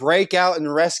break out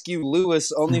and rescue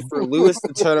Lewis only for Lewis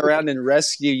to turn around and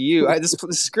rescue you? This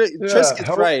script,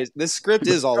 Triscuit's right. This script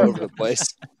is all over the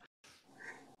place.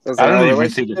 I don't even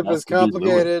think it is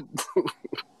complicated.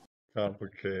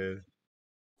 Complicated.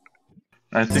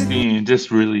 I think Ian just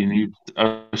really needs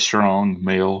a strong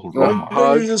male role model.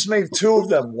 Why don't you just make 2 of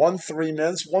them? 1 3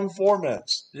 minutes, 1 4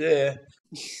 minutes. Yeah.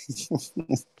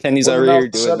 Kenny's over here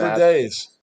doing separate days.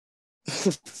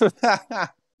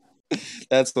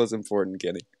 That's what's important,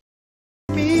 Kenny.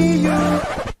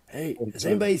 Hey, has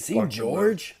anybody seen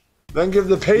George? Then give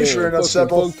the Patreon a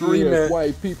separate 3-minute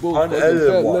white people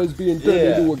unedited one. Lesbian turned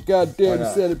into a goddamn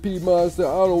centipede monster.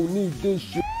 I don't need this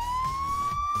shit.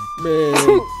 Man,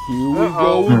 here we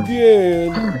go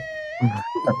again.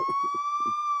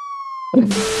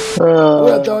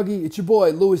 What up, doggy? It's your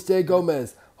boy, Louis J.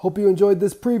 Gomez. Hope you enjoyed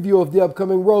this preview of the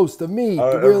upcoming roast of me,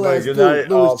 the real ass dude,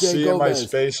 Louis J. Gomez.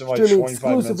 Streaming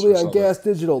exclusively on Gas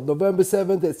Digital, November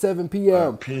 7th at 7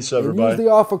 p.m. Peace, everybody. And use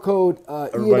the offer code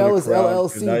Ian Ellis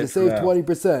LLC to save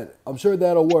 20%. I'm sure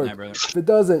that'll work. If it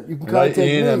doesn't, you can contact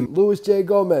me, Louis J.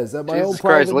 Gomez, at my own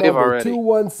private number,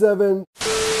 217.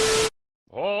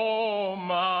 Oh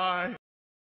my.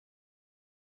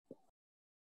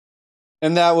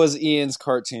 And that was Ian's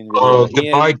cartoon video.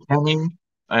 Goodbye, Kenny.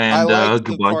 And I like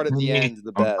goodbye, the part at the end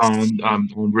the best.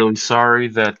 I'm really sorry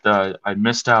that I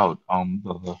missed out on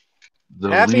the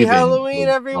Happy leaving. Halloween,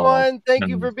 everyone! Thank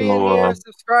you for being here.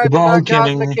 Subscribe to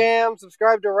Cosmic Cam.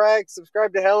 Subscribe to Rex.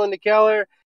 Subscribe to Helen DeKeller.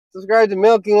 Subscribe to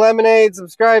Milking Lemonade.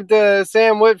 Subscribe to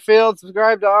Sam Whitfield.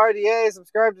 Subscribe to RDA.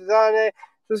 Subscribe to Zane.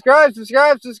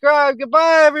 Subscribe.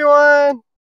 Goodbye, everyone.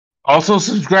 Also,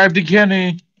 subscribe to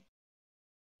Kenny.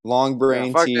 Long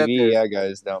Brain TV. Yeah,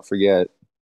 guys, don't forget.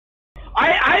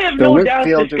 I have no doubt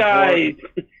this guy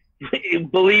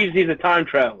believes he's a time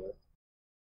traveler.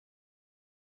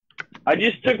 I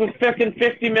just took a fucking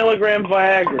 50 milligram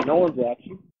Viagra. No one's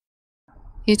watching.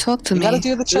 You talk to me. Do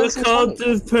you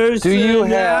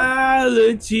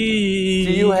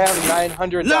have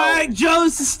 900? Like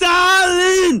Joseph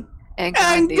Stalin and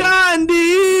Gandhi.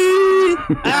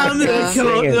 I'm the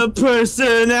cult of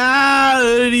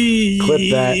personality.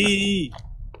 Clip that.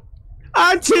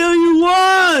 I tell you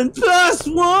 1 +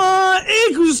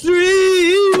 1 =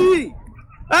 3.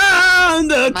 I'm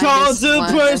the cult of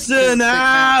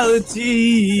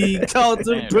personality. Cult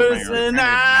of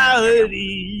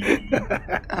personality.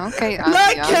 Okay,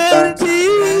 like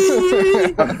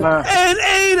Kennedy and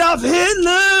Adolf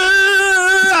Hitler.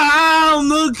 I'm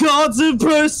the cult of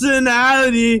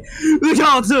personality. The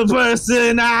cult of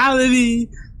personality.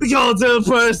 The cult of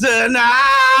personality.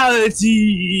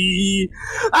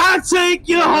 I take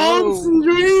your hopes and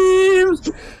dreams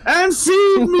and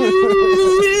feed me.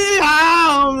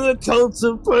 I'm the cult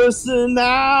of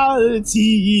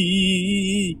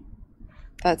personality.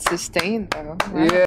 That's sustained, though. Right? Yeah.